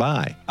anything you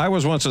buy. I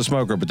was once a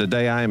smoker, but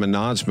today I am a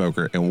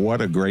non-smoker, and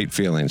what a great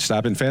feeling.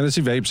 Stop in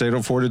Fantasy Vapes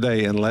 804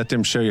 today and let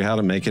them show you how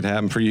to make it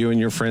happen for you and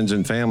your friends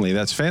and family.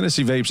 That's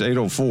Fantasy Vapes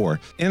 804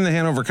 in the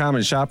Hanover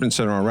Commons Shopping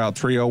Center on Route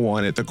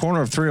 301 at the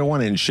corner of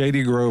 301 and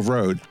Shady Grove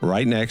Road,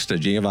 right next to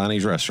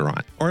Giovanni's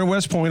Restaurant. Or in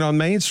West Point on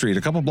Main Street,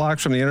 a couple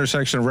blocks from the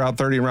intersection of Route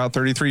 30 and Route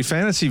 33.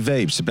 Fantasy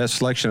Vapes, the best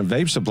selection of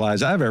vape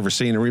supplies I've ever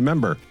seen. And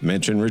remember,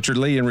 mention Richard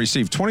Lee and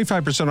receive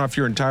 25% off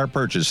your entire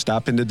purchase.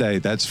 Stop in today.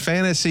 That's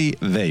Fantasy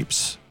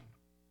Vapes.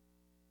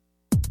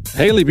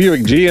 Haley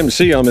Buick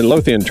GMC on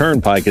Midlothian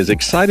Turnpike is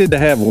excited to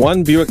have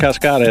one Buick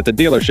Cascada at the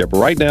dealership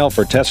right now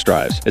for test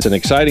drives. It's an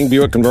exciting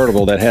Buick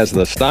convertible that has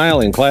the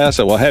style and class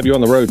that will have you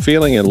on the road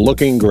feeling and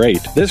looking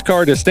great. This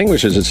car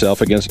distinguishes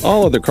itself against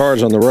all other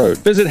cars on the road.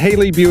 Visit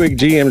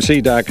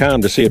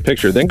HaleyBuickGMC.com to see a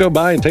picture, then go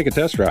by and take a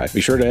test drive. Be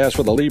sure to ask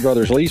for the Lee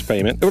Brothers lease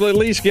payment. It will at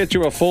least get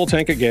you a full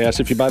tank of gas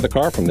if you buy the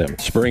car from them.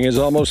 Spring is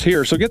almost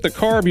here, so get the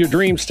car of your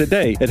dreams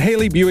today at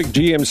Haley Buick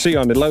GMC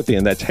on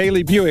Midlothian. That's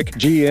Haley Buick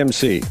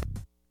GMC.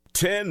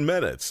 10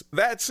 minutes.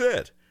 That's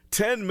it.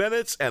 10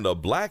 minutes and a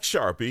black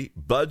Sharpie,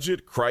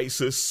 budget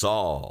crisis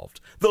solved.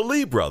 The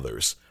Lee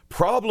Brothers,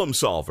 problem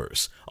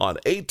solvers, on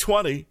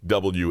 820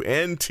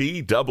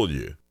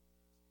 WNTW.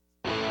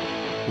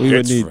 We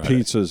would need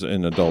pizzas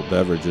and adult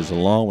beverages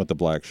along with the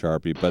black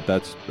Sharpie, but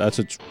that's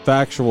a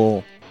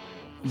factual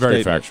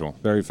Very statement. factual.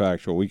 Very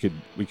factual. We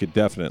could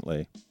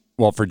definitely.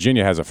 Well,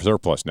 Virginia has a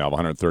surplus now of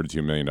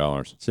 $132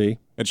 million. See?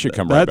 It should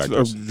come right back to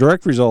us. That's a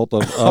direct result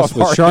of us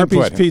with our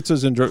Sharpies, input.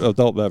 pizzas, and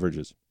adult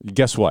beverages.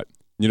 Guess what?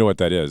 You know what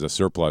that is? A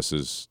surplus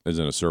isn't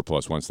a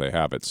surplus once they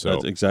have it. So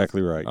That's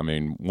exactly right. I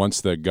mean,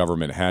 once the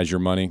government has your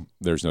money,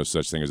 there's no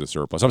such thing as a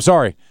surplus. I'm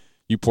sorry,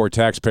 you poor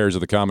taxpayers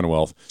of the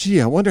Commonwealth.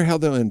 Gee, I wonder how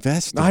they'll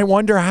invest it. I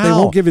wonder how. They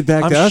won't give it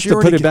back to us to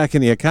put it back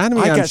in the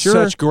economy, I I'm got sure.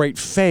 such great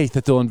faith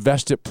that they'll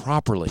invest it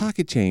properly.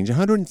 Pocket change,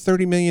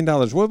 $130 million.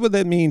 What would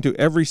that mean to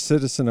every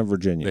citizen of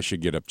Virginia? They should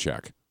get a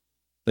check.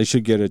 They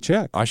should get a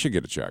check. I should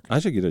get a check. I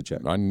should get a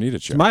check. I need a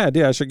check. It's my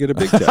idea. I should get a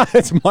big check.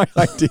 It's my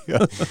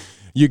idea.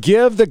 You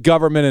give the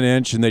government an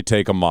inch and they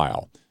take a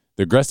mile.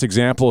 The best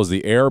example is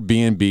the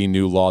Airbnb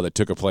new law that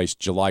took place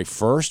July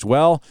 1st.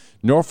 Well,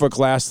 Norfolk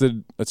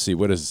lasted, let's see,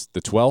 what is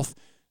the 12th?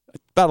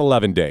 About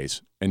 11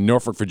 days. And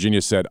Norfolk,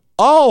 Virginia said,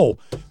 oh,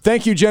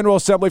 thank you, General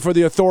Assembly, for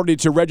the authority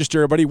to register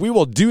everybody. We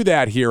will do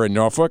that here in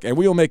Norfolk, and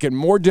we will make it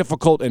more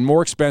difficult and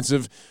more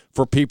expensive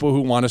for people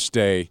who want to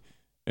stay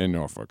in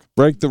Norfolk.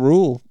 Break the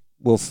rule.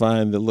 We'll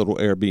find the little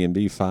Airbnb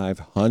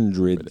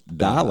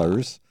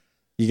 $500.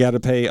 You got to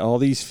pay all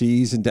these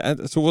fees and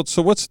so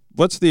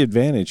what's the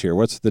advantage here?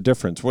 What's the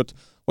difference?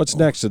 What's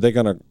next? Are they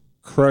going to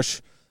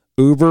crush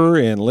Uber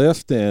and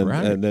Lyft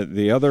and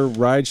the other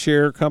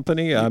rideshare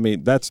company? I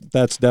mean, that's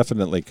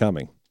definitely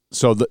coming.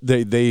 So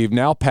they've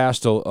now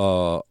passed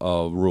a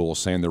rule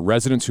saying the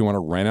residents who want to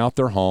rent out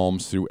their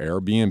homes through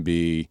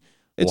Airbnb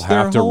will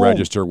have to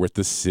register with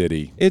the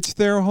city. It's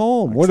their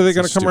home. What are they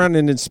going to come around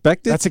and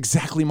inspect it? That's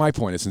exactly my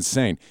point. It's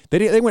insane.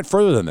 They went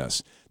further than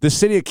this. The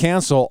city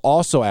council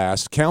also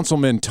asked,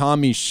 Councilman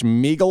Tommy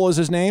Schmiegel is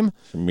his name?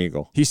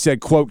 Schmiegel. He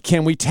said, quote,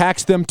 can we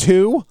tax them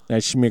too?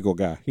 That Schmiegel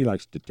guy, he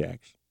likes to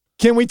tax.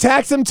 Can we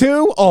tax them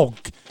too? Oh,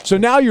 so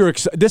now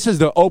this is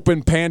the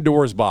open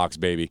Pandora's box,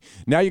 baby.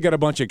 Now you got a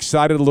bunch of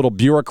excited little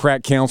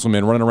bureaucrat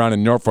councilmen running around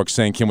in Norfolk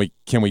saying, can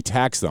we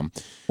tax them?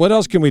 What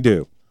else can we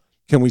do?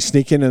 Can we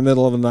sneak in the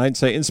middle of the night and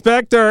say,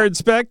 Inspector,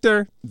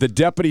 Inspector? The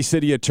deputy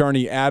city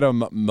attorney,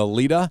 Adam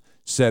Melita,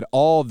 said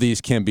all of these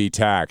can be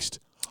taxed.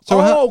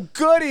 So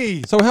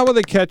goody! So how will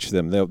they catch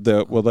them?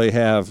 Will they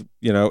have,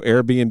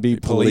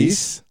 Airbnb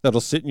police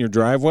that'll sit in your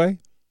driveway?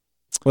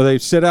 Will they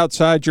sit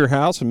outside your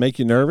house and make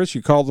you nervous?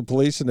 You call the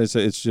police and they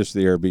say, it's just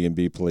the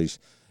Airbnb police.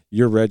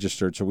 You're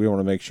registered, so we want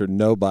to make sure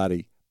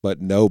nobody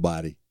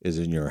is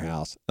in your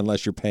house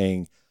unless you're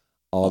paying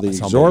all the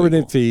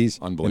exorbitant fees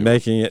and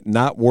making it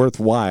not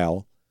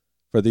worthwhile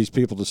for these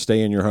people to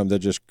stay in your home. They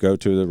just go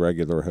to the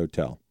regular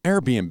hotel.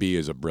 Airbnb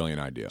is a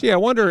brilliant idea. Yeah, I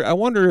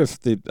wonder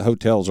if the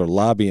hotels are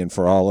lobbying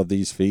for all of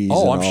these fees.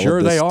 Oh, and I'm all sure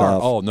of this they are.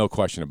 stuff. Oh, no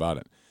question about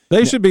it.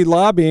 They should be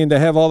lobbying to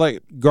have all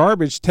that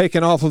garbage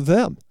taken off of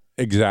them.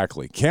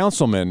 Exactly.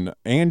 Councilman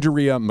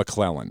Andrea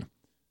McClellan.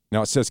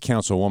 Now, it says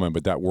councilwoman,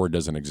 but that word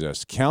doesn't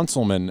exist.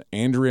 Councilman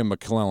Andrea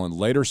McClellan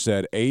later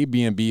said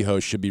Airbnb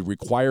hosts should be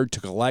required to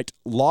collect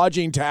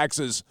lodging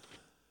taxes.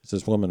 Is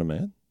this woman a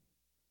man?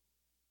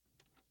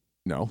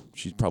 No,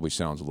 she probably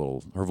sounds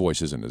her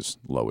voice isn't as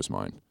low as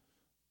mine.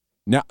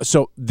 Now,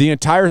 so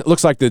it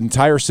looks like the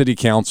entire city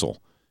council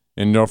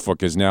in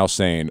Norfolk is now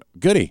saying,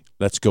 goody,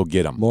 let's go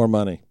get them. More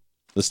money.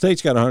 The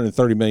state's got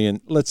 $130 million.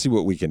 Let's see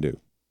what we can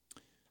do.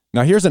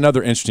 Now, here's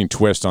another interesting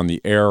twist on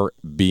the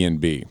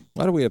Airbnb.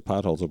 Why do we have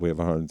potholes if we have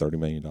 $130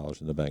 million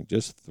in the bank?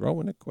 Just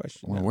throwing a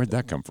question. Well, where'd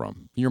that come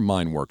from? Your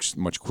mind works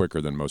much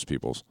quicker than most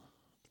people's.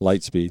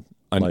 Light speed.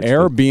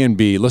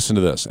 Airbnb, listen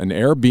to this. An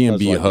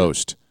Airbnb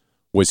host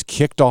was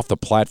kicked off the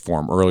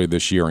platform earlier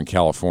this year in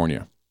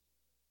California.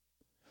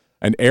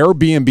 An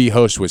Airbnb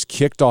host was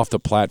kicked off the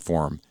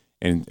platform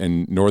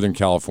in Northern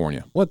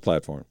California. What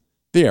platform?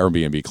 The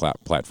Airbnb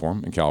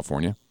platform in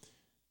California.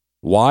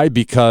 Why?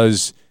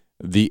 Because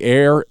the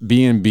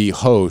Airbnb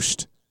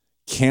host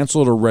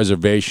canceled a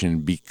reservation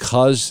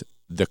because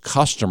the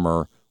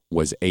customer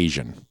was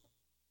Asian.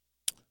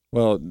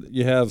 Well,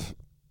 you have,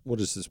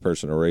 what is this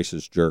person, a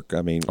racist jerk?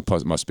 I mean,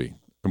 it must be.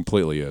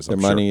 Completely is. Their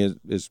money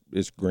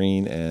is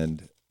green,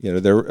 and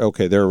they're a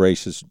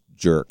racist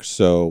jerk.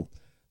 So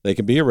they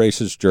can be a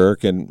racist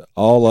jerk, and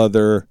all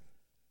other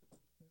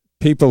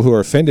people who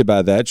are offended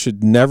by that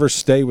should never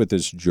stay with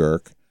this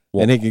jerk.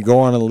 Well, and he can go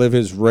on and live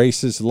his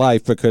racist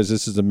life because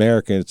this is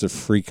America and it's a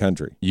free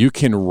country. You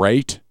can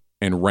rate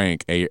and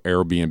rank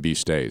Airbnb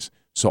stays.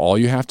 So all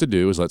you have to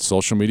do is let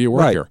social media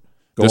work here.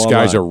 This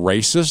guy's a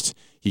racist.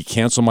 He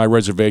canceled my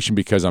reservation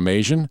because I'm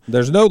Asian.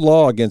 There's no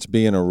law against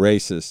being a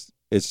racist.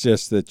 It's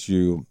just that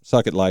you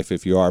suck at life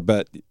if you are.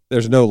 But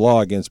there's no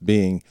law against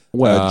being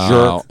a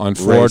jerk.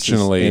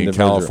 Unfortunately, in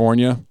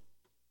California,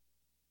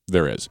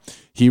 there is.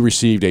 He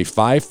received a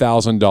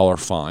 $5,000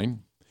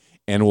 fine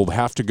and will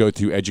have to go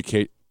through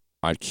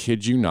I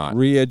kid you not.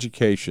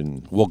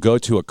 Re-education. Will go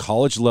to a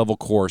college-level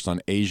course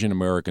on Asian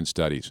American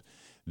studies.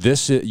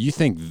 This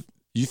is,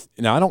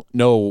 now I don't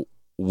know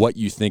what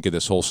you think of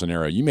this whole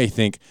scenario. You may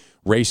think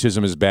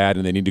racism is bad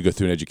and they need to go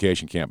through an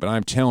education camp, but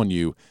I'm telling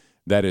you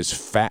that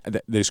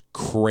is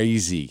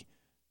crazy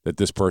that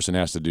this person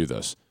has to do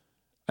this.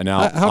 And now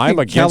I'm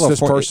against this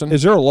person.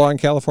 Is there a law in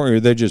California, or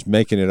are they just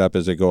making it up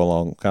as they go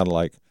along, kind of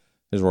like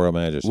His Royal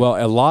Majesty? Well,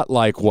 a lot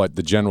like what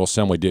the General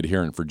Assembly did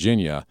here in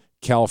Virginia.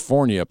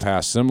 California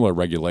passed similar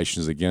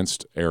regulations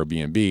against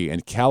Airbnb,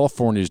 and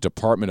California's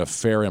Department of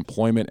Fair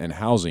Employment and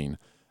Housing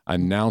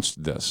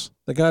announced this.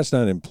 The guy's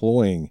not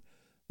employing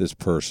this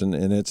person,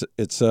 and it's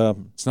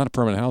not a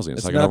permanent housing.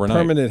 It's like not an overnight.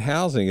 Permanent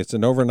housing. It's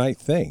an overnight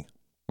thing.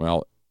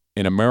 Well,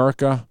 in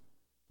America,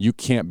 you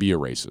can't be a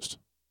racist.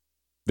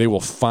 They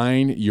will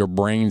fine your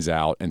brains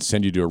out and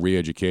send you to a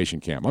re-education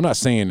camp. I'm not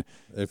saying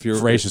if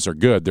racists are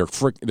good.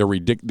 They're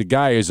ridiculous. The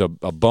guy is a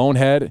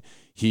bonehead.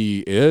 He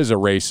is a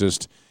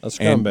racist,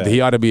 and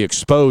he ought to be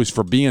exposed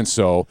for being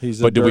so.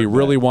 But do we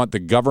really want the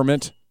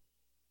government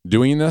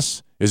doing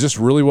this? Is this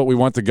really what we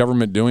want the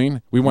government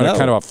doing? We want a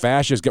kind of a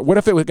fascist guy. What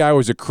if the guy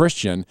was a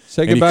Christian?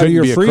 Say goodbye to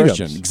your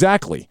freedoms.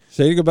 Exactly.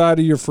 Say goodbye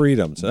to your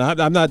freedoms.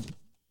 I'm not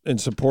in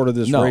support of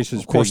this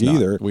racist pig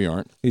either. We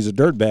aren't. He's a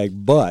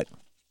dirtbag, but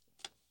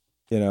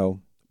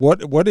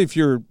what if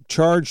you're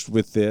charged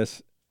with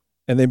this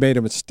and they made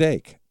a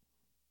mistake?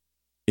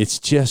 It's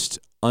just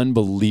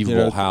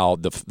unbelievable how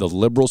the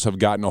liberals have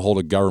gotten a hold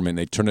of government.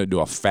 They turned it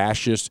into a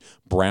fascist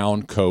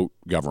brown coat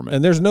government.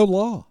 And there's no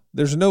law.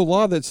 There's no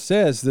law that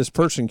says this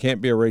person can't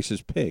be a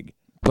racist pig.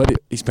 But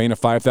he's paying a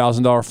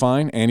 $5,000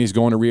 fine, and he's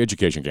going to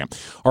re-education camp.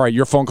 All right,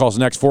 your phone call's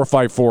next,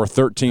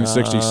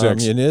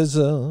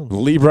 454-1366.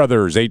 Lee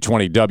Brothers,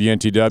 820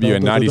 WNTW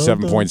and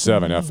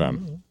 97.7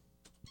 FM.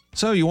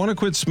 So you want to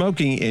quit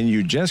smoking and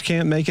you just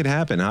can't make it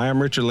happen. Hi,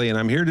 I'm Richard Lee, and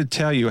I'm here to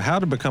tell you how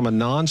to become a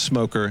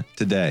non-smoker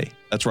today.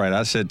 That's right,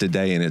 I said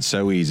today, and it's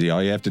so easy.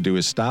 All you have to do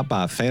is stop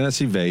by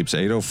Fantasy Vapes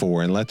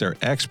 804 and let their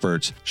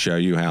experts show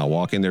you how.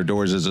 Walk in their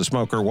doors as a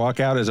smoker,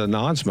 walk out as a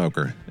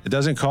non-smoker. It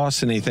doesn't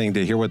cost anything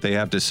to hear what they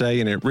have to say,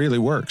 and it really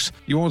works.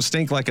 You won't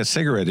stink like a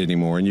cigarette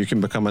anymore, and you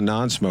can become a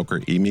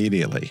non-smoker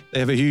immediately. They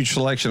have a huge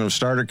selection of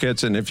starter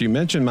kits, and if you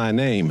mention my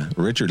name,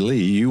 Richard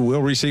Lee, you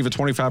will receive a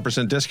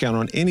 25% discount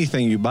on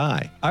anything you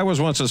buy. I was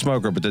once a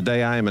smoker, but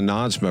today I am a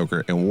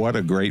non-smoker, and what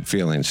a great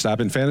feeling. Stop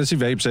in Fantasy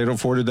Vapes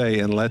 804 today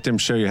and let them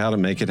show you how to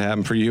make it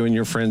happen for you and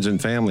your friends and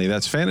family.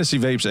 That's Fantasy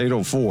Vapes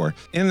 804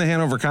 in the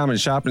Hanover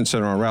Commons Shopping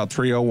Center on Route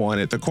 301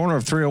 at the corner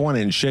of 301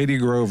 and Shady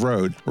Grove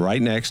Road,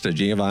 right next to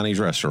Giovanni's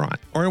Restaurant.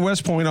 Or in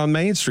West Point on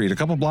Main Street, a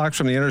couple blocks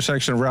from the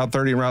intersection of Route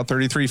 30 and Route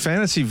 33.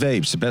 Fantasy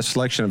Vapes, the best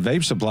selection of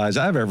vape supplies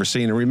I've ever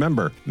seen. And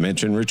remember,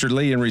 mention Richard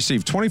Lee and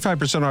receive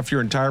 25% off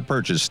your entire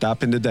purchase.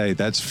 Stop in today.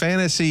 That's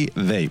Fantasy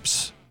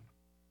Vapes.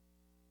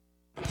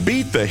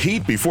 Beat the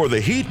heat before the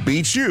heat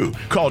beats you.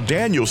 Call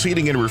Daniels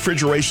Heating and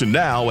Refrigeration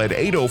now at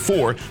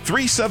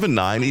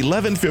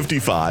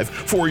 804-379-1155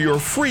 for your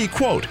free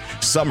quote.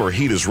 Summer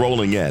heat is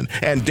rolling in,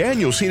 and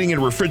Daniels Heating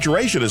and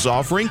Refrigeration is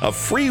offering a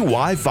free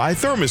Wi-Fi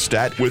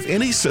thermostat with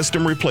any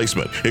system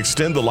replacement.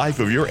 Extend the life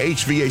of your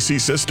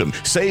HVAC system.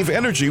 Save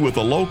energy with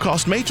a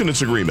low-cost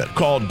maintenance agreement.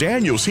 Call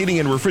Daniels Heating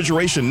and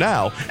Refrigeration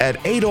now at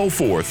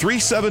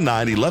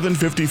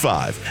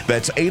 804-379-1155.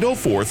 That's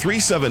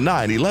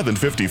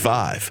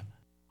 804-379-1155.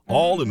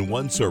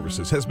 All-in-One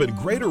Services has been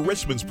Greater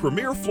Richmond's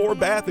premier floor,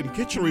 bath, and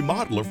kitchen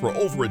remodeler for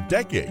over a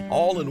decade.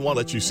 All-in-One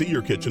lets you see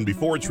your kitchen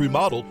before it's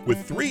remodeled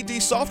with 3D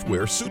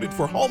software suited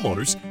for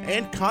homeowners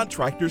and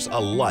contractors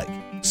alike,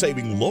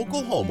 saving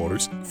local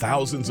homeowners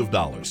thousands of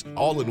dollars.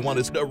 All-in-One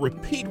is a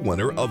repeat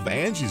winner of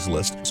Angie's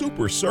List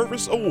Super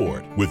Service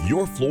Award. With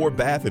your floor,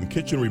 bath, and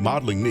kitchen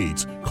remodeling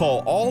needs,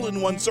 call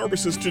All-in-One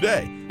Services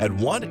today at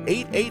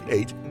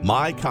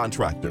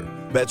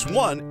 1-888-MY-CONTRACTOR. That's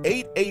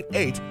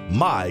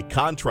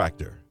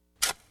 1-888-MY-CONTRACTOR.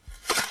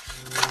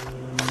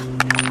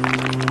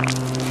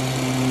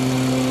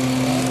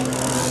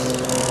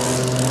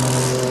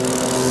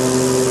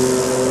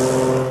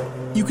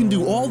 You can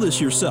do all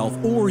this yourself,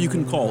 or you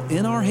can call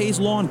NR Hayes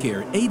Lawn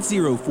Care at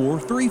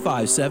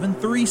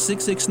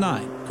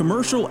 804-357-3669.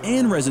 Commercial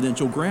and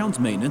residential grounds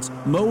maintenance,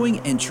 mowing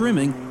and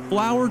trimming,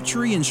 flower,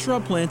 tree, and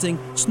shrub planting,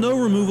 snow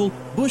removal,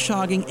 bush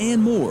hogging,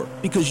 and more.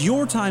 Because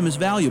your time is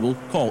valuable,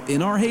 call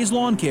NR Hayes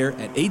Lawn Care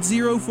at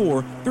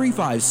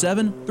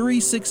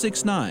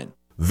 804-357-3669.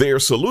 Their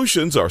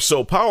solutions are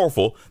so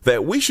powerful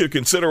that we should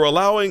consider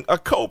allowing a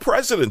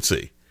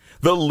co-presidency.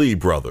 The Lee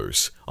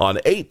Brothers on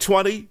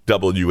 820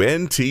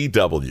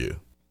 WNTW.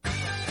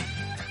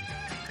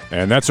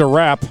 And that's a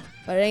wrap.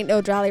 But it ain't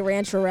no Jolly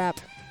Rancher wrap.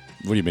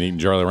 What, you been eating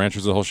Jolly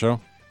Ranchers the whole show?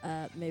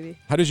 Maybe.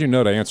 How did you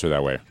know to answer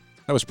that way?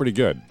 That was pretty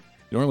good.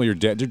 Normally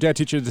did your dad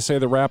teach you to say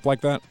the rap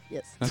like that?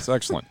 Yes. That's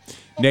excellent.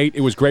 Nate,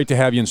 it was great to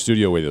have you in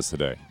studio with us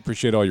today.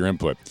 Appreciate all your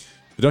input.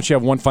 But don't you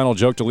have one final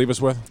joke to leave us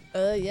with?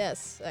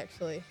 Yes,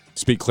 actually.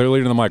 Speak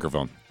clearly to the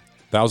microphone.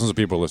 Thousands of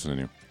people are listening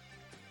to you.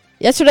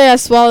 Yesterday I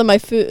swallowed my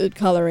food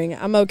coloring.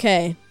 I'm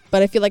okay,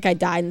 but I feel like I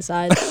died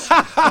inside.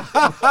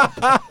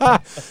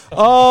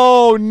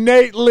 Oh,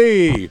 Nate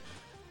Lee.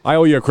 I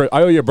owe you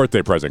a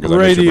birthday present.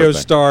 Radio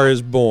Star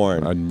is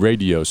born. A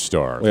radio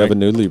star. We have a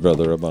new Lee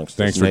brother amongst us.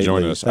 Thanks for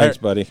joining us. Thanks,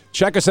 buddy.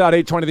 Check us out,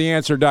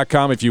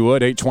 820theanswer.com if you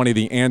would,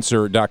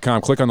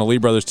 820theanswer.com. Click on the Lee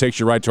Brothers, takes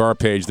you right to our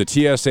page. The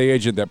TSA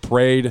agent that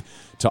prayed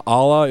to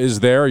Allah is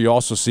there. You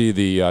also see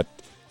the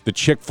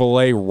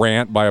Chick-fil-A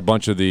rant by a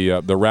bunch of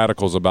the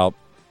radicals about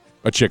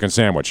a chicken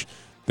sandwich.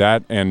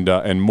 That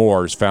and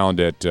more is found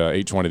at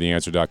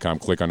 820theanswer.com.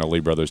 Click on the Lee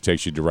Brothers,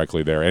 takes you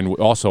directly there. And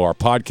also our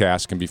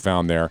podcast can be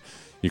found there.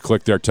 You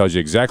click there, tells you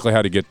exactly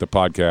how to get the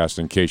podcast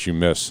in case you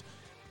miss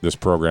this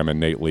program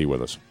and Nate Lee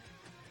with us.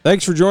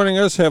 Thanks for joining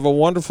us. Have a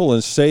wonderful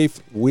and safe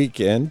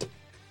weekend.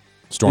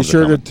 Storms Be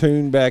sure to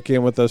tune back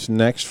in with us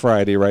next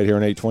Friday right here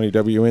on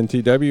 820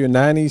 WNTW and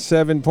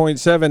 97.7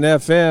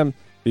 FM.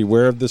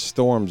 Beware of the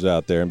storms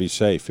out there and be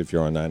safe if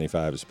you're on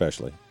 95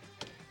 especially.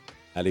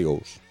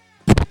 Adios.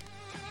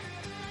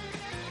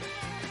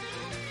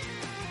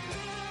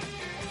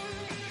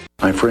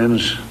 My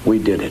friends, we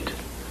did it.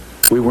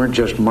 We weren't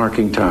just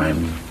marking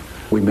time.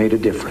 We made a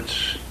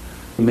difference.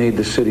 We made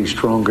the city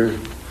stronger.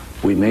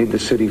 We made the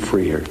city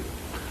freer.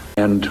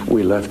 And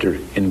we left her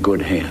in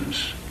good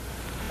hands.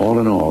 All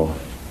in all,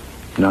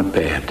 not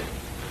bad.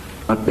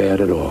 Not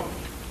bad at all.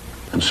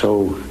 And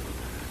so,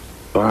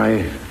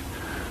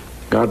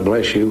 God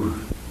bless you,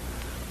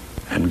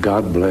 and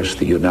God bless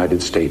the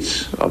United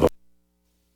States of America.